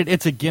 I get it.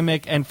 It's a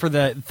gimmick, and for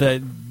the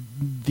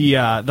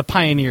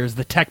pioneers,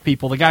 the tech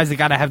people, the guys that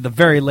got to have the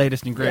very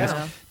latest and greatest,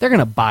 Yeah. they're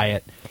gonna buy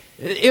it.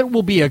 It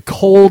will be a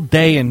cold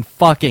day in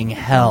fucking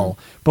hell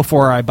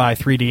before I buy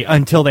 3D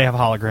until they have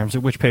holograms.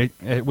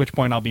 At which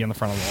point I'll be in the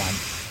front of the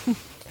line.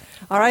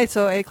 All right,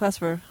 so A class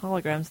for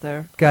holograms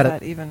there. Got Is it.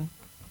 that even?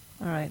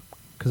 All right.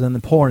 because then the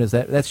porn is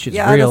that shit's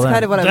Yeah, real. that's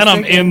kind of what I was Then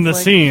I'm thinking. in the It's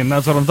like- scene.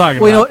 That's what I'm talking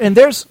well, you know, about. and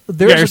there's You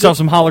got a yourself good-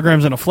 some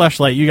holograms and a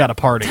fleshlight. You got a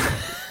party.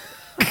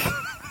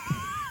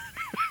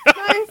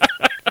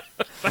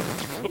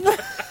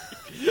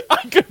 I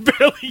could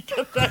barely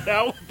get that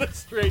out with a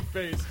straight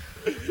face.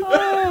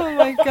 Oh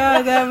my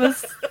god, that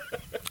was.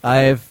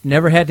 I've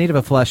never had need of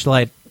a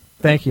flashlight.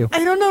 Thank you.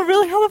 I don't know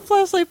really how the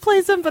flashlight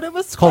plays in, but it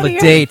was. It's called a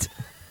funnier. date.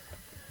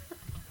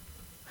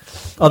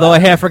 Although I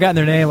have forgotten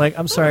their name. Like,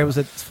 I'm sorry, was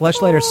it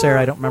Fleshlight or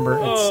Sarah? I don't remember.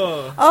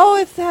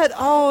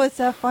 It's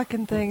that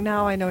fucking thing.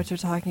 Now I know what you're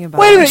talking about.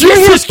 Wait a minute, you're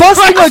here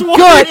busting a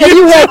gut, and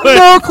you had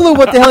no clue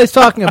what the hell he's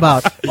talking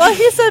about. Well,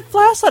 he said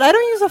flashlight. I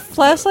don't use a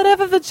flashlight. I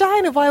have a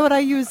vagina. Why would I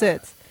use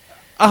it?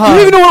 You didn't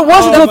even know what it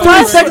was until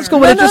 30 seconds ago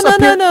when it just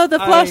appeared. No, the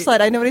flashlight.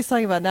 I know what he's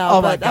talking about now.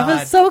 Oh, my but I God.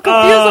 was so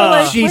confused. I'm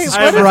like, Jesus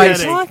wait, what Christ.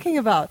 is he talking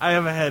about? I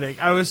have a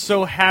headache. I was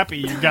so happy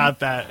you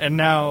got that, and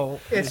now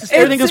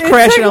Everything goes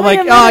crashing. I'm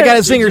like, I got a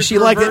zinger. She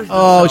liked it.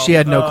 Oh, she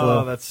had no clue.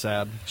 Oh, that's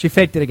sad. She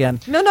faked it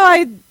again. No,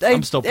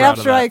 I'm still proud of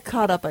after that. I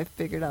caught up, I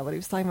figured out what he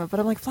was talking about.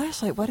 But I'm like,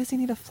 flashlight. Why does he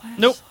need a flashlight?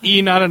 Nope,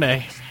 E, not an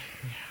A.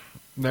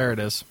 There it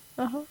is.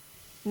 No,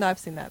 I've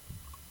seen that.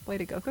 Way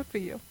to go. Good for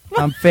you.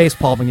 I'm face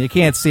palming. You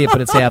can't see it,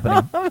 but it's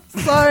happening. I'm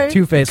sorry.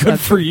 Two faces. Good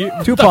for you.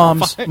 Two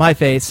palms, my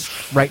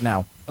face, right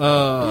now.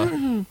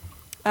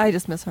 I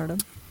just misheard him.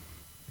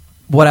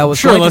 What I was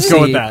Sure, going let's to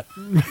go with see that.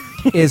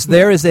 is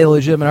there is a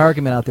legitimate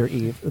argument out there,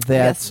 Eve,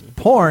 that Yes.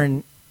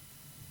 porn,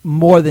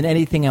 more than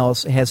anything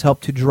else, has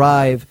helped to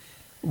drive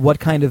what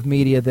kind of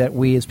media that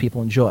we as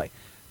people enjoy.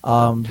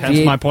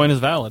 Hence, my point is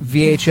valid.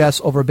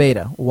 VHS over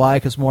beta. Why?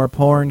 Because more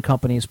porn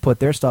companies put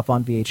their stuff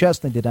on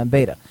VHS than they did on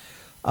beta.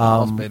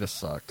 Beta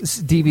sucked.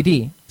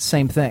 DVD,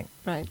 same thing.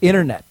 Right.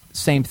 Internet,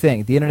 same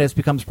thing. The internet has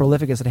become as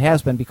prolific as it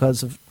has been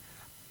because of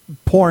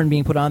porn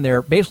being put on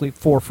there basically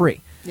for free.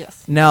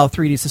 Yes. Now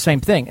 3D is the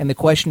same thing. And the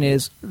question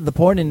is, the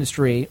porn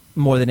industry,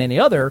 more than any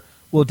other,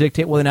 will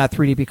dictate whether or not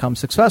 3D becomes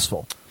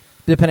successful,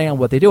 depending on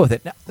what they do with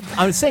it. Now,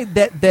 I would say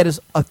that is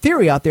a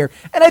theory out there,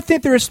 and I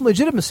think there is some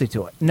legitimacy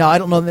to it. Now, I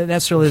don't know that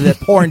necessarily that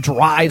porn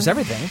drives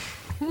everything.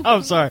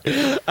 I'm sorry.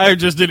 I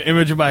just did an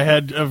image in my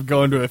head of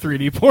going to a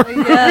 3D porn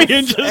movie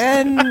and just...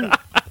 And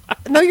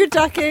no, you're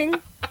ducking.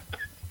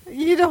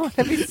 You don't want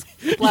to be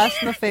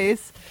splashed in the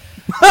face.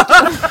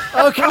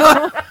 Oh,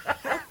 God.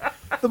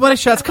 The money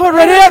shot's coming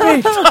right at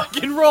me. Tuck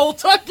and roll.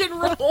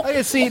 I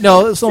can see.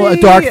 No, it's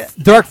a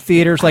dark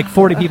theaters, like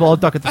 40 people all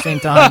duck at the same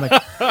time.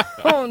 Like,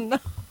 Oh, no.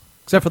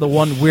 except for the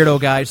one weirdo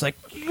guy. He's like,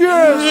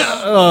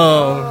 yes!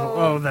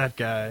 Oh, that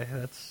guy.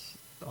 That's...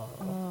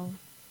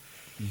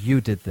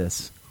 You did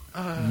this.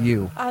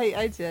 You.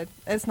 I did.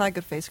 It's not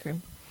good face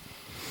cream.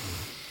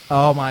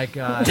 Oh, my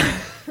God.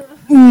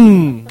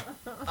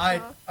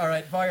 All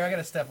right, Fogger, I got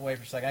to step away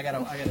for a second. I got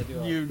to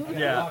do it.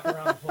 Walk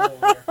around the pool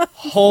over here.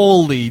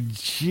 Holy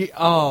gee.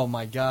 Oh,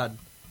 my God.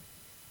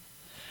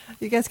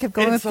 You guys kept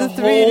going It's with a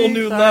the 3D. whole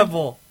new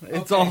level.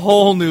 It's a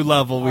whole new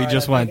level we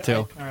just went to.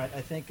 All right,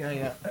 I think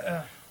I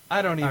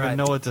I don't even right.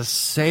 know what to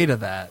say to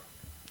that.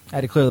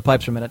 had to clear the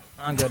pipes for a minute.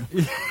 I'm good.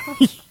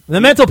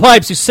 The mental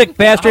pipes, you sick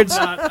bastards.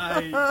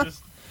 I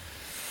just...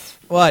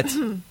 What?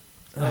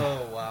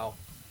 Oh, wow.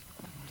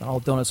 All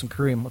donuts and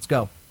cream. Let's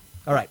go.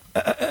 All right.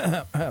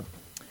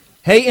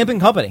 Hey, Imp and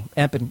Company.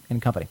 Imp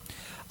and Company.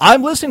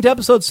 I'm listening to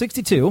episode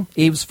 62,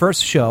 Eve's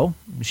first show.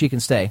 She can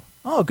stay.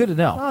 Oh, good to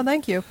know. Oh,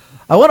 thank you.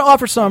 I want to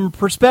offer some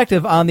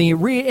perspective on the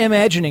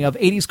reimagining of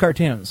 80s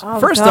cartoons.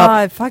 Oh, First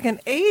God, up, fucking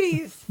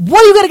 80s.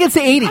 what do you got against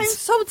the 80s? I'm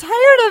so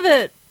tired of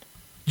it.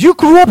 You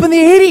grew up in the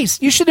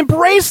 80s. You should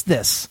embrace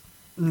this.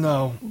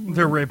 No,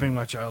 they're raping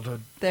my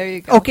childhood. There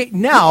you go. Okay,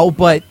 now,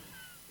 but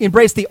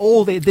embrace the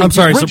old... I'm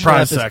sorry, original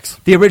surprise episodes.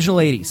 sex. The original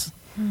 80s.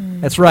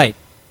 That's right.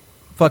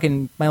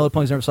 Fucking My Little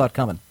Ponies never saw it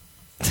coming.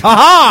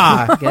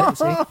 Ha-ha! Get it?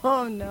 See?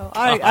 Oh, no.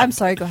 All right, I'm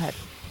sorry. Go ahead.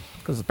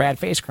 Because it's bad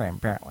face cream,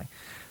 apparently.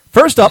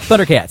 First up,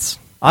 Thundercats.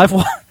 I'm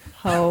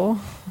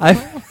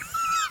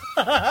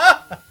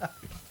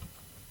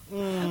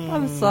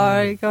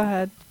sorry. Go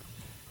ahead.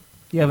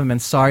 You haven't been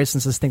sorry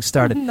since this thing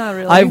started. Not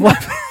really.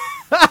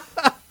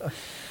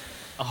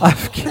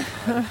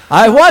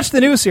 I watched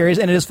the new series,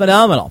 and it is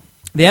phenomenal.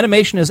 The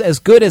animation is as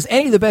good as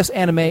any of the best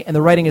anime, and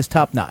the writing is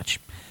top-notch.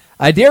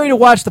 I dare you to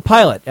watch the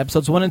pilot,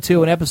 episodes 1 and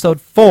 2, and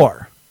episode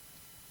 4.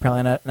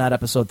 Probably not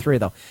episode 3,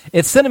 though.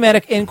 It's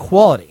cinematic in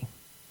quality.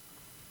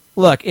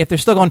 Look, if they're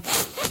still going,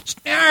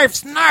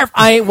 snarf, snarf,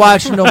 I ain't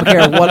watching, don't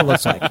care what it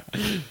looks like.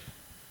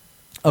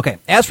 Okay,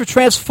 as for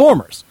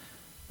Transformers,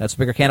 that's a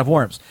bigger can of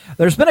worms.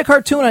 There's been a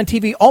cartoon on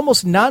TV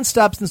almost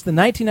nonstop since the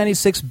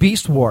 1996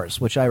 Beast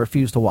Wars, which I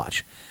refuse to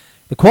watch.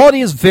 The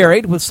quality is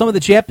varied, with some of the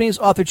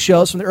Japanese-authored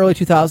shows from the early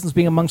 2000s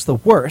being amongst the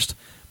worst,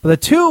 but the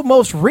two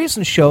most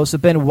recent shows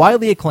have been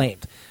widely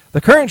acclaimed.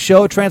 The current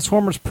show,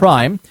 Transformers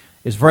Prime,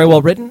 is very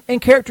well written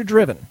and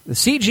character-driven. The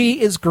CG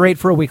is great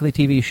for a weekly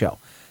TV show.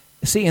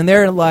 See, and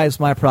therein lies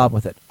my problem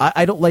with it.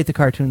 I don't like the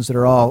cartoons that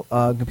are all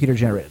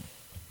computer-generated.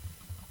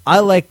 I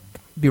like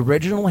the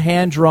original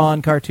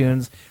hand-drawn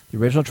cartoons, the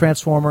original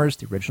Transformers,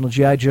 the original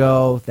G.I.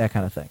 Joe, that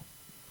kind of thing.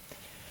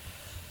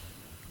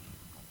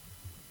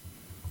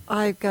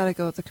 I've got to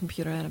go with the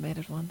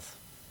computer-animated ones.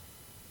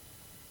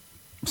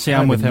 See,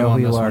 I'm with him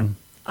on this one.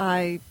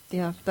 The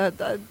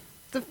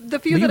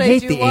few Well, that you I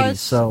hate do the watch. 80s,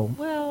 so...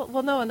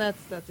 Well, no, and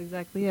that's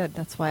exactly it.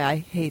 That's why I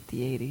hate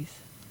the 80s.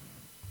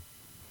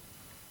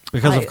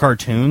 Because of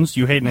cartoons?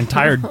 You hate an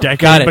entire decade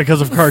Got it. because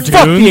of cartoons?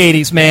 Fuck the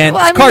 80s, man.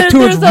 Well, I mean,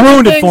 Cartoons there's other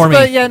ruined it things, for me.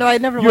 But yeah, no, I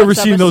never. You ever watched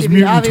that seen much those TV,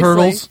 Mutant obviously.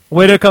 Turtles?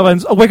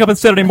 Wake up on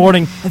Saturday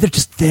morning, and they're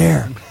just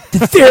there.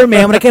 there,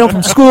 man. When I get home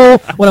from school,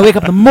 when I wake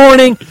up in the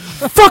morning,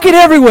 fucking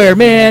everywhere,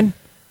 man.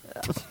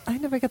 I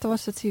never get to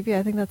watch the TV.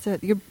 I think that's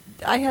it.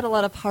 I had a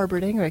lot of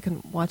harbored anger. I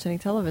couldn't watch any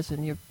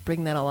television. You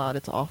bring that all out.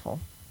 It's awful.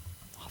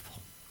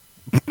 Awful.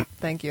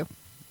 Thank you.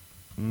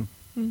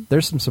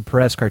 There's some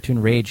suppressed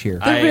cartoon rage here.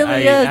 There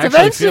really is.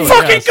 Eventually,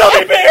 fucking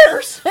gummy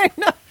bears. I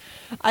know.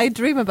 I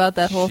dream about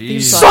that whole theme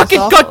song. Suck It's it,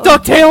 awful.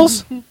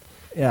 DuckTales!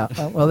 Yeah,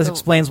 well, this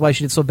explains why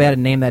she did so bad at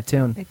name that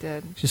tune. I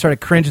did. She started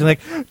cringing like,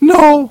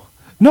 no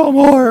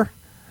more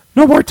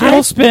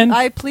tailspin.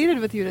 I pleaded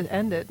with you to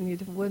end it, and you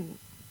wouldn't.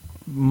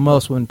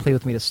 Most women plead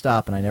with me to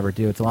stop, and I never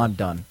do until I'm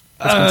done.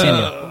 Let's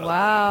continue.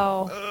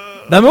 Wow.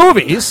 The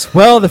movies,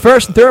 well, the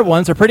first and third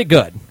ones are pretty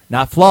good.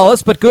 Not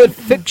flawless, but good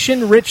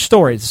fiction-rich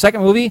stories. The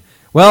second movie,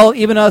 well,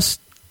 even us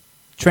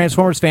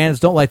Transformers fans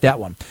don't like that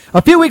one.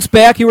 A few weeks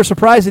back, you were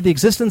surprised at the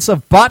existence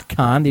of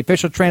BotCon, the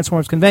official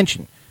Transformers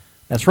convention.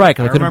 That's right,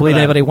 because I couldn't believe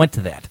anybody went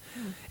to that.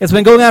 It's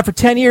been going on for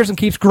 10 years and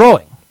keeps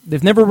growing.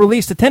 They've never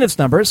released attendance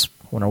numbers,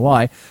 wonder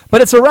why, but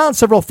it's around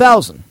several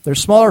thousand.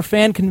 There's smaller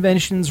fan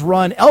conventions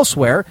run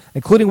elsewhere,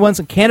 including ones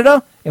in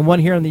Canada and one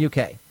here in the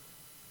UK.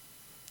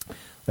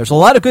 There's a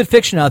lot of good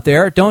fiction out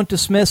there. Don't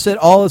dismiss it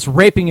all as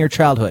raping your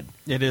childhood.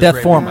 It is Death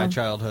raping Former. my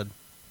childhood.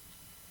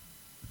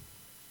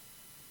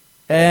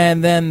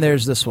 And then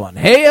there's this one.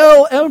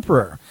 Hail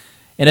Emperor.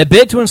 In a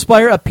bid to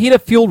inspire a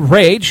PETA-fueled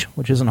rage,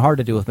 which isn't hard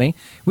to do with me,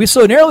 we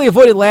so narrowly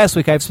avoided last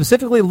week, I've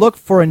specifically looked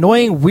for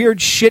annoying,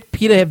 weird shit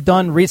PETA have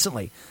done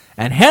recently,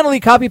 and handily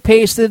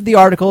copy-pasted the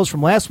articles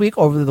from last week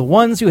over the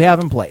ones you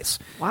have in place.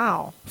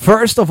 Wow.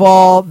 First of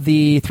all,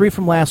 the 3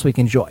 from last week,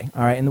 enjoy.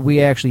 All right, and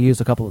we actually used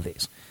a couple of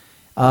these.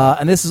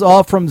 And this is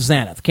all from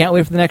Xanath. Can't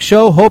wait for the next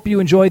show. Hope you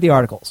enjoy the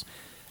articles.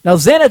 Now,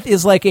 Xanath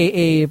is like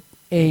he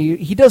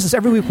does this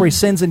every week where he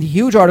sends in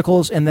huge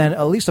articles and then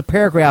at least a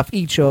paragraph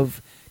each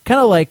of kind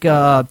of like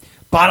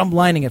bottom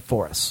lining it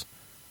for us.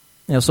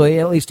 You know, so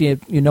at least you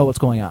know what's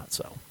going on.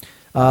 So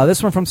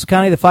this one from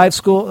Sakani, the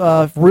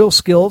 5 real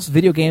skills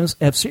video games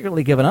have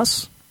secretly given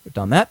us. We've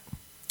done that.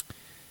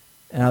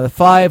 The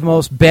 5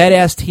 most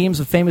badass teams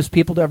of famous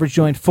people to ever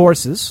join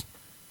forces.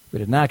 We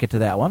did not get to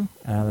that one.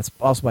 That's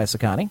also by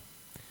Sakani.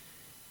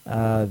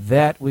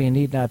 That we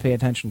need not pay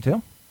attention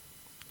to.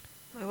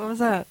 Wait, what was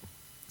that?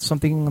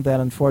 Something that,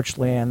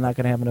 unfortunately, I'm not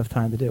going to have enough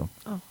time to do.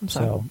 Oh, I'm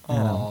sorry. So,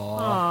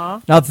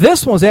 Aww. now,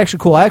 this one was actually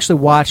cool. I actually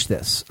watched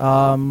this.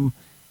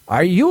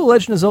 Are you a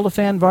Legend of Zelda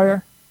fan,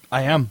 Varya?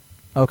 I am.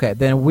 Okay,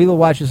 then we will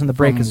watch this in the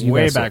break. Because you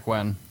way guys back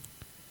when.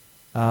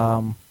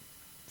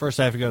 First,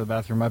 I have to go to the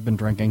bathroom. I've been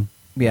drinking.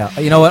 Yeah,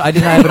 you know what? I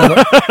did not have another.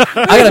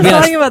 I gotta be honest.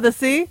 Talking about the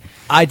sea.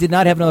 I did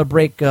not have another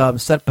break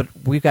set, but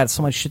we've got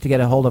so much shit to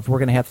get a hold of. We're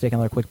going to have to take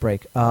another quick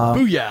break.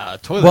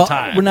 Booyah! Toilet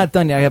time. We're not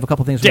done yet. I have a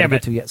couple things we Damn got to it.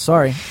 get to yet.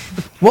 Sorry.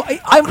 Well,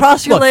 I'm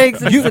Cross your look,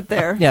 legs and you- sit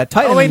there. Yeah,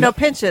 tie it Oh in wait, a- no,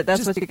 pinch it.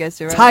 That's what you guys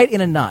do, right? Tie it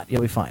in a knot.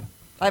 You'll be fine.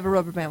 I have a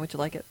rubber band. Would you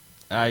like it?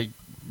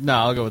 No,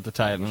 I'll go with the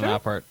tie in the Sure.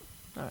 knot part.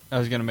 Right. I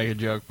was going to make a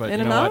joke, but In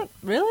you a know knot?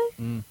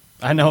 Really?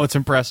 I know it's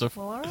impressive.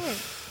 Well, all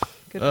right.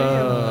 Good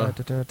for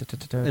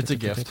you. It's a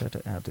gift.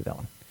 I'll do that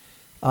one.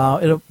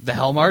 The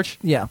Hell March?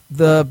 Yeah,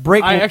 the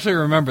break. I actually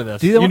remember this.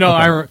 Do you know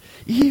I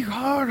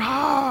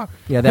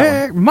Yeah,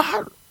 that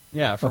one.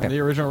 Yeah, from Okay. the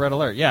original Red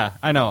Alert. Yeah,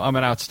 I know. I'm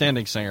an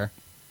outstanding singer.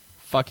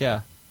 Fuck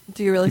yeah.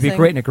 Do you really You'd be sing?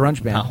 great in a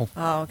grunge band. No.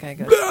 Oh, okay,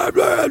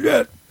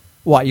 good.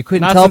 What, you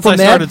couldn't Not tell since from I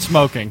that? started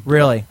smoking.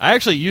 Really? I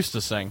actually used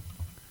to sing.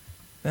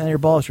 Then your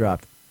balls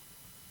dropped.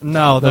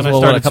 No, That then I was,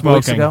 started a couple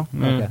weeks smoking. ago?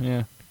 Yeah, Okay.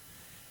 yeah.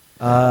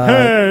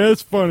 Hey,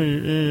 that's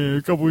funny.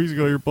 A couple weeks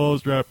ago, your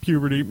balls dropped.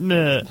 Puberty.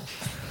 Nah.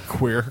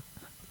 Queer.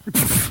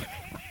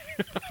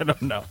 I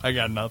don't know. I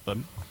got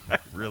nothing. I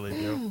really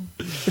do.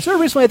 Is there a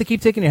reason why you have to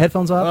keep taking your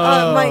headphones off?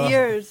 My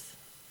ears.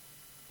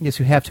 Yes,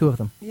 you have 2 of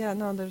them. Yeah,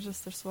 no, they're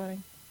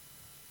sweating.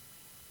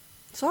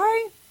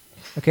 Sorry.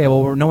 Okay,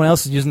 well, no one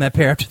else is using that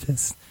pair after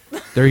this.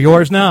 They're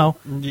yours now.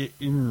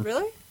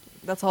 Really?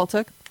 That's all it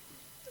took?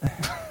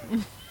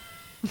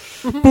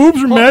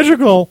 Boobs are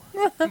magical.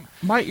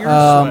 My ears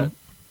sweat.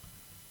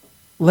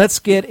 Let's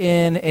get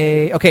in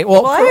a... Okay,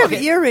 well... Well, I have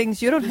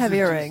earrings. You don't have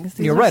earrings.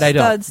 These You're are right, I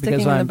don't, studs because sticking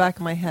in the I'm- back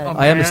of my head.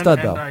 I am a stud,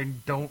 though. I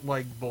don't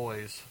like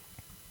boys.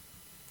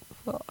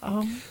 Well,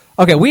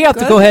 Okay, we have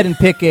to Good. go ahead and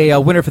pick a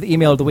winner for the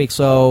email of the week.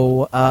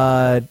 So,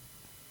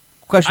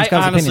 questions, I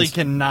comments, honestly opinions.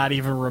 cannot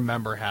even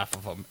remember half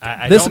of them.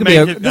 This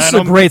is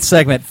a great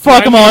segment.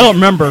 Fuck them all. I don't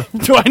remember.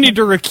 Do I need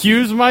to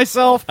recuse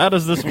myself? How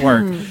does this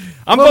work?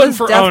 I'm what voting was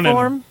for Death Onan.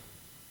 Form?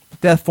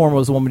 Death Form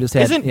was the one we just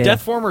had. Isn't Yeah.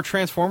 Death Form or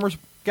Transformers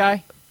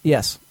guy?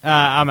 Yes.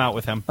 I'm out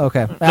with him.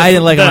 Okay. I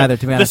didn't like him either,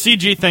 to be honest. The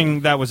CG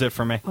thing, that was it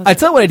for me. I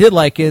tell you what I did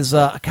like is,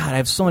 God, I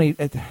have so many...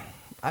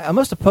 I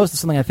must have posted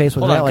something on Facebook.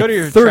 Hold I on, got go like to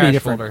your 30 trash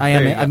different... folder.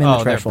 I'm There in you the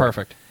go. trash folder.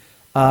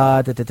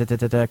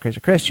 Perfect. Crazy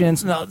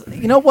Christians. No,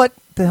 you know what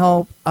the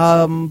hell?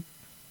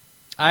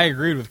 I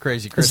agreed with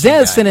Crazy Christian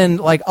Zan guy. sent in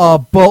like a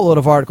boatload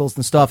of articles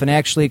and stuff, and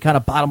actually kind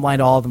of bottom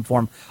lined all of them for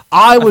him.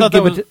 I would thought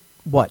give that it to...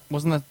 What?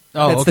 Wasn't that...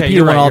 Oh, That's okay, the Peter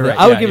you're one. right, All you're the- right.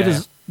 I would Yeah, give yeah,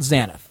 it to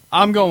Xanath.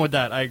 I'm going with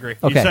that. I agree.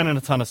 Okay. You sent in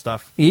a ton of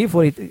stuff. Eve,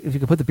 if you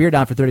could put the beer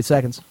down for 30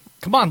 seconds.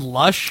 Come on,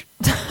 Lush.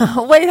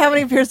 Wait, how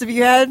many beers have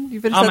you had? You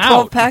finished I'm that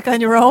 12-pack out.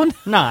 on your own?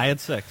 Nah, I had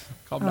 6.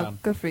 Calm down.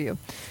 Good for you.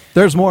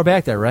 There's more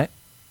back there, right?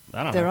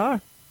 I don't There know.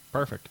 are.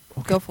 Perfect.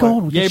 Go for Go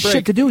on, it. we Yay, got shit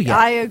break. to do yet.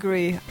 I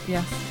agree.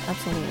 Yes,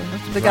 absolutely.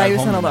 The drive guy who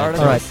home sent all the tonight.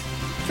 articles. All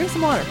right. Drink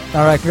some water.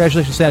 All right,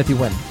 congratulations, Santa, if you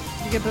win.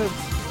 You get boobs.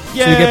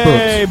 Yay, So you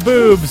get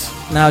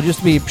boobs. Now, just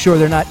to be sure,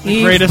 they're not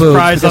Eve's Greatest boobs,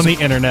 prize on because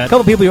the internet. A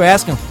couple people you were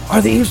asking,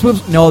 are they Eve's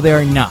boobs? No,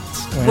 they're not.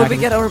 We're Would not we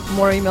gonna- get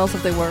more emails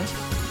if they were?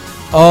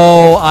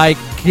 Oh, I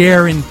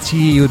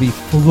guarantee you would be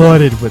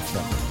flooded with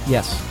them.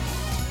 Yes.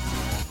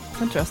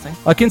 Interesting.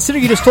 Consider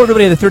you just told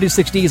everybody the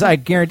 36 Ds. I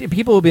guarantee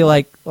people will be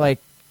like,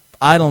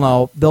 I don't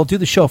know. They'll do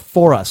the show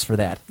for us for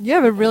that. You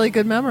have a really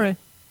good memory.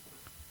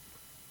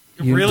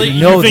 You Really?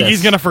 know You think this.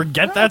 he's going to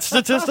forget that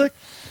statistic?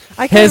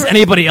 Has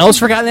anybody else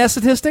forgotten that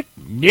statistic?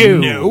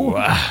 No.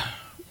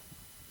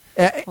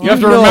 You have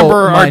to know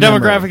remember my our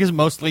demographic memory. is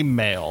mostly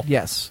male.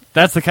 Yes.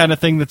 That's the kind of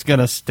thing that's going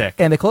to stick.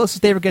 And the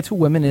closest they ever get to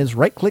women is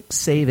right-click,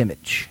 save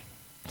image.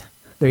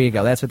 There you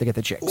go. That's what they get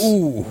the chicks.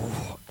 Ooh.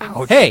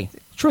 Hey,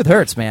 truth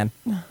hurts, man.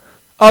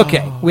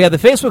 Okay, we have the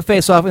Facebook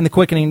face-off and the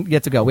quickening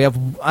yet to go. We have.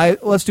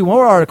 Let's do one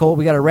more article.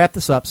 We got to wrap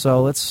this up.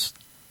 So I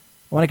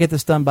want to get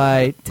this done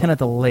by 10 at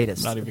the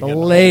latest. Not even The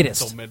getting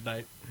latest. until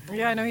midnight.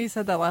 Yeah, I know he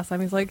said that last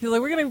time. He's like, we're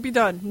going to be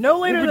done. No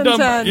later We'll than be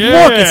done 10. by-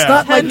 Yeah. Look, it's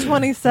not like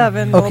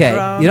 10:27.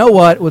 Okay, you know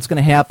what? What's going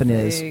to happen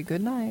is Say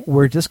good night.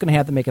 we're just going to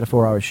have to make it a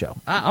 4-hour show.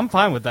 I'm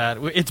fine with that.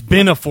 It's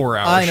been a 4-hour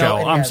I know, show.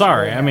 it I'm has,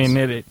 sorry. it I mean,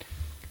 has.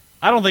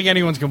 I don't think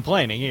anyone's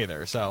complaining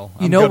either. So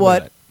You I'm know good with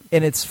what? it.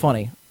 And it's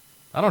funny.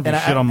 I don't do And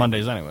shit on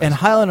Mondays anyway. And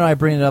Highland and I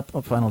bring it up.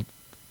 I don't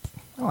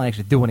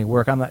actually do any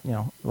work. I'm not,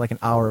 like an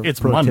hour of It's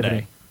productivity.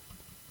 Monday.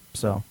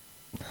 So.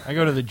 I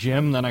go to the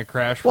gym, then I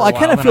crash. For Well, a I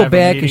while, kind of then feel have a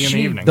bad meeting because in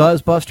the she evening.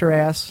 does bust her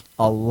ass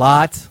a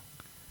lot.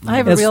 I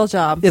have a It's- real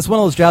job. It's one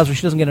of those jobs where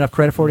she doesn't get enough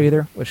credit for it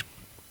either, which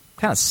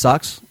kind of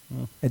sucks.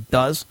 It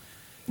does.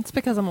 It's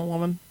because I'm a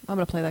woman. I'm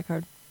going to play that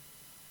card.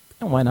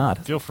 And why not?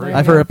 Feel free.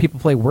 I've heard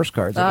people play worse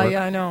cards at Oh, work.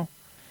 yeah, I know.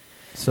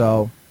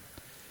 So,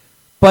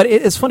 but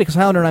it's funny because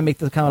Highlander and I make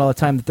the comment all the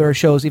time that there are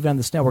shows even on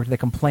this network that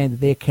complain that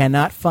they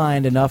cannot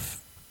find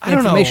enough I don't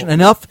information, know.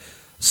 enough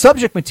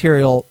subject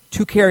material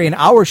to carry an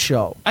hour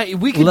show.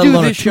 We could let do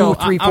alone this a 2, show.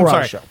 3, I'm 4 hour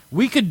sorry. show.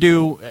 We could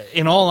do,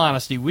 in all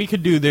honesty, we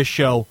could do this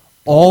show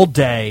all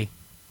day,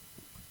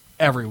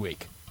 every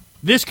week.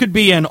 This could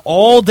be an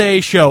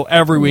all-day show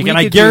every week, We and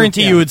I could do-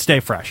 guarantee yeah. you it would stay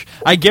fresh.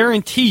 I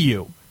guarantee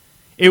you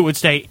it would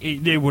stay.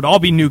 It would all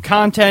be new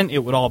content. It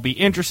would all be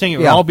interesting. It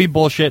would Yeah. all be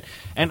bullshit.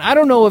 And I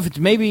don't know if it's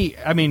maybe.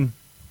 I mean,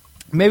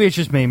 maybe it's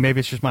just me.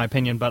 Maybe it's just my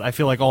opinion. But I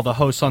feel like all the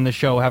hosts on this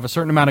show have a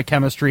certain amount of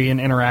chemistry and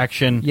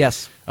interaction.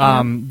 Yes.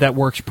 That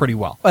works pretty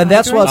well. And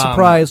that's why I was Um,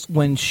 surprised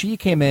when she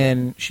came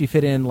in, she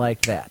fit in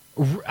like that.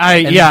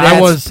 I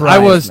that was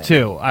surprised me.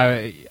 too.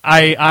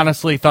 I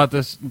honestly thought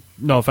this.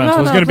 No offense, No,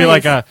 was no, going to be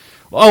like please.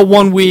 a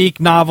 1 week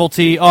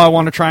novelty. Oh, I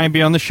want to try and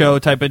be on the show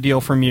type of deal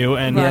from you.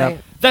 And Right.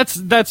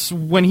 that's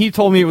when he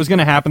told me it was going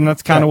to happen.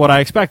 That's kind of Right. what I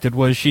expected.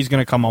 Was she's going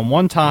to come on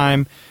one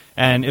time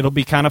and it'll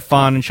be kind of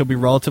fun and she'll be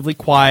relatively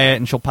quiet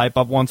and she'll pipe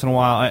up once in a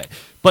while.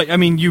 But I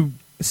mean, you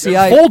See,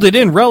 folded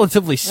in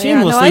relatively seamlessly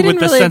Yeah, no, I with didn't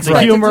the really sense of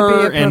expect it to humor be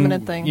a permanent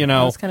and thing. you I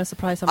know. was kind of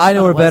surprised how much I know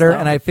fun her it was, better, though.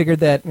 and I figured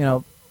that,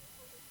 Well,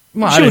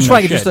 I she didn't was know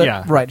trying shit, just to,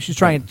 yeah. right. She's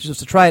trying just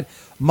to try it.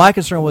 My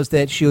concern was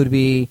that she would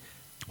be,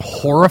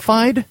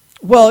 horrified.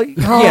 well,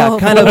 yeah, Oh,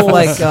 kind of fools.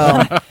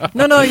 like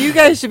No, you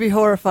guys should be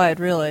horrified,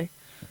 really.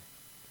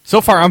 So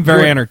far, I'm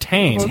very You're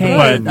entertained. Well,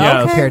 But good. yes.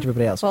 Okay. compared to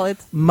everybody else. Well,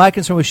 it's My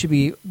concern was she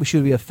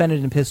would be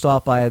offended and pissed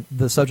off by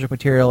the subject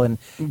material, and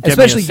me a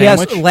especially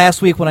sandwich?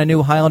 last week when I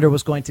knew Highlander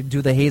was going to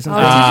do the Hazen.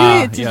 oh,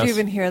 thing. did yes. you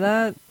even hear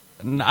that?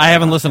 I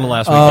haven't listened to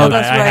last week. Oh, yet.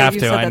 That's I right. have you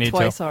to. said I that need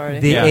twice to. already.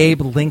 the Yeah.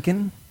 Abe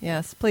Lincoln.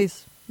 Yes,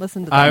 please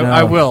listen to that. I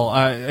No. will.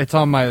 It's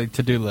on my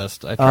to-do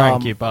list. I try and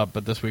Um, keep up,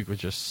 but this week was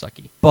just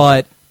sucky.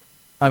 But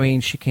I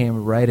mean, she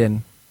came right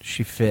in.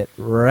 She fit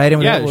right in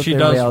with, Yeah, with she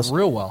everybody does else.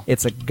 real well.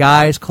 It's a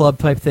guys' club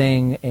type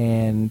thing,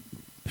 and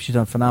she's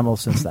done phenomenal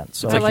since then.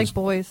 So I like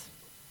boys.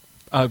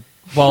 Well,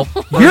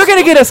 you're going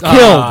to get us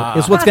killed.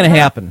 Is what's going to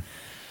happen.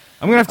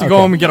 I'm gonna have to go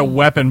Okay. home and get a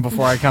weapon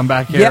before I come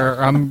back here.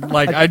 Yeah. I'm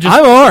like,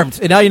 I'm armed,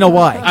 and now you know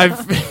why. I'm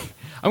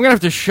gonna have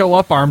to show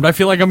up armed. I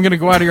feel like I'm gonna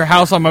go out of your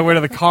house on my way to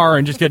the car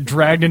and just get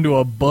dragged into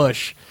a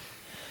bush.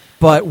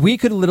 But we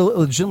could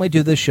legitimately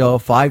do this show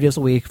 5 days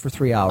a week for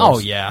 3 hours. Oh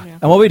yeah.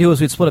 And what we do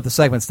is we'd split up the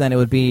segments. Then it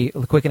would be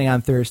the Quickening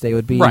on Thursday. It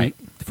would be Right.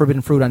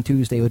 Forbidden Fruit on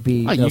Tuesday. It would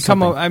be Oh, you know, you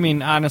come. something. I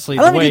mean, honestly,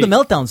 I don't the even way,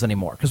 do the meltdowns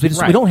anymore because we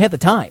Right. don't have the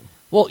time.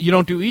 well, you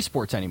don't do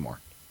esports anymore.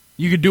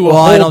 You could do a Well,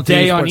 I whole don't do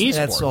day on esports. esports.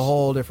 That's a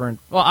whole different.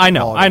 Well, I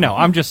know. ballgame.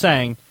 I'm just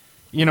saying.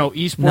 You know,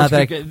 esports. Not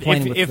that I could-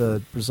 complain with if,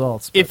 the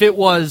results. if it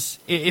was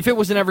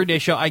an everyday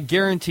show, I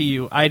guarantee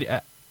you,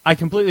 I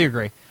completely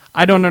agree.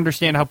 I don't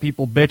understand how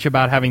people bitch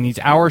about having these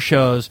hour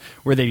shows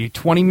where they do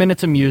 20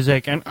 minutes of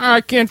music and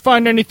I can't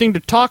find anything to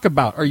talk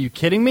about. Are you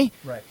kidding me?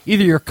 Right.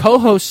 Either your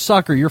co-hosts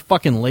suck or you're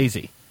fucking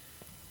lazy.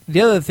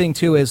 The other thing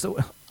too is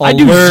I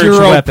do lurch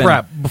zero weapon.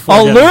 prep before A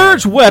getting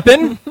lurch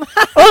weapon.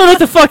 I don't know what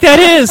the fuck that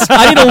is.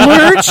 I need a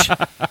lurch.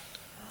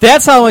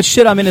 That's how much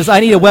shit I'm in. Is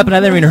I need a weapon I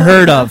never even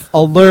heard of.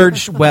 A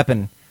Lurge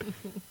weapon.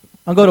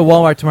 I'll go to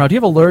Walmart tomorrow. Do you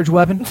have a Lurge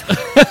weapon?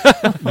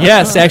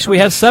 Yes, actually, we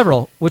have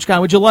several. Which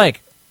kind would you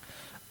like?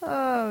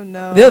 Oh,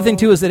 no. The other thing,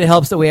 too, is that it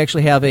helps that we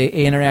actually have a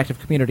interactive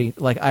community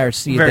like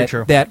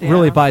IRC that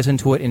really buys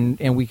into it,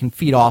 and we can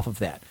feed off of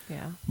that.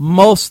 Yeah.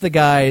 Most of the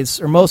guys,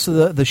 or most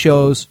of the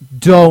shows,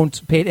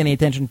 don't pay any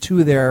attention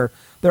to their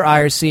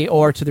IRC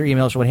or to their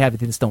emails or what have you.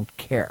 They just don't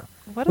care.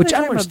 Which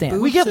I don't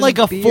understand. We get like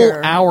a full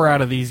hour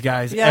out of these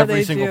guys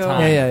every single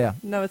time. Yeah.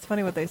 No, it's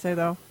funny what they say,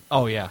 though.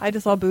 Oh, yeah. I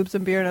just saw boobs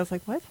and beer, and I was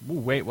like, what? Ooh,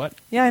 wait, what?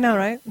 Yeah, I know,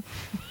 right?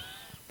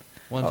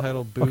 One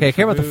title, boobs. Okay, I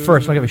care about the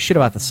first. I don't give a shit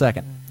about the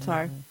second.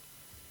 Sorry.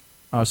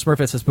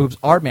 Smurfette says boobs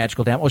are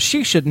magical. Damn. Well,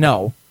 she should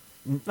know.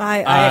 She's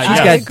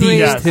got agree.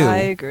 D's, too. I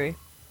agree.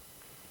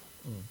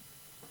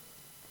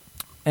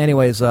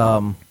 Anyways,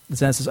 Zen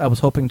says, I was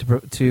hoping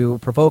to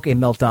provoke a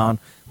meltdown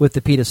with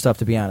the PETA stuff,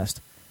 to be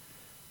honest.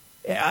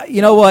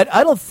 You know what?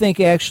 I don't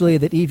think, actually,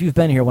 that, Eve, you've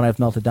been here when I've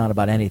melted down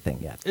about anything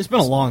yet. It's been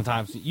a long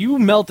time. You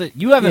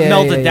haven't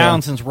melted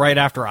down since right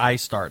after I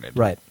started.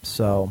 Right,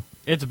 so...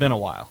 It's been a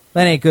while.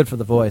 That ain't good for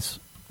the voice.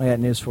 I got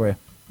news for you.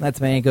 That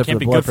ain't good for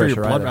the blood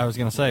pressure either. I was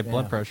going to say,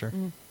 blood pressure.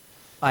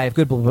 I have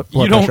good blood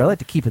pressure. I like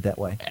to keep it that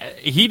way.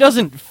 He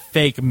doesn't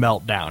fake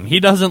meltdown. He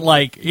doesn't,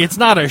 it's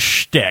not a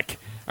shtick.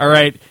 All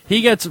right?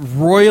 He gets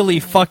royally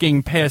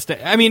fucking pissed.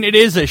 I mean, it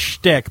is a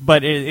shtick,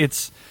 but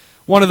it's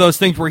one of those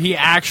things where he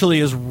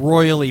actually is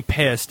royally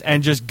pissed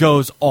and just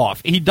goes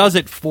off. He does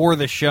it for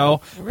the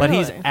show, but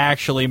he's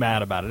actually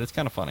mad about it. It's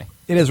kind of funny.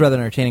 It is rather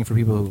entertaining for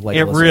people who like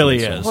it. Really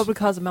is. What would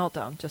cause a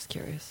meltdown? Just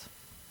curious.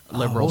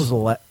 Liberals.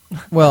 What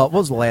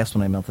was the last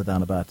one I melted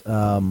down about?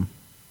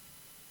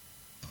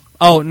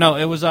 Oh no,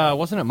 it was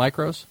wasn't it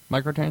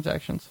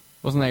microtransactions?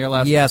 Wasn't that your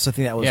last? Yes, I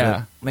think that was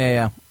it.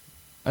 Yeah.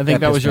 I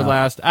think that was your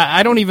last.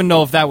 I don't even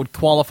know if that would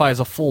qualify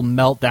as a full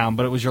meltdown,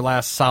 but it was your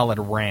last solid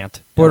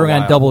rant. Bordering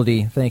on double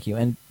D, thank you.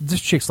 And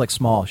this chick's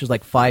small. She's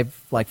like five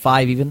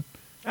even.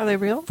 Are they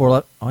real?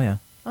 4'11". Oh yeah.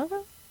 Okay.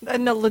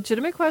 And a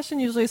legitimate question.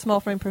 Usually, a small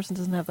frame person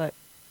doesn't have that,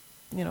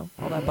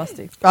 all that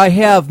busty. I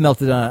have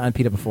melted on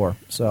PETA before,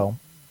 so.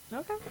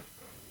 Okay.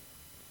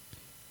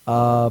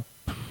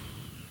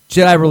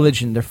 Jedi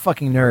religion. They're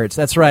fucking nerds.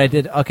 That's right. I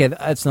did. Okay,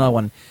 that's another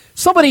one.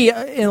 Somebody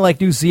in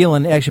New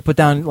Zealand actually put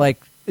down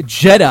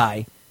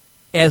Jedi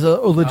as a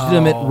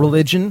legitimate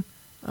religion.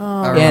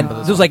 Oh. And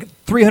there was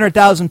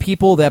 300,000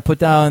 people that put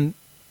down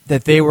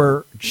that they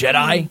were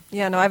Jedi.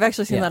 Yeah, no, I've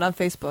actually seen that on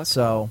Facebook.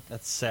 So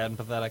that's sad and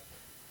pathetic.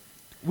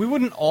 We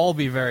wouldn't all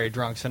be very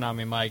drunk,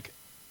 Tsunami Mike.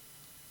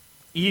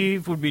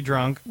 Eve would be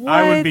drunk. What?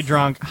 I would be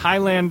drunk.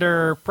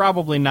 Highlander,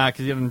 probably not,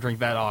 because he doesn't drink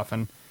that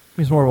often.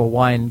 He's more of a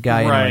wine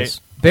guy, right. anyways.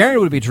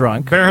 Baron would be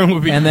drunk. Baron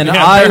would be, and then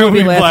yeah, I Baron would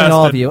be laughing at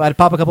all of blasted. you. I'd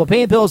pop a couple of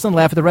pain pills and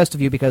laugh at the rest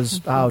of you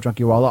because how drunk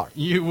you all are.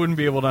 You wouldn't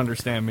be able to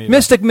understand me.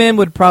 Mystic Min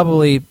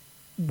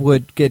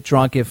would get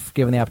drunk if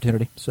given the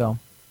opportunity. So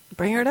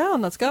bring her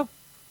down. Let's go.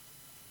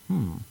 I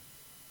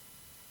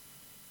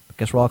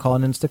guess we're all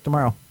calling in sick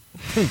tomorrow.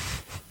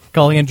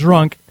 Calling in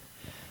drunk.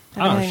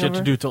 I don't have shit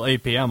to do till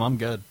 8 p.m. I'm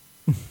good.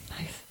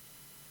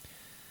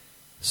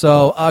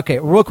 So, okay,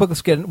 real quick,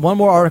 let's get one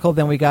more article,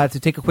 then we got to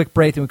take a quick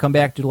break, then we come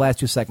back to the last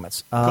two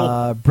segments.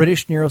 Cool.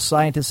 British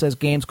neuroscientist says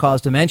games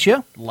cause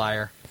dementia.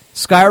 Liar.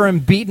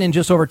 Skyrim beaten in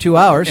just over 2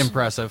 hours.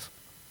 Impressive.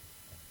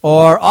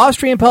 Or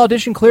Austrian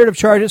politician cleared of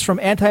charges from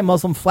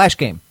anti-Muslim flash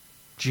game.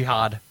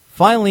 Jihad.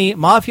 Finally,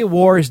 Mafia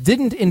Wars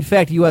didn't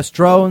infect U.S.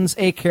 drones.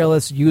 A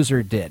careless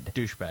user did.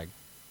 Douchebag.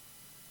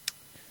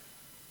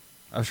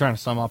 I was trying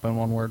to sum up in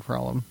one word for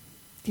all of them.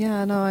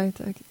 Yeah, no, I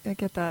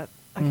get that.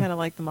 I kind of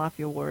like the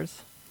Mafia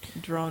Wars.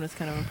 Drone is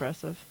kind of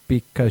impressive.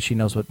 Because she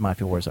knows what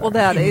Mafia Wars are. Well,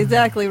 that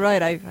exactly right.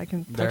 I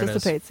can There it is.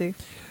 participate, see?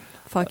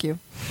 Fuck you.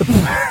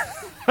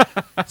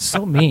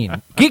 So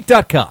mean.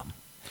 Geek.com.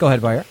 Go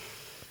ahead, Bayer.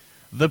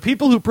 The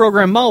people who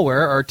program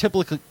malware are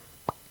typically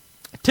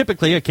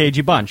a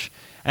cagey bunch,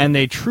 and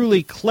the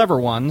truly clever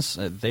ones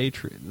are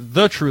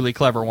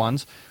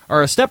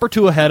a step or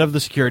two ahead of the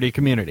security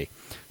community.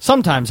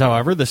 Sometimes,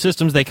 however, the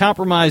systems they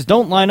compromise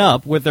don't line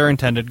up with their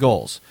intended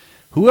goals.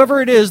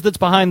 Whoever it is that's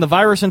behind the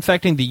virus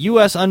infecting the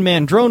U.S.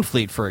 unmanned drone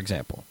fleet, for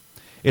example.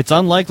 It's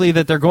unlikely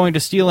that they're going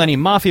to steal any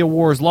Mafia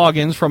Wars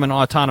logins from an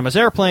autonomous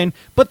airplane,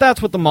 but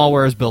that's what the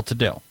malware is built to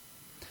do.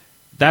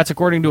 That's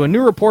according to a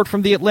new report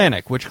from The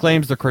Atlantic, which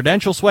claims the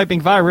credential swiping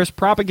virus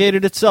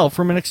propagated itself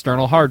from an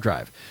external hard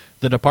drive.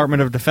 The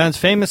Department of Defense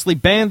famously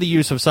banned the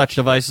use of such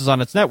devices on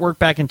its network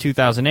back in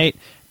 2008,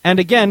 and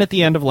again at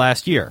the end of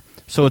last year.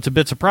 So it's a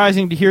bit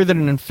surprising to hear that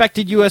an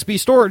infected USB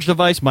storage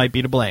device might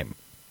be to blame.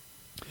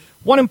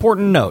 One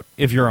important note,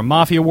 if you're a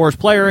Mafia Wars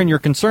player and you're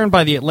concerned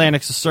by The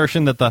Atlantic's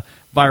assertion that the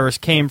virus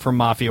came from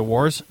Mafia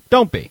Wars,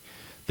 don't be.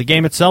 The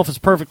game itself is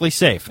perfectly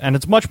safe, and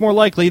it's much more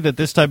likely that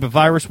this type of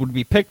virus would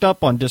be picked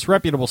up on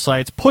disreputable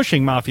sites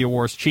pushing Mafia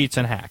Wars cheats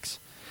and hacks.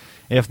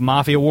 If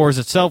Mafia Wars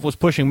itself was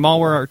pushing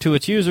malware to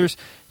its users,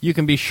 you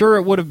can be sure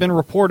it would have been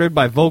reported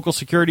by vocal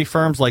security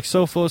firms like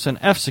Sophos and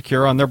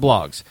F-Secure on their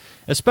blogs,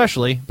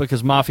 especially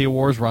because Mafia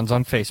Wars runs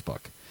on Facebook.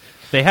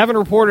 They haven't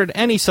reported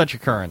any such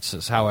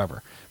occurrences,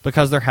 however,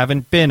 because there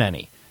haven't been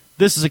any.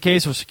 This is a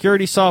case of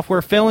security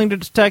software failing to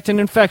detect an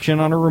infection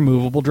on a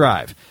removable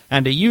drive,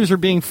 and a user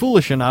being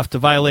foolish enough to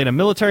violate a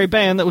military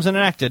ban that was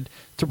enacted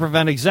to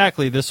prevent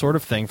exactly this sort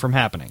of thing from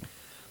happening.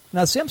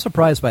 Now, see, I'm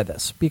surprised by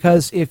this,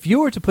 because if you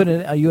were to put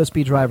a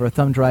USB drive or a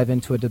thumb drive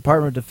into a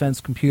Department of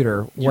Defense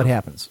computer, what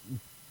happens?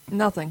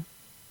 Nothing.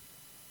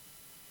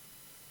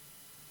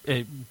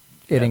 It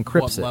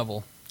encrypts it.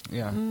 Level?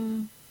 Yeah.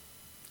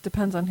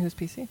 Depends on whose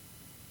PC.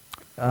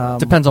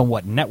 Depends on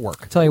what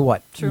network. Tell you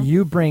what, True.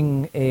 you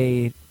bring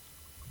anything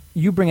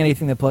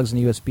that plugs in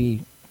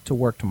USB to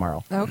work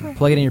tomorrow. Okay.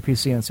 Plug it in your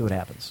PC and see what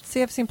happens.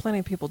 See, I've seen plenty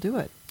of people do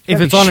it. If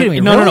That'd it's be on shitting me,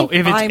 no, really?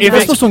 if it's You're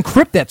supposed to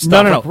encrypt that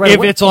stuff. No. like, right If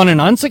away. it's on an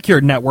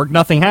unsecured network,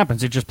 nothing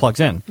happens. It just plugs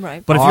in.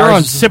 Right. But if you're on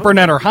Ours is-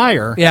 SIPRnet or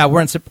higher, yeah, we're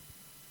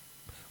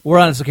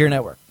on a secure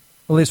network.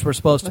 At least we're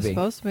supposed to We're be.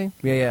 supposed to be.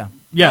 Yeah.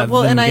 yeah.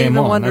 Well, then and I game even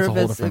on. wonder That's a if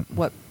whole it's different.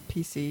 what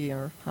PC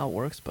or how it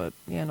works. But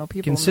yeah, no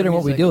people. Considering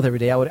what we music. deal with every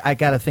day, I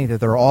got to think that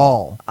they're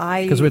all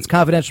because it's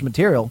confidential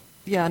material.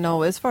 Yeah,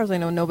 no. As far as I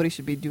know, nobody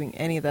should be doing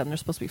any of that, and they're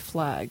supposed to be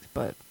flagged.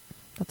 But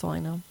that's all I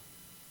know.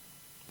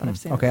 But I've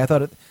seen. Okay, I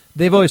thought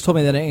they've always told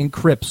me that it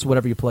encrypts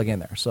whatever you plug in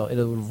there, so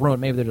it'll ruin.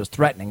 Maybe they're just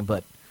threatening,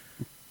 but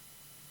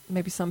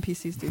Maybe some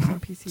PCs do,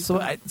 some PCs so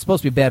don't. it's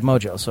supposed to be bad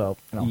mojo. So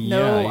No,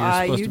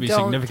 you're supposed you to be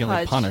don't significantly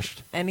touch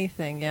punished.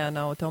 anything. Yeah,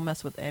 no, don't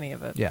mess with any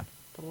of it. Yeah.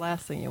 The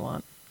last thing you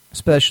want.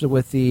 especially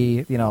with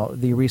the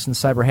recent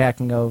cyber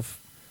hacking of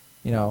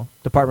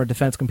Department of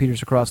Defense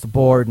computers across the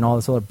board and all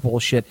this other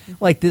bullshit.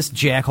 Like this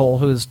jackhole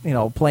who's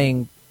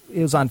playing.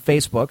 It was on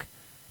Facebook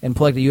and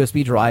plugged a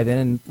USB drive in,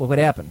 and look what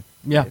happened.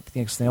 Yeah.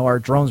 Next thing you know, our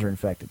drones are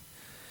infected.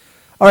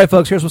 All right,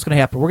 folks, here's what's going to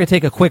happen. We're going to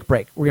take a quick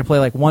break. We're going to play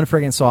like one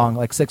friggin' song,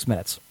 like 6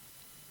 minutes.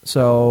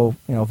 So,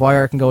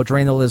 Voyar can go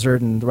drain the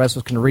lizard, and the rest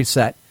of us can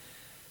reset.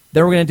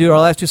 Then we're going to do our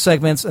last two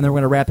segments, and then we're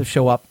going to wrap the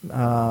show up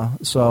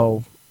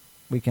so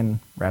we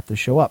can wrap the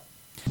show up.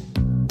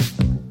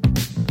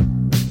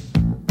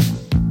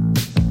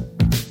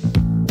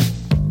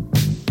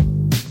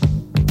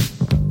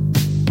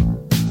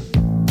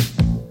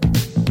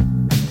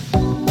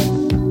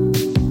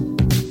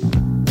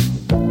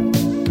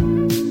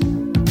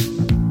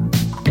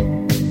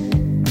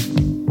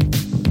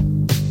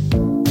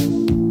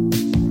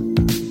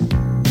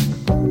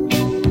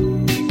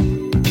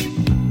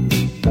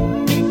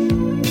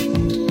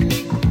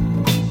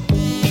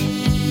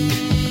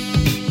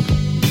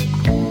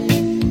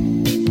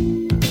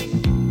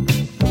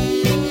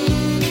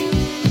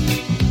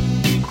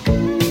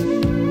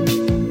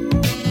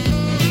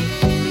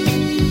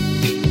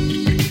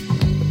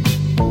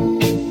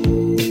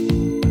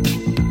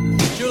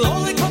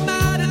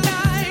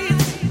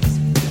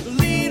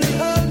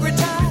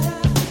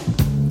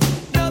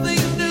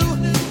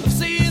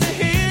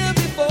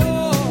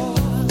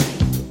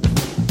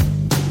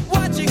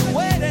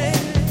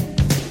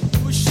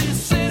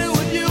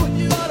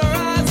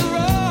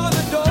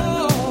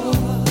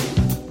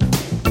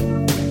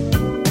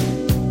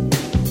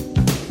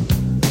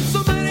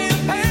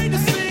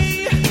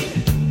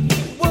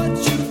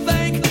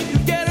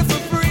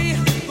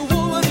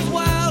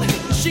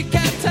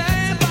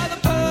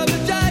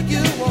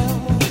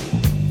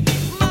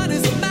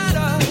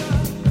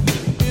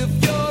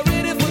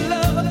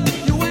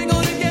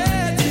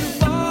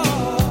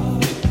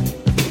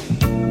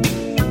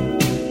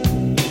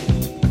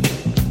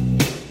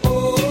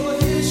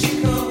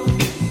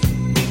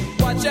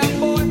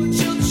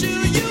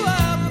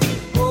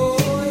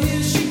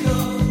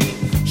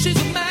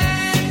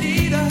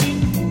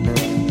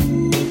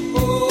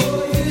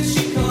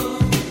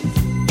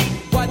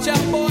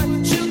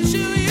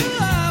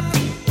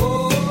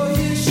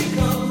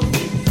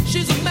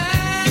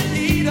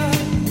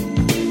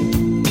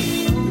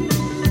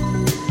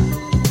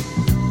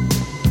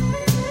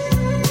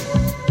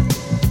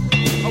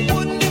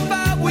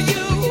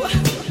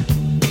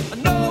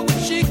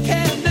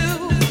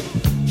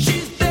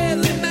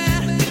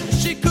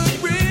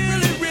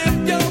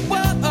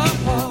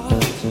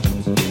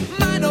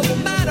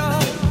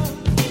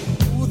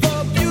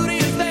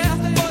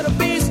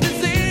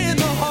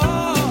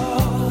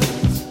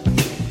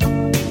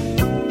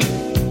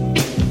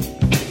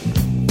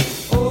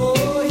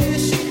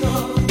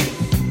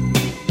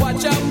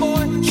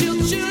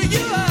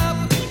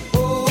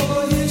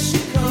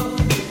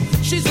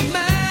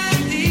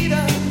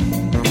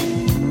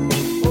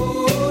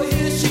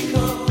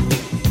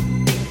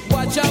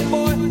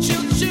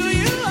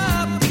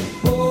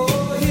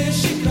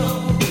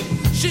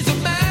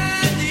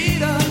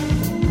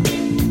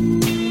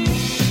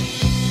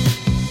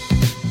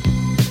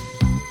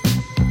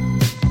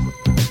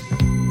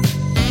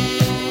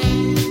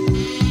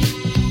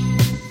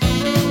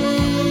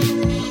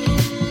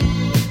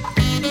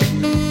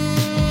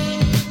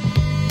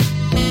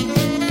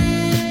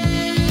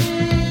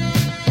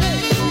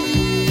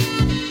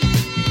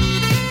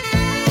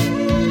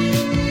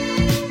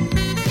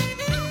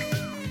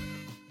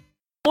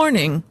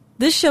 Warning.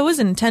 This show is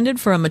intended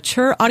for a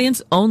mature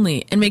audience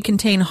only and may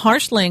contain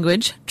harsh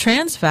language,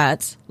 trans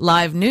fats,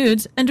 live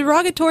nudes, and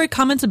derogatory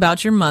comments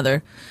about your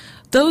mother.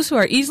 Those who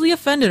are easily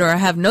offended or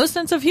have no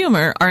sense of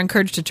humor are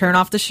encouraged to turn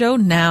off the show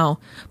now.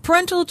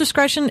 Parental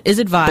discretion is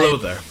advised. Hello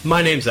there,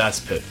 my name's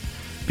Aspid.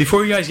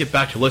 Before you guys get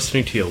back to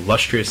listening to the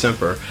illustrious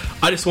Emperor,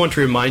 I just want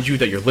to remind you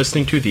that you're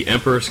listening to The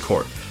Emperor's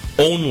Court,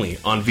 only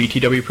on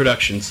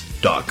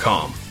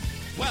VTWProductions.com.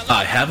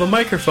 I have a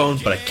microphone,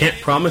 but I can't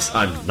promise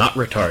I'm not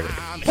retarded.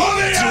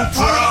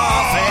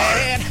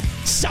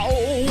 So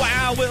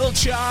I will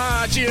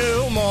charge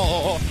you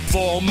more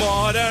for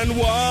modern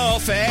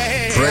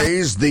warfare.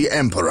 Praise the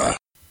Emperor.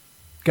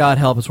 God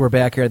help us, we're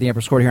back here at the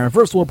Emperor's Court here on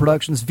First World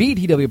Productions,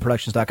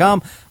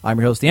 VTWProductions.com. I'm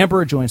your host, the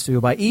Emperor, joined to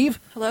by Eve.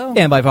 Hello.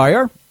 And by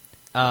Varyar.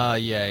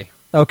 Yay.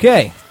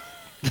 Okay.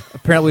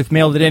 Apparently we've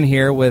mailed it in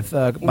here with...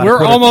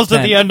 We're almost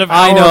at the end of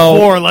hour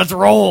 4. Let's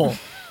roll.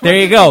 There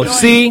you go.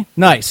 See?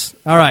 Nice.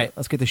 All right,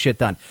 let's get this shit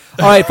done.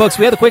 All right, folks,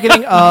 we have the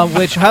quickening,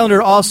 which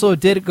Highlander also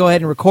did go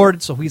ahead and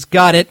record, so he's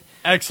got it.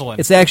 Excellent.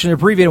 It's actually an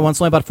abbreviated one.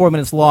 It's only about 4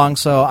 minutes long,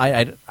 so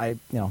I God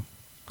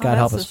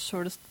help us. That's the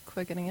shortest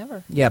quickening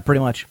ever. Yeah, pretty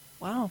much.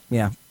 Wow.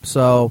 Yeah.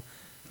 So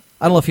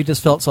I don't know if he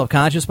just felt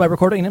self-conscious by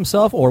recording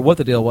himself or what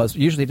the deal was.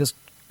 Usually it just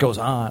goes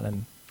on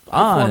and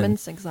on.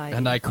 Performance anxiety.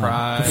 And I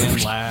cry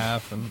and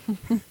laugh. And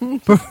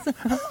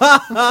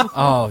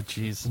oh,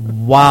 jeez.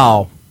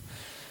 Wow.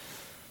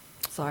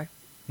 Sorry.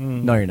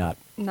 No, you're not.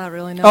 Not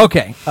really, no.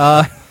 Okay.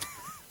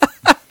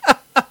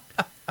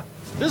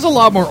 There's a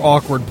lot more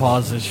awkward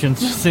pauses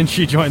since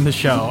she joined the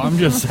show. I'm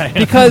just saying.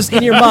 Because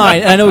in your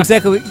mind, and I know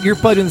exactly, you're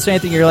probably doing the same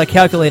thing. You're like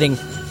calculating,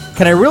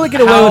 can I really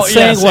get away with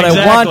saying what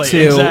I want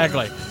to?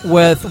 Exactly.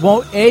 With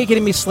A,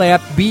 getting me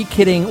slapped, B,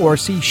 kidding, or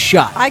C,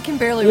 shot. I can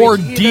barely or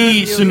reach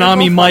D,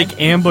 Tsunami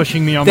Mike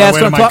ambushing me on my way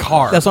to my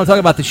car. That's what I'm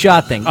talking about, the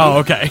shot thing. Oh,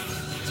 okay.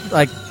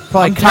 Like,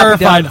 probably I'm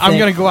terrified. I'm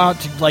going to go out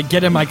to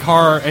get in my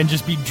car and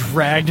just be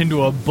dragged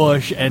into a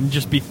bush and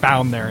just be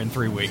found there in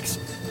 3 weeks.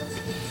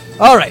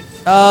 All right.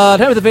 Time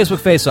for the Facebook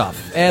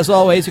Face-Off. As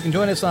always, you can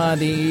join us on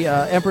the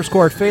Emperor's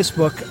Court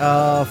Facebook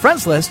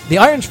friends list, the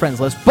Irons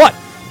friends list, but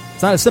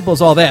it's not as simple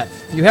as all that.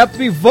 You have to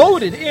be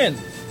voted in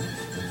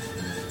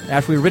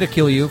after we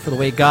ridicule you for the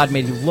way God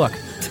made you look.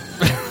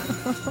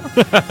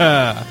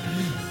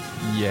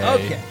 Yay.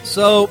 Okay,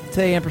 so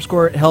today Emperor's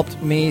Court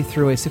helped me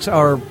through a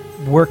 6-hour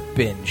work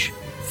binge.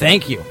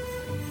 Thank you.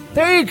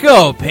 There you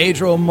go,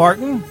 Pedro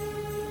Martin.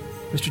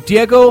 Mr.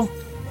 Diego,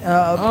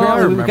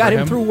 apparently we got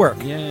him through work.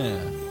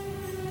 Yeah.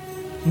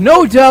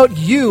 No doubt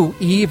you,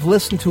 Eve,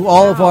 listened to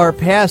all of our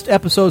past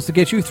episodes to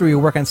get you through your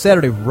work on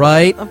Saturday,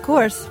 right? Of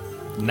course.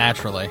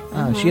 Naturally.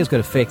 She is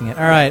good at faking it.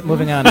 All right,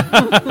 moving on.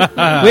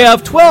 We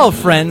have 12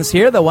 friends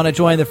here that want to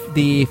join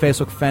the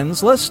Facebook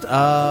friends list. We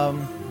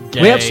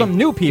have some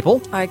new people.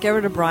 All right, get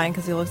rid of Brian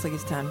because he looks like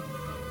he's 10.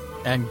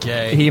 And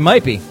gay. He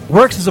might be.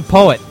 Works as a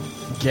poet.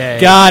 Gay.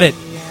 Got it.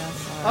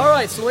 Yeah, all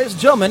right, so ladies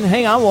and gentlemen,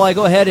 hang on while I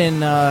go ahead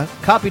and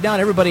copy down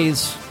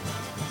everybody's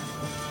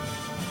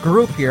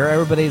group here,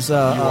 everybody's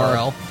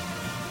URL.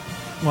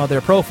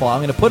 Their profile. I'm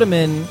going to put them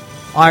in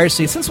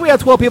IRC. Since we have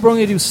 12 people, we're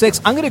going to do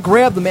 6. I'm going to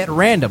grab them at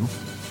random.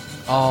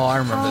 Oh, I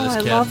remember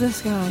this kid. I love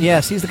this guy.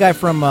 Yes, he's the guy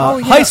from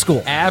high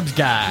school. Abs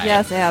guy.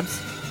 Yes, Abs.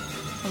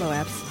 Hello,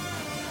 Abs.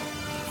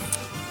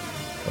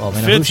 Well,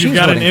 Fitz, you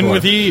got an in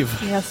with Eve.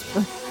 Yes, but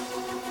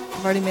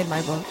I've already made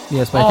my vote.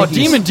 Yes, but I think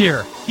Demon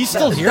Deer. He's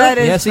still here? That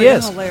is yes, he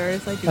is.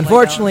 Hilarious. I do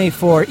Unfortunately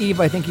for Eve,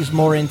 I think he's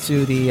more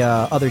into the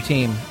other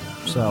team.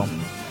 So,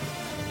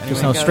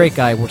 just no straight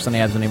guy works on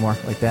Abs anymore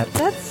like that.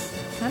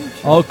 That's kind of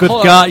true. Oh, good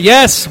God.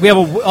 Yes, we have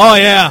a... Oh,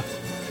 yeah.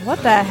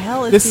 What the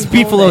hell is this is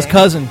Beefalo's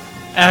cousin.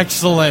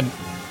 Excellent.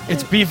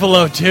 It's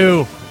Beefalo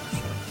 2.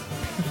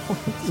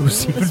 It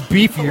was even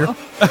beefier.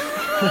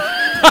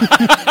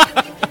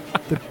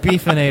 The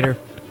Beefinator.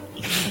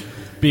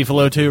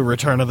 Beefalo 2,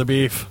 Return of the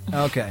Beef.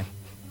 Okay.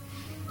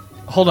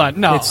 Hold on.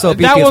 No. It's so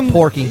beefy it's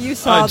porky. You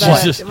saw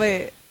that. Jesus.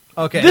 Wait.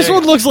 Okay. This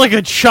one looks like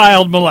a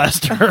child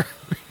molester.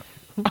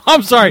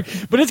 I'm sorry,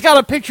 but it's got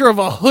a picture of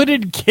a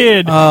hooded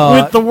kid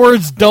with the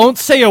words "Don't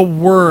say a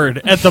word"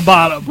 at the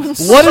bottom.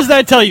 What does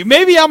that tell you?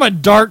 Maybe I'm a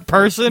dark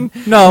person.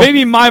 No.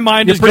 Maybe my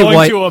mind is going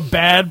white. to a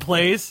bad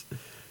place.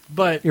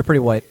 But you're pretty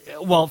white.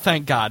 Well,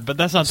 thank God, but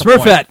that's not the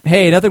point. Smurfette.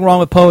 Hey, nothing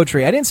wrong with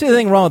poetry. I didn't see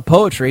anything wrong with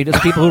poetry,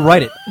 just people who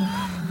write it.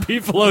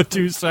 Beefalo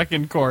 2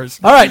 second course.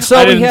 All right, so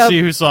I we didn't have,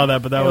 see who saw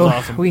that, but that was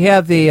awesome. We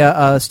have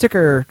the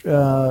sticker,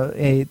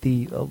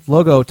 the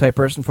logo type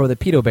person for the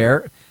Pedo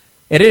Bear.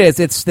 It is.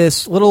 It's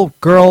this little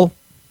girl,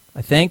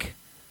 I think,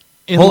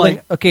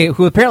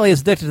 who apparently is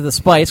addicted to the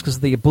spice because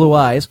of the blue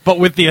eyes. But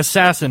with the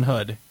assassin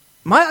hood.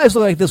 My eyes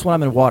look like this when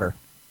I'm in water.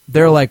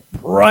 They're like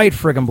bright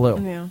friggin'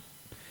 blue.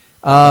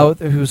 Yeah.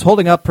 Who's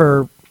holding up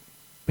her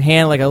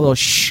hand like a little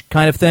shh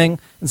kind of thing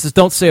and says,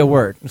 "Don't say a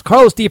word." It's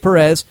Carlos D.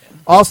 Perez,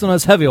 also known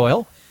as Heavy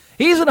Oil.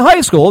 He's in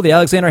high school, the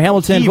Alexander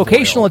Hamilton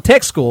Vocational and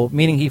Tech School,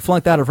 meaning he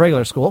flunked out of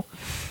regular school.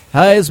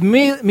 His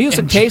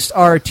music tastes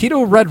are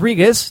Tito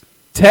Rodriguez,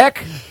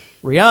 Tech,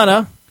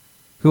 Rihanna,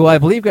 who I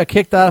believe got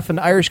kicked off an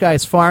Irish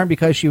guy's farm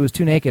because she was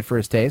too naked for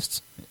his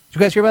tastes. Did you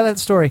guys hear about that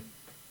story?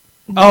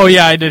 Oh,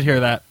 yeah, I did hear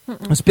that.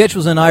 This bitch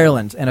was in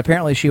Ireland, and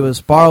apparently she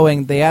was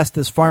borrowing. They asked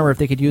this farmer if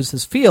they could use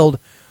his field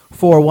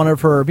for one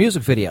of her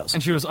music videos.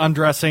 And she was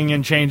undressing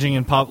and changing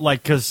in pub,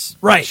 like, because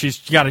Right. she's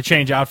got to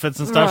change outfits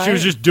and stuff. She was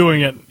Right. just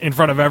doing it in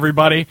front of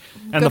everybody,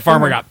 and Good the for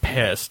farmer her. got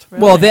pissed.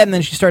 Well, that and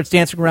then she starts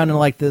dancing around in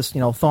like this,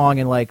 thong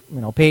and like,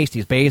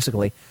 pasties,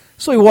 basically.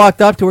 So he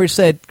walked up to her and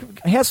said,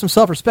 have some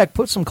self-respect,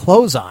 put some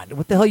clothes on.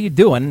 What the hell are you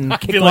doing? And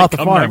kicked be him like, off the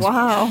come farm. next-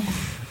 Wow.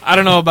 I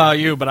don't know about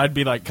you, but I'd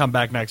be like, come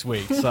back next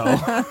week. So,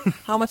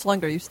 How much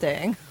longer are you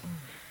staying?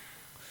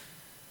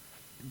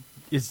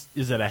 is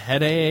it a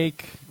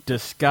headache?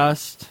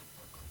 Disgust?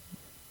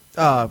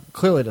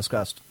 Clearly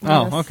discussed.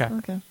 Oh, Yes. okay.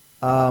 Okay.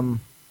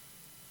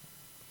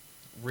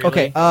 Really?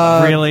 Okay,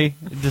 really?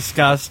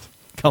 Disgust?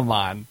 Come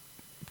on.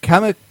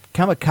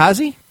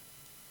 Kamikaze,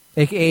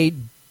 a.k.a.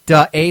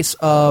 the Ace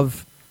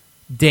of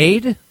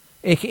Dade,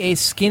 a.k.a.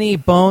 Skinny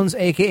Bones,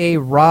 a.k.a.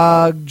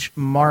 Rog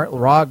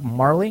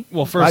Marley.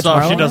 Well, first Rog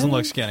off, she Marley? doesn't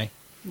look skinny.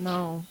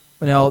 No.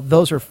 No,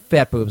 those are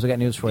fat boobs. I got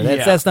news for you.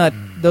 Yeah. That's not.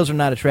 Those are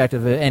not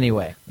attractive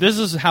anyway. This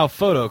is how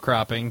photo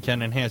cropping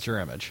can enhance your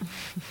image.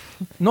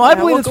 No, I Yeah,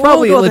 believe we'll- it's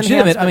probably we'll go with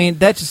legitimate. I enhancement. mean,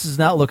 that just does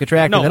not look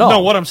attractive No, at all. no.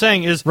 What I'm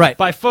saying is, Right.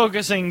 by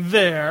focusing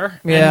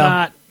there and Yeah.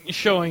 not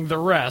showing the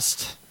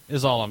rest,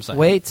 is all I'm saying.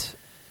 Wait,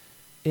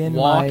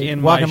 walk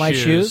in my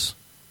shoes.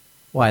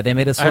 Why they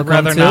made a I'd silicone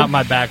rather too? not.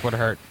 My back would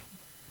hurt.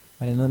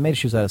 I didn't know they made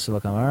shoes out of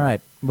silicone. All right,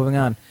 moving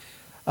on.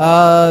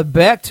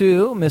 Back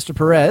to Mr.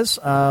 Perez.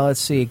 Let's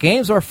see.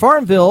 Games are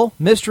Farmville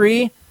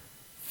Mystery,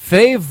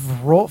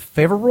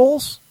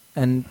 Favorables,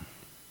 and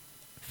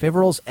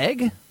Favorables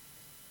Egg.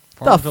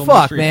 Farmville the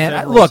fuck, Mystery man!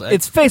 Favorables Look, Egg.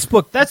 it's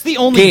Facebook. That's the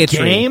only gayetry.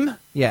 game?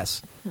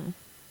 Yes.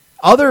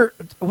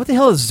 What the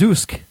hell is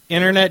Zeusk?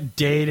 Internet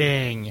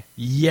dating.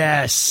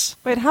 Yes.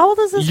 Wait, how old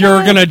is this You're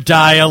guy? gonna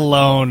die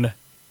alone.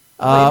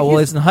 Well,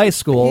 he's in high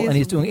school and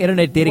he's doing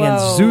internet dating on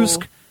Whoa.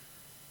 Zeusk.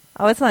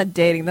 Oh, it's not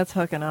dating. That's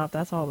hooking up.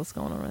 That's all that's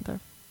going on right there.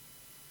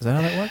 Is that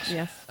how that works?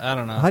 Yes. I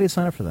don't know. How do you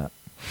sign up for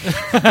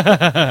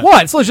that?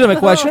 What? It's a legitimate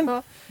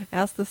question.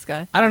 Ask this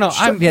guy. I don't know.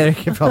 Yeah, you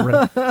can probably-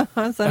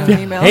 I'm sending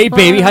an email. Hey,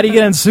 baby, how do you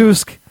get on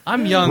Zeusk?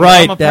 I'm young.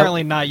 Right, I'm that-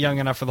 apparently not young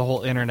enough for the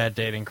whole internet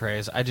dating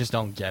craze. I just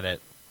don't get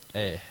it.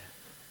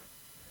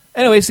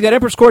 Anyways, you got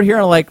Empress Court here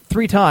on like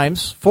 4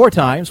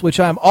 times, which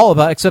I'm all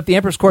about, except the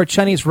Empress Court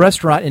Chinese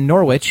restaurant in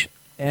Norwich.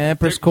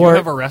 Empress You Court.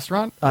 have a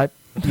restaurant?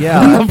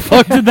 Yeah. How the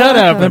fuck did that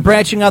I've happen? been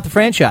branching out the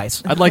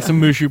franchise. I'd like some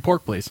Mushu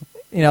pork, please.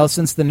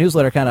 Since the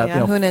newsletter kind of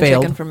Yeah, Hunan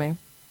failed. chicken for me.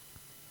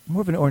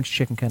 More of an orange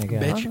chicken kind of guy.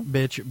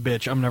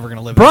 Bitch. I'm never going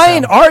to live Brian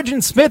in town.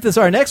 Argent Smith is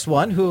our next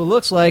one, who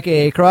looks like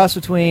a cross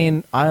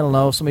between, I don't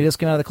know, somebody just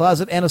came out of the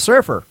closet and a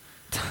surfer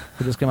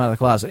who just came out of the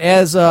closet.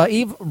 As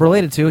Eve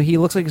related to, he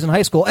looks like he's in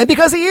high school, and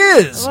because he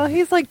is, Well,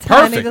 he's like 10.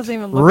 He perfect. doesn't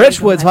even look like he's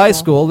in Richwoods High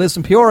School, lives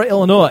in Peoria,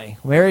 Illinois.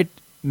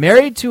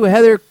 Married to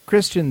Heather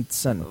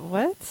Christensen.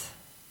 What?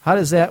 How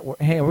does that work?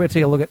 Hey, we're going to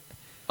take a look at.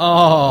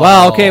 Oh.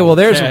 Wow, okay, well,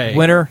 there's okay. a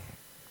winner.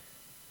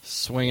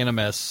 Swing and a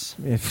miss.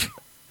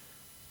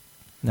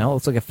 No, it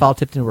looks like a foul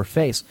tipped into her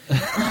face.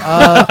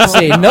 Let's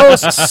see.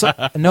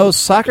 Knows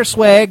soccer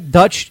swag,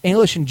 Dutch,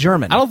 English, and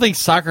German. I don't think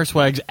soccer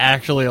swag's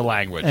actually a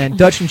language. And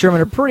Dutch and German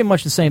are pretty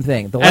much the same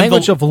thing. The And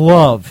language of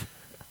love.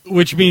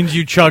 Which means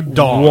you chug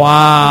dog.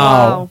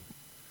 Wow.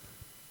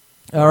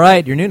 All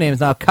right, your new name is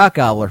now Cock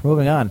Gobbler.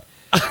 Moving on.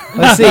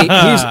 Let's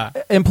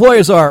see.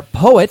 Employers are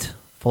poet,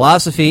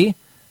 philosophy,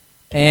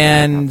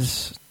 and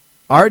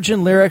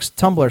Arjun Lyrics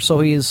Tumblr. So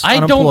he's I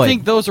unemployed. don't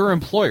think those are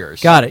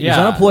employers. Got it. He's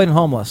Yeah. unemployed and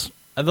homeless.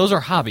 Those are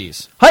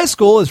hobbies. High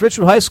school is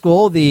Richwood High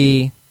School.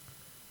 The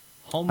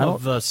Home I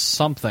of the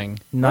something.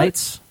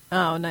 Knights.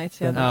 Oh, nice.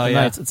 Yeah. The Oh,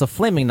 yeah. Knights. It's a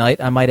flaming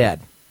night, I might add.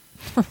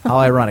 How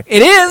ironic.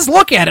 It is!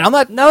 Look at it! I'm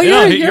not... No,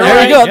 Yeah, you're you're There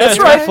right. you go. Yeah, That's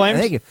it's right. got flames.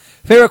 Thank you.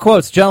 Favorite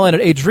quotes, John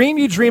Lennon. A dream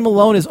you dream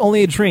alone is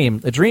only a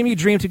dream. A dream you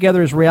dream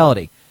together is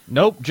reality.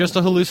 Nope, just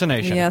a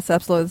hallucination. Yes,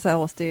 absolutely. It's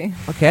LSD.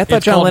 Okay, I thought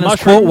It's John called Lennon's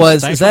mushrooms. quote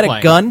was, Thanks is that for a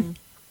playing. gun?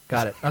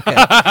 Got it.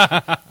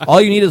 Okay. All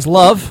you need is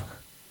love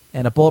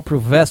and a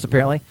bulletproof vest,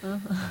 apparently.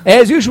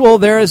 As usual,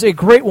 there is a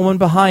great woman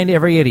behind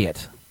every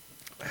idiot.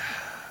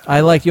 I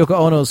like Yoko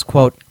Ono's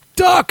quote,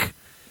 duck!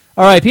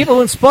 All right, people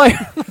who inspire...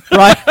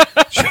 right?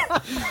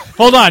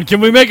 Hold on, can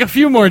we make a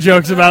few more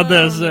jokes about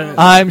this?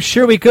 I'm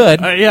sure we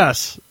could.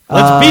 Yes.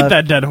 Let's beat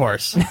that dead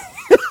horse.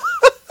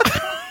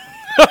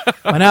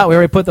 Why not? We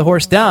already put the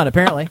horse down,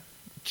 apparently.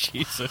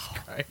 Jesus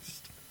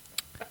Christ.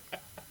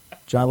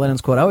 John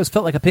Lennon's quote, I always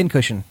felt like a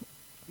pincushion.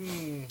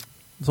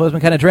 It's always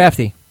been kind of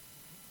drafty.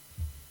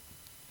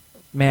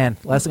 Man,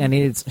 last thing I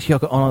needed is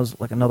Yoko Ono's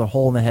like another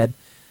hole in the head.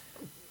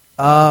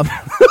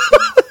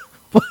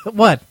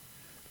 What?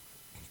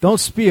 Don't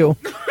spew.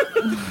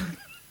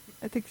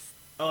 I think.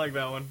 I like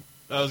that one.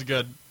 That was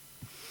good.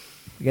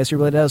 I guess he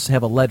really does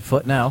have a lead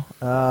foot now.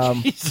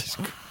 Jesus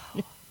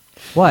Christ.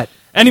 What?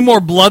 Any more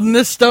blood in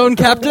this stone,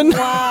 Captain?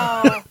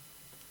 Wow.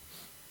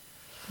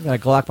 I'm going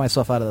to glock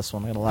myself out of this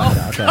one. I'm going to lock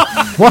it out.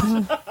 Okay.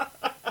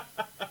 What?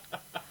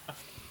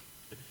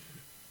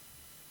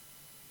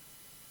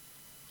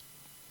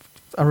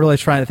 I'm really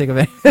trying to think of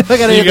it.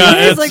 You got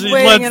it. He's, like,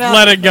 weighing Let's it out.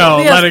 let it go.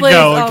 Yes, let it please.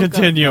 go. Oh,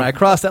 Continue. I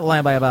crossed that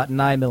line by about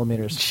 9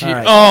 millimeters. All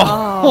right.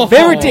 Oh.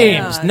 Favorite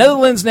teams: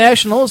 Netherlands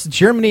Nationals,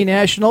 Germany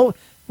National.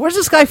 Where's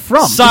this guy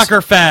from?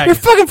 Soccer fag. You're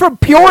fucking from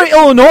Peoria,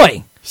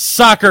 Illinois.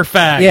 Soccer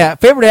fag. Yeah,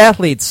 favorite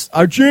athletes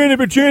are Janet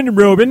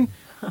Robin,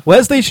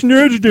 Wesley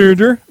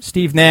Schneider,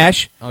 Steve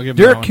Nash, I'll give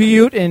him Dirk that one.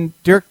 Kuyt,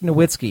 and Dirk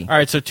Nowitzki. All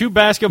right, so two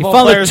basketball You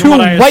found the players. two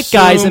what I white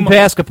guys assume in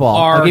basketball.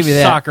 Are I'll give you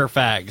that. soccer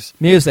fags.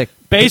 Music.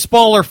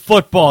 Baseball or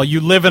football?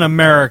 You live in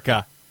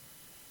America.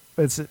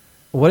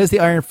 What is the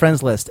Iron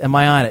Friends list? Am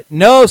I on it?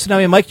 No,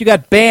 Tsunami Mike, you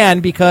got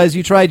banned because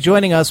you tried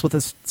joining us with a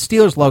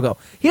Steelers logo.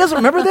 He doesn't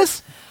remember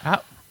this?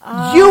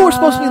 You were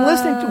supposed to be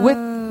listening to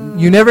it.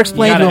 You never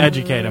explained You to gotta him.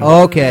 educate him.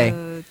 Okay.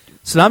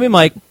 Tsunami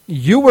Mike,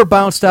 you were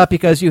bounced up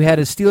because you had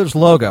a Steelers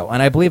logo,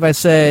 and I believe I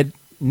said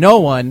no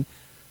one,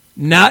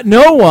 not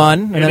no one,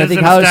 and It then I is think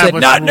an Howard said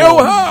established not rule.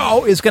 no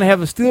how is going to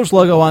have a Steelers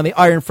logo on the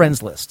Iron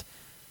Friends list.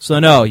 So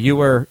no, you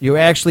were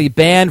actually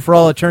banned for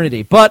all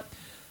eternity. But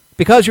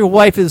because your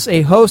wife is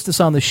a hostess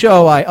on the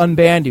show, I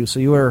unbanned you, so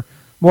you are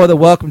more than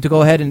welcome to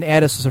go ahead and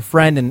add us as a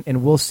friend,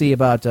 and we'll see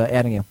about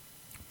adding you.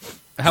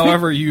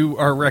 However, you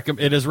are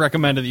it is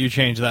recommended that you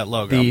change that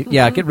logo.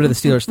 Get rid of the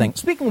Steelers thing.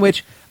 Speaking of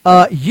which,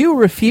 you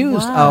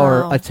refused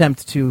our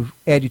attempt to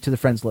add you to the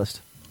friends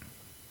list.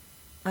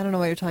 I don't know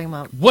what you're talking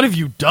about. What have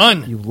you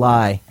done? You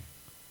lie.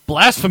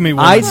 Blasphemy,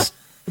 woman.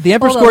 The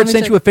Emperor's Hold on, Court let me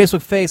sent you a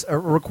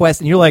Facebook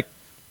request, and you're like,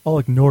 I'll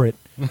ignore it.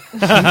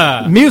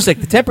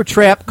 Music, The Temper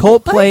Trap,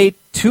 Coldplay,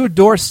 Two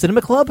Door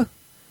Cinema Club?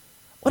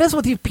 What is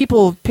with you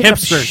people picking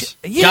Hipsters. up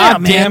Yeah,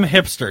 Goddamn man.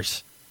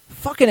 hipsters.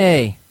 Fucking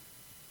A.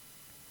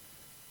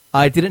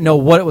 I didn't know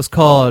what it was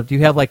called. You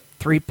have like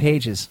 3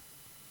 pages.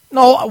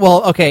 No,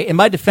 well, okay, in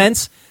my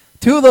defense,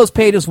 2 of those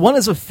pages, one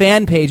is a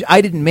fan page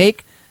I didn't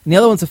make, and the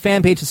other one's a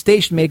fan page the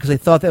station made because they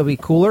thought that would be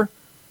cooler,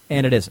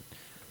 and it isn't.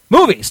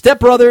 Movie,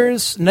 Step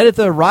Brothers, Night at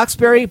the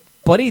Roxbury,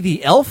 Buddy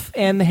the Elf,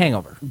 and The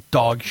Hangover.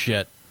 Dog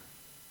shit.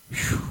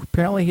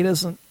 Apparently he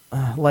doesn't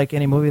like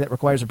any movie that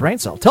requires a brain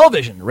cell.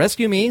 Television,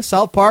 Rescue Me,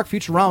 South Park,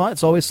 Futurama,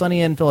 It's Always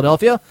Sunny in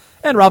Philadelphia,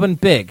 and Robin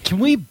Big. Can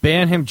we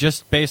ban him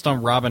just based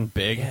on Robin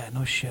Big? Yeah,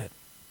 no shit.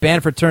 Ban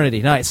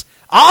fraternity, nice.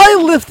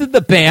 I lifted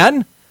the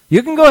ban.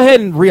 You can go ahead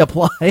and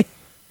reapply.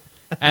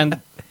 And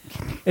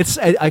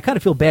I kind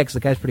of feel bad because the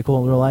guy's pretty cool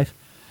in real life,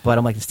 but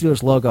I'm like, the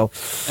Steelers logo,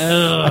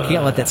 I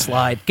can't let that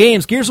slide.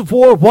 Games, Gears of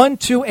War 1,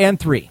 2, and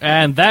 3.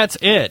 And that's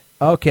it.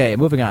 Okay,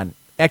 moving on.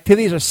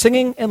 Activities are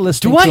singing and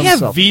listening Do to I have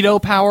himself. veto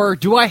power?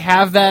 Do I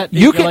have that?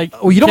 You can. Like,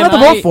 You don't can have to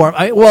I- vote for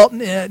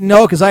him.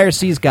 No, because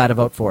IRC's got to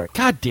vote for it.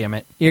 God damn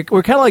it. We're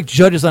kind of like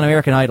judges on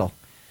American Idol.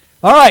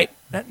 All right,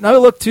 now we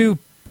look to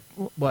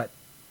what?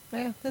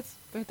 Yeah, that's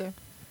right there.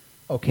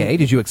 Okay,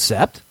 did you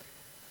accept?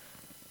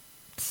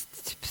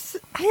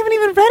 I haven't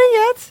even read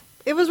it yet.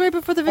 It was right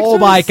before the Victoria's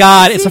Oh my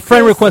God, it's a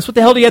friend Secrets. request. What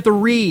the hell do you have to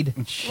read?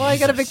 Well, I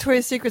got a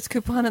Victoria's Secrets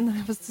coupon and then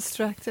I was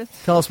distracted.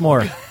 Tell us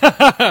more.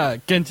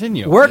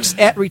 Continue. Works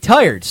at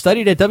retired,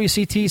 studied at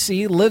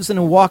WCTC, lives in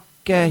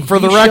Waukesha, For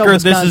the record,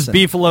 this is Wisconsin.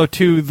 Beefalo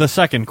 2, the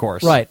second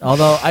course. Right,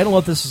 although I don't know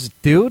if this is a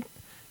dude.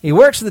 He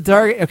works at the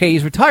Target. Okay,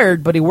 he's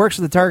retired, but he works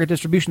at the Target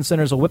Distribution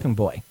Center as a whipping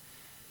boy.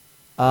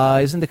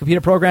 He's into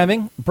computer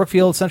programming.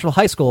 Brookfield Central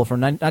High School from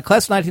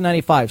class of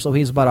 1995, so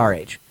he's about our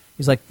age.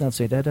 He's like, let's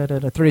see,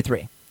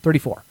 33,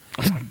 34.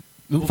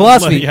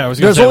 Philosophy. Yeah, I was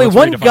gonna There's say, only let's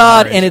one redefine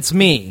God, our age. and it's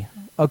me.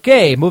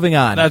 Okay, moving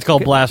on. That's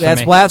called blasphemy.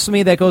 That's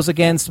blasphemy. That goes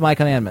against my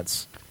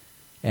commandments.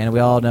 And we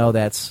all know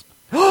that's...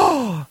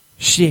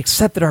 She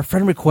accepted our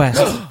friend request.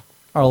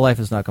 Our life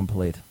is not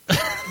complete.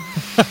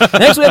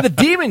 Next, we have the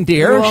Demon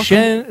Deer,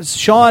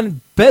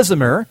 Sean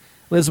Bezimer,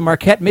 lives in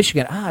Marquette,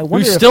 Michigan. I Who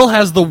wonder if still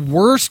has the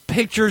worst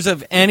pictures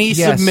of any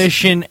Yes.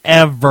 submission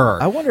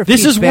ever. I wonder if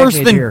this he's is worse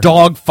back than here.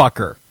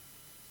 Dogfucker.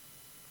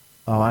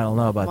 Oh, I don't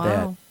know about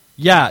that.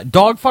 Yeah,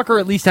 Dogfucker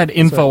at least had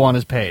info So- on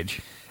his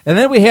page. And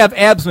then we have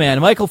Absman.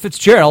 Michael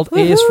Fitzgerald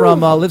is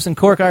from lives in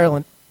Cork,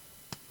 Ireland.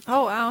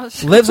 Oh,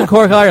 ouch. Lives in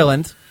Cork,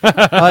 Ireland. He's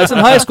in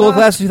high school,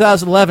 class of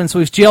 2011, so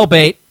he's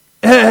jailbait.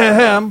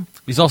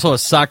 He's also a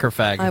soccer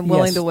fag. I'm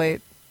willing Yes. to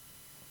wait.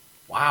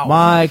 Wow.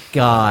 My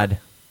God.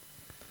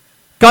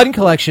 Gun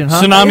collection,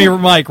 huh? Tsunami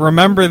Mike,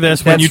 remember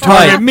this. When That's you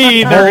target right.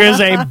 me, there is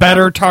a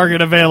better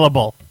target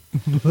available.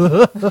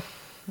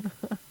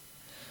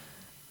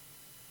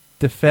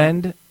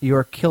 Defend,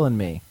 you're killing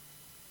me.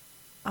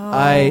 Oh,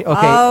 okay.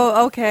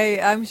 Oh, okay.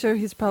 I'm sure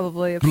he's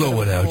probably upset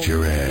Blow it about out the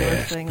your whole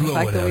ass. thing, Blow the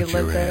fact it that we out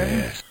live your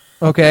there. ass.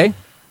 Okay.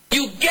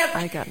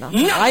 I got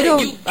nothing. I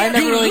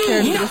never really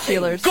cared for the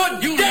Steelers.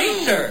 Good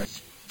day, sir.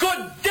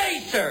 Good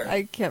day, sir.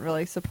 I can't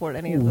really support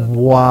any of them.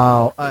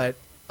 Wow.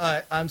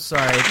 I'm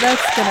sorry.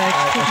 That's gonna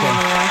kick me in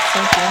the ass.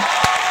 Thank you.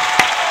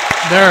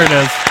 There it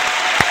is.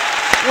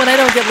 When I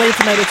don't get laid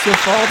tonight, it's your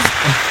fault.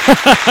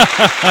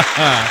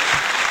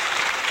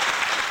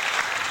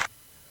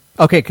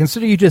 Okay,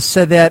 consider you just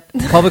said that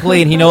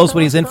publicly and he knows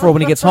what he's in for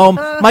when he gets home.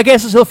 My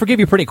guess is he'll forgive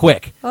you pretty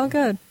quick. Oh,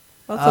 good.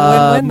 Well, it's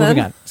a win-win moving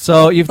then. on.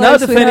 So you've Bye, now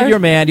defended sweetheart. your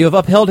man. You have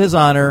upheld his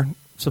honor,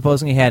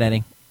 supposing he had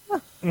any.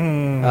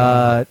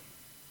 So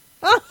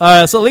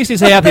at least he's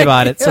happy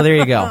about it. So there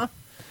you go.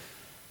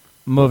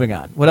 Moving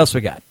on. What else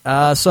we got?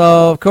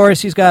 So, of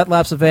course, he's got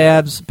lots of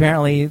abs.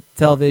 Apparently,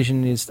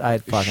 television is...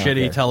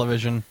 Shitty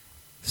television.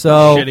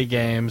 So, Shitty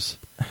games.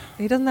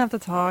 He doesn't have to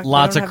talk.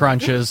 Lots of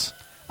crunches.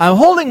 I'm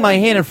holding my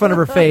hand in front of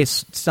her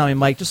face, Tommy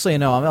Mike, just so you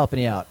know, I'm helping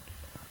you out.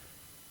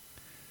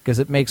 Because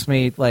it makes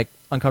me, like,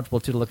 uncomfortable,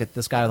 too, to look at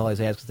this guy with all his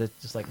ass, because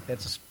it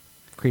just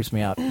creeps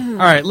me out. All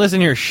right,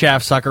 listen here,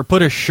 shaft sucker.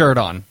 Put a shirt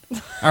on.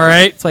 All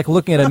right? It's like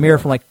looking at a mirror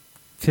from, like,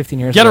 15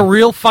 years Get ago. a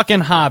real fucking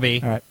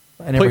hobby. All right.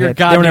 Put your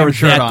goddamn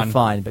shirt on.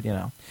 Defined, but, you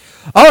know.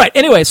 All right,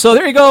 anyway, so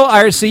there you go,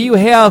 IRC. You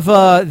have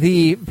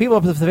the people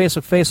up at the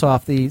Facebook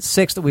face-off, the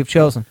 6 that we've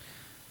chosen.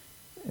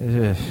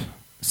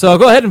 So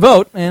go ahead and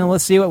vote, and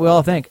let's see what we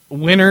all think.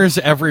 Winners,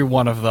 every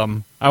one of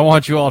them. I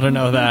want you all to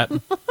know that.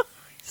 He's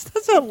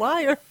such a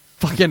liar.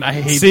 Fucking, I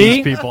hate See?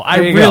 these people. I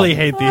There you really go.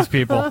 hate these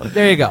people.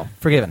 There you go.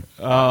 Forgiven.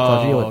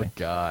 Oh,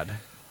 God.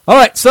 All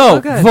right, so Oh,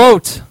 good.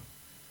 vote.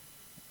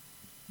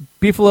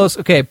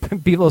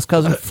 Beefalo's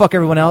cousin, fuck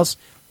everyone else.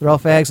 They're all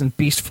fags and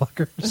beast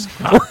fuckers.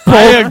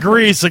 I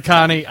agree,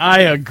 Sakani.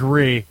 I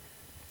agree.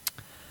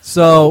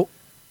 So,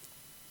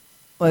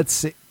 let's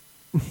see.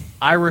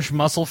 Irish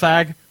muscle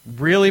fag.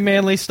 Really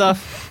manly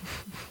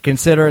stuff?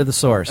 Consider the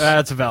source.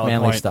 That's a valid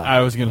Manly point. stuff.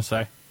 I was going to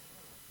say.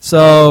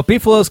 So,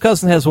 Beefalo's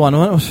cousin has one.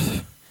 One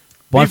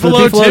for the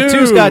Beefalo Beefalo 2.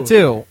 2's got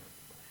 2.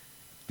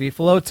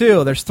 Beefalo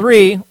 2. There's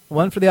 3.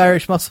 1 for the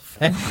Irish muscle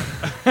fag.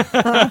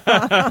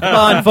 Come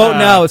on, vote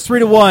now. It's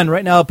 3-1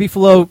 right now.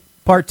 Beefalo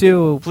Part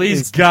 2.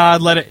 Please,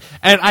 God, let it.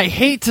 And I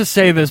hate to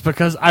say this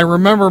because I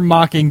remember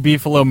mocking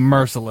Beefalo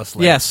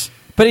mercilessly. Yes.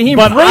 But he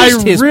But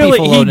embraced his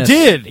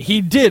Beefalo-ness.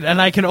 He did,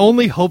 and I can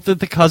only hope that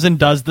the cousin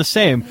does the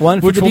same, One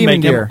for which the will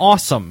demon make him deer.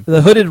 awesome.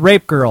 The hooded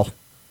rape girl.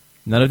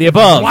 None of the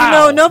above. Wow,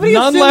 No, nobody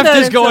none assumed left that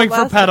is until going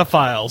for last-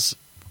 pedophiles.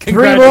 3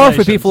 more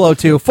for Congratulations. Beefalo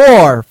 2.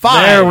 4,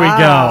 5. There we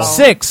go.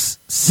 6,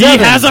 He 7.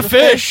 has a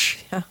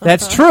fish.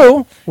 That's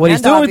true. What he's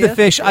And doing with the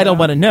obvious, fish, I don't yeah.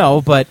 want to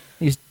know, but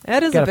he's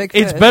That is got a big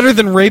It's fish. better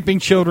than raping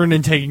children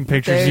and taking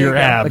pictures There of you your go.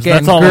 abs. again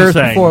That's all I'm girth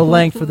saying. before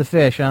length for the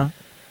fish, huh?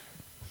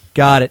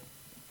 Got it.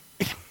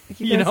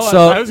 You know,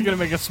 So- I was going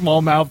to make a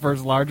small mouth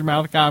versus large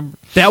mouth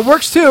That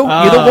works too.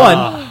 Either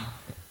one.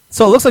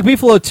 So it looks like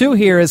Beefalo 2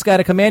 here has got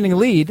a commanding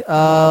lead.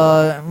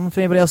 I don't know if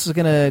anybody else is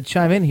going to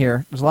chime in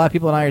here. There's a lot of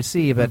people in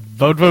IRC, but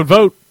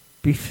Vote.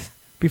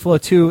 Beefalo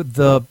 2,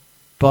 the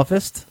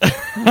buffest.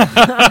 I'm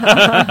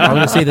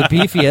going to say the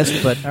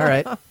beefiest, but all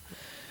right.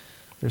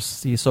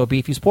 He's so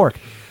beef, he's pork.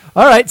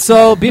 All right,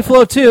 so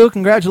Beefalo 2,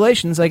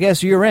 congratulations. I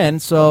guess you're in.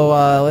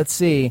 So let's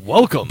see.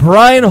 Welcome.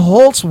 Brian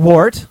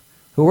Holtzwart,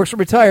 who works for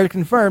Retired,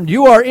 confirmed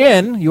you are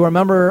in. You are a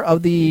member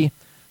of the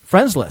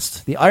Friends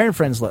list, the Iron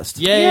Friends list.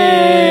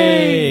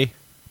 Yay!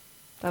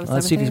 That was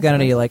Let's see if he's got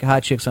any like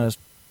hot chicks on his.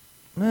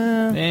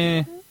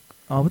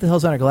 Oh, what the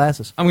hell's on her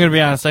glasses? I'm going to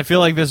be honest. I feel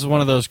like this is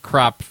one of those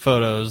cropped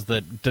photos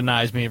that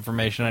denies me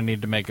information I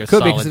need to make a Could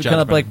be solid because it judgment.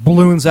 kind of like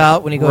balloons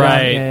out when you go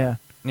Right. down.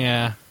 Yeah.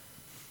 Yeah.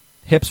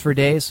 Hips for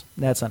days.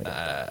 That's not good.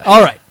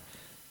 All right.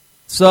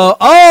 So,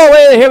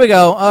 wait, here we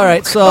go. All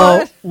right,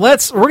 so we're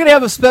going to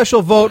have a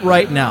special vote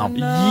right now.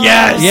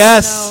 Yes!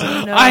 Yes.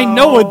 No. I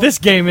know what this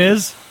game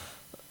is.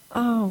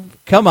 Oh,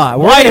 Come on.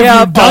 We're Why gonna have you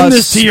have done a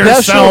this to special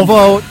yourself?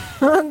 vote.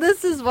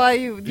 this is why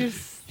you.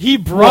 He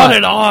brought What?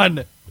 it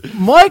on.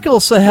 Michael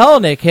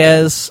Sahelnik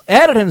has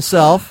added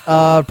himself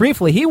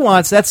briefly. He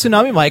wants, that's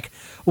Tsunami Mike,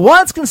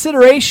 wants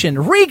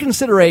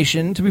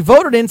reconsideration to be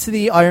voted into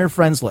the Iron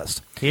Friends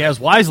list. He has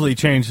wisely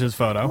changed his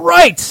photo.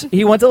 Right.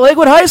 He went to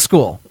Lakewood High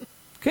School.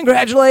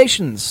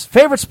 Congratulations.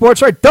 Favorite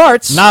sports are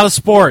darts. Not a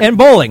sport. And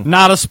bowling.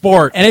 Not a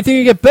sport. Anything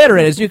you get better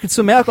at is you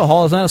consume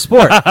alcohol is not a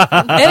sport.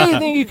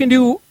 Anything you can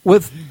do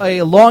with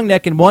a long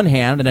neck in one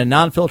hand and a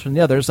non-filter in the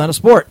other is not a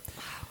sport.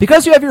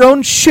 Because you have your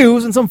own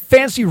shoes and some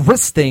fancy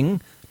wrist thing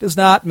does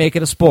not make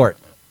it a sport.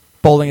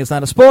 Bowling is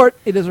not a sport.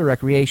 It is a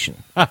recreation.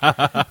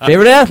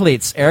 Favorite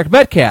athletes, Eric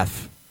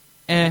Metcalf.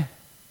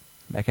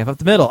 Metcalf up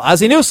the middle.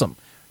 Ozzie Newsome,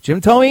 Jim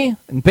Thome,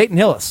 and Peyton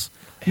Hillis.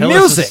 Hillis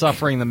Music. is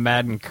suffering the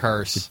Madden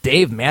curse.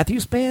 Dave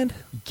Matthews Band?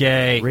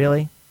 Gay.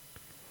 Really?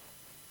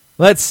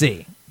 Let's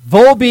see.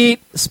 Volbeat,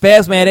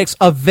 Spasmatics,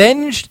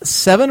 Avenged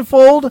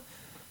Sevenfold,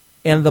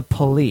 and The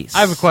Police.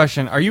 I have a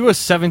question. Are you a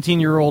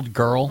 17-year-old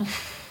girl?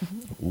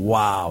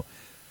 Wow.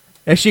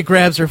 As she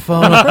grabs her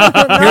phone, here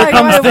I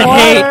comes got the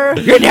water.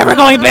 hate. You're never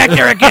going back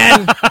there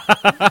again.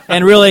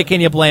 And really,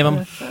 can you blame him?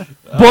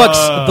 Books.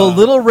 The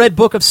Little Red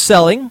Book of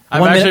Selling,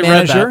 I've 1 Minute actually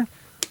read Manager,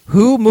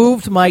 Who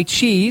Moved My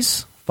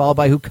Cheese, followed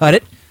by Who Cut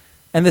It,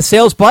 and The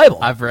Sales Bible.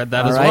 I've read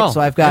that All as right, well.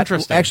 So I've got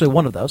Interesting. actually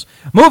one of those.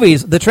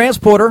 Movies, The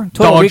Transporter,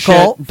 Total Dog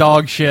Recall, shit.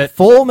 Dog shit.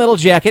 Full Metal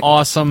Jacket,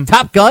 Awesome.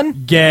 Top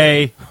Gun.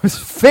 Gay. His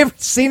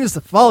favorite scene is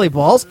the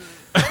volleyballs.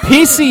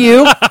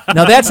 PCU.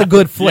 Now that's a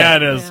good flick. Yeah,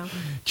 it is. Yeah.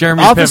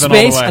 Jeremy's Office Piven all the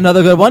Space, way.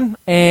 another good one.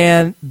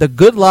 And The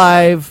Good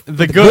Live.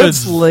 The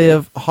Goods.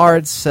 Live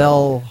Hard,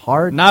 Sell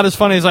Hard. Not as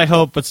funny as I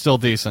hope, but still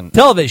decent.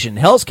 Television.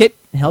 Hell's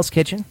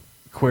Kitchen.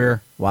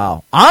 Queer.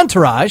 Wow.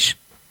 Entourage.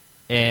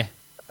 Eh.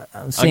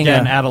 I'm seeing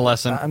Again,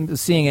 adolescent. I'm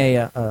seeing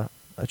a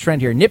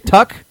trend here. Nip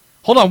Tuck.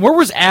 Hold on, where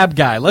was Ab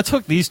Guy? Let's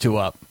hook these two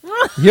up.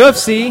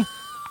 UFC.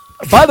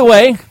 By the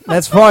way,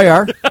 that's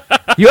Varyar.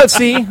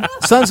 UFC.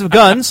 Sons of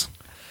Guns.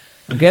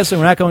 I'm guessing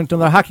we're not going to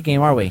another hockey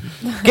game, are we?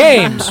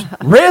 Games.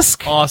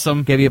 Risk.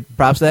 Awesome. Give you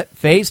props to that.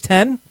 Phase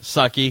 10.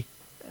 Sucky.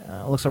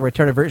 Looks like a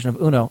retarded version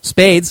of Uno.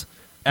 Spades.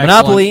 Excellent.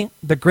 Monopoly.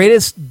 The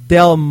Greatest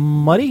Del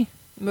Muddy.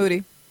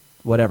 Moody.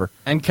 Whatever.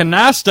 And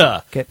Canasta.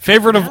 Okay.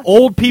 Favorite of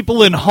old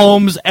people in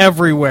homes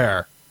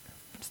everywhere.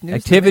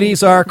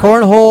 Activities are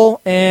cornhole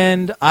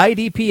and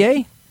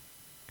IDPA.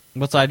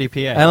 What's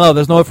IDPA? I don't know.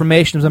 There's no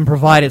information that's been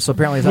provided, so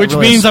apparently it's not Which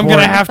really means a I'm going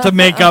to sport. have to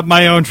make up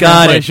my own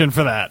Got it. translation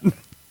for that.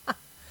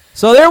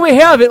 So there we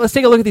have it. Let's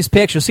take a look at these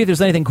pictures, see if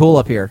there's anything cool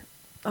up here.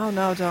 Oh,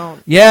 no,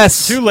 don't.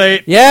 Yes. Too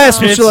late.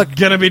 Yes. It's Mr.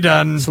 going to be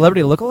done.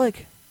 Celebrity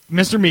lookalike?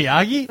 Mr.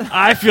 Miyagi?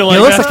 I feel like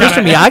He looks that's like Mr.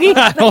 kinda- Miyagi?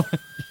 I don't-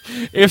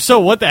 If so,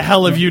 what the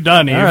hell have you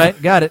done, Eve? All right,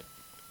 got it.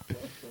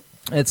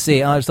 Let's see.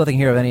 There's nothing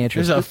here of any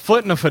interest. There's a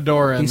foot and a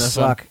fedora in These this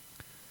suck.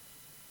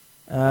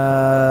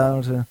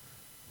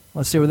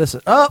 Let's see where this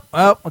is. Oh,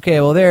 okay.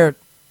 Well, there.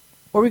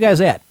 Where were you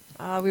guys at?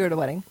 We were at a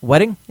wedding.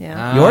 Wedding?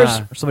 Yeah. Yours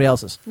or somebody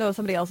else's? No,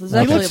 somebody else's.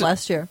 Okay. Actually,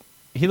 last year.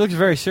 He looks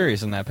very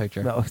serious in that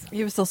picture. No.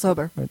 He was still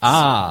sober. Wedding's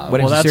well,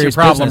 a that's your serious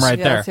problem business. right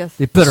there. Yes.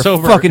 They better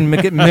Sober. fucking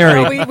get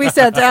married. we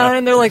sat down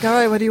and they're like, all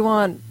right, what do you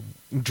want?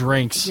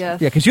 Drinks.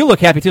 Yes. Yeah, because you look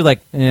happy too. Like,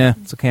 yeah,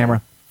 it's a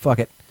camera. Fuck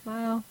it.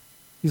 Well,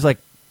 He's like,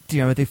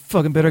 damn it, they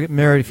fucking better get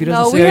married if he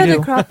doesn't no, say we I had do.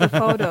 to crop the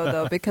photo,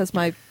 though, because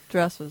my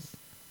dress was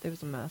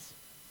a mess.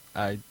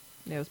 I.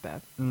 It was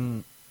bad.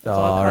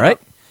 All right.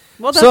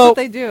 Well, that's So- what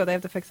they do. They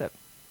have to fix it.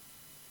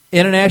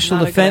 International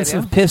Not a good Defensive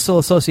idea. Pistol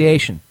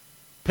Association.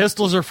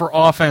 Pistols are for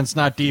offense,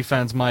 not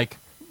defense, Mike.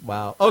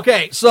 Wow.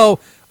 Okay, so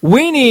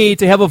we need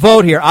to have a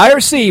vote here.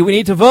 IRC, we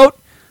need to vote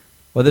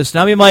whether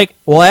Tsunami Mike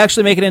will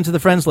actually make it into the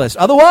friends list.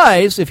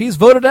 Otherwise, if he's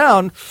voted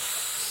down,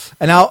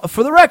 and now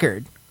for the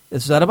record,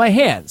 this is out of my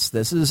hands.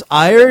 This is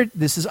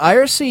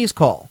IRC's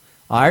call.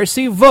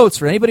 IRC votes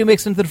for anybody who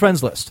makes it into the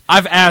friends list.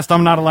 I've asked.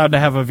 I'm not allowed to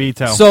have a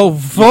veto. So You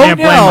vote can't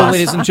blame now, us.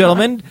 ladies and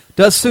gentlemen.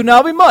 Does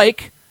Tsunami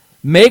Mike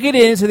make it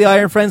into the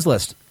Iron Friends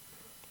list?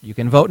 You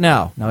can vote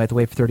now. Now I have to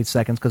wait for 30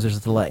 seconds because there's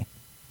a delay.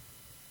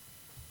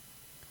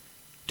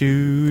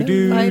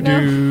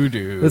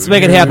 Let's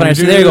make it happen.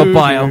 Actually, there you go,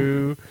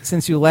 Bio.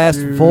 Since you last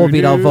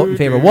Volbeat, I'll vote in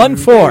favor.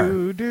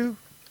 1-4.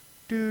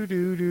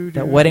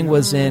 That wedding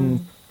was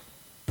in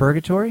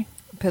Purgatory?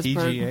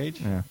 Pittsburgh.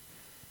 PGH? Yeah.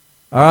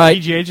 All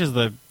right. PGH is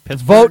the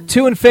Pittsburgh. Vote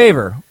 2 in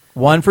favor.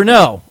 1 for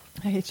no.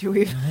 I hate you,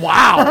 Eve.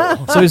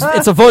 Wow. So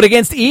it's a vote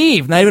against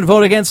Eve, not even a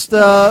vote against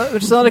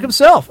Sonic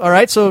himself. All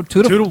right, so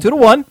 2 to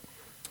 1.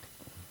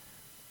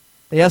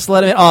 Yes,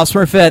 let him in. Oh,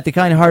 Smurfette, the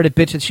kind-hearted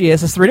bitch that she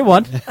is. It's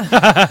 3-1.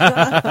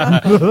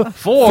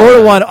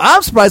 4-1.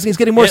 I'm surprised he's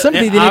getting more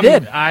sympathy than he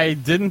did. I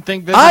didn't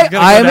think this was going to go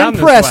I am down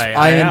impressed. this way.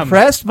 I am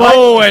impressed by.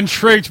 Oh, and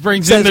Triggs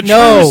brings in Says the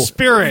no. true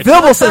spirit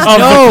Vilbel says of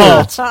no.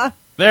 the cult.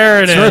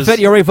 There it is. Smurfette,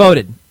 you already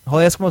voted.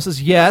 Holy Eskimo says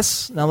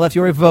yes. Now left,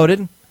 you already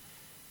voted.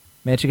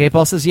 Magic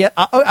 8-Ball says yes.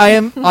 I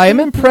am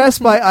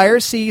impressed by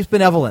IRC's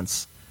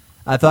benevolence.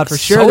 I thought for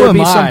sure So there'd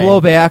be am some I.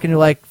 blowback, and you're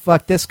like,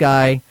 fuck this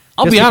guy.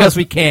 I'll just be because honest.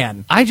 we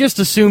can. I just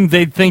assumed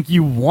they'd think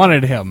you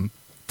wanted him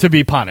to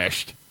be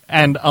punished,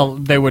 and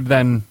they would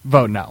then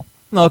vote no.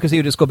 No, because he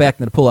would just go back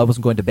in the pool. I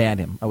wasn't going to ban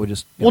him. I would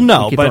just Well,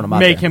 no, keep throwing but him out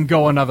make there. him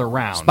go another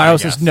round. I Spyro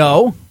guess. says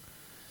no.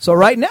 So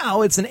right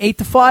now it's an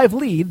 8-5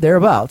 lead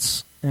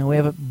thereabouts, and we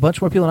have a bunch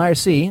more people in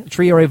IRC.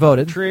 Tree already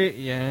voted.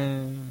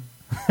 Yeah.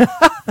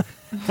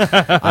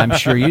 I'm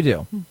sure you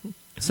do.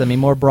 Send me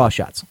more bra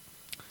shots.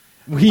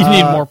 We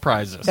need more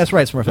prizes. That's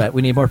right, Smurfette.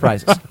 We need more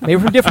prizes. Maybe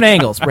from different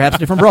angles, perhaps a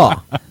different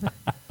bra.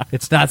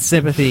 It's not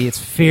sympathy, it's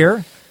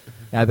fear.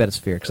 Yeah, I bet it's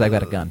fear, because I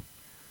got a gun.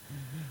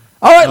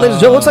 All right, ladies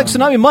and gentlemen, looks like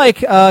Tsunami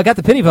Mike got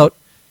the pity vote,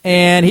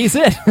 and he's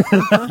in. Yay!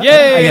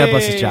 I got to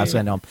bust his chops,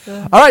 I know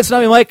him. All right,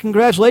 Tsunami Mike,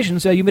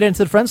 congratulations. You made it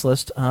into the friends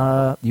list. You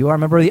are a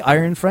member of the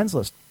Iron Friends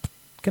list.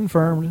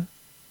 Confirmed.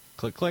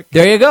 Click, click.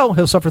 There you go.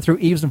 He'll suffer through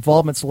Eve's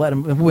involvement, so let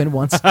him win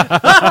once.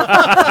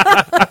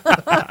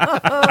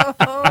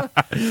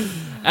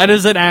 That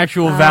is an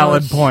actual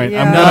valid point.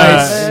 yeah. I'm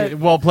Nice.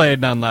 well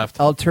played, none left.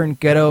 I'll turn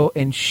ghetto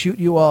and shoot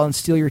you all and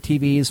steal your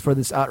TVs for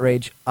this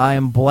outrage. I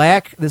am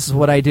black. This is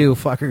what I do,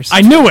 fuckers.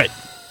 I knew it.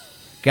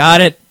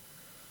 Got it.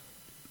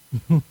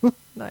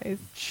 Nice.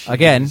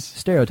 Again,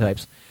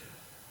 stereotypes.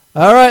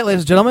 All right,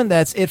 ladies and gentlemen,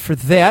 that's it for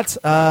that.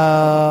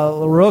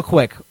 Real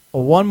quick,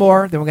 one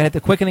more, then we're going to hit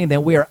the quickening,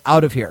 then we are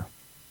out of here.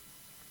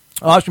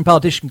 Austrian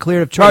politician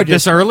cleared of charges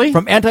this early?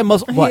 from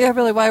anti-Muslim. What? Yeah,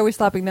 really, why are we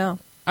stopping now?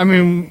 I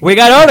mean, We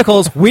got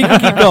articles. We can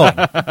keep going.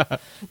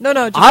 No,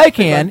 just I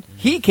can.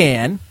 He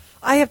can.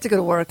 I have to go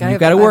to work. You've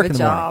got to work I in have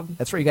the a morning. job.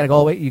 That's right. You got to go all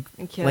the way. You,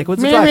 Okay. like,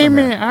 what's the drive from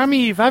here? I'm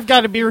Eve. I've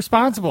got to be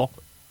responsible.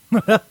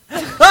 What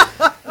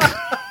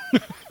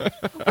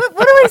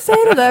do I say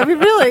to that? I mean,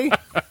 really?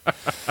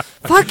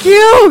 Fuck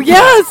you!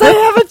 Yes, I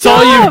have a job. That's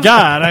all you've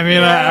got. I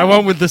mean, I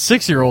went with the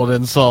 6-year-old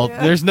insult.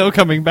 Yeah. There's no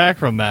coming back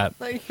from that.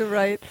 You're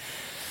right.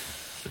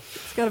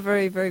 It's got a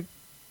very, very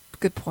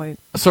good point.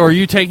 So are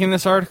you taking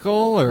this article,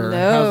 or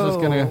how's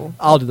this going to...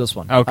 I'll do this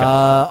one. Okay.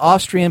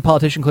 Austrian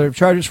politician cleared of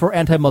charges for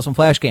anti-Muslim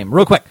flash game.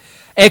 Real quick.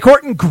 A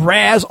court in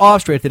Graz,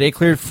 Austria today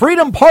cleared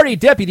Freedom Party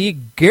deputy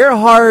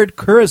Gerhard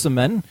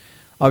Kurzman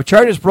of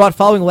charges brought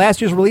following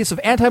last year's release of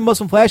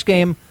anti-Muslim flash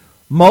game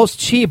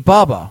Moschi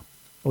Baba,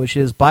 which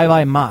is Bye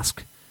Bye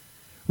Mosque.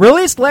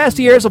 Released last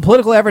year as a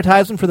political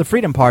advertisement for the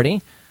Freedom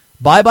Party,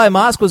 Bye Bye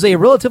Mosque was a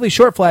relatively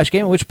short flash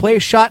game in which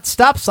players shot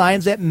stop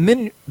signs at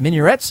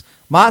minarets,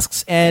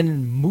 mosques,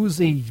 and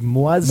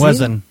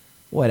muezzin.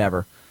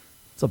 Whatever.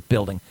 It's a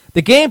building.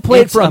 The game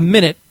played for a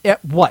minute.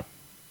 What?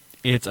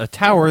 It's a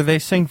tower they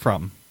sing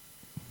from.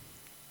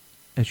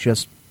 It's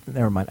just...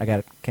 Never mind. I got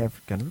it.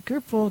 Gotta be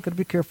careful. Gotta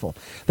be careful.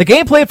 The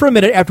game played for a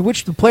minute, after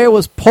which the player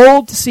was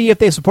polled to see if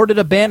they supported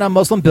a ban on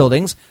Muslim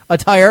buildings,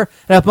 attire,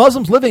 and if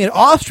Muslims living in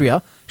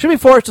Austria should be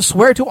forced to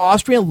swear to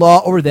Austrian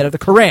law over that of the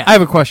Quran. I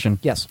have a question.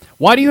 Yes.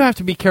 Why do you have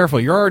to be careful?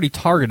 You're already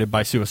targeted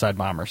by suicide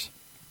bombers.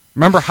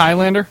 Remember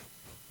Highlander?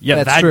 Yeah,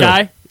 That's that true.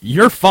 guy?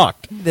 You're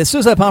fucked. The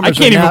suicide bombers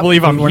I can't even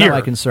believe I'm were here. not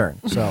my concern.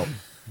 So,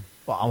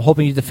 well, I'm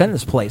hoping you defend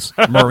this place,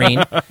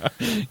 Marine.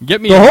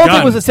 Get me The a whole gun.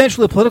 thing was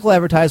essentially a political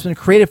advertisement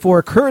created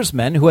for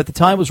Kurzman, who at the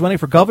time was running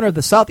for governor of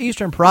the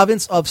southeastern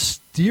province of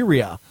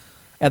Styria.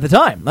 At the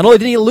time, not only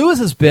did he lose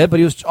his bid, but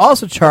he was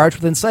also charged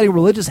with inciting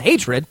religious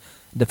hatred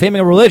and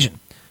defaming a religion.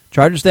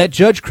 Charges that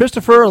Judge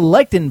Christopher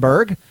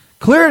Lechtenberg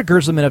cleared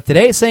Kurzman of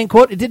today, saying,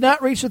 quote, it did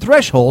not reach the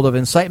threshold of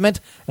incitement,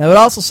 and I would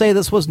also say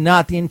this was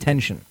not the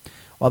intention.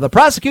 While the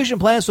prosecution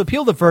plans to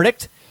appeal the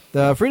verdict,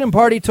 the Freedom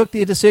Party took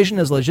the decision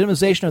as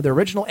legitimization of the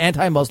original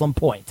anti-Muslim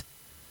point.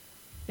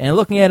 And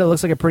looking at it, it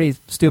looks like a pretty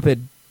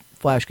stupid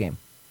flash game.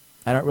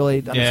 I don't really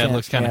understand. Yeah, it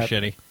looks kind of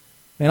shitty.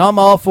 And I'm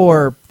all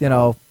for,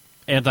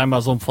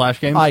 anti-Muslim flash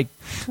games?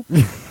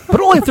 But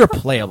only if they're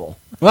playable.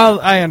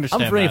 Well, I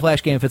understand I'm for any that.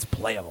 flash game if it's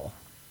playable.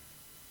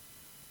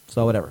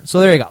 So whatever.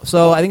 So there you go.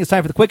 So I think it's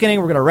time for the quickening.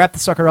 We're going to wrap the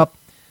sucker up.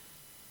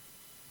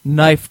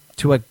 Knife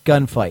to a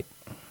gunfight.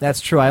 That's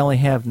true. I only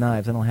have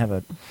knives. I don't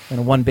have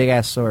one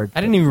big-ass sword.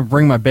 I didn't even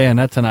bring my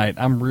bayonet tonight.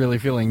 I'm really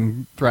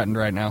feeling threatened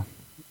right now.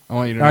 I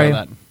want you to Are know you?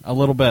 that. A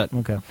little bit.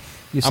 Okay.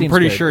 I'm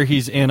pretty sure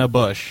he's in a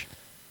bush.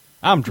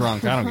 I'm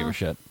drunk. I don't give a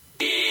shit.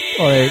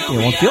 Well, you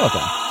won't feel it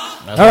then.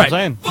 That's All what right. I'm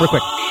saying. Real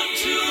quick.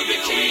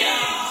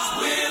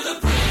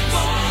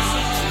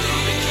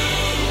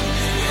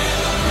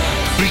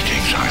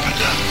 Greetings,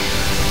 Highlander.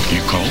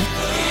 You cold?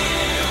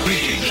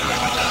 Greetings,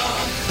 Highlander.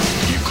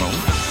 You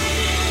cold?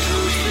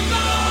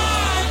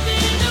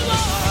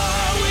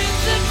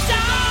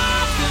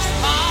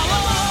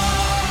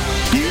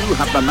 You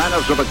have the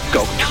manners of a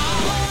goat.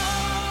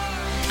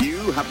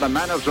 You have the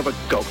manners of a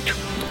goat.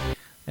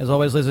 As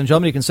always, ladies and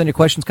gentlemen, you can send your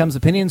questions, comments,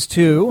 opinions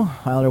to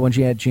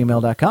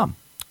Highlander1G@gmail.com.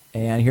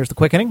 And here's the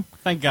quickening.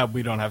 Thank God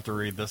we don't have to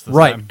read this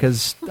Right, time.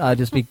 because I'll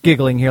just be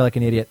giggling here like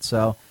an idiot.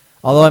 So,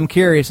 although I'm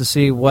curious to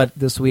see what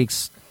this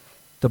week's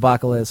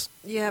debacle is.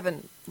 You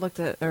haven't looked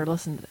at or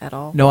listened at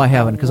all? No, I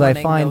haven't, because I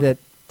Warning, find no that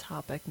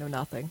topic, no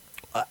nothing.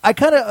 I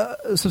kind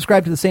of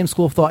subscribe to the same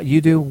school of thought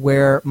you do,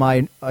 where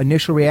my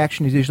initial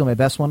reaction is usually my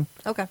best one.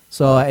 Okay.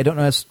 So I don't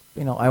know,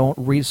 I won't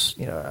rehearse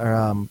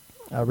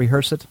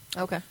it.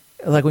 Okay.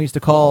 Like when we used to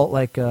call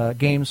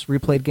games,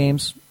 replayed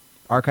games,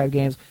 archive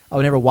games, I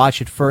would never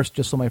watch it first,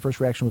 just so my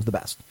first reaction was the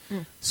best.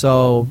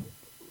 So,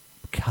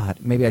 God,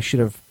 maybe I should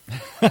have,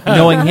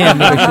 knowing him,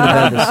 maybe I should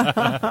have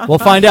done this. We'll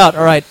find out.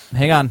 All right,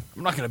 hang on.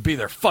 I'm not going to be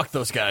there. Fuck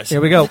those guys.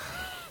 Here we go.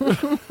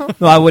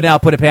 No, I would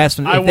not put it past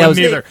him. I wouldn't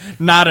either.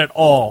 Not at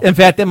all. In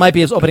fact, that might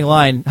be his opening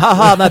line. Ha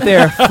ha, I'm not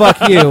there.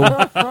 Fuck you.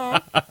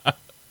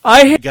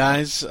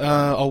 Guys,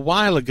 a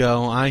while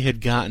ago, I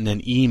had gotten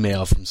an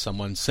email from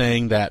someone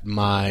saying that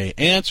my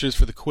answers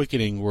for the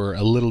quickening were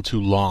a little too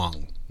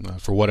long,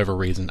 for whatever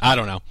reason. I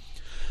don't know.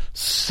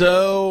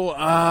 So,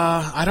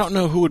 I don't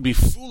know who would be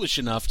foolish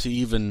enough to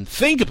even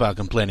think about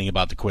complaining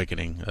about the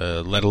quickening,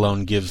 let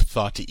alone give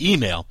thought to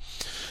email.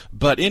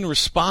 But in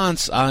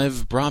response,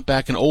 I've brought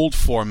back an old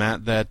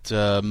format that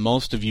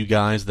most of you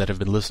guys that have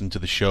been listening to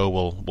the show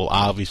will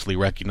obviously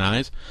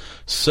recognize.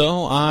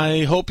 So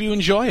I hope you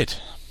enjoy it.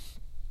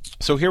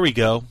 So here we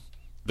go,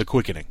 the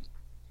quickening.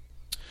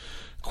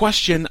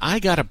 Question, I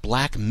got a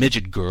black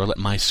midget girl at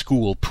my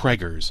school,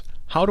 Preggers.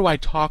 How do I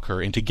talk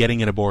her into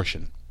getting an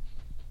abortion?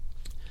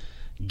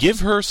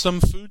 Give her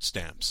some food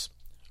stamps.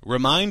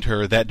 Remind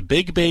her that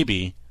big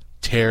baby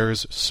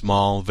tears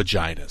small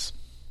vaginas.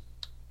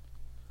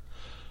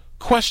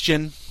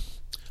 Question,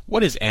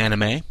 what is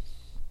anime?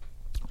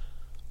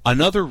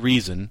 Another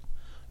reason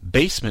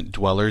basement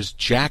dwellers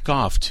jack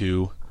off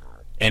to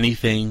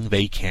anything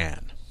they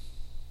can.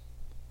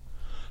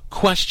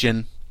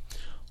 Question,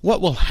 what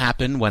will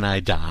happen when I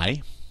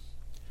die?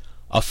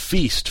 A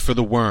feast for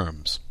the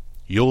worms.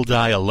 You'll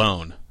die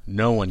alone.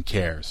 No one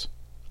cares.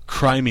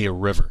 Cry me a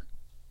river.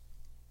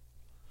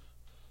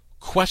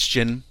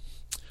 Question,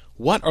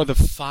 what are the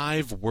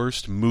 5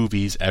 worst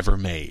movies ever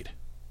made?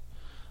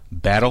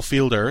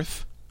 Battlefield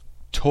Earth,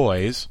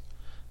 Toys,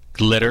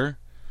 Glitter,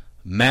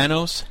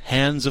 Manos,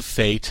 Hands of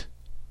Fate,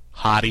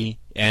 Hottie,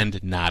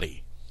 and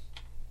Naughty.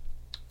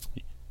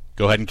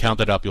 Go ahead and count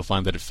that up. You'll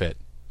find that it fit.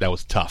 That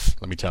was tough,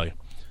 let me tell you.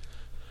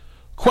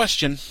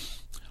 Question,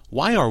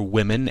 why are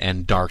women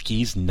and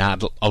darkies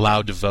not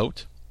allowed to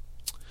vote?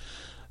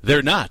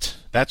 They're not.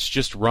 That's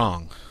just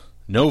wrong.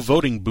 No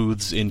voting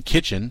booths in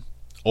kitchen.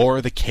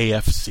 or the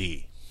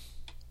KFC?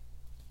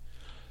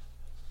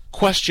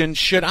 Question,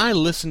 should I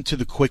listen to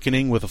The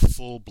Quickening with a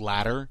full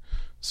bladder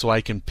so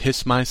I can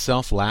piss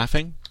myself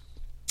laughing?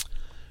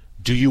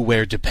 Do you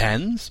wear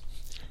Depends?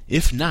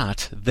 If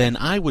not, then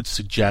I would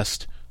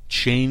suggest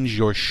change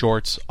your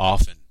shorts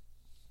often.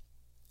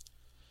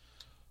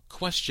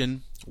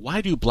 Question,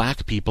 why do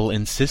black people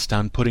insist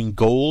on putting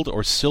gold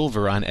or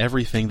silver on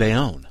everything they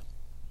own?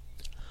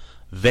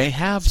 They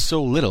have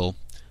so little,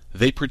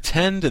 they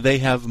pretend they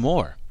have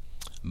more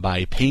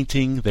by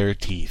painting their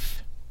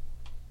teeth.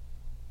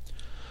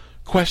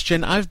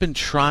 Question, I've been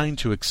trying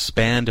to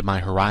expand my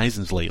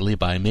horizons lately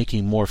by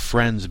making more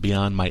friends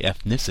beyond my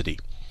ethnicity.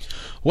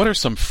 What are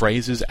some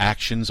phrases,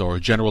 actions, or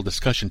general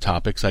discussion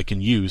topics I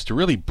can use to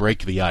really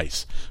break the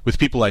ice with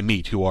people I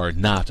meet who are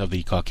not of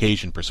the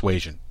Caucasian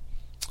persuasion?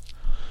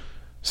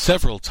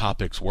 Several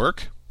topics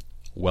work: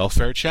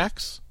 welfare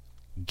checks,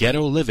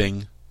 ghetto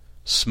living,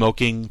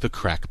 smoking the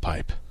crack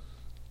pipe.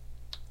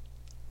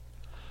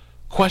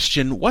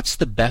 Question, what's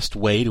the best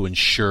way to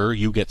ensure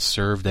you get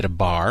served at a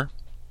bar?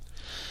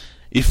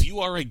 If you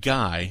are a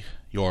guy,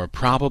 you're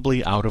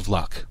probably out of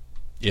luck.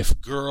 If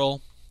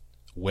girl,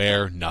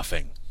 wear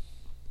nothing.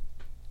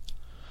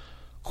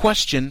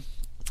 Question,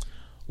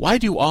 why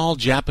do all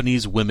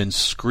Japanese women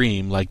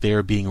scream like they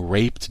are being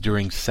raped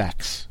during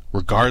sex,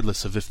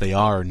 regardless of if they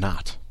are or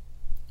not?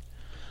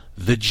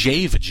 The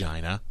J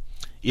vagina,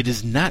 it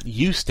is not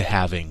used to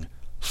having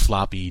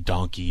floppy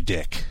donkey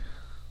dick.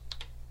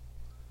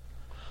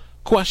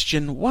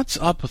 Question, what's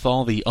up with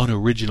all the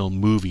unoriginal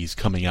movies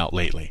coming out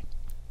lately?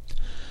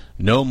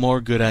 No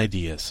more good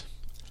ideas.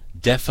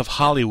 Death of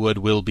Hollywood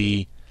will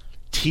be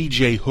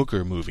T.J.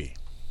 Hooker movie.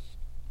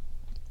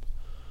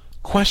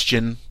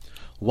 Question,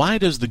 why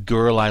does the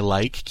girl I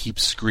like keep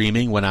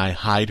screaming when I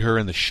hide her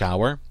in the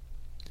shower?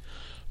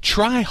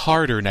 Try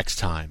harder next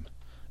time.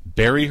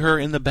 Bury her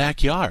in the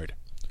backyard.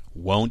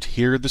 Won't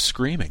hear the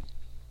screaming.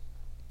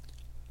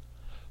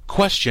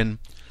 Question,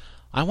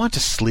 I want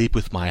to sleep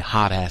with my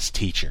hot-ass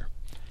teacher.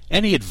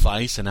 Any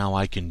advice on how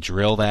I can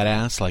drill that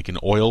ass like an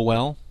oil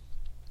well?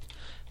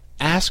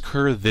 Ask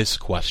her this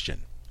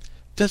question.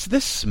 Does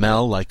this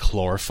smell like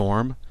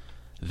chloroform?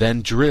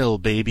 Then drill,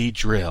 baby,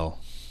 drill.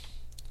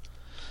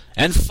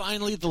 And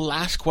finally, the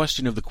last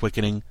question of The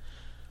Quickening.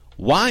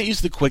 Why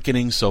is The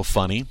Quickening so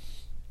funny?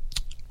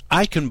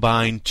 I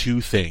combine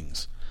two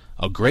things: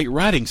 a great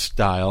writing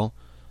style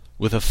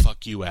with a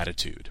fuck you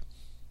attitude.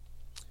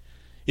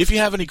 If you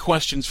have any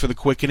questions for The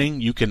Quickening,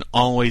 you can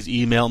always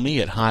email me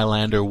at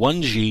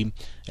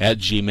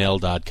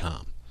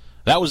highlander1g@gmail.com.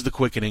 That was The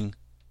Quickening.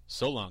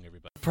 So long,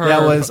 everybody.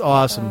 That was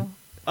awesome.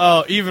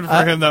 Oh, even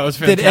for him, that was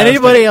fantastic. Did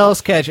anybody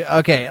else catch it?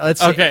 Okay, let's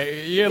see.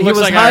 Okay, he looks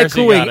was like IRC got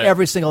haikuing it.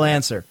 every single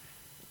answer.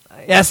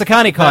 Yeah,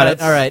 Sakani caught it.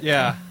 All right.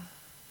 Yeah.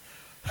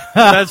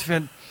 That's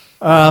been.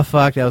 Oh,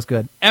 fuck, that was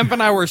good. Emp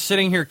and I were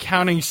sitting here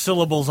counting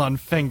syllables on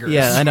fingers.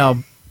 Yeah, I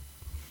know.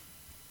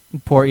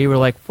 Poor you were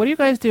like, what are you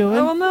guys doing?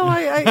 Oh, well, no,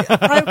 I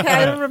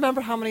don't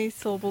remember how many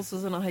syllables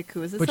was in a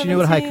haiku. Is it But 17? you knew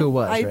what haiku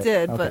was, I right?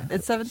 did, Okay. but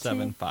it's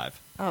 17? 7-5.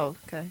 Oh,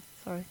 okay.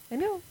 Sorry. I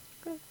knew.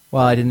 Good.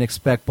 Well, I didn't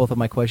expect both of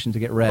my questions to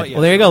get read. But yeah,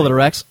 well, there you go, Little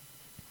Rex.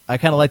 I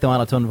kind of like the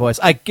monotone voice.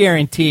 I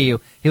guarantee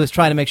you he was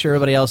trying to make sure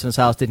everybody else in his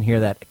house didn't hear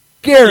that.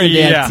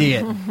 Guarantee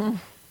it.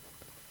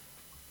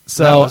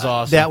 So that was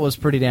awesome. That was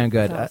pretty damn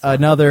good.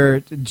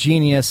 Another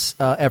genius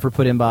effort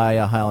put in by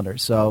Highlander.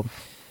 So,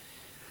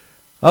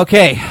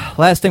 okay,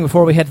 last thing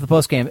before we head to the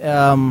post game.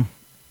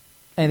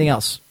 Anything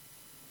else?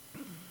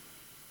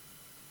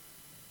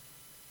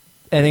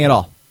 Anything at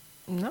all?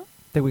 No.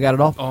 Think we got it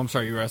all? Oh, I'm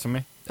sorry, you were asking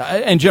me?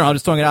 In general, I'm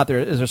just throwing it out there.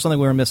 Is there something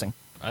we were missing?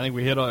 I think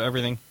we hit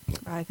everything.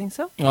 I think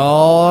so.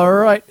 All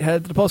right,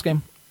 head to the post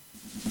game.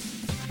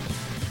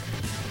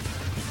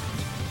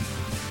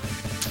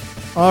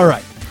 All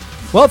right.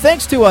 Well,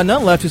 thanks to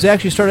None Left, who's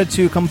actually started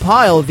to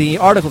compile the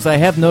articles. I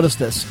have noticed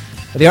this.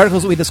 The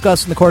articles that we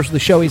discussed in the course of the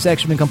show, he's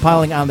actually been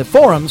compiling on the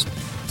forums,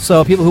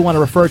 so people who want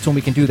to refer to him,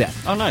 we can do that.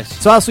 Oh, nice.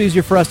 It's also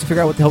easier for us to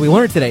figure out what the hell we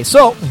learned today.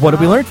 So, what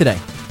did we learn today?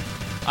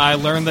 I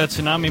learned that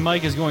Tsunami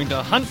Mike is going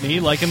to hunt me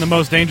like in the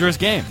Most Dangerous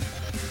Game.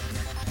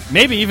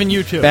 Maybe even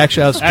you, too.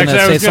 Actually, I was going to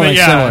say something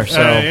similar.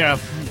 So. Yeah,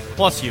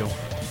 plus you.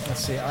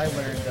 Let's see, I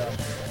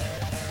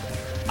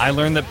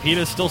learned that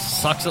PETA still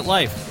sucks at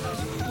life.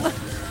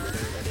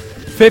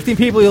 15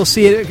 people you'll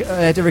see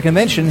at every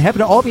convention happen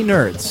to all be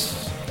nerds.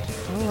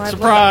 Oh,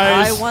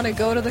 Surprise! I want to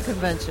go to the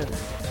convention.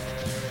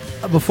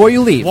 Before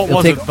you leave, What it'll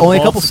was take it, the only a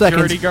bald couple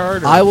security seconds.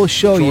 guard or I will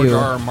show George you.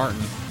 R. R. Martin?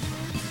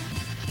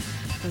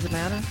 Does it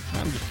matter?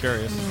 I'm just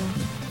curious.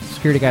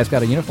 Security guy's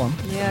got a uniform.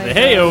 Yeah.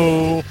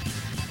 Hey-o!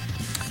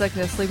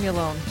 Sickness, leave me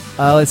alone.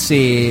 Let's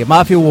see.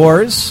 Mafia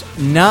Wars.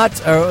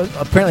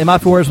 Apparently,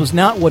 Mafia Wars was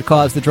not what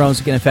caused the drones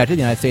to get infected.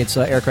 The United States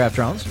aircraft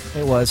drones.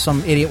 It was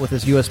some idiot with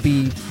his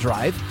USB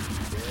drive.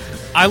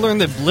 I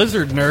learned that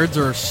Blizzard nerds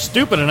are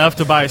stupid enough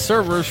to buy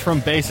servers from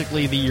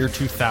basically the year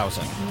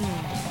 2000.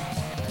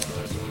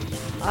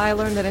 I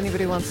learned that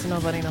anybody wants to know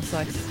about anal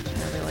sex.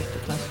 Yeah, they like the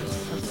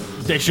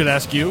questions. They should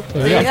ask you.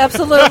 They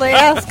absolutely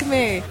ask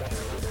me.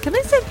 Can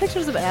they send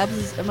pictures of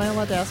abs? Am I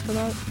allowed to ask for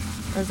that?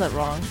 Or is that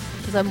wrong?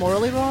 Is that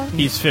morally wrong?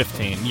 He's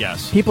 15,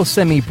 yes. People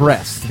send me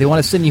breasts. If they want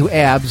to send you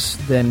abs,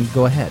 then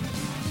go ahead.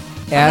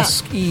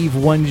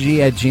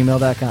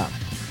 AskEve1G@gmail.com.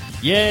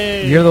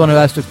 Yay! You're the one who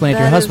has to explain it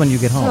to your That husband when you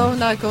is get home. so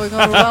not going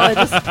over well. I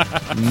just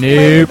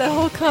Nope. the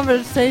whole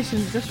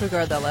conversation.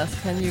 Disregard that last.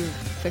 Can you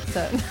fix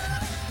that?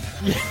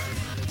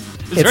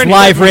 It's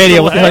live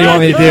radio. What the hell do you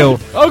want me to do?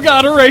 Oh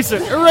God, erase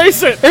it!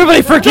 Erase it!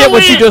 Everybody forget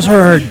what you just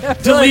heard.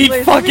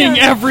 Delete fucking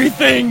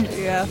everything!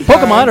 Yeah.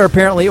 Pokemon are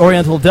apparently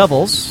Oriental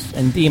devils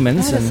and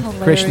demons, That is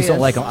and Christians don't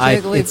like them.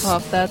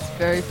 Jigglypuff, that's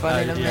very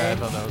funny to me.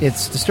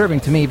 It's disturbing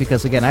to me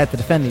because, again, I have to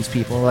defend these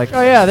people. Like,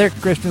 oh yeah, they're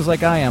Christians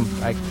like I am,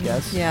 I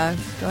guess. Yeah,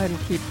 go ahead and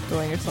keep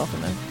throwing yourself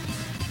in there.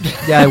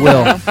 Yeah, I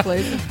will.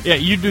 Please. Yeah,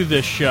 you do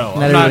this show.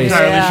 Not I'm not everybody's-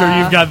 entirely sure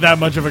you've got that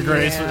much of a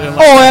grace.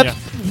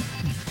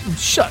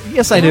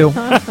 Yes, I do.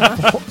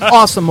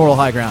 Awesome moral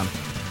high ground.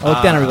 I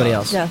look down at everybody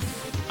else. Yes.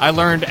 I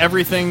learned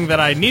everything that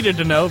I needed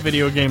to know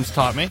video games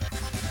taught me,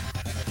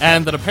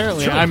 and that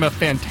apparently True. I'm a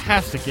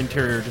fantastic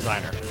interior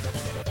designer.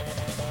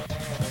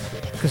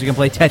 Because you can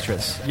play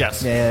Tetris.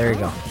 Yes. Yeah, there you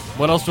go.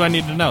 What else do I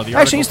need to know? The Actually, I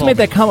article used to told make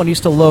me. that comment. I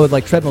used to load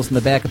like treadmills in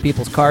the back of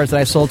people's cars that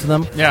I sold to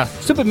them. Yeah.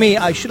 Stupid me.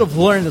 I should have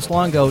learned this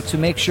long ago to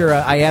make sure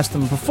I asked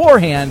them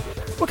beforehand,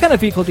 what kind of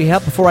vehicle do you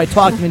have before I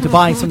talk them into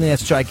buying something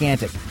that's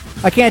gigantic.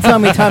 I can't tell how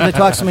many times I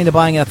talked somebody into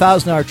buying a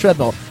 $1,000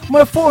 treadmill.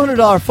 Well, a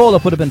 $400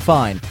 fold-up would have been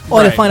fine.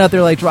 Only to Right. find out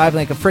they're like driving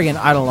like a friggin',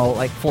 I don't know,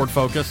 like Ford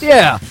Focus.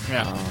 Yeah.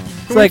 Yeah.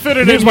 It's Can we like, fit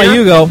it here's in my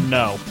here? Yugo.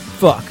 No.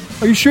 Fuck.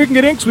 Are you sure you can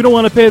get in? Because we don't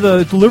want to pay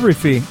the delivery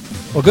fee.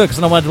 Well, good, because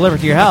I don't want to deliver it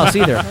to your house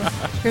either.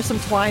 Here's some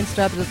twine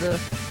strapped to the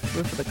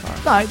roof of the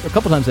car. A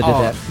couple times I did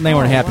that, and they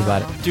weren't happy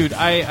about it. Dude,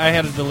 I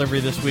had a delivery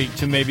this week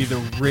to maybe the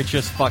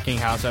richest fucking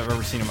house I've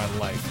ever seen in my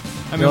life.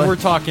 I mean, Really? we're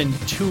talking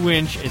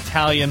 2-inch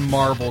Italian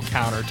marble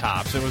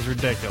countertops. It was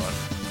ridiculous.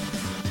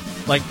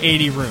 Like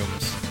 80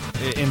 rooms.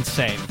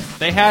 Insane.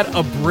 They had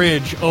a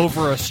bridge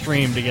over a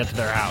stream to get to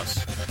their house.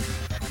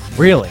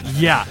 Really?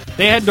 Yeah.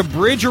 They had to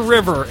bridge a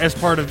river as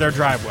part of their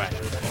driveway.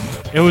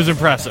 It was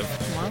impressive.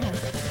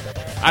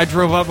 I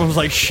drove up and was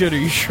like, shit, are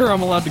you sure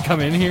I'm allowed to come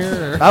in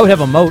here? Or? I would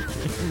have a moat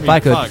if I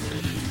could. Fuck.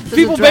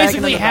 People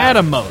basically had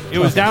a moat. It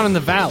was down in the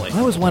valley. I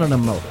always wanted a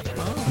moat.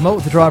 A moat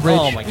with a drawbridge.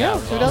 Oh, my God.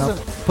 Who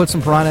doesn't? Put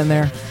some piranha in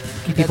there.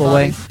 Keep people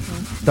away.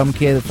 bodies. Dumb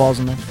kid that falls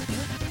in there.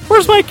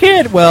 Where's my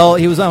kid? Well,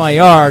 he was on my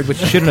yard, which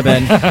he shouldn't have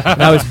been.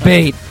 And I was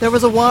bait. There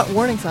was a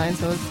warning sign,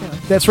 so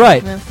it's, That's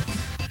right. Yeah.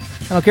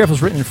 I don't care if it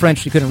was written in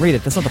French, you couldn't read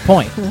it. That's not the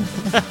point.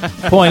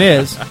 Point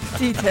is,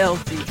 Details.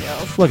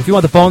 look, if you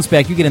want the bones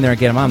back, you get in there and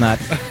get them. I'm not.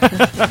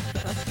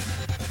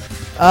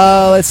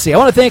 Let's see. I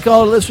want to thank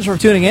all the listeners for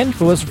tuning in. If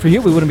it wasn't for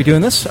you, we wouldn't be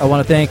doing this. I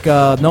want to thank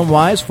Gnome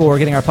Wise for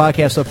getting our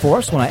podcast up for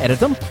us when I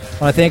edit them.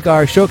 I want to thank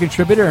our show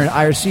contributor and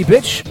IRC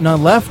bitch,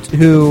 None Left,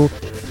 who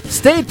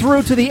stayed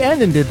through to the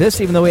end and did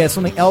this, even though he had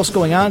something else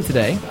going on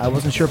today. I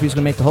wasn't sure if he was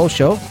going to make the whole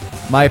show.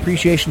 My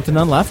appreciation to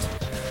None Left.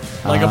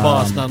 Like a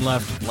boss, none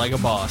left. Like a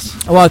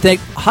boss. I want to thank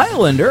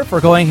Highlander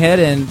for going ahead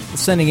and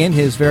sending in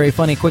his very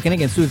funny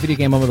quickening and stupid video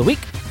game moment of the week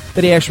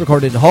that he actually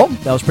recorded at home.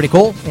 That was pretty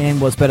cool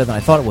and was better than I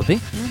thought it would be.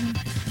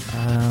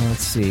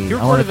 Let's see. You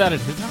recorded that at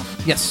his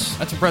house? Yes.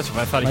 That's impressive.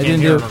 I thought he I came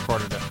didn't here do and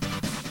recorded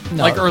it.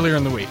 No. Like earlier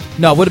in the week.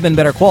 No, it would have been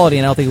better quality,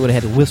 and I don't think he would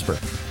have had to whisper.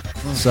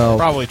 So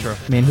Probably true.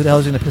 I mean, who the hell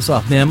is going to piss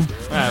off Nim?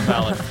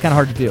 Valid. Kind of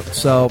hard to do.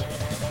 So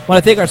I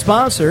want to thank our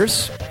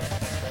sponsors.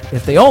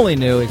 If they only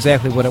knew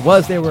exactly what it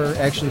was they were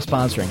actually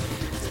sponsoring.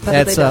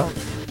 But they don't.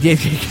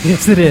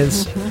 Yes, it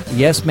is.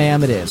 Yes,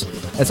 ma'am, it is.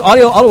 That's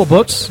Audible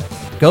Books.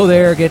 Go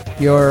there,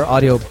 get your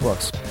audio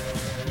books.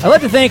 I'd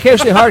like to thank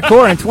Casually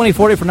Hardcore and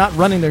 2040 for not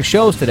running their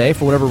shows today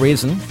for whatever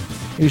reason.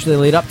 Usually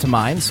they lead up to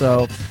mine,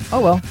 so oh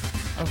well.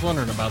 I was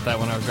wondering about that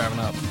when I was driving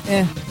up.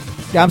 Yeah,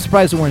 I'm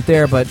surprised they weren't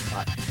there, but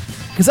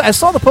because I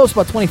saw the post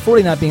about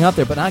 2040 not being up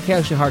there, but not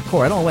Casually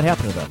Hardcore. I don't know what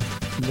happened to them.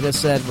 They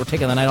just said we're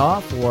taking the night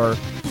off, or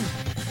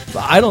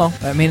I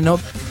don't know. I mean, no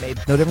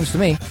difference to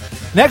me.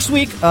 Next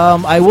week,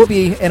 I will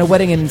be in a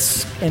wedding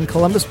in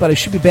Columbus, but I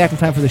should be back in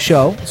time for the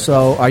show.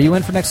 So, are you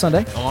in for next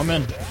Sunday? Oh, I'm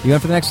in. You in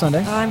for the next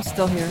Sunday? I'm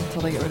still here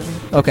until they get rid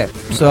of me. Okay,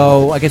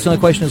 so I guess the only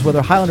question is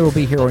whether Highlander will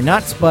be here or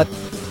not, but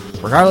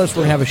regardless,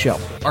 we're going to have a show.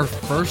 Our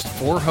first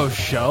four-host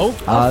show?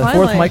 The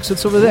fourth mic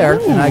sits over there,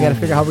 and I got to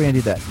figure out how we're going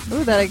to do that.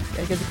 Ooh, that I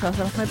get to cross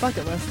off my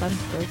bucket list. I'm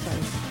very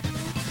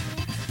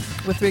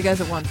excited. With 3 guys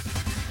at once.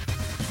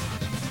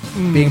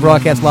 Being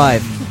broadcast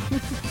live.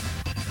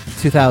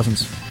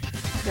 2000s.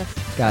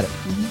 Yes. Got it.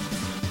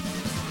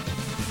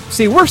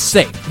 See, we're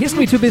safe. He's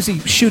going to be too busy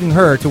shooting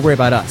her to worry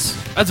about us.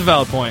 That's a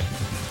valid point.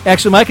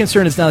 Actually, my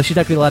concern is now that she's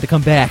not going to be allowed to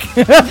come back.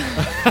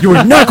 You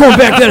are not going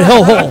back to that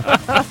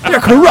hellhole. They're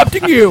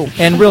corrupting you.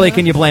 And really,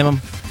 can you blame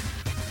them?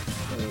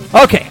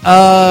 Okay,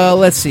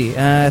 let's see.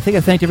 I think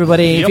I thanked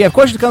everybody. Yep. If you have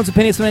questions, comments,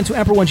 opinions, send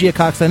them to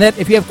Emperor1G@Cox.net.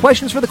 If you have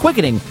questions for the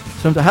quickening,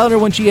 send them to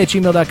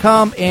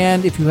Highlander1G@gmail.com.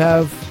 And if you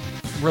have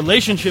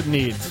relationship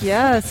needs,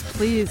 yes,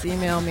 please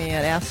email me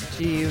at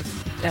AskJeeves.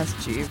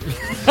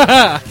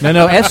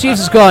 No, Ask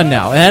Jeeves is gone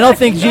now. And I don't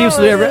think Jeeves is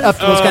ever up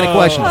to those kind of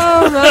questions.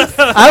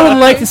 Oh, I would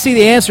like to see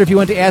the answer if you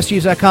went to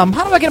AskJeeves.com.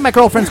 How do I get my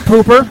girlfriend's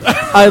pooper?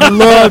 I'd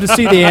love to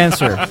see the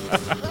answer.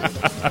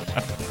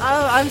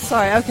 I'm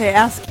sorry. Okay,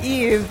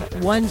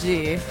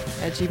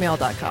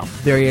 askeve1g@gmail.com.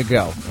 There you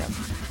go.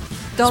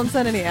 Don't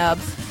send any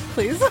abs,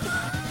 please.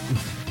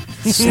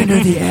 Send her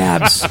the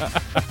abs.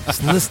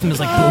 Just list them as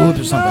like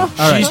boobs or something.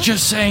 All She's right.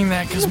 just saying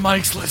that because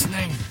Mike's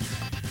listening.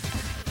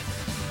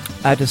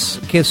 I have to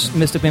kiss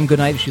Mystic Mim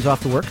goodnight. She's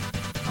off to work.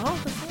 Oh,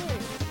 that's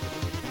right.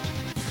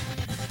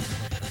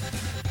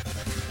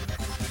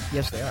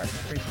 Yes, they are.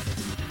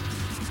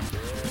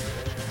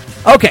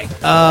 Okay.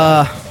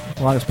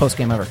 Longest post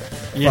game ever.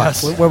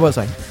 Yes. Where was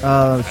I?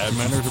 Bad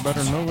manners are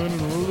better than no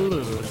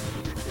manners.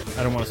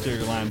 I don't want to steal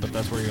your line, but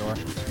that's where you are.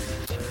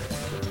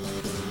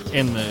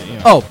 In the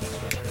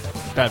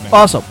bad manners.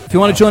 Also, if you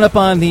want to join up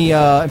on the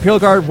Imperial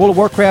Guard World of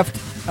Warcraft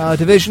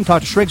division,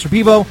 talk to Shrinks or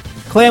Bevo,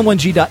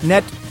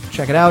 clan1g.net.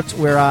 Check it out.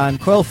 We're on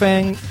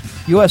Coilfang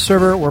US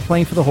server. We're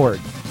playing for the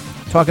Horde.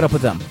 Talk it up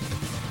with them.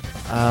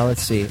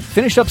 Let's see.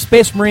 Finished up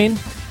Space Marine.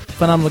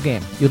 Phenomenal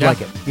game. You'd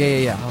like it.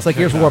 Yeah. It's like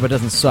Gears of War, but it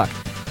doesn't suck.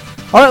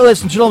 All right,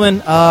 ladies and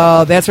gentlemen,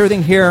 that's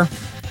everything here.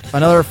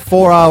 Another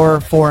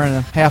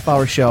 4.5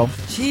 hour show.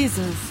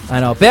 Jesus. I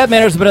know. Bad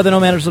manners are better than no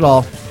manners at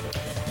all.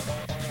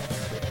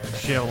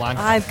 She have a line?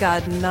 I've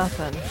got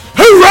nothing.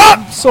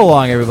 Hoorah! So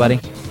long, everybody.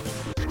 That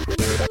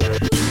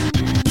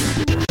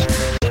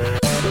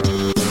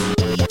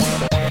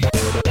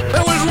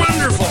was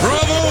wonderful.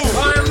 Bravo!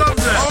 I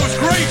loved that. Oh, it was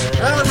great.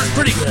 Well, it was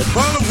pretty good.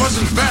 Well, it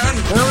wasn't bad.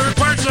 Well, there were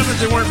parts of it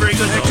that weren't very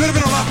good. It could have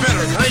been a lot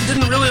better. I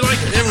didn't really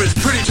like it. It was